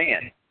own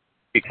land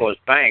because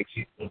banks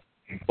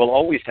will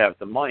always have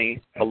the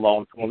money to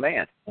loan to a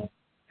man.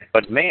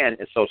 But man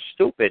is so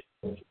stupid,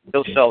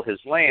 he'll sell his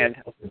land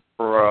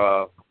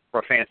for a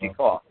fancy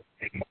car.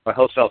 Or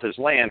he'll sell his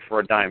land for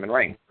a diamond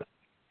ring,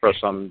 for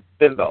some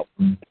bimbo.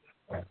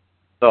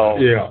 So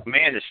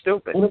man is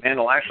stupid. Man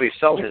will actually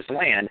sell his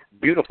land,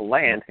 beautiful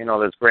land,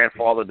 that his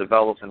grandfather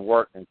developed and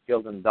worked and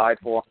killed and died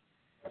for.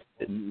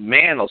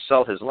 Man will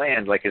sell his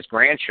land like his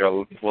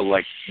grandchild will,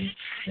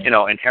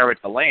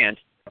 inherit the land,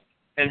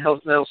 and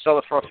they'll sell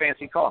it for a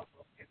fancy car.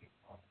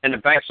 And the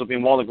banks will be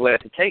more than glad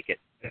to take it.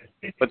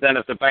 But then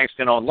if the banks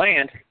can own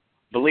land,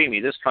 believe me,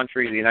 this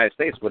country, the United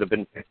States, would have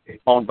been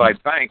owned by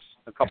banks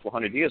a couple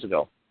hundred years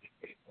ago.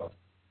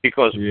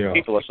 because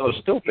people are so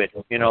stupid.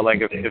 You know,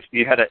 like if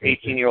you had an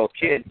 18-year-old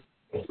kid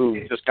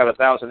who just got a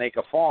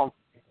 1,000-acre farm,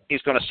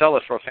 he's going to sell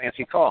it for a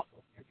fancy car.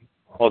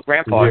 Well,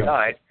 Grandpa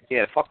died.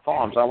 Yeah, fuck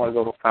farms. I want to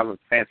go have a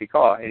fancy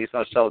car, and he's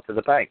going to sell it to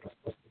the bank.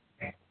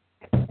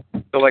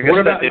 So, like I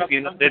said,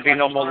 there'd be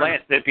no more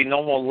land. There'd be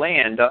no more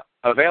land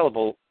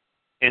available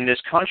in this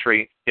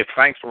country if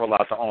banks were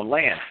allowed to own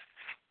land.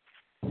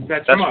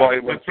 That's why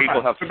when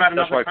people have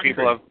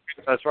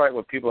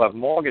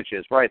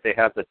mortgages, right? They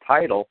have the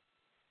title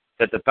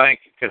that the bank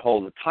could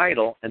hold the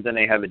title, and then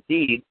they have a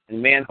deed, and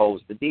man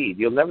holds the deed.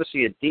 You'll never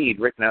see a deed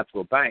written out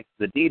to a bank.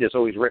 The deed is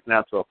always written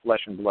out to a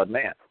flesh and blood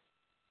man.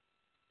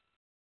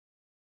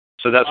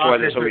 So that's why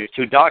there's always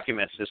two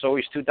documents. There's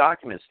always two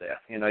documents there.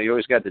 You know, you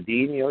always got the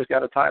deed and you always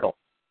got a title.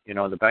 You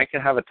know, the bank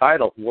can have a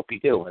title.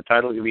 Whoop-de-doo. A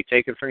title can be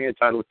taken from you. A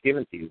title is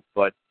given to you.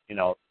 But, you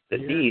know, the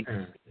deed,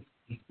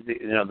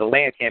 the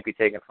land can't be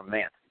taken from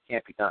man. It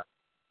can't be done.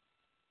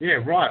 Yeah,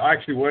 right. I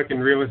actually work in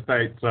real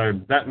estate, so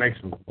that makes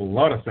a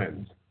lot of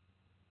sense.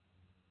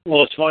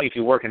 Well, it's funny if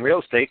you work in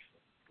real estate,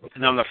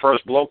 and I'm the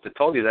first bloke that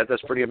told you that.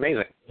 That's pretty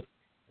amazing.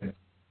 But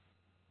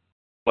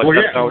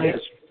that's how it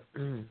is.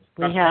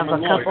 We have a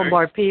couple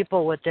more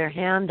people with their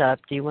hand up.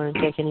 Do you want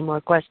to take any more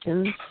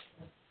questions?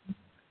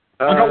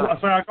 I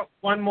got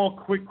one more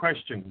quick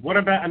question. What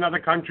about another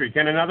country?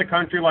 Can another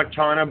country like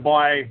China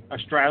buy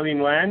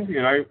Australian land,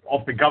 you know,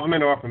 off the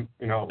government or from,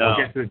 you know, I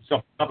guess it's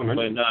off the government?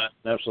 Absolutely not.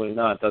 Absolutely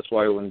not. That's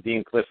why when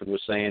Dean Clifford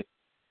was saying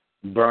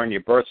burn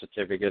your birth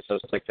certificates, I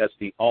was like, that's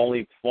the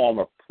only form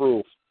of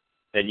proof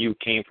that you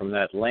came from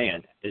that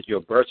land is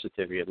your birth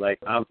certificate. Like,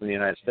 I'm from the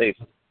United States.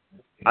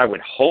 I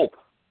would hope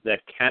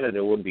that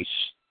Canada would be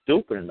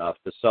stupid enough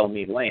to sell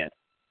me land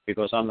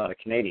because I'm not a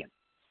Canadian.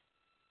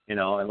 You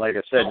know, and like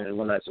I said,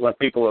 when I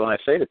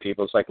say to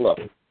people, it's like, look,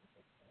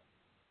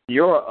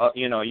 you're,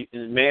 you know,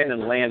 man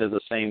and land is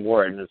the same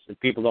word. And if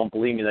people don't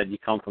believe me that you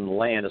come from the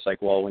land, it's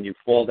like, well, when you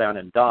fall down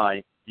and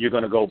die, you're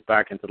going to go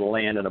back into the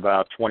land in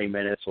about 20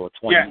 minutes or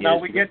 20 years. Yeah, no,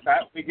 we get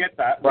that. Right. We get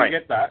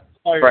that.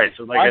 So right.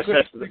 So like I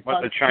said,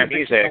 what the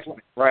Chinese asked me,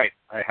 right,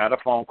 I had a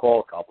phone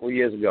call a couple of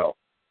years ago,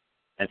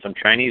 and some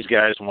Chinese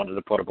guys wanted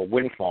to put up a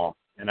wind farm,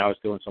 and I was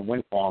doing some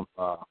wind farm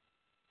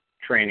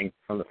training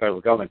from the federal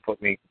government,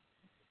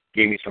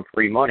 gave me some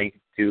free money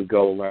to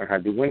go learn how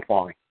to do wind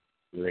farming.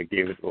 They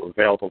gave it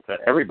available to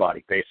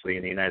everybody, basically,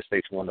 in the United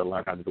States who wanted to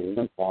learn how to do a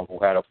wind farm, who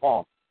had a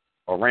farm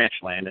or ranch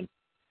land and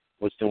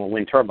was doing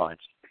wind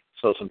turbines.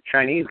 So some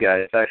Chinese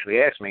guys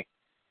actually asked me,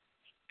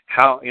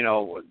 how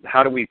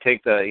do we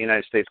take the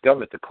United States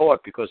government to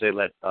court because they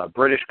let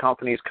British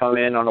companies come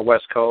in on the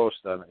West Coast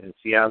in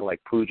Seattle,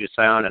 like Puget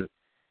Sound, and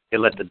they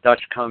let the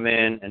Dutch come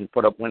in and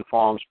put up wind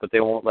farms, but they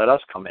won't let us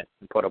come in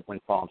and put up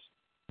wind farms.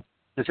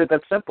 I said,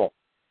 that's simple.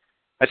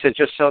 I said,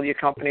 just sell your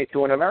company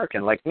to an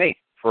American like me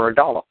for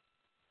 $1.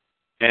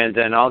 And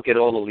then I'll get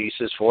all the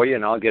leases for you,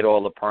 and I'll get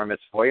all the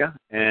permits for you.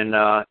 And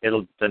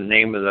the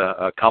name of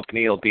the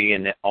company will be,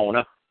 and the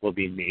owner will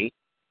be me.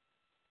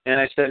 And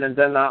I said, and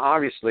then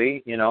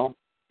obviously, you know,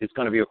 it's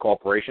going to be a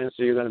corporation,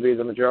 so you're going to be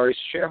the majority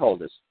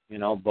shareholders, you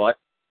know. But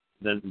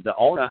the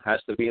owner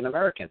has to be an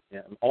American.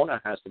 The owner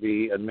has to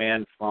be a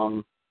man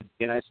from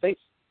the United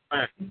States.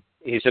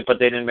 He said, but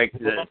they didn't make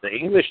the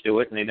English do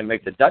it, and they didn't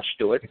make the Dutch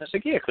do it. And I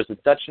said, yeah, because the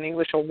Dutch and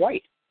English are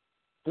white.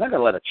 I'm not going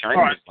to let a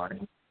Chinese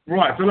money.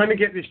 Right, so let me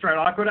get this straight.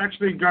 I could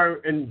actually go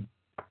and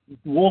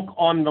walk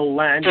on the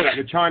land that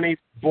the Chinese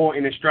bought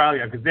in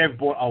Australia, because they've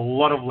bought a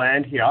lot of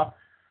land here,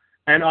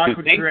 and I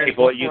could create a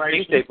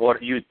corporation.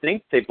 You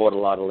think they bought a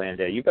lot of land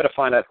there. You better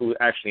find out who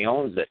actually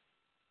owns it.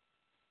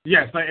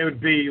 Yeah, so it would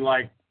be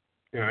like,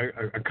 you know,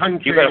 a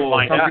country. You better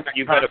find out.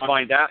 You better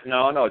find out.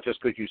 No, just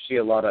because you see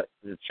a lot of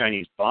the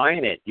Chinese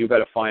buying it, you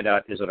better find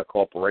out, is it a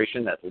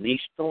corporation that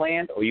leased the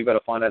land, or you better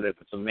find out if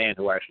it's a man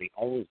who actually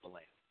owns the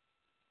land.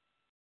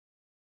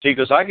 See,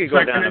 because I could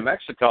go down to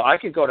Mexico. I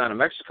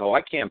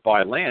can't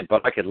buy land,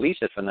 but I could lease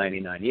it for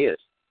 99 years.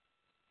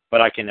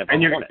 But I can never own it.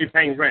 And you're going to be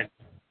paying rent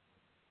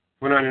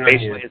for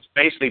 99 years. It's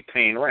basically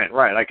paying rent,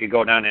 right? I could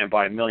go down there and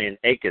buy 1 million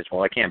acres.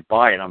 Well, I can't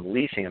buy it. I'm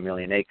leasing 1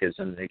 million acres,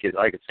 and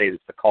I could say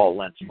it's the Karl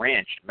Lentz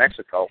Ranch in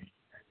Mexico,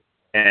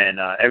 and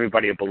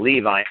everybody will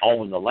believe I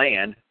own the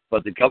land,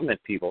 but the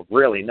government people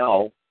really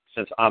know,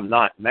 since I'm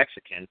not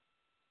Mexican,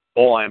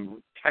 all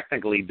I'm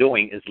technically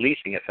doing is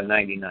leasing it for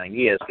 99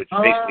 years, which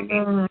basically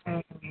means...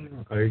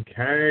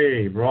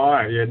 Okay,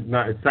 right. Yeah,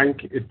 no, it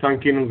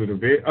sunk in a little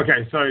bit.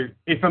 Okay, so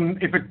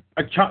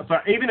so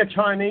even a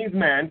Chinese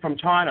man from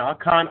China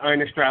can't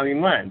own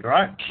Australian land,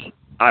 right?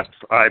 I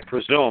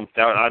presume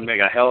that I'd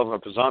make a hell of a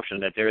presumption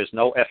that there is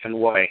no effing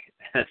way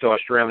that the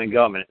Australian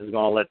government is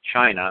going to let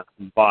China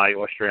buy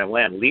Australian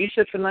land. Lease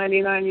it for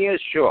 99 years,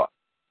 sure.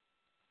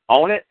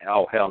 Own it?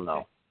 Oh, hell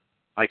no.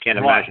 I can't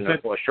imagine.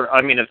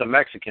 If the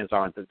Mexicans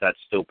aren't that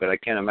stupid, I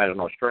can't imagine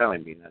an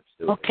Australian being that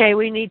stupid. Okay,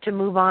 we need to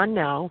move on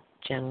now,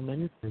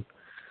 gentlemen.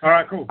 All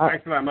right, cool.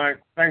 Thanks for that, mate.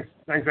 Thanks,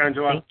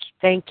 Angela.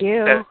 Thank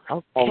you.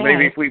 Okay. Well,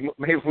 maybe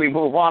if we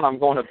move on, I'm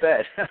going to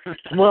bed.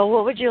 Well,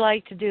 what would you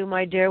like to do,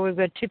 my dear? We've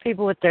got two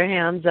people with their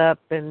hands up,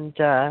 and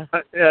I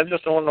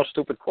just don't want no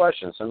stupid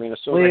questions. I mean,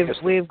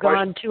 we've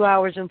gone 2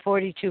 hours and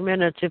 42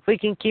 minutes. If we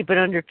can keep it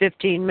under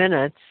 15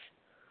 minutes,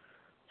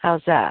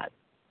 how's that?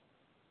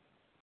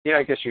 Yeah,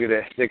 I guess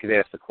they could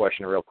ask the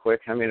question real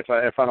quick. I mean, if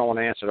I don't want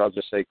to answer it, I'll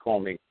just say call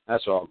me.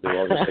 That's all I'll do.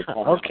 I'll just say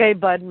call me. Okay,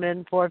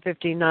 Budman,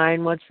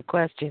 459. What's the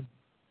question?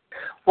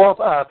 Well,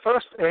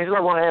 first, Angela,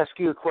 I want to ask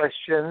you a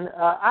question.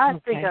 I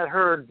think I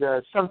heard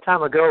some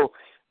time ago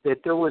that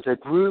there was a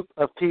group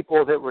of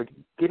people that were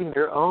getting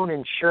their own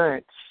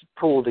insurance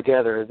pool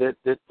together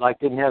that like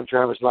didn't have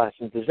driver's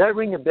license. Does that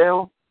ring a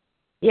bell?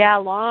 Yeah, a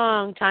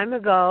long time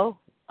ago.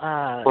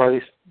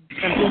 Some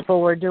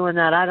people were doing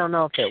that. I don't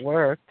know if it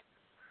worked.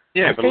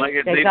 Yeah, but like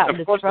they got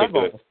into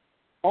trouble.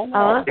 Oh,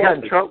 no. They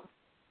got in trouble?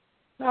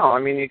 No, I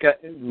mean, you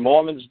got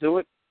Mormons do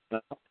it.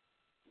 No.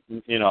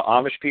 You know,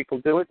 Amish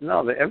people do it. No,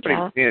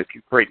 everybody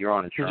create your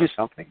own insurance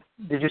company.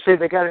 Did you say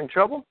they got in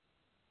trouble?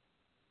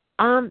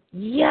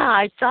 Yeah,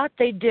 I thought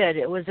they did.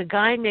 It was a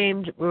guy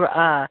named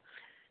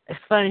it's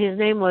funny, his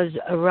name was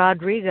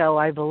Rodrigo,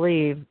 I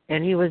believe,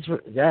 and he was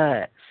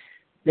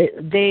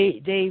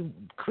they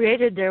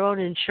created their own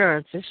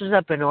insurance. This was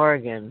up in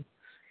Oregon.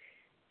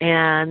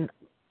 And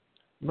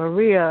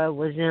Maria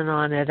was in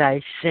on it,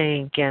 I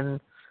think,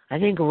 and I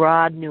think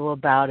Rod knew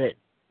about it,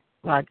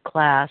 Rod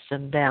Class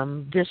and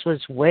them. This was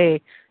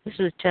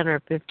 10 or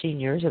 15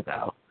 years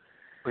ago.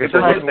 Okay,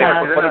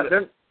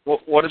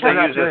 what did they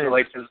use as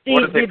like?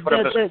 What did they put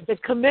up as? The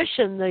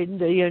commission,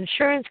 the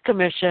insurance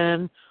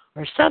commission,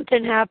 or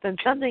something happened.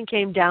 Something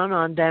came down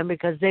on them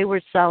because they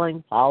were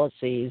selling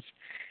policies,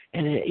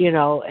 and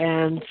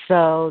and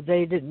so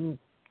they didn't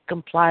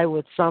comply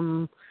with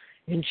some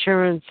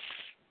insurance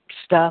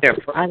stuff. Yeah,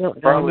 I don't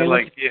know. Probably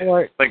like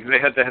they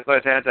had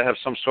to have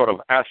some sort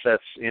of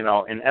assets,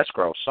 in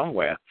escrow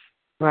somewhere.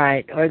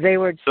 Right, or they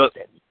were. So,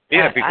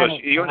 yeah, because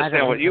you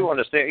understand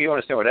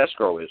what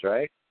escrow is,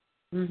 right?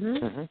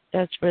 Mm-hmm.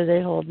 That's where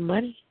they hold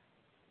money.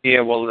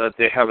 Yeah, well,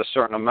 they have a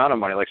certain amount of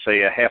money, like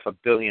say $500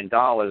 million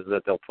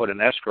that they'll put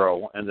in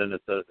escrow, and then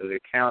it's the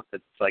account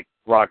that's like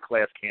Rod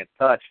Class can't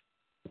touch,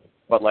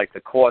 but like the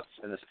courts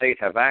and the state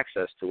have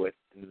access to it,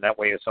 and that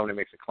way if somebody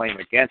makes a claim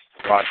against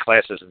Rod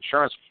Class's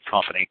insurance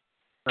company,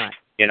 right.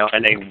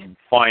 And they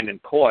find in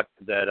court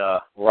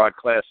that Rod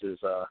Class's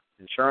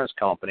insurance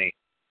company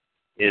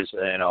is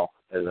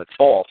at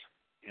fault.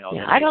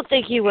 Yeah, I don't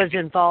think he was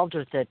involved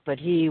with it, but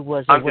he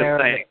was aware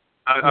of it.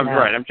 I'm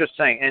right. I'm just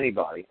saying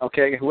anybody.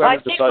 Okay, whoever. Well,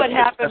 I think what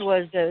happened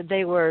was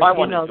they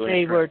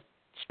were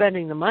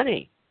spending the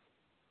money.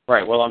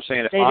 Right. Well, I'm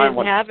saying if they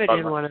didn't have it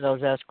in one of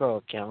those escrow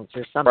accounts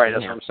or something. Right.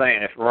 That's what I'm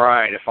saying.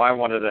 If I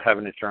wanted to have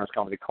an insurance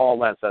company, call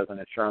Lentz as an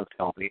insurance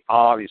company.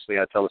 Obviously,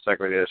 I tell the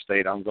Secretary of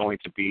State I'm going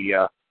to be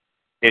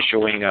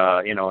issuing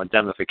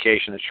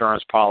indemnification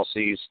insurance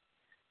policies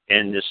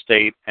in the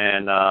state,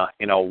 and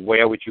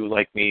where would you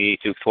like me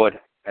to put,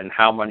 and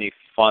how many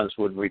funds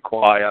would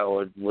require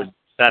or would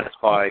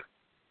satisfy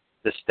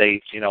the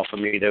state, for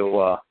me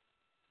to,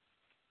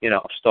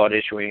 start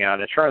issuing out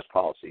insurance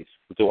policies.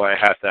 Do I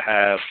have to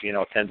have,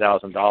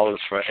 $10,000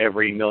 for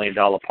every $1 million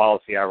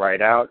policy I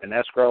write out in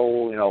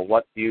escrow?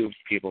 What do you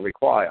people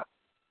require?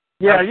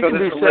 Yeah, you can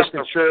be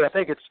self-insured. I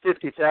think it's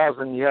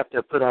 $50,000. You have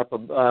to put up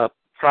a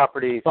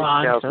property,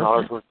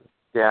 $50,000 worth.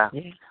 Yeah.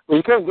 Well,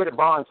 you can't get a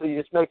bond, so you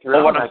just make your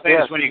own. What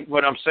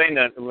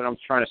I'm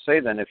trying to say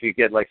then, if you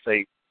get, like,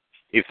 say,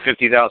 if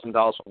 $50,000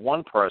 for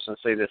one person,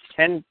 say there's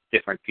 10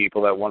 different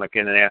people that want to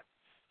get in there,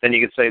 then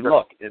you could say,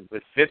 look,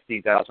 with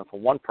 $50,000 for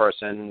one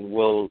person,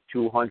 will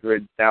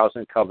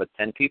 $200,000 cover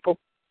 10 people?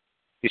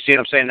 You see what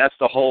I'm saying? That's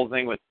the whole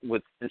thing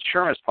with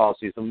insurance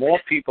policies. The more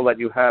people that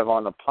you have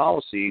on the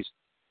policies,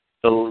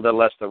 the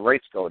less the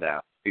rates go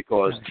down,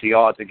 because the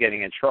odds of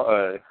getting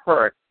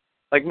hurt.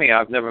 Like me,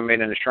 I've never made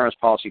an insurance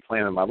policy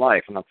claim in my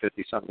life, and I'm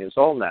 50-something years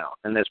old now,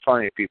 and there's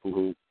plenty of people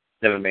who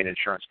never made an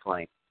insurance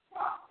claim.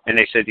 And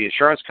they said the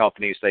insurance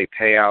companies, they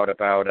pay out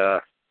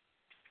about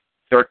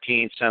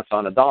 13 cents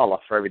on the dollar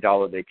for every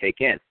dollar they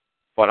take in.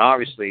 But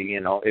obviously,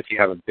 if you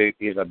have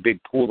a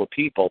big pool of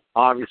people,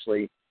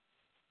 obviously,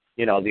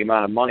 the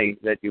amount of money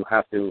that you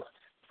have to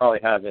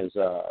probably have is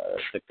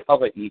to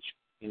cover each,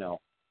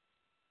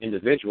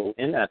 individual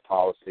in that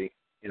policy,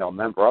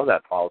 member of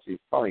that policy, is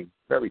probably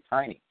very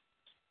tiny.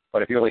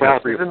 But if you only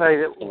have three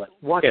people,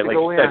 wants to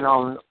go in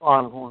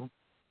on one.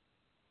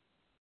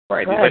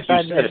 Right. Like you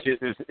said,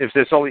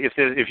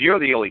 if you're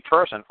the only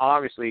person,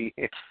 obviously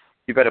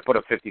you better put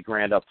up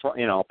 $50,000 up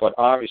front, But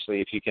obviously,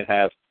 if you can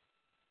have,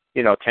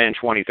 10,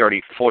 20,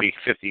 30, 40,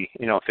 50,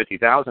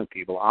 50,000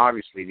 people,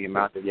 obviously the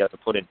amount that you have to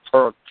put in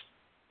per,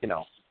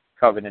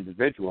 covered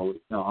individual,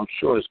 I'm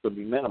sure is going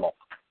to be minimal.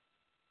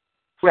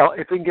 Well,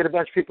 if we can get a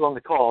bunch of people on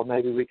the call,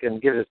 maybe we can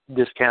get a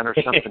discount or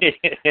something.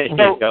 There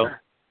you go.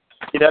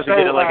 He'd have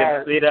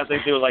to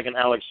do like an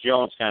Alex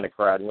Jones kind of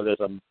crowd where there's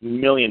 1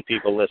 million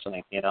people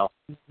listening,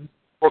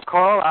 Well,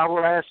 Carl, I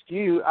will ask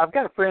you. I've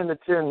got a friend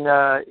that's in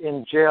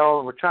jail,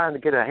 and we're trying to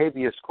get a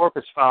habeas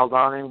corpus filed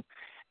on him,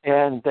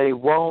 and they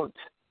won't.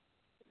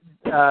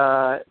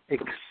 They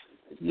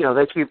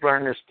keep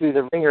running us through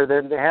the ringer.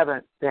 They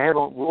haven't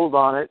ruled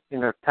on it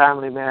in a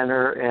timely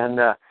manner,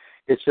 and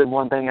it's been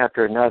one thing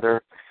after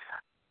another.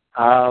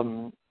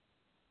 I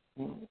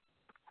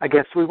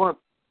guess we weren't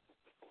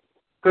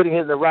putting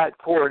it in the right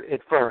court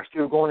at first.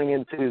 We were going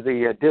into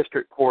the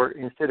district court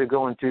instead of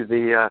going to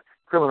the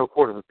criminal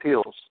court of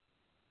appeals.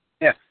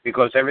 Yeah,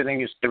 because everything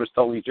you said was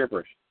totally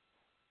gibberish.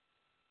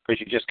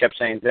 Because you just kept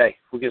saying they.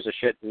 Who gives a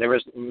shit? And there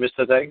is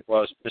Mr. Day?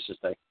 Well, it's Mrs.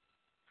 Day.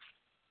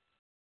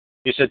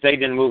 You said they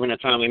didn't move in a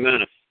timely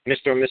manner.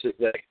 Mr. or Mrs.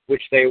 Day.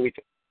 Which day are we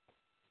talking?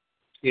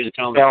 You to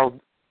tell me. Well,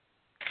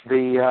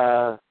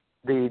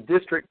 the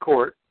district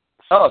court.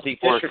 Oh, the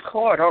district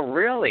court. Oh,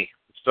 really?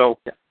 So,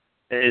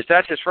 is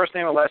that his first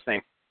name or last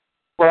name?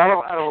 Well, I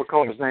don't know what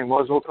call his name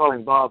was. We'll call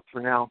him Bob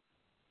for now.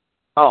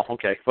 Oh,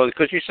 okay. Well,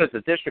 because you said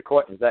the district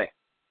court and they.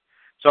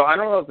 So I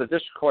don't know if the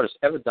district court has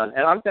ever done,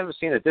 and I've never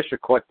seen a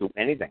district court do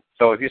anything.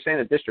 So if you're saying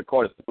the district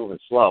court is moving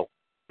slow,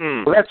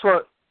 well, that's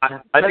what I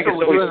think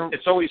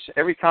it's always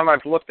every time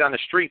I've looked down the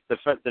street, the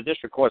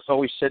district court's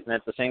always sitting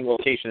at the same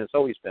location it's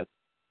always been.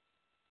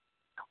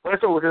 Well,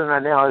 that's what we're doing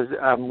right now. Is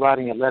I'm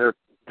writing a letter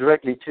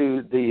directly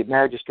to the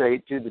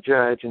magistrate, to the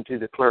judge, and to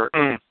the clerk.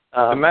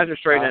 The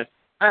magistrate and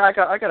I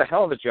got a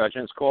hell of a judge,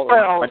 and it's called to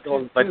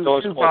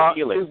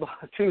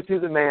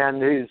the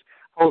man who's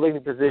holding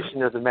the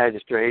position of the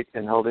magistrate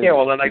and holding. Yeah,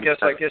 well then I guess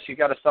you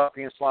got to stop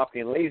being sloppy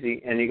and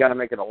lazy, and you got to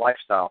make it a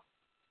lifestyle.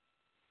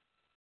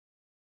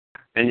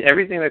 And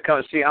everything that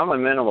comes, see, I'm a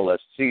minimalist.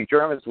 See,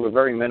 Germans were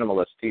very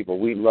minimalist people.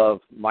 We love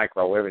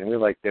micro everything. We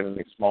like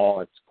everything small.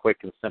 It's quick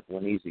and simple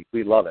and easy.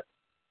 We love it.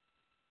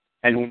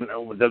 And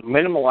the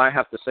minimal I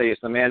have to say is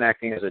the man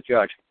acting as a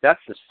judge. That's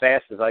as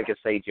fast as I can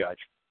say judge.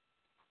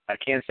 I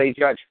can't say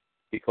judge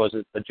because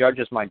the judge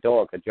is my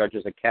dog. A judge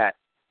is a cat.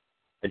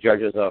 A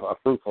judge is a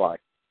fruit fly.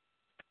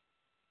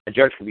 A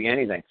judge could be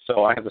anything.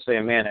 So I have to say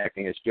a man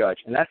acting as judge.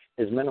 And that's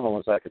as minimal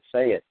as I could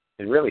say it.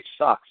 It really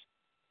sucks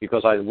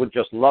because I would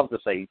just love to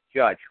say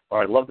judge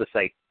or I'd love to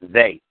say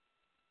they.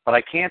 But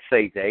I can't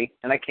say they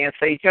and I can't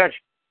say judge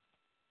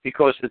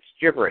because it's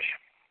gibberish.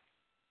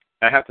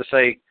 I have to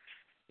say,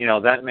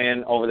 that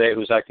man over there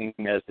who's acting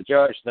as the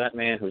judge, that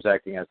man who's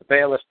acting as the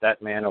bailiff,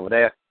 that man over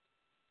there.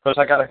 Because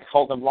I got to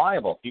hold them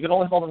liable. You can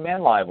only hold a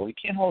man liable. You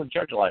can't hold a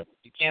judge liable.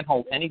 You can't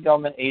hold any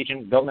government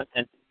agent, government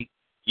entity,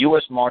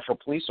 U.S. Marshal,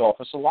 police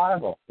officer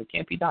liable. It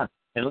can't be done.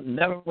 It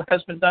never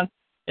has been done.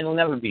 It'll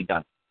never be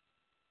done.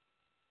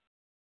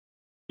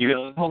 You can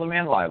only hold a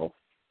man liable.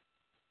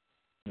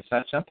 It's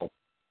that simple.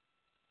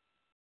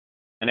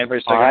 And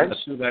everybody's like,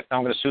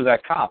 I'm going to sue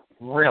that cop.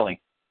 Really?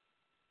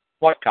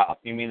 What cop?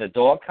 You mean the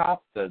dog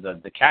cop?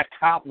 The cat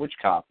cop? Which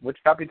cop? Which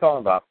cop are you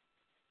talking about?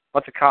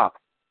 What's a cop?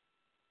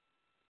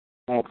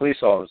 A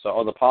police officer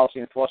or the policy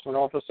enforcement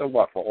officer?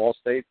 What, for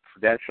Allstate,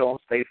 Prudential,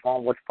 State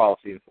Farm? Which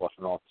policy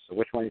enforcement officer?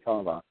 Which one are you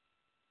talking about?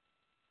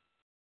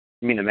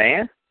 You mean the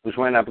man who's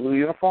wearing that blue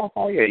uniform?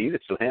 Oh, yeah, you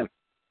could sue him.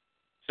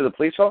 Sue the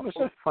police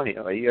officer? Funny,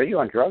 are you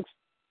on drugs?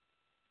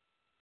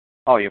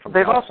 Oh, you're from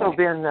California. They've also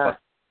been,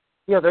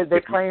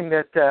 they claim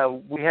that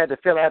we had to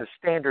fill out a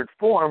standard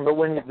form, but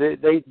when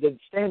the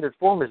standard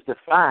form is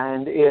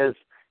defined as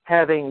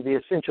having the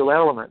essential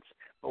elements.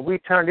 We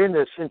turned in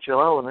the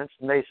essential elements,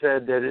 and they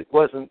said that it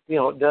wasn't,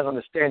 done on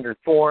the standard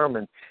form,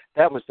 and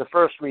that was the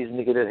first reason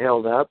to get it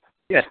held up.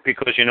 Yes,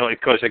 because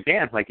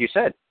again, like you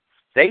said,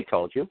 they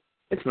told you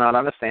it's not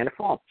on the standard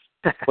form.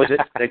 Was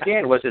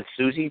it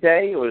Susie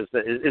Day? Or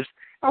I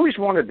always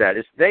wondered that.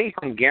 Is they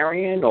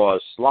Hungarian or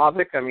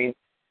Slavic? I mean,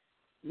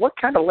 what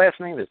kind of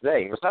last name is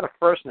they? It's not a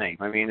first name.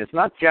 I mean, it's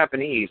not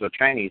Japanese or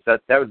Chinese.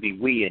 That would be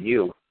we and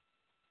you.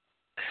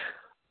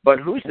 But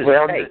who's this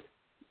they?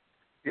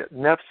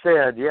 Enough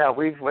said. Yeah,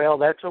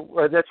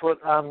 that's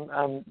what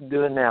I'm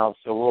doing now.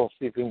 So we'll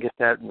see if we can get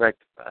that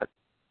rectified.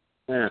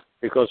 Yeah,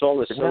 because all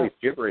this silly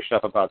gibberish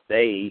stuff about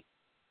they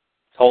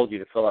told you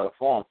to fill out a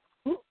form.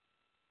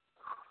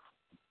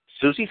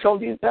 Susie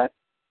told you that?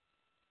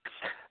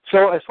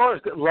 So as far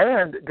as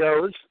land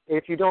goes,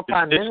 if you don't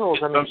find minerals,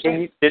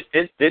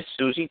 did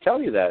Susie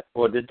tell you that,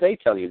 or did they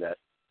tell you that?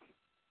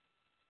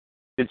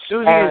 Did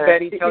Susie and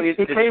Betty tell you?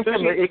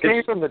 It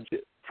came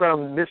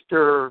from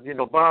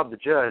Mr. Bob the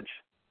judge.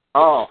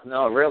 Oh,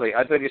 no, really?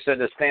 I thought you said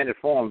the standard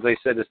form. They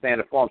said the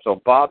standard form.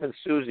 So Bob and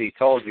Susie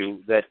told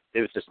you that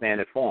it was the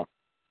standard form?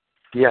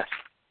 Yes.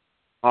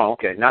 Oh,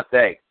 okay. Not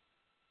they?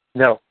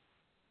 No.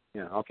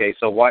 Yeah, okay.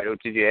 So why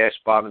did you ask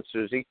Bob and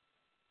Susie,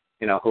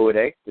 who are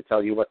they, to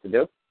tell you what to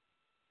do?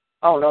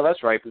 Oh, no,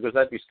 that's right, because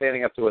that'd be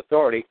standing up to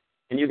authority,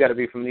 and you got to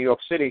be from New York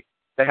City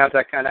to have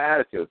that kind of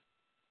attitude.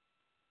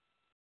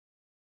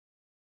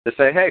 To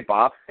say, hey,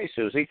 Bob, hey,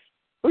 Susie,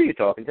 who are you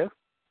talking to?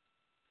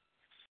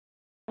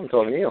 I'm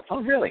talking to you.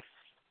 Oh, really?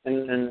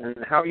 And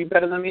how are you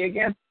better than me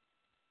again?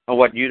 Or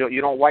what, you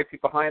don't wipe your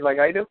behind like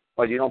I do?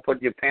 Or you don't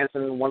put your pants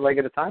in one leg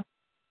at a time?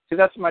 See,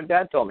 that's what my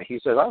dad told me. He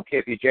said, I don't care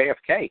if you're JFK.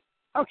 I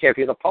don't care if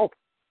you're the Pope.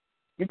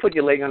 You put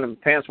your leg on the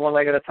pants one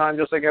leg at a time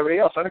just like everybody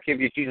else. I don't care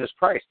if you're Jesus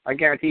Christ. I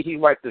guarantee he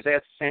wiped his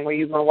ass the same way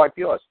you're going to wipe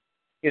yours.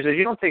 He says,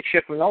 you don't take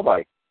shit from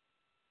nobody.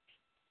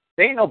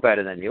 They ain't no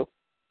better than you.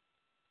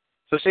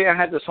 So see, I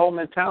had this whole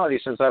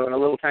mentality since I was a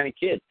little tiny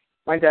kid.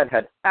 My dad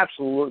had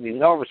absolutely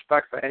no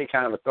respect for any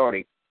kind of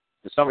authority.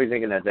 To somebody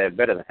thinking that they're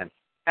better than him.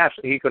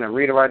 Absolutely, he couldn't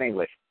read or write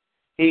English.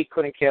 He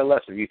couldn't care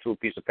less if you threw a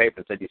piece of paper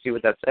and said, you see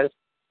what that says?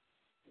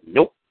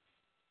 Nope.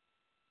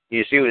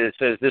 You see what it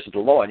says? This is the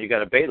law, and you got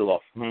to obey the law.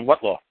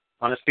 What law?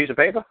 On this piece of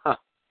paper? Huh.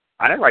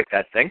 I didn't write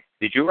that thing.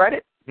 Did you write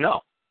it?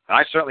 No.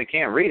 I certainly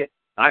can't read it.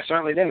 I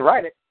certainly didn't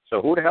write it.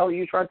 So who the hell are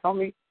you trying to tell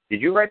me?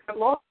 Did you write that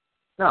law?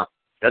 No.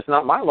 That's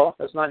not my law.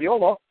 That's not your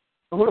law.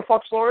 So who the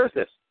fuck's law is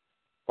this?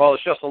 Well,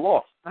 it's just a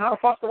law. How the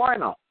fuck do I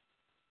know?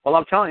 Well,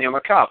 I'm telling you, I'm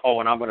a cop. Oh,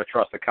 and I'm going to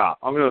trust a cop.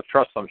 I'm going to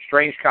trust some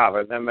strange cop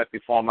I've never met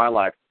before in my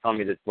life. Tell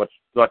me what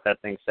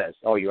that thing says.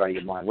 Oh, you're out of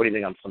your mind. What do you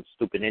think? I'm some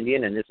stupid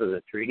Indian and this is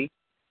a treaty?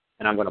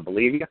 And I'm going to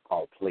believe you?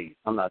 Oh, please.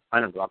 I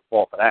don't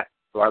fall for that.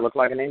 Do I look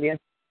like an Indian?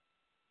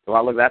 Do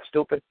I look that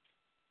stupid?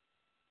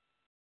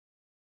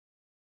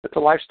 It's a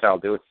lifestyle,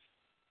 dude.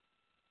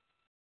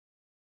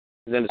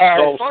 And then it's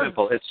so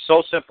simple. It's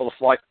so simple to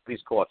fly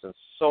these courts. It's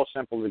so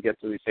simple to get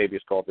to these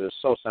habeas corpus. It's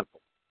so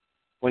simple.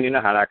 When you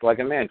know how to act like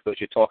a man because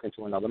you're talking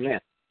to another man.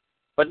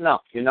 But no,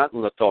 you're not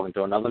talking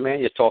to another man.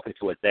 You're talking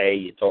to a they.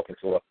 You're talking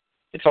to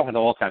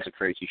all kinds of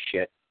crazy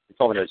shit. You're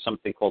talking to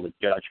something called a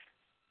judge.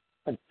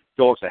 A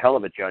dog's a hell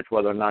of a judge,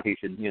 whether or not he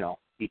should,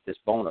 eat this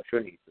bone or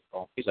shouldn't eat this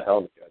bone. He's a hell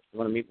of a judge. You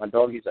want to meet my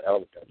dog? He's a hell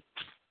of a judge.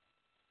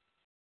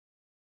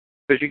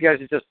 Because you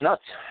guys are just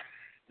nuts.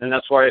 And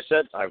that's why I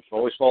said I've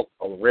always felt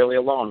really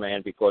alone,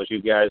 man, because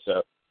you guys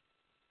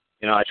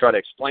I try to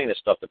explain this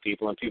stuff to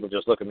people, and people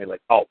just look at me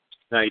like, oh,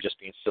 now you're just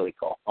being silly,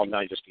 Karl. Oh, now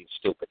you're just being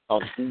stupid. Oh,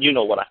 you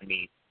know what I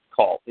mean,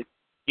 Karl.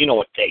 You know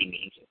what they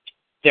mean.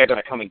 They're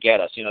going to come and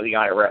get us, the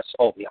IRS.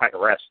 Oh, the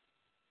IRS.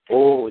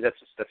 Oh, that's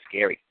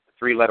scary.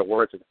 3-letter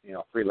words,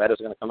 3 letters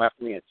are going to come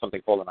after me, and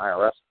something called an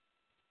IRS.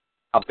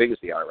 How big is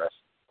the IRS?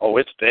 Oh,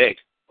 it's big.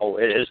 Oh,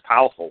 it is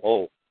powerful.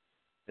 Oh,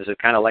 is it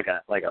kind of like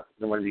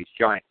one of these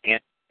giant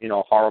ant,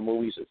 horror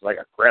movies? It's like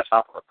a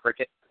grasshopper or a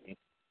cricket. I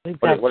mean,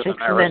 what does an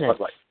IRS look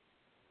like?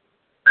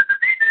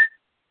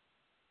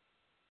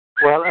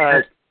 Well,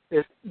 what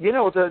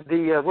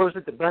was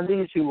it? The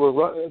Bundys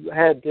who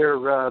had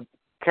their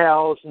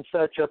cows and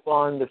such up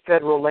on the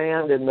federal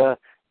land, and the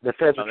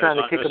feds were trying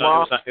to kick them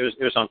off. It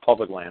was on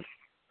public land.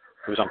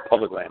 It was on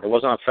public land. It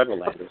wasn't on federal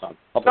land. It was on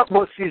public.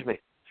 Well, excuse me.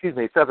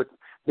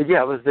 But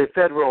yeah, it was the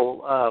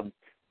federal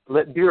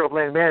Bureau of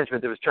Land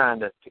Management that was trying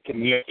to kick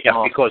them off.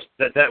 Yeah, because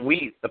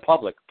we, the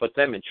public, put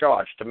them in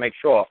charge to make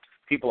sure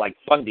people like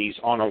Bundys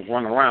aren't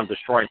run around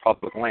destroying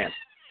public land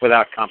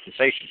without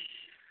compensation.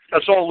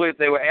 That's all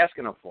they were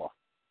asking them for.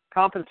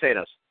 Compensate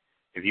us.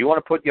 If you want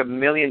to put your 1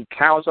 million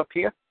cows up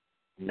here,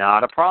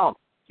 not a problem.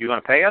 You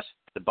want to pay us?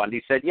 The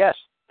Bundys said yes.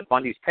 The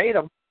Bundys paid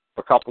them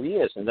for a couple of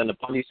years, and then the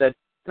Bundys said,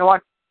 you know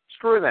what?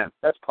 Screw them.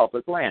 That's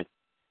public land.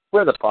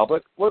 We're the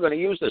public. We're going to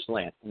use this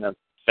land. And the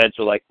feds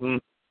were like,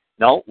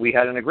 no, we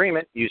had an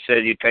agreement. You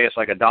said you'd pay us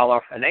like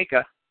 $1 an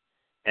acre,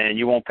 and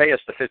you won't pay us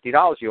the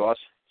 $50 yours,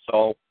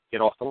 so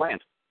get off the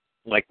land.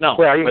 Like, no.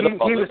 Well, he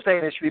was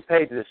saying it should be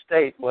paid to the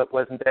state.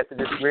 Wasn't that the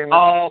disagreement?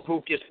 Oh,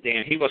 who gives a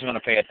damn? He wasn't going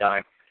to pay a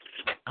dime.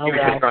 He was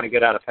just trying to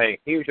get out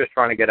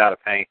of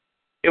paying.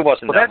 It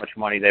wasn't that much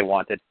money they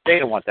wanted. They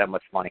didn't want that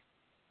much money.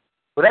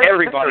 Well,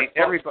 everybody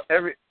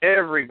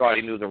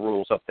knew the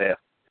rules up there.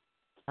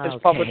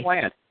 It's public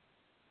land.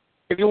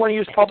 If you want to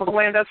use public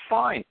land, that's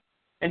fine.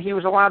 And he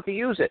was allowed to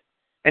use it.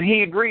 And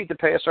he agreed to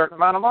pay a certain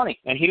amount of money.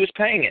 And he was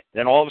paying it.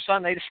 Then all of a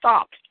sudden they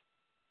stopped.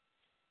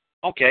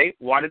 Okay,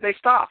 why did they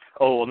stop?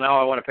 Oh, well,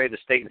 now I want to pay the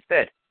state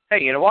instead.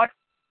 Hey, you know what?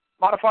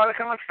 Modify the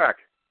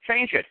contract.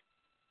 Change it.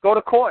 Go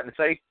to court and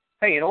say,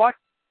 hey, you know what?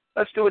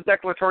 Let's do a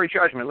declaratory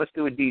judgment. Let's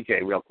do a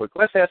DJ real quick.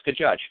 Let's ask a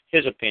judge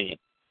his opinion.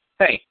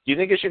 Hey, do you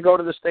think it should go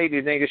to the state? Do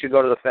you think it should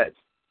go to the feds?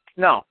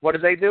 No. What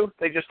did they do?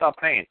 They just stopped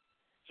paying.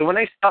 So when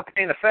they stopped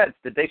paying the feds,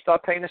 did they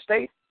stop paying the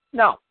state?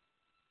 No.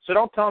 So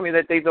don't tell me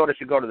that they thought it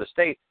should go to the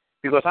state,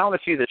 because I want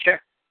to see the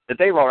check that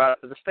they wrote out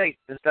to the state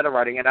instead of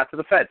writing it out to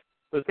the feds,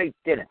 because they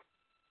didn't.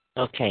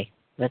 Okay,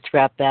 let's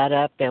wrap that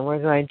up, and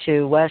we're going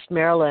to West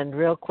Maryland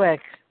real quick.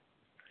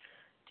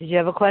 Did you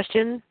have a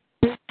question?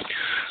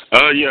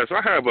 Yes,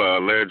 I have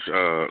an alleged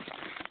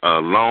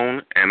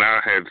loan, and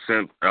I had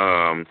sent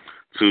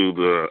to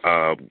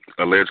the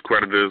alleged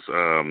creditors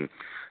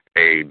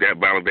a debt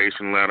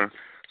validation letter.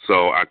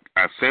 So I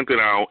sent it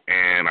out,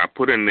 and I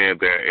put in there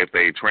that if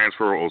they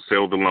transfer or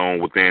sell the loan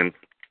within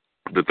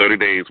the 30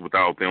 days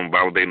without them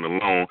validating the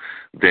loan,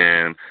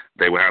 then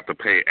they would have to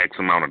pay X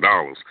amount of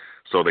dollars.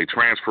 So they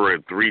transfer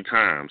it 3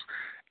 times,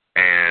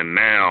 and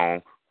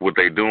now what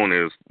they're doing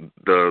is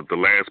the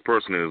last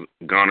person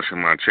is garnishing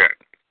my check.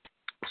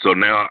 So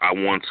now I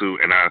want to,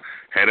 and I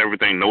had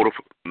everything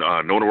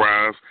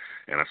notarized,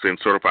 and I sent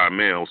certified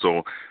mail.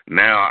 So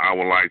now I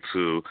would like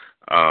to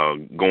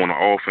go on the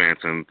offense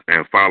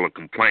and file a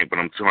complaint, but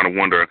I'm trying to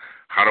wonder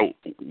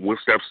what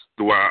steps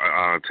do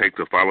I take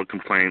to file a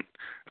complaint?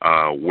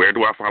 Where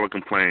do I file a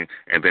complaint?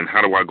 And then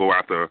how do I go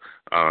after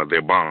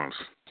their bonds?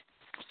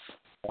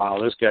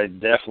 Wow, this guy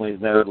definitely has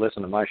never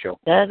listened to my show.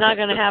 They're not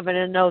going to happen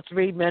in no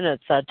 3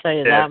 minutes. I'll tell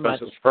you that much.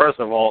 First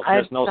of all,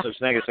 there's no such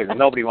thing as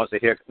nobody wants to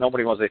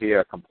hear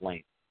a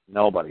complaint.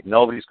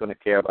 Nobody's going to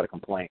care about a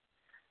complaint.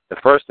 The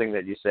first thing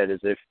that you said is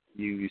if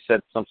you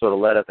sent some sort of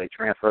letter, they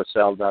transfer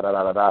sell,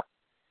 da.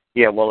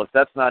 Yeah, well, if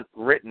that's not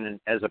written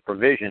as a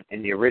provision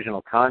in the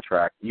original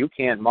contract, you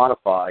can't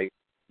modify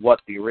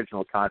what the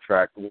original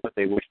contract, what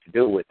they wish to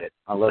do with it,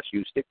 unless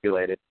you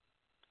stipulate it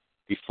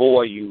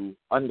before you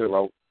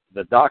underwrote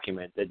the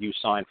document that you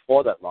signed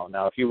for that loan.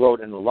 Now, if you wrote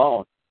in the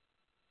loan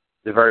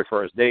the very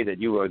first day that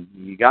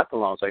you got the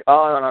loan, say,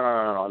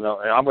 oh, no,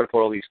 I'm going to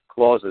put all these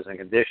clauses and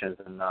conditions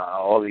and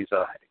all these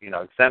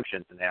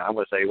exemptions in there. I'm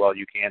going to say, well,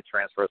 you can't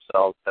transfer,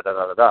 sell,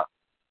 da,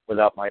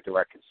 without my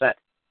direct consent.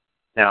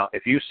 Now,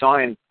 if you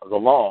sign the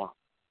loan,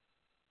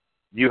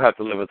 you have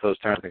to live with those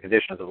terms and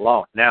conditions of the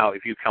loan. Now,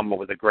 if you come up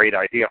with a great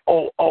idea,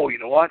 you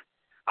know what?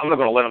 I'm not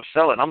going to let them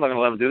sell it. I'm not going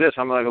to let them do this.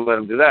 I'm not going to let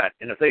them do that.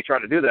 And if they try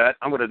to do that,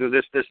 I'm going to do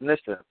this, and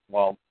this to them.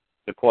 Well,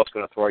 the court's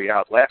going to throw you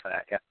out laughing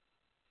at you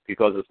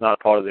because it's not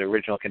part of the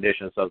original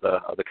conditions of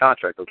the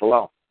contract of the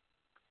loan.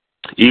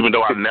 Even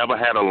though I never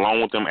had a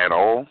loan with them at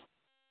all?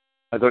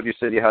 I thought you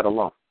said you had a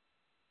loan.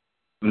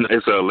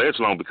 It's a alleged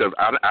loan because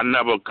I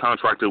never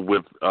contracted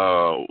with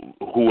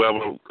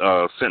whoever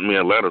sent me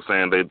a letter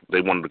saying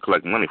they wanted to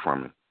collect money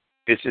from me.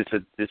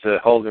 It's a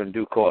holder in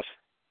due course.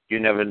 You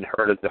never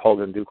heard of the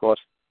holder in due course?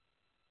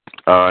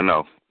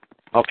 No.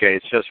 Okay,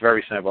 it's just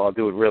very simple. I'll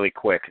do it really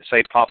quick.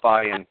 Say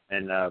Popeye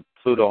and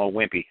Pluto and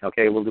Wimpy.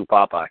 Okay, we'll do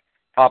Popeye.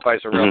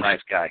 Popeye's a real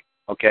nice guy.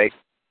 Okay,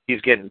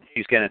 he's getting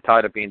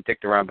tired of being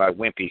dicked around by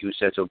Wimpy, who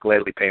says he'll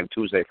gladly pay him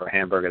Tuesday for a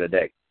hamburger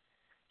today.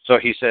 So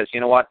he says,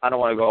 you know what? I don't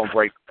want to go and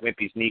break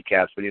Wimpy's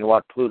kneecaps, but you know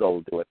what? Pluto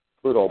will do it.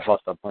 Pluto will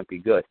bust up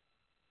Wimpy good.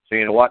 So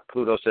you know what?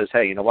 Pluto says,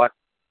 hey, you know what?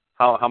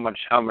 How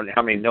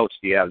many notes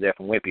do you have there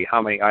from Wimpy?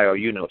 How many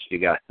IOU notes do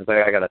you got? It's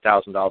like, I got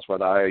 $1,000 worth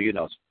of IOU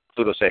notes.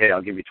 Pluto said, hey,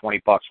 I'll give you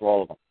 $20 for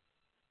all of them.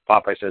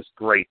 Popeye says,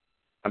 great.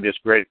 I'm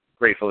just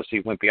grateful to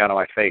see Wimpy out of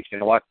my face. You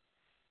know what?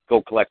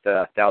 Go collect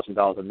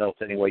 $1,000 of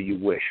notes any way you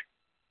wish.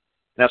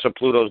 And that's what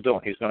Pluto's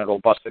doing. He's going to go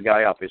bust the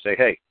guy up. He say,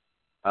 hey,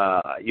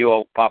 you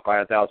owe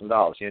Popeye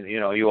 $1,000.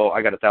 You owe.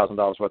 I got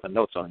 $1,000 worth of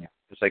notes on you.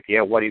 It's like,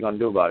 yeah, what are you going to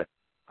do about it?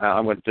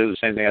 I'm going to do the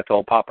same thing I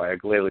told Popeye. I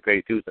gladly pay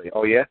you Tuesday.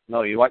 Oh yeah?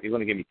 No, you know what? You're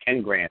going to give me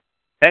 $10,000.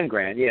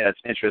 $10,000? Yeah, it's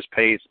interest,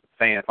 pays,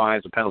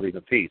 fines, and penalties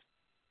and fees.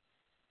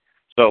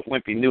 So if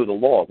Wimpy knew the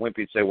law,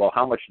 Wimpy'd say, well,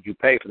 how much did you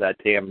pay for that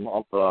damn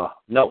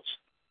notes?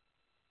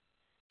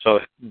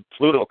 So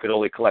Pluto could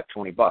only collect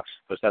 $20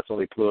 because that's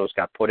only Pluto's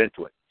got put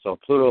into it. So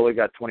Pluto only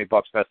got $20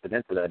 vested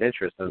into that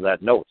interest and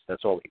that notes.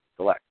 That's all he can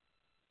collect.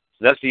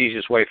 So that's the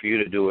easiest way for you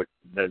to do it.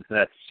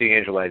 See,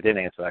 Angela, I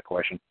didn't answer that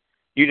question.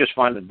 You just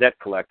find the debt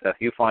collector.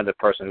 You find the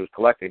person who's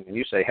collecting, and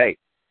you say, hey,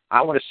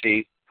 I want to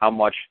see how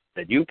much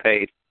that you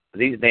paid for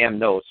these damn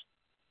notes,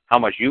 how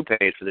much you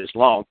paid for this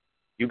loan.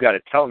 You got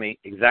to tell me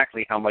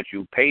exactly how much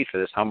you paid for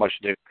this, how much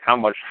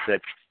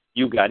that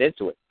you got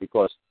into it,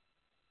 because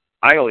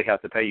I only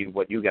have to pay you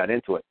what you got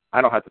into it.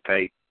 I don't have to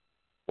pay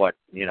what,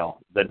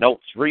 the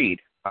notes read.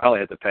 I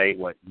only have to pay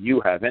what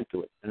you have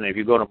into it. And if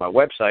you go to my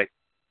website,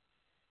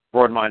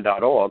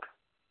 broadmind.org,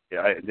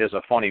 there's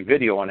a funny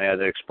video on there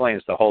that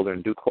explains the holder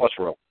in due course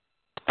rule.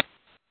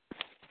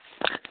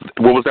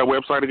 What was that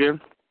website again?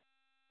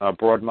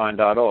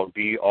 Broadmind.org,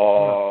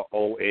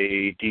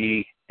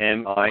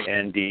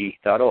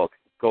 BROADMIND.org.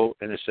 Go,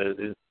 and it says,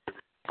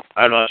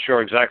 I'm not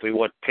sure exactly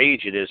what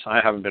page it is.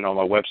 I haven't been on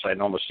my website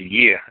in almost a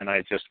year, and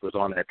I just was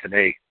on there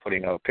today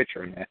putting a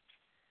picture in there.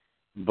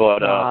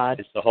 But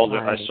it's the holder.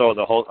 I saw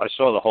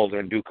the holder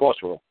in due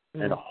course rule,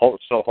 and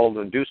so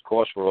holder in due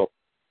course rule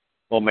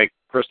will make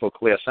crystal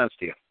clear sense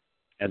to you.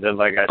 And then,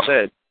 like I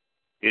said,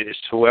 it is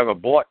whoever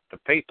bought the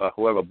paper,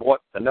 whoever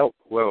bought the note,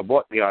 whoever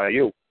bought the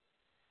IOU.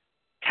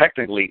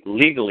 Technically,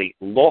 legally,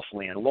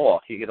 lawfully in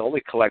law, he can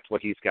only collect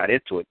what he's got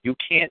into it. You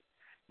can't.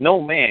 No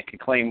man can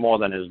claim more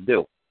than his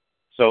due.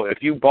 So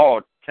if you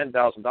borrowed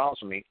 $10,000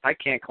 from me, I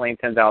can't claim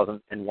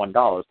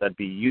 $10,001. That'd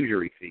be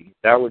usury fee.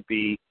 That would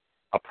be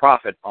a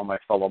profit on my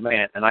fellow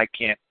man, and I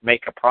can't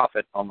make a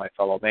profit on my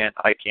fellow man.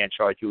 I can't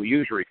charge you a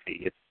usury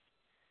fee.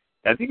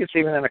 I think it's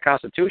even in the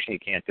Constitution you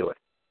can't do it.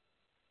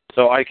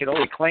 So I can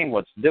only claim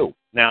what's due.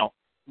 Now,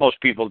 most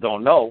people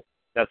don't know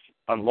that's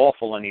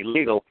unlawful and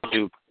illegal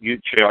to you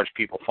charge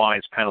people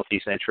fines,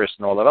 penalties, interest,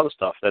 and all that other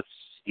stuff. That's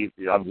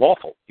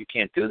unlawful. You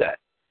can't do that.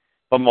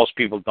 But most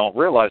people don't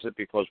realize it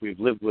because we've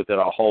lived with it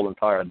our whole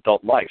entire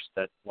adult lives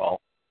that,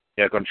 well,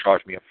 they're going to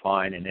charge me a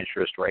fine and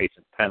interest rates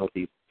and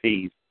penalties and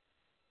fees.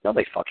 No,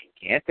 they fucking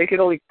can't. They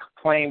can only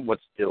claim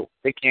what's due.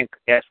 They can't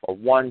ask for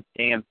one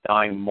damn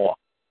dime more.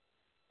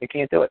 They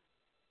can't do it.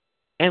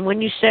 And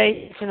when you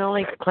say you can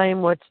only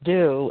claim what's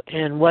due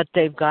and what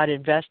they've got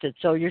invested,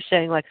 so you're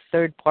saying like a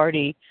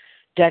third-party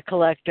debt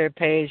collector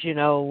pays,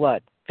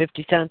 $50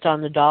 50 cents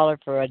on the dollar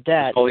for a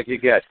debt. That's all he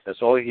could get.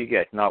 That's all he could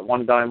get. Not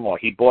one dime more.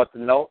 He bought the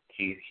note.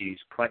 He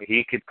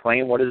could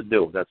claim what is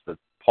due. That's the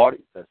party.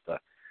 That's the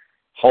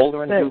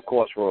holder in due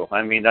course rule.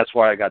 I mean, that's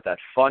why I got that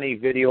funny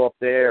video up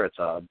there. It's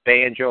a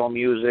banjo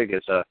music.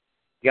 It's a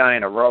guy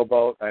in a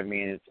rowboat. I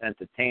mean, it's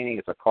entertaining.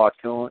 It's a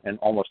cartoon. And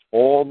almost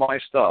all my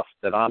stuff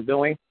that I'm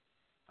doing,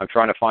 I'm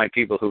trying to find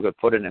people who could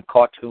put it in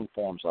cartoon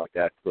forms like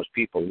that because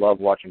people love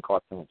watching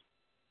cartoons.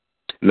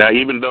 Now,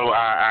 even though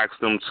I asked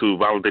them to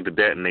validate the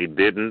debt and they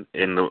didn't,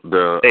 in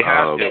they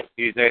have to.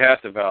 They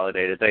have to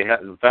validate it. They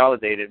have to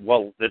validate it.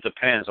 Well, it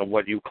depends on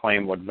what you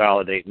claim what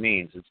validate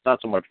means. It's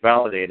not so much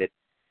validate it.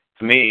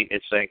 To me,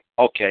 it's saying,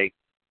 okay,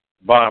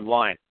 bottom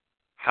line,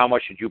 how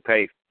much did you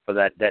pay for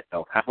that debt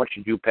note? How much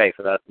did you pay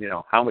for that?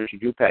 How much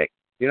did you pay?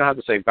 You don't have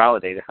to say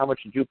validate it. How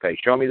much did you pay?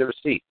 Show me the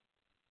receipt.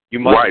 You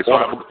must right, so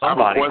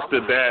I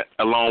requested that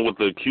along with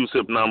the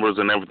QSIP numbers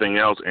and everything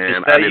else,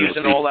 and I didn't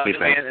see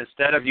anything.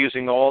 Instead of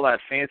using all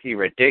that fancy,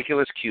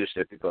 ridiculous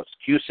QSIP, because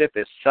QSIP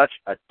is such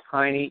a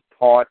tiny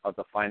part of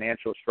the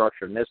financial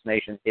structure in this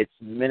nation, it's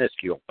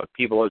minuscule. But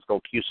people always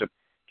go QSIP.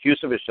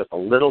 QSIP is just a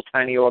little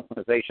tiny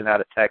organization out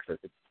of Texas.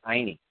 It's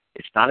tiny.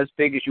 It's not as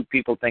big as you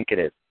people think it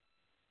is.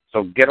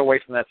 So get away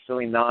from that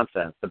silly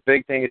nonsense. The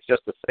big thing is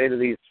just to say to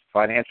these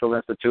financial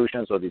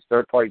institutions or these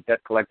third-party debt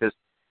collectors,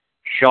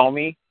 show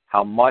me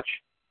how much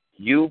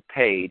you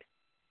paid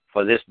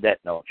for this debt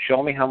note.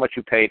 Show me how much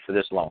you paid for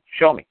this loan.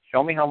 Show me.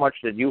 Show me how much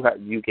that you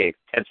gave.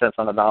 10 cents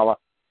on the dollar,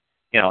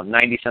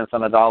 90 cents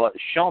on the dollar.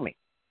 Show me.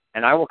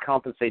 And I will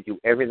compensate you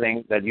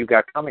everything that you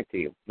got coming to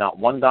you. Not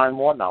one dime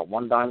more, not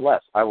one dime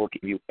less. I will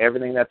give you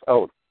everything that's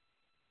owed.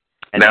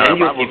 And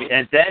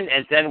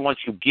then once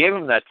you give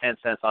him that 10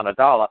 cents on a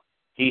dollar,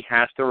 he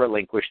has to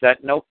relinquish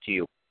that note to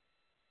you.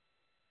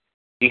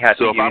 He has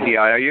to give you the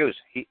IOUs.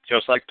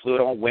 Just like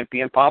Pluto,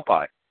 Wimpy, and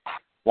Popeye.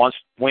 Once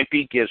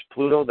Wimpy gives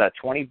Pluto that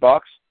 $20,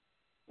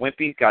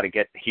 Wimpy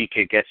he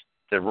could get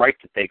the right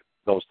to take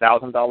those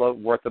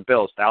 $1,000 worth of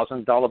bills,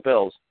 $1,000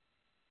 bills,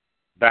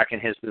 back in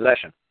his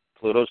possession.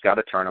 Pluto's got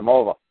to turn them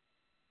over.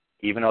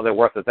 Even though they're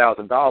worth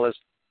 $1,000,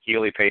 he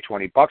only paid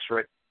 $20 for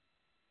it.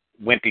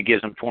 Wimpy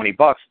gives him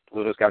 $20.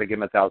 Pluto's got to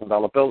give him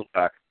 $1,000 bills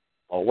back.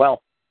 Oh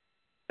well,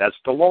 that's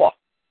the law,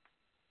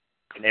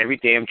 and every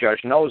damn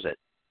judge knows it.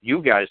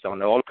 You guys don't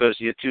know it because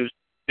you're too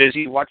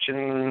busy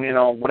watching,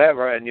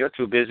 whatever, and you're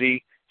too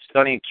busy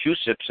studying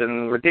QSIPs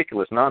and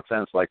ridiculous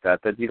nonsense like that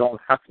you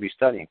don't have to be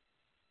studying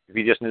if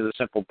you just knew the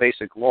simple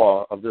basic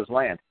law of this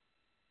land.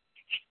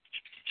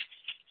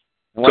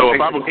 So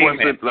if I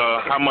requested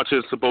how much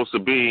it's supposed to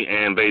be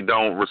and they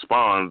don't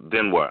respond,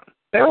 then what?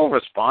 They will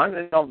respond.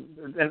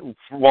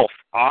 Well,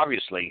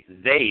 obviously,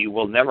 they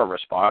will never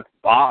respond.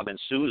 Bob and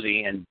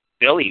Susie and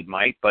Billy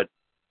might, but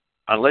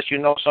unless you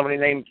know somebody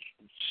named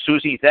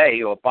Susie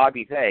They or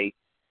Bobby they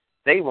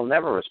will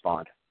never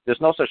respond.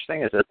 There's no such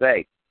thing as a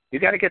they. You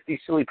got to get these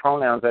silly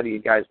pronouns out of you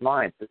guys'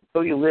 minds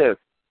until you live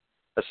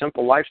a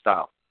simple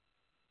lifestyle.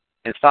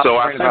 And stop. So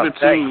I sent it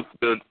to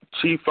the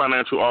chief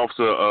financial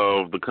officer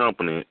of the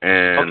company,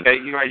 and okay,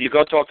 you're right. You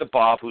go talk to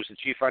Bob, who's the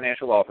chief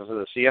financial officer,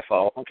 the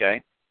CFO.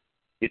 Okay,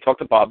 you talk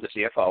to Bob, the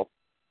CFO,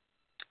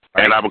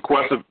 right? And I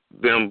requested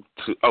them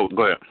to. Oh,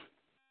 go ahead.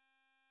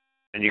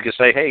 And you can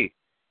say, "Hey,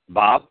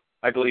 Bob,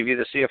 I believe you're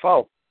the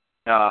CFO.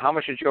 How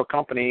much did your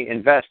company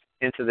invest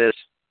into this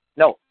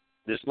note,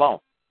 this loan,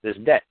 this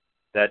debt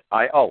that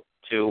I owe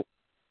to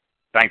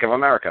Bank of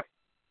America?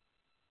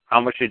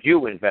 How much did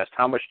you invest?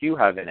 How much do you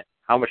have in it?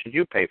 How much did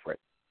you pay for it?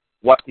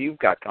 What do you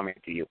got coming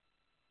to you?"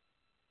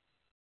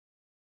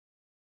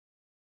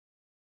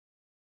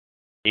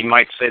 He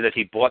might say that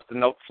he bought the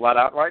note flat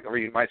outright, or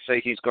he might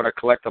say he's going to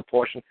collect a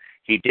portion.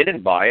 He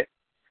didn't buy it,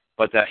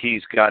 but that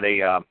he's got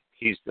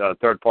he's a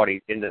third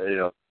party in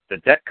the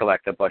debt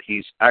collector, but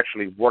he's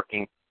actually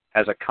working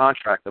as a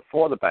contractor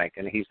for the bank,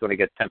 and he's going to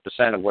get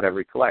 10% of whatever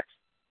he collects.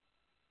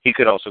 He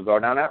could also go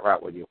down that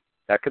route with you.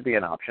 That could be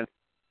an option.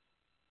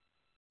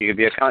 He could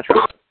be a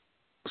contractor.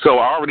 So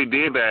I already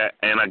did that,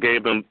 and I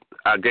gave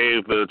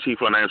the chief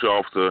financial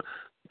officer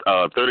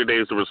 30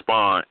 days to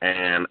respond,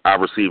 and I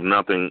received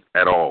nothing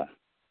at all.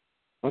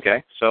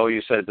 Okay, so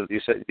you said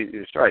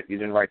you're right. You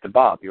didn't write to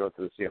Bob. You wrote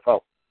to the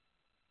CFO.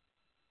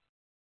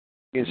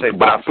 You can say, but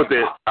Bob.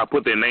 I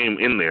put their name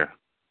in there.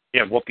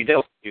 Yeah,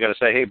 whoop-de-doo. You got to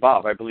say, "Hey,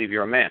 Bob, I believe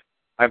you're a man.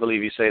 I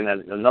believe you're saying that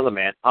another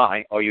man,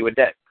 I owe you a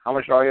debt. How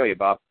much do I owe you,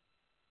 Bob?"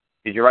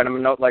 Did you write him a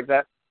note like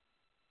that?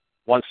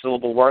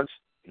 One-syllable words?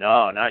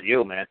 No, not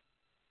you, man.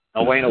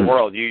 No way in the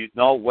world.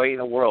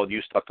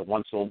 You stuck to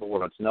one-syllable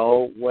words.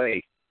 No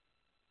way.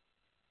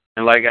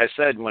 And like I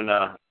said, when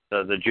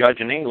the judge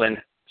in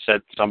England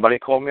said, somebody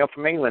called me up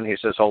from England, he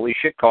says, "Holy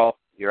shit, Karl,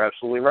 you're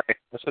absolutely right."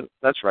 I said,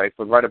 "That's right,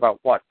 but right about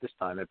what this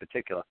time in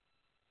particular?"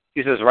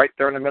 He says, "Right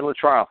there in the middle of the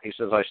trial." He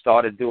says, "I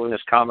started doing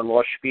this common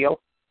law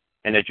spiel,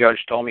 and the judge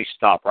told me,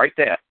 stop right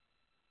there."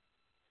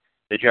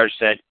 The judge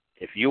said,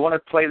 "If you want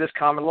to play this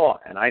common law,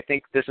 and I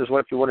think this is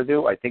what you want to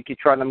do, I think you're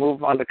trying to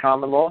move on to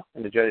common law."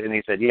 And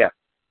he said, "Yeah,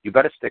 you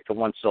better stick to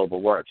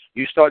one-syllable words.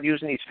 You start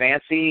using these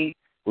fancy,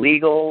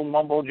 legal,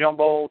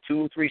 mumbo-jumbo,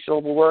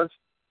 2-3-syllable words,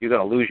 you're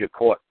going to lose your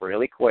court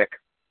really quick."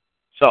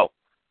 So,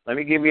 let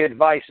me give you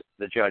advice,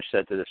 the judge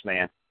said to this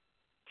man.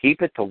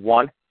 Keep it to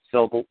one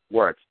syllable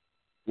words.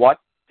 What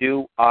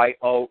do I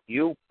owe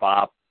you,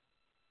 Bob?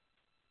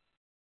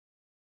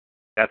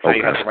 That's how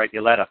you have to write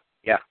your letter.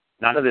 Yeah.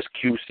 None of this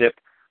Q-sip,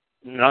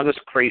 none of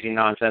this crazy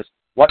nonsense.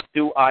 What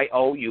do I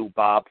owe you,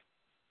 Bob?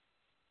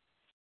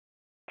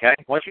 Okay?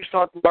 Once you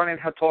start learning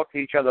how to talk to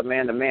each other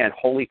man to man,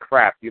 holy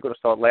crap, you're going to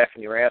start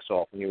laughing your ass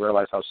off when you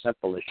realize how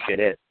simple this shit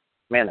is.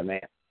 Man to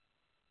man.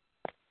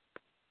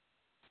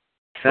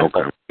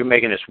 Simple. Okay. You're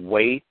making this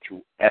way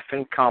too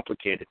effing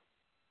complicated.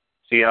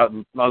 See how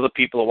other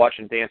people are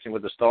watching Dancing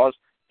with the Stars?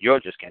 You're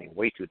just getting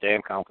way too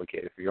damn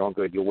complicated for your own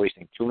good. You're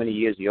wasting too many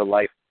years of your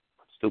life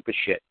on stupid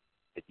shit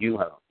that you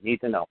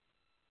need to know.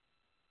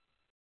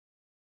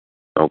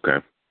 Okay.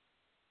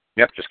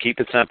 Yep, just keep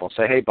it simple.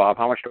 Say, hey, Bob,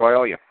 how much do I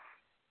owe you?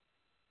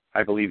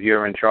 I believe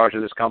you're in charge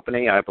of this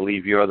company. I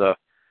believe you're the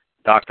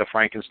Dr.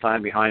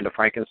 Frankenstein behind the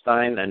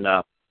Frankenstein, and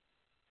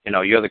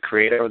you're the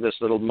creator of this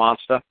little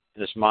monster.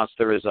 This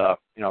monster is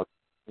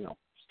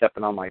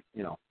stepping on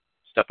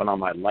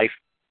my life.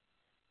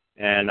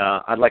 And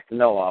I'd like to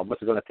know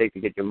what's it going to take to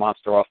get your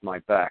monster off my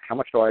back. How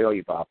much do I owe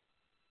you, Bob?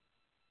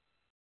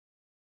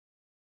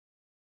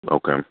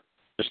 Okay.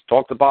 Just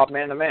talk to Bob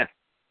man to man,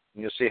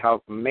 and you'll see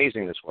how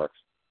amazing this works.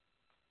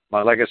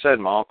 Like I said,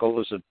 my uncle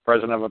was the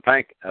president of a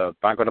bank,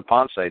 Banco de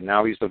Ponce.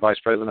 Now he's the vice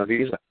president of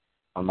Visa.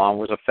 My mom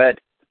was a Fed,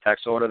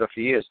 tax auditor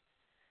for years.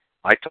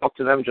 I talk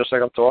to them just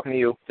like I'm talking to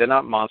you. They're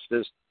not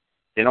monsters.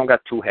 They don't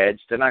got two heads.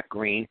 They're not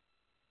green.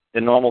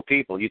 They're normal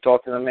people. You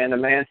talk to them man to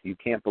man, you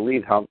can't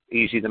believe how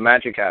easy the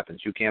magic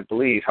happens. You can't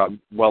believe how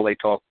well they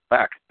talk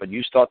back. But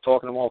you start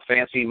talking to them all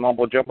fancy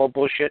mumbo-jumbo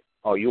bullshit,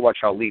 you watch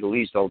how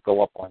legalese they'll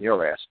go up on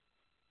your ass.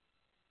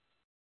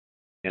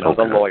 They'll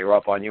lawyer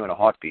up on you in a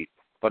heartbeat.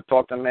 But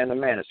talk to them man to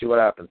man and see what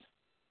happens.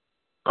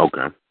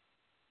 Okay.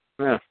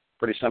 Yeah,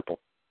 pretty simple.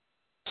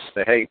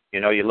 Say, hey,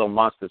 your little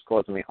monster's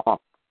causing me harm.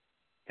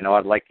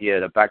 I'd like you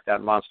to back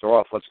that monster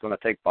off. What's it going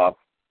to take, Bob?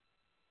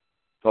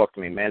 Talk to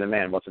me man to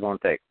man. What's it going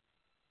to take?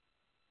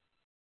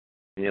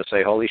 And you'll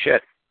say, holy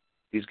shit.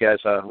 These guys,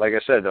 like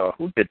I said,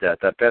 who did that?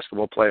 That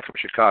basketball player from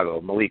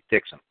Chicago, Malik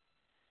Dixon.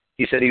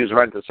 He said he was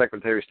writing to the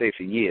Secretary of State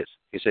for years.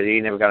 He said he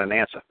never got an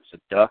answer. I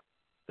said, duh.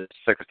 The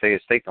Secretary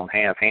of State don't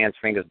have hands,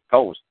 fingers, and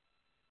toes.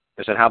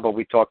 I said, how about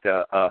we talk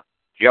to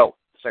Joe,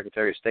 the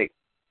Secretary of State?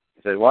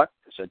 He said, what?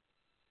 I said,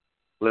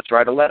 let's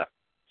write a letter.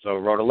 So I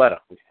wrote a letter.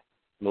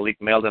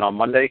 Malik mailed it on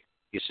Monday.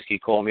 He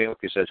called me up.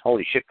 He says,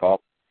 holy shit,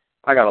 Karl.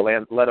 I got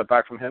a letter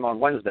back from him on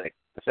Wednesday.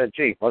 I said,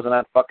 gee, wasn't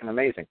that fucking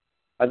amazing?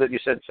 I thought you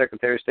said the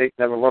Secretary of State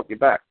never wrote you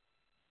back.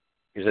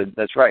 He said,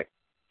 that's right.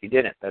 He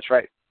didn't. That's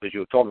right. Because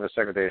you were talking to the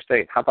Secretary of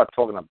State. How about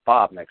talking to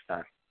Bob next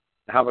time?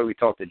 And how about we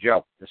talk to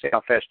Joe and see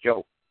how fast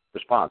Joe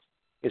responds?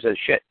 He said,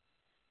 shit.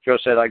 Joe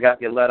said, I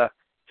got your letter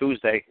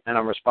Tuesday, and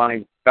I'm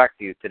responding back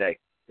to you today.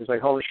 He's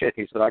like, holy shit.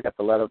 He said, I got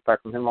the letter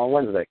back from him on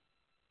Wednesday.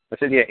 I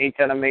said, yeah, ain't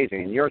that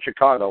amazing? And you're in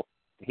Chicago,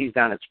 and he's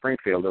down at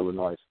Springfield,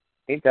 Illinois.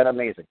 Ain't that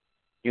amazing?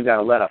 You got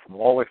a letter from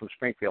all the way from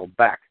Springfield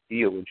back to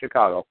you in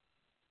Chicago.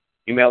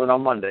 You mailed it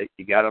on Monday.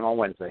 You got it on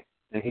Wednesday.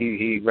 And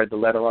he read the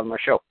letter on my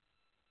show.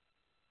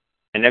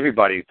 And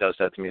everybody does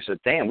that to me. Said,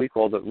 damn, we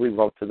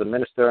wrote to the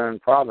minister in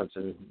province,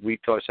 and we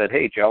said,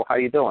 hey, Joe, how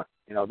you doing?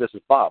 This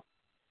is Bob.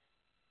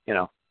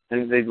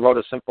 And they wrote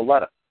a simple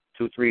letter.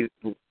 2-3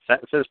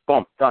 sentences,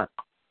 boom, done.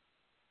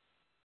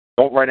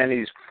 Don't write any of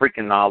these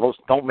freaking novels.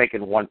 Don't make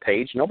it one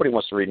page. Nobody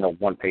wants to read no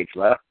one-page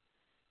letter.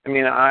 I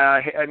mean,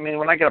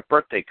 when I get a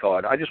birthday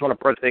card, I just want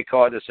a birthday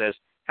card that says,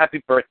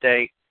 happy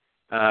birthday,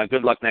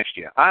 good luck next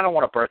year. I don't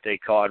want a birthday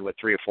card with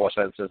 3 or 4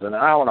 sentences, and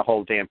I don't want a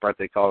whole damn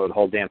birthday card with a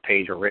whole damn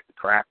page of written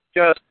crap.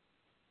 Just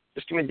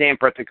give me a damn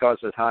birthday card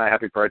that says, hi,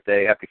 happy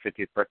birthday, happy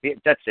 50th birthday.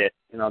 That's it.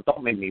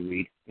 Don't make me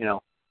read,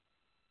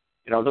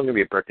 don't give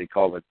me a birthday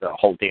card with a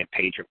whole damn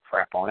page of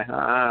crap on it.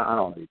 I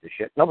don't want to read this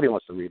shit. Nobody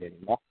wants to read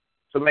anymore.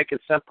 So make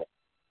it simple.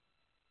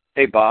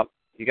 Hey, Bob,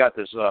 you got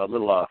this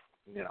little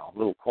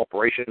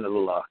corporation, a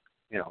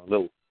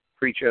little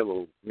creature,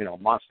 little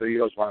monster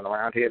eagles running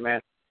around here,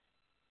 man.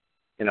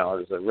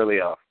 There's really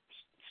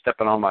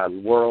stepping on my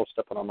world,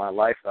 stepping on my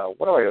life.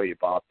 What do I owe you,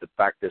 Bob, to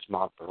back this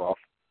monster off?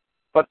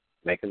 But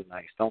make it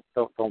nice. Don't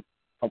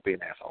be an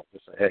asshole.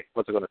 Just say, hey,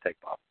 what's it going to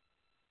take, Bob?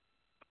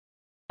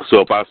 So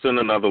if I send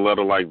another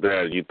letter like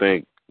that, you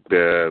think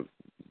that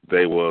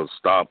they will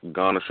stop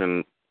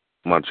garnishing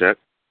my check?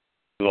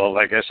 Well,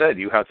 like I said,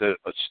 you have to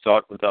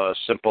start with a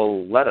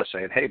simple letter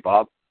saying, hey,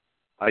 Bob,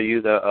 are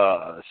you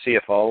the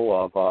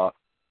CFO of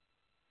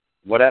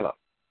whatever?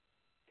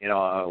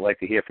 I'd like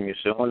to hear from you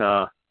soon.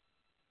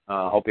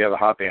 Hope you have a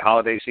happy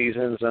holiday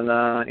seasons and,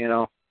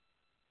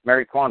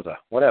 Merry Kwanzaa,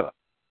 whatever.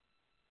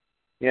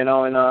 And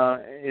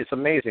it's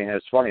amazing.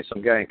 It's funny.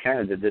 Some guy in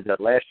Canada did that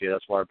last year.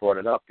 That's why I brought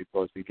it up,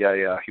 because the guy,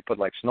 he put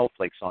like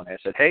snowflakes on there. I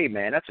said, hey,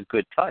 man, that's a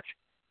good touch.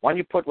 Why don't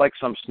you put like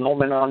some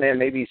snowmen on there,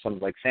 maybe some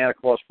like Santa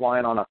Claus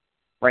flying on a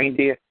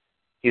reindeer?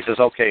 He says,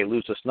 okay,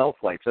 lose the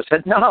snowflakes. I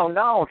said, no,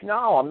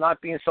 I'm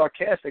not being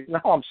sarcastic. No,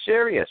 I'm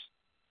serious.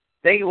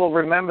 They will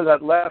remember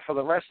that letter for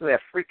the rest of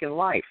their freaking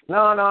life.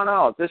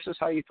 No. This is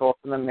how you talk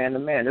to them man to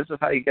man. This is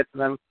how you get to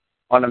them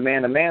on a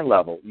man-to-man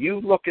level. You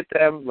look at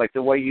them like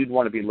the way you'd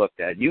want to be looked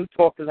at. You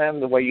talk to them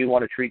the way you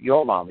want to treat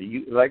your mama.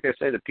 You, like I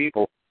say to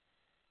people,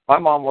 my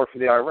mom worked for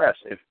the IRS.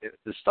 If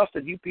the stuff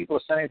that you people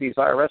are sending to these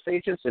IRS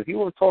agents, if you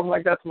were talking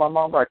like that to my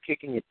mom about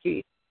kicking your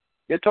teeth,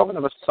 you're talking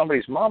to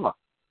somebody's mama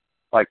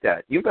like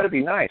that. You better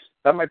be nice.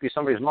 That might be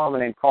somebody's mama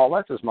named Karl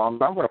Lentz's mom,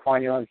 but I'm going to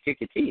find you and kick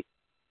your teeth.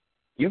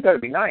 You better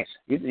be nice.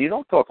 You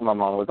don't talk to my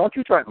mama. Don't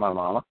you threaten my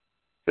mama.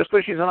 Just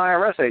because she's an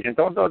IRS agent,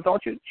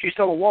 don't you? She's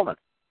still a woman.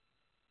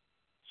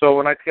 So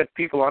when I get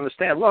people to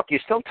understand, look, you're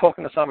still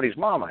talking to somebody's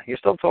mama. You're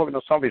still talking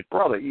to somebody's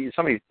brother. You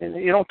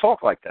don't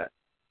talk like that.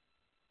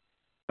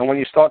 And when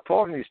you start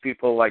talking to these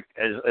people like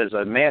as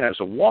a man, as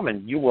a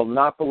woman, you will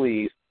not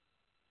believe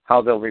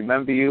how they'll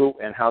remember you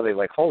and how they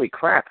like, holy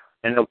crap.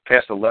 And they'll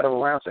pass the letter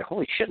around and say,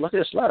 holy shit, look at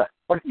this letter.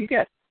 What did you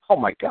get? Oh,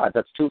 my God,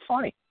 that's too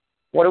funny.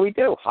 What do we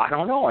do? I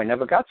don't know. I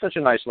never got such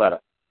a nice letter.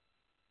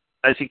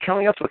 Is he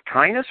killing us with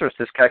kindness, or is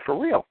this guy for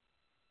real?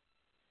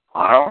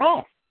 I don't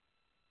know.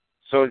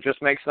 So it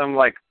just makes them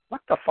like,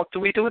 what the fuck do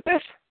we do with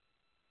this?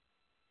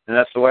 And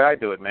that's the way I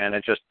do it, man.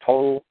 It's just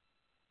total,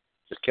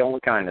 just kill them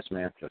with kindness,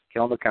 man. Just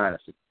kill them with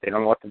kindness. They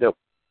don't know what to do.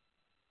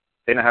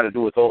 They know how to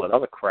do with all that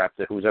other crap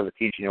that who's ever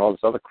teaching you all this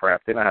other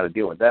crap. They know how to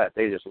deal with that.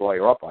 They just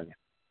lawyer up on you.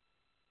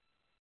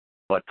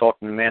 But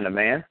talking man to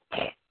man,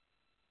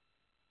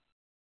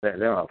 they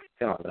don't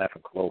have an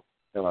effing clue.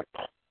 They're like,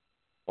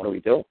 what do we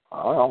do?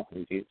 I don't know.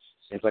 He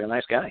seems like a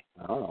nice guy.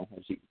 I don't know.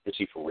 Is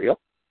he for real?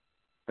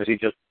 Is he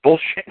just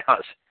bullshitting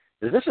us?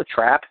 Is this a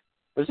trap?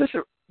 Is this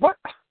what?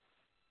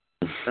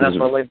 And that's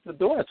what I like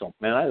doing it to them.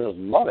 Man, I just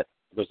love it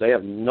because they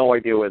have no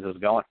idea where this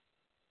is going.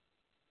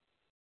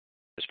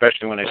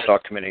 Especially when they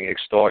start committing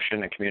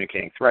extortion and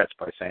communicating threats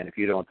by saying, if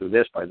you don't do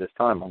this by this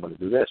time, I'm going to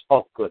do this.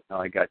 Oh, good.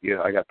 Now I got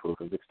you. I got proof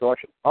of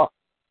extortion. Oh,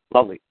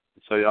 lovely.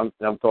 So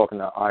I'm talking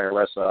to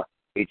IRS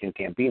Agent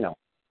Gambino.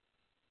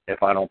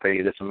 If I don't pay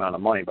you this amount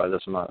of money by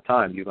this amount of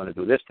time, you're going to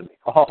do this to me.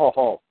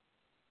 Oh.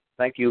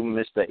 Thank you,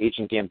 Mr.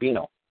 Agent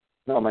Gambino.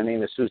 No, my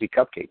name is Susie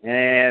Cupcake.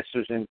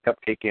 Susan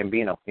Cupcake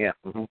Gambino. Yeah.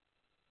 Mm-hmm.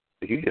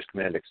 But you just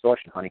committed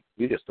extortion, honey.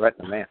 You just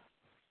threatened a man.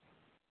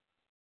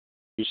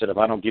 You said if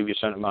I don't give you a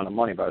certain amount of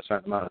money by a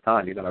certain amount of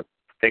time, you're going to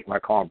take my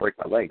car and break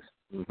my legs.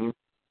 Mm-hmm.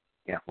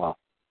 Yeah, well,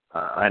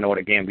 I know what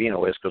a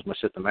Gambino is because my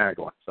sister married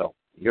one. So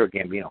you're a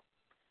Gambino.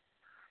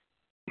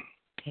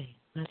 Okay,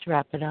 let's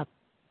wrap it up.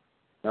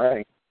 All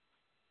right.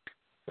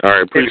 All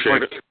right,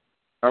 appreciate it.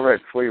 All right,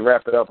 before you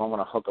wrap it up, I'm going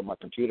to hook up my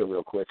computer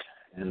real quick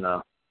and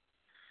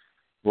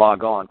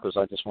log on because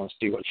I just want to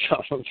see what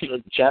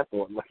the chat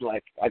board looks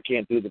like. I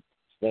can't do the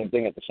same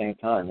thing at the same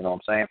time, you know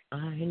what I'm saying?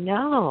 I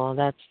know.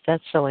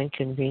 That's so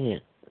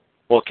inconvenient.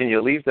 Well, can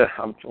you leave the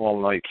well,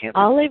 no, you can't.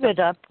 I'll leave it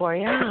up for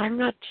you. I'm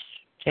not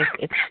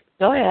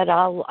go ahead.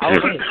 I'll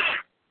wait.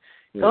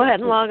 Go ahead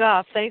and log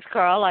off. Thanks,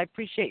 Karl. I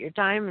appreciate your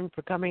time and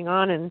for coming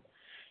on and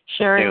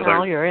sharing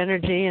all your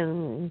energy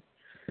and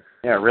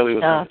yeah, it really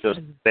was just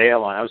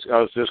bail on. I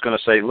was just going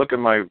to say, look at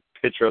my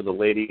picture of the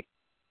lady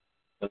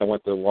that I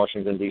went to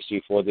Washington,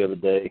 D.C. for the other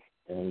day,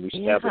 and we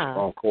established her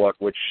own court,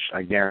 which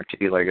I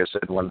guarantee, like I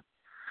said,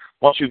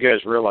 once you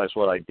guys realize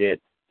what I did,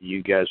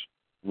 you guys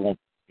won't,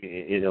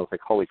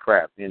 like holy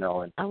crap, And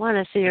I want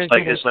to see her.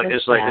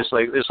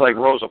 It's like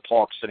Rosa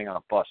Parks sitting on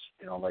a bus,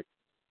 like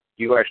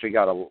you actually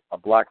got a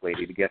black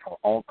lady to get her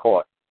own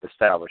court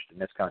established in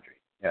this country.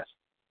 Yes,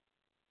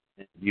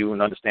 you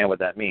understand what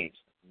that means.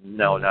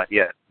 No, not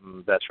yet.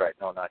 That's right.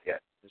 No, not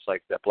yet. It's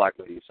like that black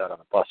lady who sat on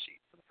a bus seat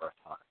for the first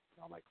time.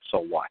 Like, so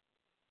what?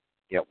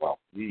 Yeah, well,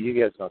 you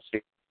guys don't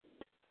see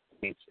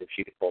if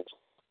she could pull.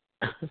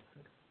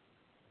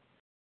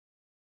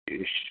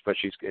 But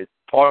she's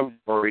part of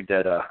worried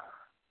that.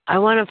 I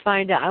want to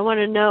find out. I want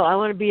to know. I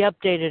want to be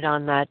updated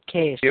on that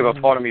case. Yeah,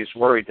 but part of me is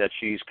worried that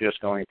she's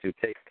just going to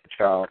take the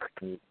child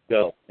and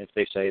go. If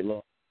they say,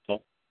 look,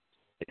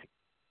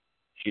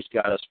 she's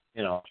got us,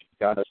 she's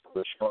got us for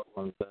the short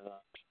ones.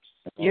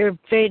 You're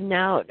fading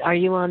out. Are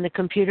you on the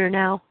computer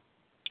now?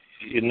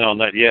 No,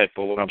 not yet.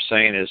 But what I'm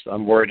saying is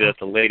I'm worried that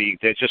the lady,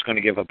 they're just going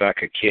to give her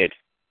back a kid.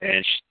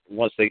 And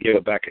once they give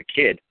her back a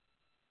kid,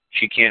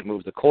 she can't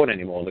move the court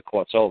anymore. The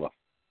court's over.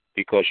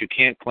 Because you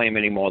can't claim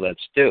any more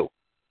that's due.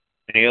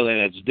 And the only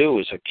thing that's due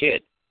is a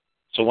kid.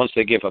 So once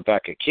they give her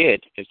back a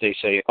kid, if they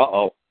say,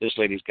 this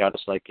lady's got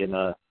us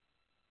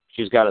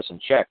she's got us in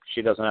check.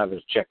 She doesn't have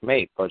his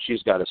checkmate, but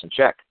she's got us in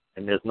check.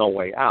 And there's no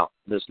way out.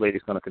 This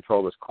lady's going to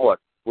control this court.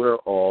 We're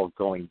all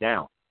going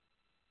down.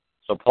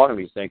 So part of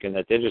me is thinking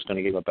that they're just going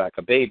to give her back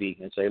a baby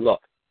and say, look,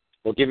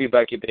 we'll give you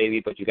back your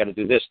baby, but you got to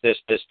do this.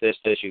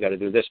 You got to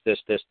do this,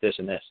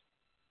 and this.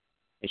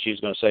 And she's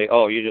going to say,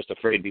 you're just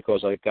afraid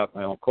because I got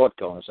my own court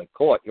going. It's like,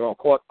 court, your own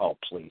court? Oh,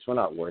 please, we're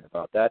not worried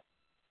about that.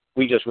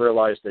 We just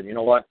realized that, you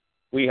know what?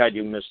 We had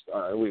you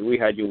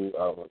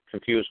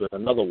confused with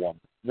another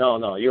woman.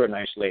 No, you're a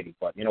nice lady,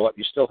 but you know what?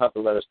 You still have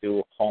to let us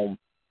do home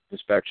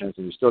inspections,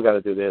 and you still got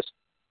to do this.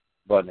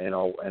 But,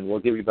 and we'll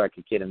give you back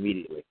your kid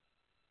immediately.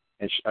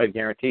 And I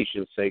guarantee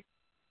she'll say,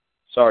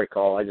 sorry,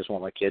 Karl, I just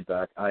want my kid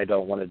back. I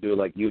don't want to do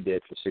like you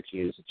did for 6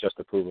 years just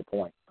to prove a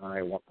point.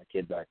 I want my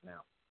kid back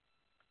now.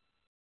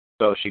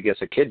 So she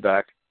gets a kid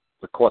back,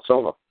 the court's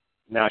over.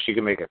 Now she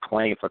can make a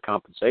claim for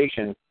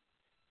compensation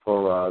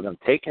for them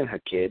taking her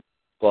kid,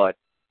 but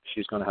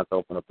she's going to have to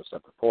open up a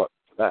separate court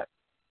for that.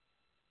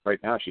 Right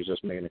now, she's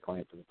just making a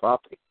claim for the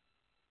property.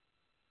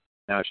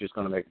 Now she's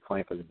going to make a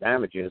claim for the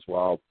damages.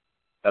 Well,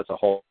 that's a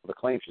whole other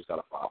claim she's got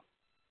to file.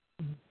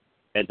 Mm-hmm.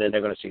 And then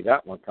they're going to see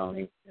that one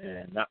coming,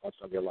 and that one's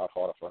going to be a lot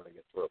harder for her to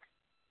get through.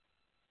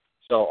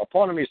 So a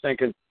part of me is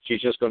thinking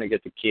she's just going to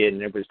get the kid,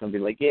 and everybody's going to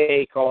be like,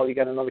 yay, Karl, you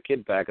got another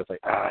kid back. It's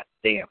like,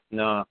 damn,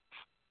 no.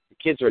 The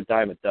kids are a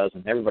dime a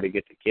dozen. Everybody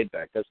gets the kid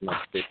back. That's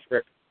not the big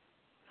trick.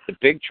 The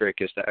big trick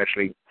is to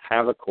actually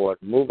have a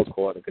court, move a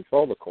court, and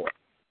control the court.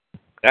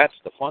 That's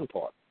the fun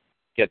part.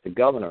 Get the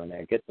governor in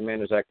there. Get the man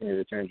who's acting as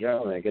attorney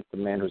general in there. Get the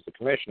man who's the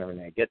commissioner in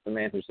there. Get the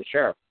man who's the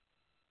sheriff.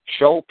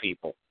 Show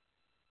people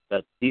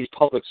that these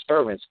public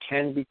servants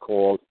can be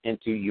called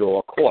into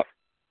your court.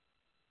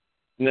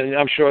 And then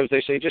I'm sure if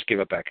they say, just give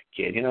it back a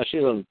kid. You know,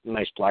 she's a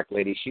nice black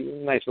lady. She's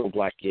a nice little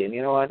black kid.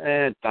 You know what?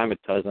 Dime a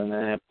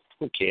dozen.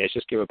 Who cares?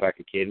 Just give it back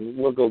a kid.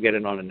 We'll go get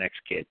it on the next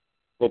kid.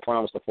 We'll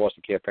promise the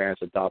foster care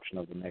parents adoption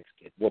of the next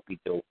kid.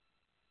 Whoopie-doo.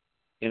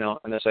 You know,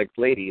 and it's like,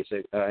 lady,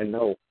 I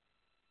know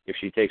if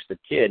she takes the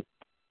kid,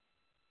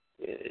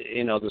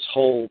 you know, this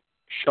whole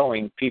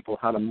showing people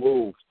how to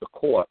move the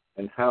court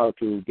and how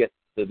to get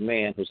the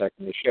man who's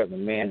acting as sheriff, the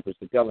man who's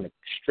the governor,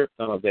 strip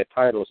them of their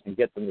titles and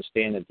get them to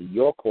stand into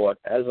your court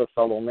as a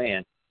fellow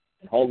man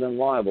and hold them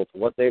liable for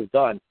what they've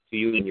done to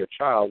you and your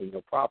child and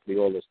your property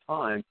all this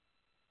time,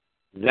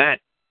 that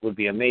would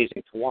be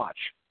amazing to watch.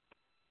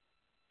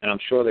 And I'm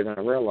sure they're going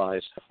to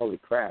realize, holy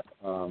crap,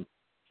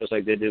 just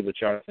like they did with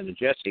Jonathan and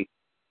Jesse.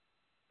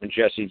 When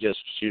Jesse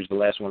she was the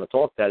last one to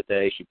talk that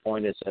day, she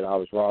pointed and said, I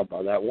was robbed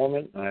by that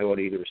woman, and I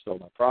ordered you to restore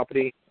my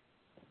property.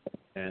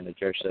 And the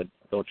judge said,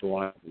 don't you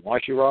want why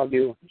she robbed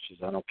you? And she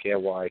said, I don't care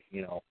why,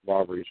 you know,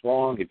 robbery is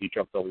wrong. If you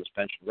jumped over this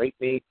bench and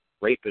raped me,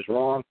 rape is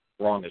wrong.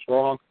 Wrong is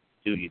wrong.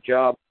 Do your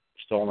job.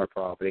 Stole my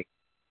property.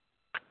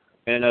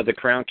 And the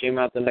Crown came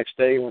out the next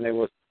day when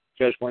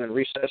judge went in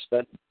recess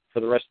that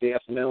for the rest of the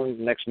afternoon.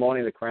 The next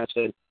morning, the Crown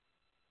said,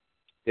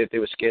 if they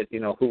were scared,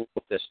 you know, who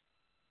wrote this?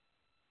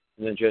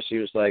 And then Jesse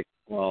was like,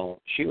 well,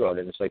 she wrote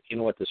it. And it's like, you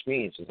know what this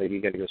means? It's like,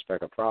 you got to give us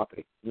back our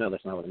property. No,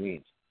 that's not what it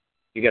means.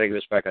 You got to give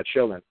us back our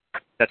children.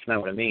 That's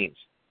not what it means.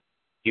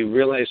 You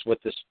realize what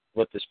this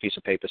piece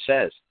of paper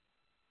says?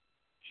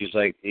 She's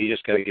like, you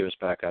just got to give us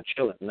back our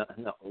children.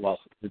 No. Well,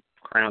 the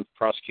Crown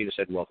prosecutor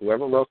said, well,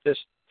 whoever wrote this,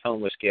 tell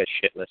them we're scared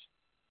shitless.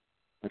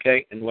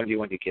 Okay? And when do you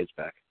want your kids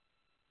back?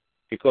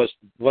 Because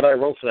what I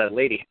wrote for that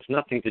lady has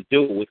nothing to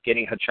do with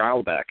getting her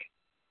child back.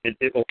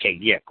 Okay,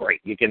 yeah,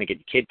 great. You're going to get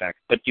your kid back.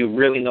 But you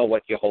really know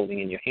what you're holding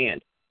in your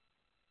hand.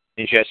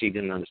 And Jessie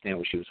didn't understand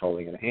what she was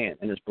holding in her hand.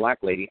 And this black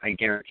lady, I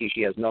guarantee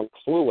she has no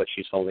clue what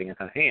she's holding in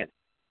her hand.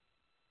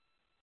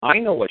 I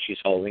know what she's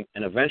holding,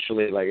 and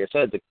eventually, like I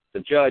said, the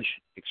judge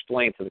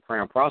explained to the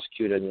Crown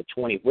prosecutor and the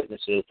 20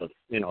 witnesses, the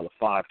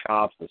 5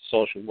 cops, the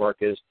social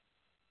workers,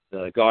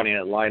 the guardian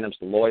ad litems,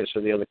 the lawyers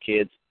for the other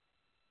kids.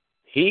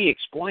 He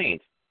explained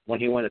when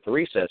he went into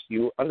recess,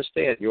 you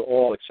understand you're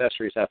all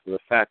accessories after the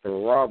fact of a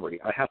robbery.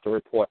 I have to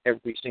report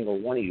every single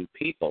one of you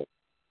people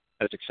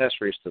as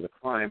accessories to the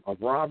crime of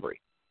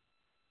robbery.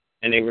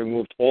 And they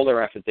removed all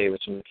their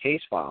affidavits from the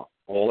case file,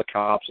 all the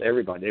cops,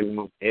 everybody. They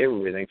removed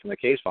everything from the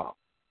case file.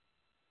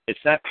 It's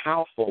that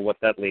powerful what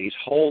that lady's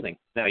holding.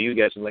 Now, you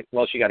guys are like,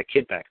 well, she got a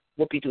kid back.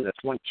 Whoopie-doo, that's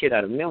one kid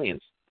out of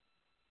millions.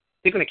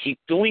 They're going to keep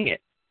doing it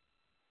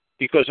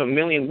because a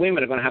million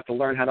women are going to have to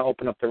learn how to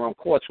open up their own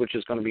courts, which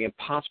is going to be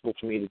impossible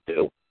for me to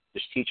do.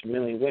 Just teach a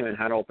million women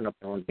how to open up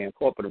their own damn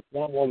court. But if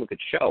one woman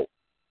could show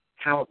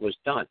how it was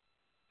done,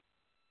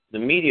 the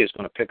media is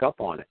going to pick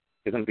up on it.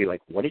 They're going to be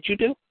like, what did you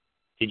do?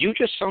 Did you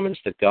just summons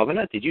the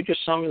governor? Did you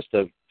just summons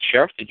the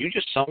sheriff? Did you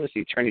just summons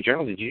the attorney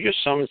general? Did you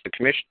just summons the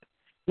commissioner?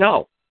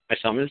 No, I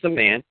summons the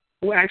man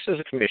who acts as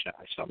a commissioner.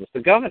 I summons the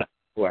governor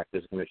who acts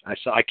as a commissioner.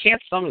 I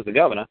can't summons the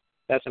governor.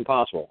 That's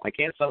impossible. I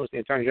can't summons the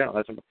attorney general.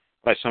 That's impossible.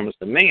 But I summons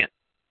the man.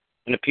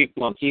 And the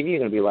people on TV are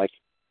going to be like,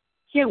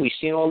 yeah, we've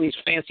seen all these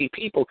fancy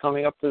people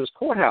coming up to this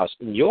courthouse.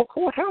 Your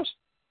courthouse?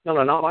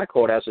 No, not my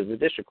courthouse. It's the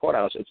district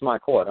courthouse. It's my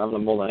court. I'm the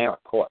Molinera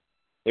court.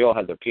 They all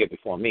had to appear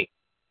before me.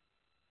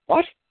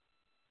 What?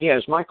 Yeah,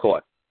 it's my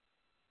court.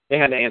 They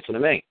had to answer to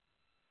me.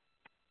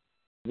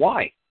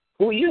 Why?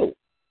 Who are you?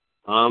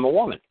 I'm a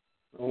woman.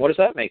 What does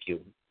that make you?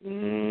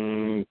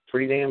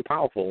 Pretty damn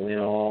powerful, you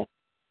know.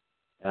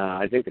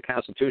 I think the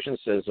Constitution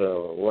says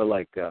we're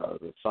like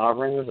the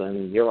sovereigns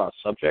and you're our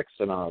subjects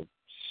and our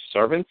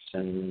servants.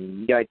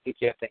 And yeah, I think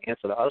you have to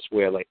answer to us.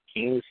 We're like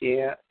kings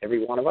here,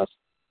 every one of us.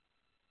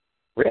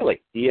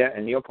 Really? Yeah,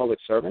 and you're public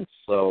servants.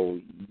 So,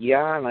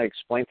 yeah, and I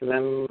explained to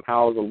them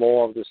how the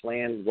law of this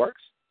land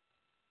works.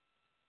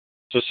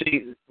 So,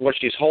 see, what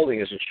she's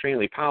holding is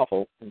extremely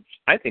powerful.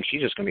 I think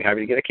she's just going to be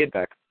happy to get a kid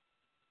back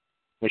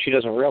when she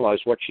doesn't realize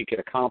what she could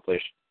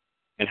accomplish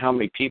and how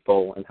many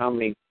people and how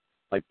many,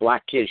 like,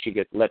 black kids she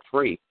could let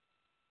free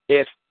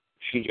if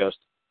she just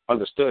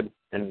understood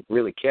and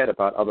really cared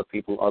about other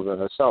people other than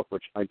herself,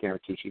 which I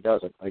guarantee she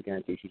doesn't. I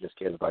guarantee she just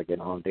cares about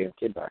getting her own damn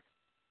kid back.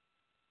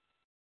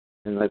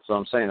 And that's what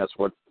I'm saying. That's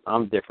what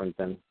I'm different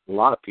than a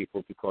lot of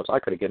people, because I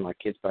could have get my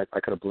kids back. I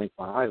could have blinked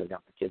my eyes and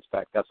got my kids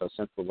back. That's how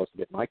simple it was to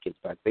get my kids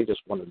back. They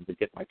just wanted to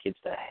get my kids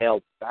to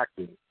hell back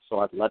to me, so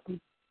I'd let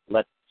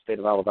the state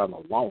of Alabama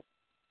alone.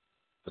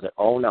 I said,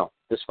 oh, no,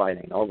 this fight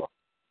ain't over.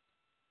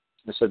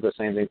 I said the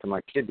same thing to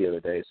my kid the other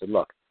day. I said,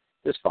 look,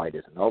 this fight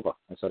isn't over.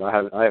 I said, I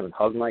haven't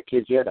hugged my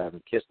kids yet. I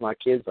haven't kissed my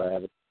kids. I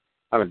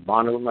haven't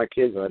bonded with my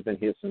kids. I've been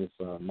here since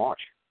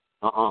March.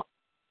 I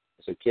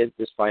said, kid,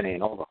 this fight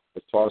ain't over.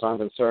 As far as I'm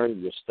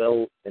concerned, you're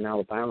still in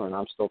Alabama, and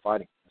I'm still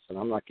fighting. I said,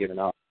 I'm not giving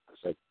up. I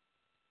said,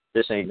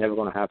 this ain't never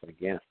going to happen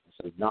again.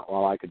 I said, not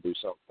while I could do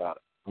something about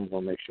it. I'm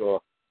going to make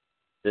sure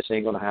this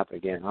ain't going to happen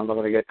again. I'm not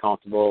going to get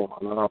comfortable.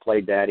 I'm not going to play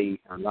daddy.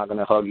 I'm not going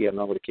to hug you. I'm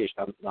not going to kiss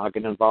you. I'm not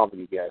getting involved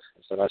with you guys.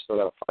 I said, I still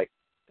got to fight.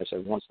 I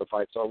said, once the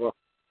fight's over,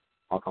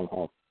 I'll come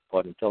home.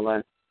 But until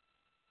then,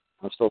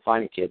 I'm still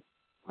fighting, kid.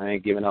 I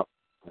ain't giving up.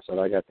 I said,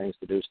 I got things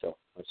to do still.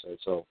 I said,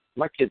 so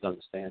my kids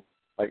understand.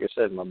 Like I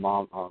said, my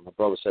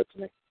brother said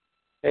to me,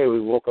 hey,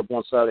 we woke up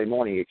one Saturday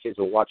morning, your kids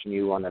were watching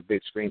you on that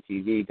big screen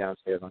TV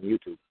downstairs on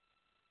YouTube.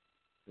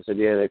 I said,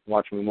 yeah, they can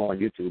watch me more on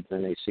YouTube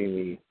than they see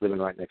me living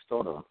right next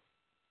door to them.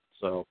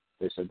 So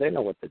they said, they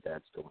know what their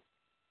dad's doing.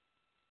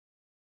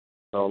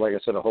 So like I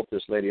said, I hope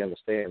this lady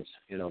understands,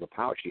 the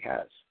power she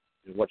has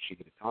and what she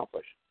can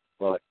accomplish.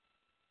 But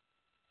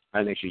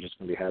I think she's just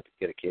going to be happy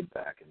to get a kid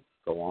back and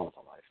go on with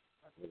her life.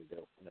 I really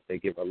do. And if they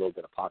give her a little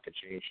bit of pocket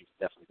change, she's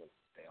definitely going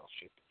to fail.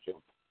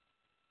 She'll.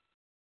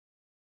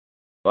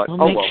 But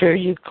make sure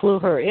you clue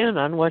her in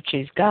on what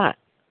she's got.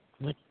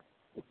 What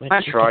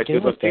I try to,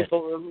 but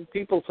people,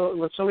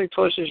 when somebody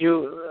tosses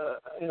you,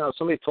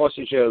 somebody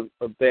tosses you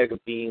a bag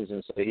of beans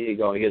and say, here you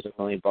go, here's $1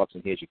 million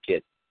and here's your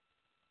kid.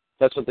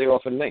 That's what they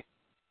offered me.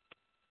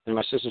 And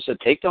my sister said,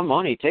 take the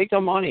money.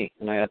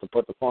 And I had to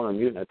put the phone on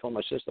mute, and I told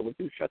my sister, would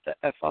you shut the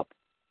F up?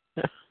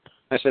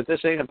 I said,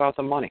 this ain't about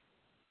the money.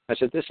 I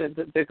said,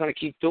 they're going to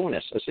keep doing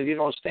this. I said, you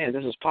don't understand.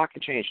 This is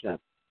pocket change now.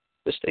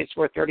 This state's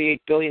worth $38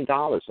 billion.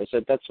 I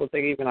said, that's what they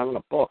even have in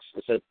the books.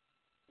 I said,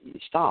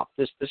 stop.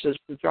 This is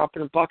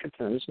dropping a bucket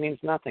to them. This means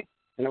nothing.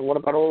 And then what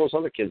about all those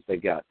other kids they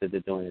got that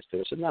they're doing this to?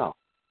 I said, no.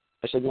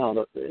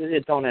 No,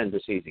 it don't end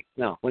this easy.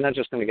 No, we're not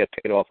just going to get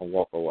paid off and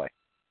walk away.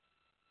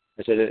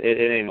 I said,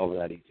 it ain't over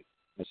that easy.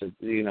 I said,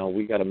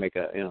 we got to make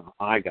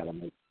I got to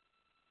make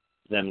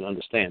them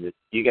understand that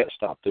you got to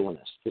stop doing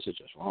this. This is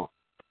just wrong.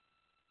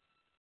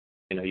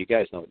 You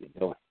guys know what you're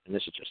doing, and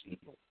this is just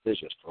evil. This is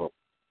just cruel.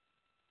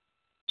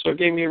 So it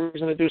gave me a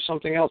reason to do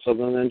something else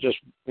other than just,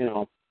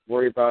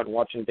 worry about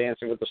watching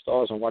Dancing with the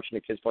Stars and watching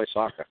the kids play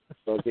soccer.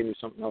 So it gave me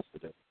something else to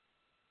do.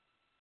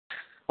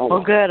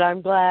 Well, good.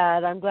 I'm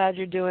glad. I'm glad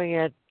you're doing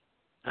it.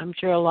 I'm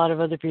sure a lot of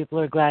other people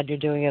are glad you're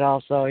doing it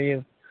also.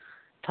 You've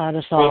taught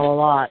us all a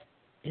lot,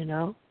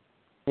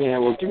 Yeah,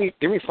 well, give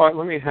me 5.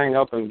 Let me hang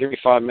up and give me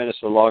 5 minutes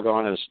to log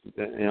on,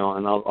 and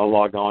I'll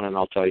log on and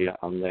I'll tell you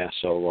I'm there.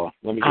 So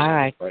let me just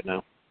hang up right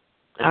now.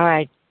 All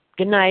right.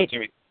 Good night.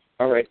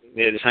 All right.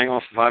 Yeah, just hang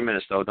on for 5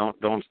 minutes though. Don't.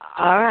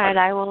 All right,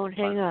 I won't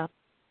hang up.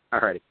 All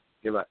righty.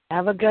 Goodbye.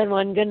 Have a good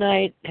one. Good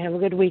night. Have a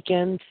good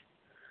weekend.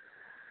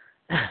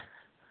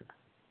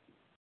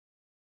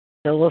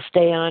 So we'll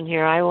stay on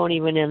here. I won't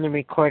even end the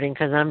recording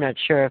because I'm not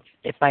sure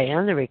if I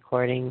end the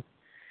recording,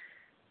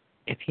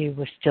 if he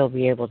will still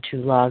be able to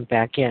log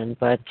back in.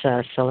 But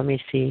so let me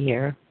see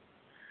here.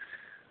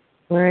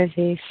 Where is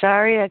he?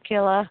 Sorry,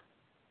 Akila.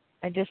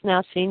 I just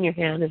now seen your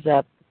hand is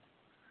up.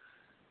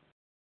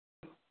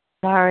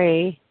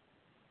 Sorry.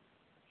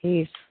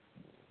 He's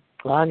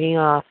logging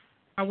off.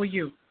 How are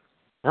you?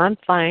 I'm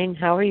fine.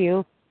 How are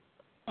you?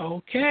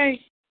 Okay.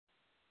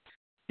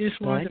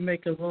 Just wanted to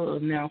make a little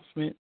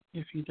announcement,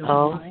 if you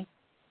don't mind.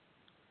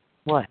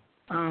 What?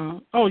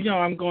 I'm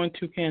going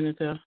to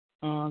Canada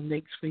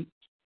next week.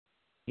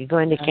 You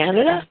going to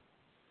Canada?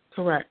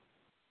 Correct.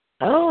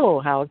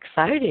 Oh, how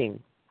exciting.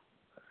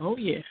 Oh,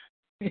 yeah.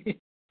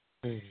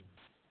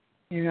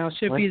 And I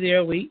should be there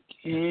a week,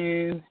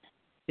 and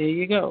there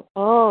you go.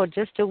 Oh,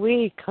 just a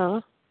week,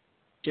 huh?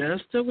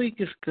 Just a week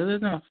is good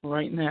enough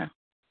right now.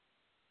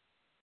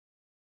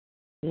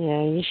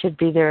 Yeah, you should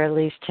be there at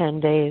least 10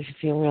 days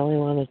if you really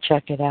want to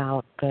check it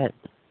out. But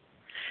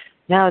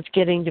now it's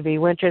getting to be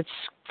winter. It's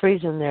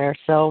freezing there,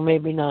 so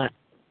maybe not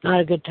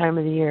a good time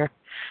of the year.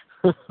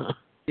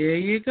 There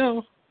you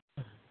go.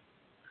 I'm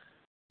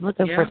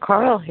looking for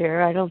Karl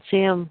here. I don't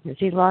see him. Is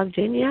he logged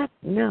in yet?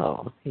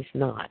 No, he's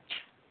not.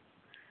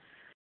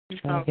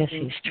 So I guess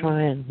he's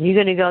trying. You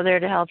going to go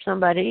there to help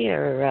somebody,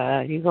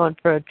 or you going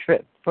for a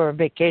trip, for a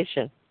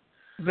vacation?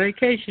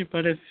 Vacation,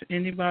 but if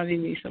anybody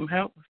needs some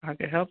help, if I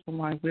can help them,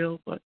 I will.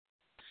 But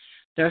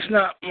that's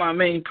not my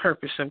main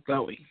purpose of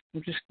going.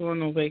 I'm just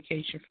going on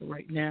vacation for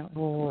right now.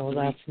 Oh,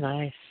 that's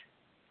nice.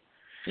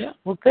 Yeah.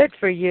 Well, good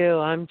for you.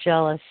 I'm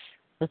jealous.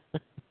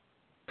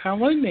 Come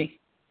with me.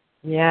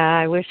 Yeah,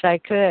 I wish I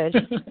could.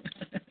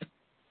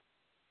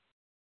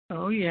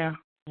 Oh, yeah.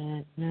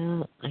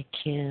 No, I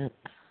can't.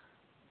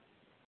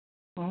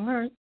 All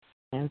right.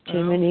 I have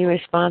too many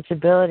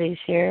responsibilities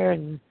here,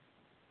 and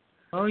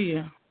oh,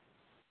 yeah.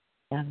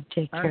 got to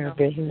take care of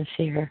business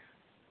here.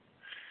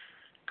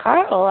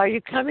 Karl, are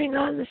you coming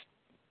on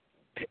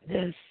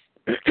this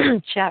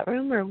chat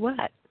room or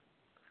what?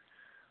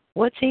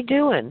 What's he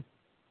doing?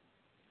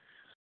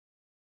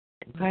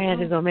 I had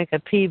to go make a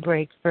pee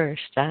break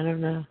first. I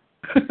don't know.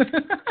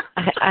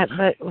 But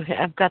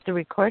I've got the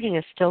recording.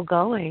 It's still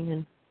going.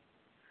 And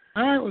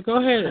all right, well, go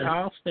ahead.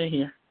 I'll stay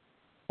here.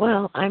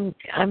 Well, I'm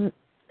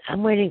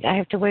waiting. I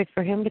have to wait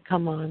for him to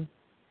come on.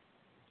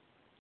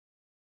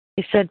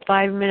 He said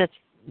 5 minutes.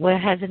 Well,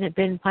 hasn't it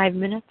been 5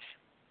 minutes?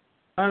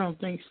 I don't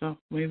think so.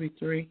 Maybe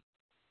 3.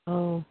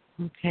 Oh,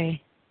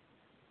 okay.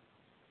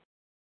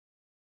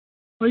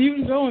 Well, you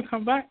can go and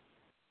come back.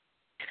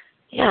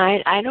 Yeah,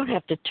 I don't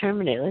have to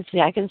terminate. Let's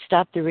see. I can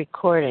stop the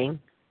recording.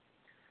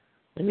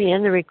 Let me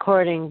end the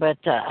recording, but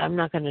I'm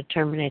not going to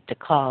terminate the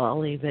call. I'll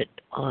leave it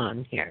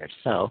on here.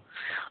 So,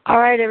 all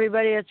right,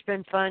 everybody. It's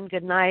been fun.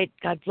 Good night.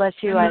 God bless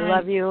you. I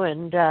love you,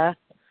 and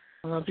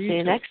see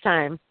you next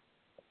time.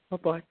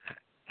 Bye-bye. All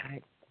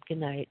right. Good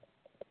night.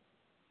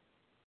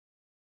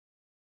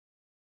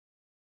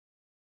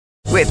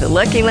 With the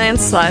Lucky Land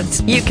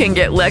Slots, you can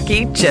get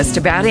lucky just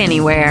about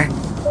anywhere.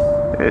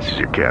 This is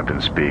your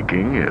captain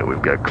speaking.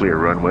 We've got clear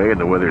runway and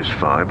the weather's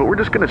fine, but we're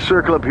just going to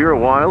circle up here a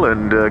while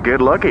and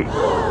get lucky.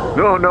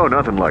 No,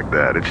 nothing like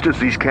that. It's just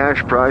these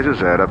cash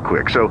prizes add up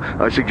quick. So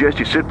I suggest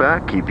you sit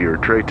back, keep your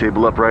tray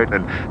table upright,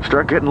 and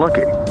start getting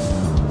lucky.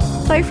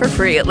 Play for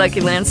free at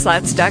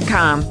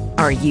LuckyLandSlots.com.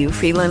 Are you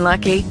feeling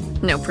lucky?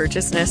 No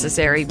purchase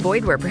necessary.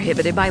 Void where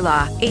prohibited by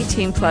law.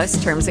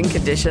 18+ terms and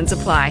conditions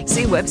apply.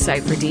 See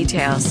website for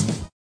details.